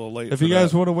it's a little late If for you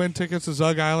guys that. want to win tickets to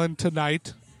Zug Island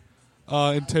tonight,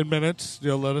 in 10 minutes,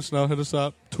 let us know. Hit us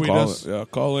up. Tweet Call us. it. Yeah,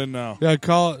 call in now. Yeah,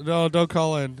 call. No, don't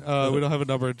call in. We don't have a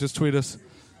number. Just tweet us.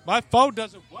 My phone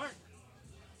doesn't work.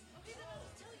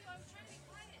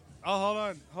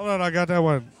 Oh, hold on. I got that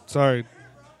one. Sorry.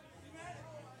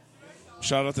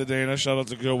 Shout out to Dana. Shout out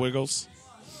to Gil Wiggles.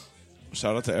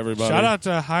 Shout out to everybody. Shout out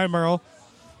to Hi Merle.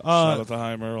 Shout out to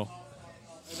Hi Merle.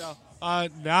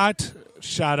 Not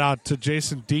shout out to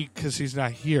Jason Deek because he's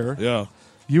not here. Yeah.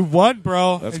 You won,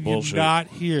 bro. That's and bullshit. You're not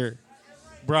here.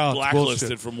 Bro, it's Blacklisted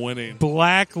bullshit. from winning.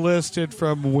 Blacklisted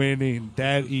from winning.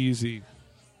 That easy.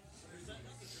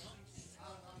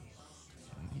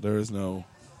 There is no.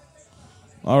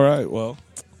 All right. Well.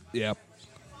 Yep.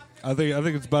 I think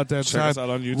it's about that Check time. us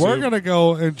out on YouTube. We're gonna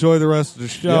go enjoy the rest of the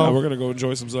show. Yeah, we're gonna go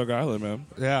enjoy some Zug Island, man.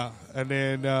 Yeah, and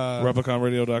then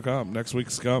RepliconRadio.com. Next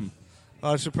week's Scum.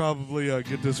 I should probably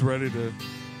get this ready to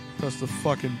press the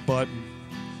fucking button.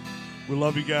 We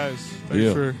love you guys.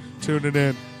 Thanks for tuning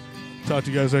in. Talk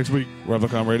to you guys next week.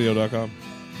 RepliconRadio.com.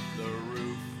 The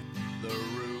roof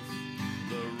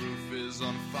is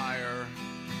on fire.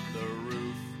 The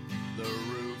roof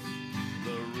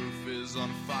is on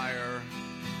fire.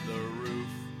 The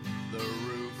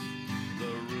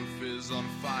roof is on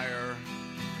fire.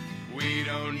 We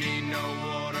don't need no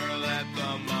water, let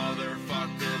the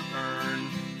motherfucker burn.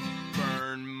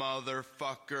 Burn,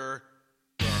 motherfucker.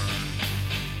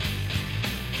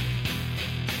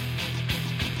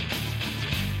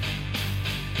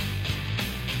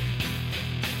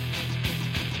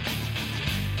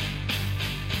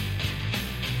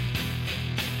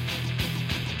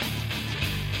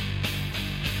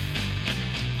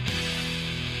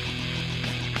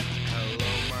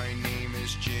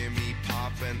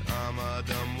 And I'm a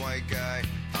dumb white guy.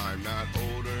 I'm not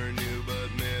old or new,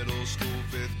 but middle school,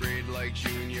 5th grade, like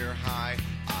junior high.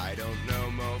 I don't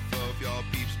know, mofo, if y'all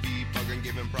peeps be bugging,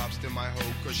 giving props to my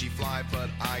hoe, cause she fly, but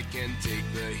I can take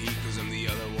the heat, cause I'm the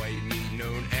other white meat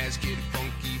known as Kid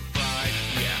Funky Fried.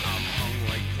 Yeah, I'm hung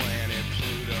like planet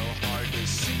Pluto, hard to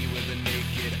see with a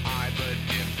naked eye, but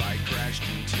if I crashed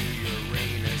into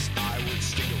Uranus, I would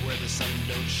stick it where the sun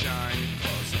don't shine,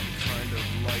 cause I'm kind of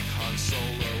like Han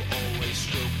Solo, always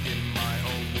stroking my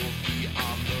own Wookiee.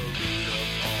 I'm the root of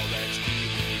all that's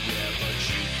evil, yeah, but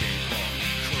you can call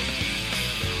me Cookie.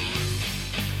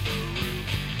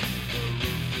 The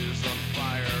roof is on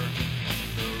fire.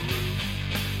 The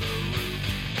roof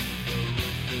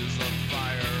is on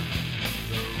fire.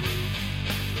 The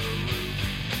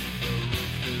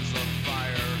roof is on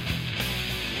fire.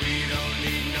 We don't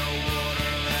need no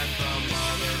water, let the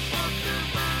motherfucker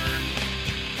burn.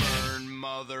 Burn,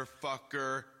 motherfucker.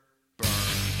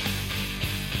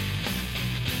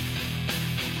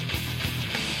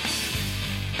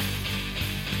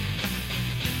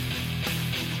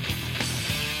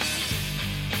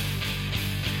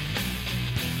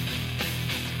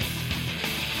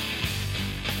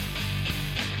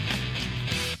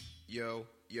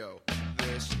 Yo,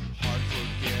 this hardcore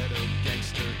ghetto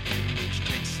gangster image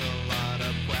takes a lot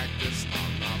of practice.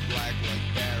 I'm not black like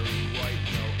Barry White,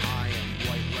 no, I am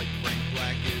white like Frank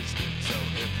Black is. So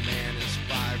if man is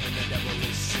 5 and the devil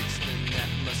is 6, then that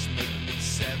must make me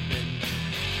 7.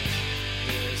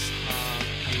 This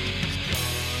hockey's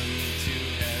gone to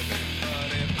heaven,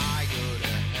 but if I go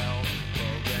to hell,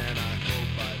 well then I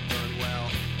hope I burn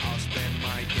well. I'll spend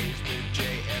my days with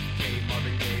JFK,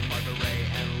 Marvin Gaye, Martha Ray,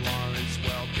 and Lawrence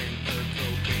Welkin, Kurt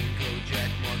Cobain,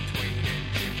 Kojak, Mark Twain, and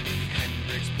Jimi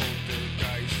Hendrix,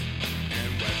 Poltergeist,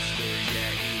 and Webster,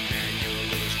 yeah, Emmanuel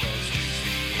Lewis, cause he's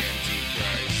the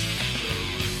Antichrist.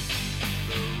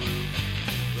 The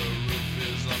roof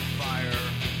is on fire.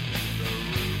 The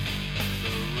roof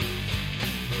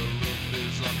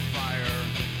is on fire.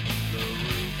 The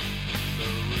roof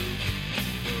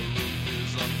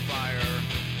is on fire.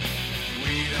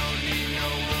 We don't need no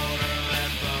water,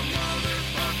 let the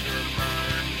motherfucker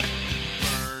burn.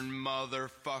 Burn,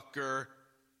 motherfucker.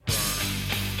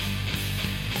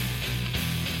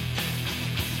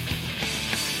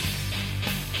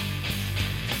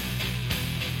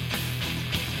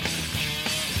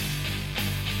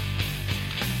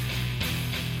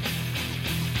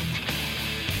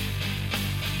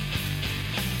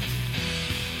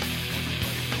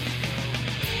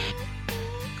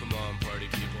 Come on, party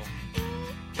people.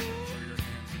 Throw your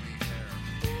hands in the air.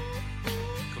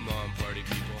 Come on, party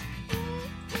people.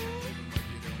 Living like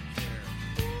you don't care.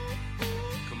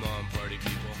 Come on, party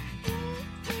people.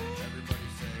 Everybody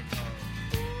say ho.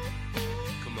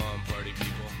 Come on, party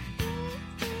people.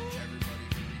 Everybody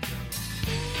here we go.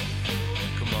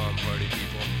 Come on, party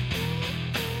people.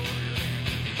 Throw your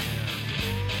hands in the air.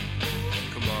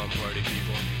 Come on, party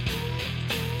people.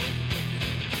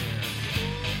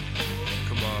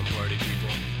 Come on, party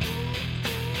people.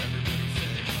 Everybody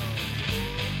say ho.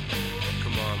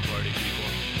 Come on, party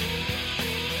people.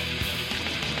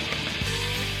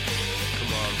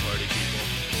 Come on, party people.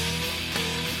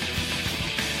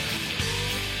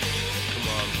 Come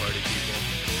on, party people.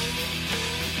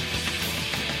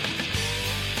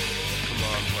 Come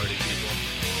on, party people.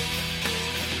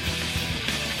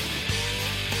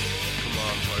 Come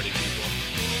on, party people.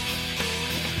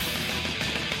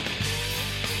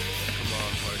 Come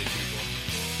on, party people.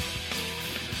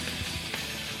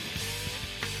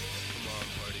 Come on,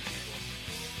 party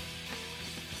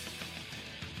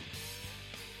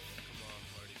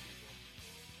people.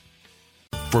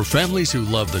 For families who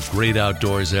love the great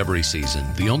outdoors every season,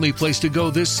 the only place to go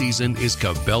this season is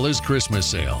Cabela's Christmas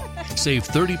Sale. Save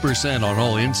 30% on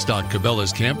all in-stock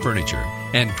Cabela's camp furniture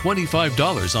and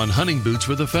 $25 on hunting boots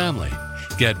for the family.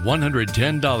 Get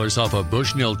 $110 off a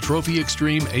Bushnell Trophy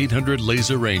Extreme 800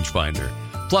 laser rangefinder.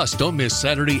 Plus, don't miss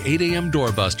Saturday 8 a.m.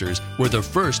 doorbusters, where the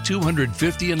first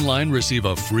 250 in line receive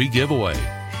a free giveaway.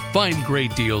 Find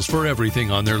great deals for everything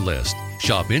on their list.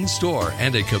 Shop in-store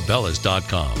and at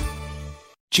Cabela's.com.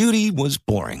 Judy was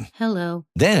boring. Hello.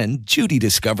 Then Judy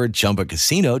discovered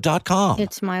ChumbaCasino.com.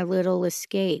 It's my little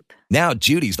escape. Now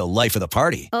Judy's the life of the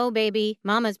party. Oh, baby,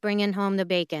 mama's bringing home the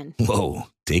bacon. Whoa,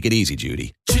 take it easy,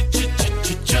 Judy.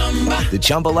 The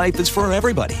Chumba life is for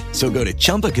everybody. So go to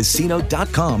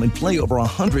ChumbaCasino.com and play over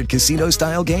 100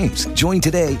 casino-style games. Join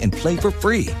today and play for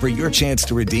free for your chance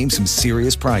to redeem some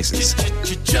serious prizes.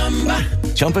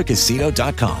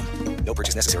 ChumbaCasino.com. No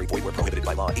purchase necessary. Void where prohibited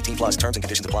by law. 18 plus terms and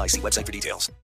conditions apply. See website for details.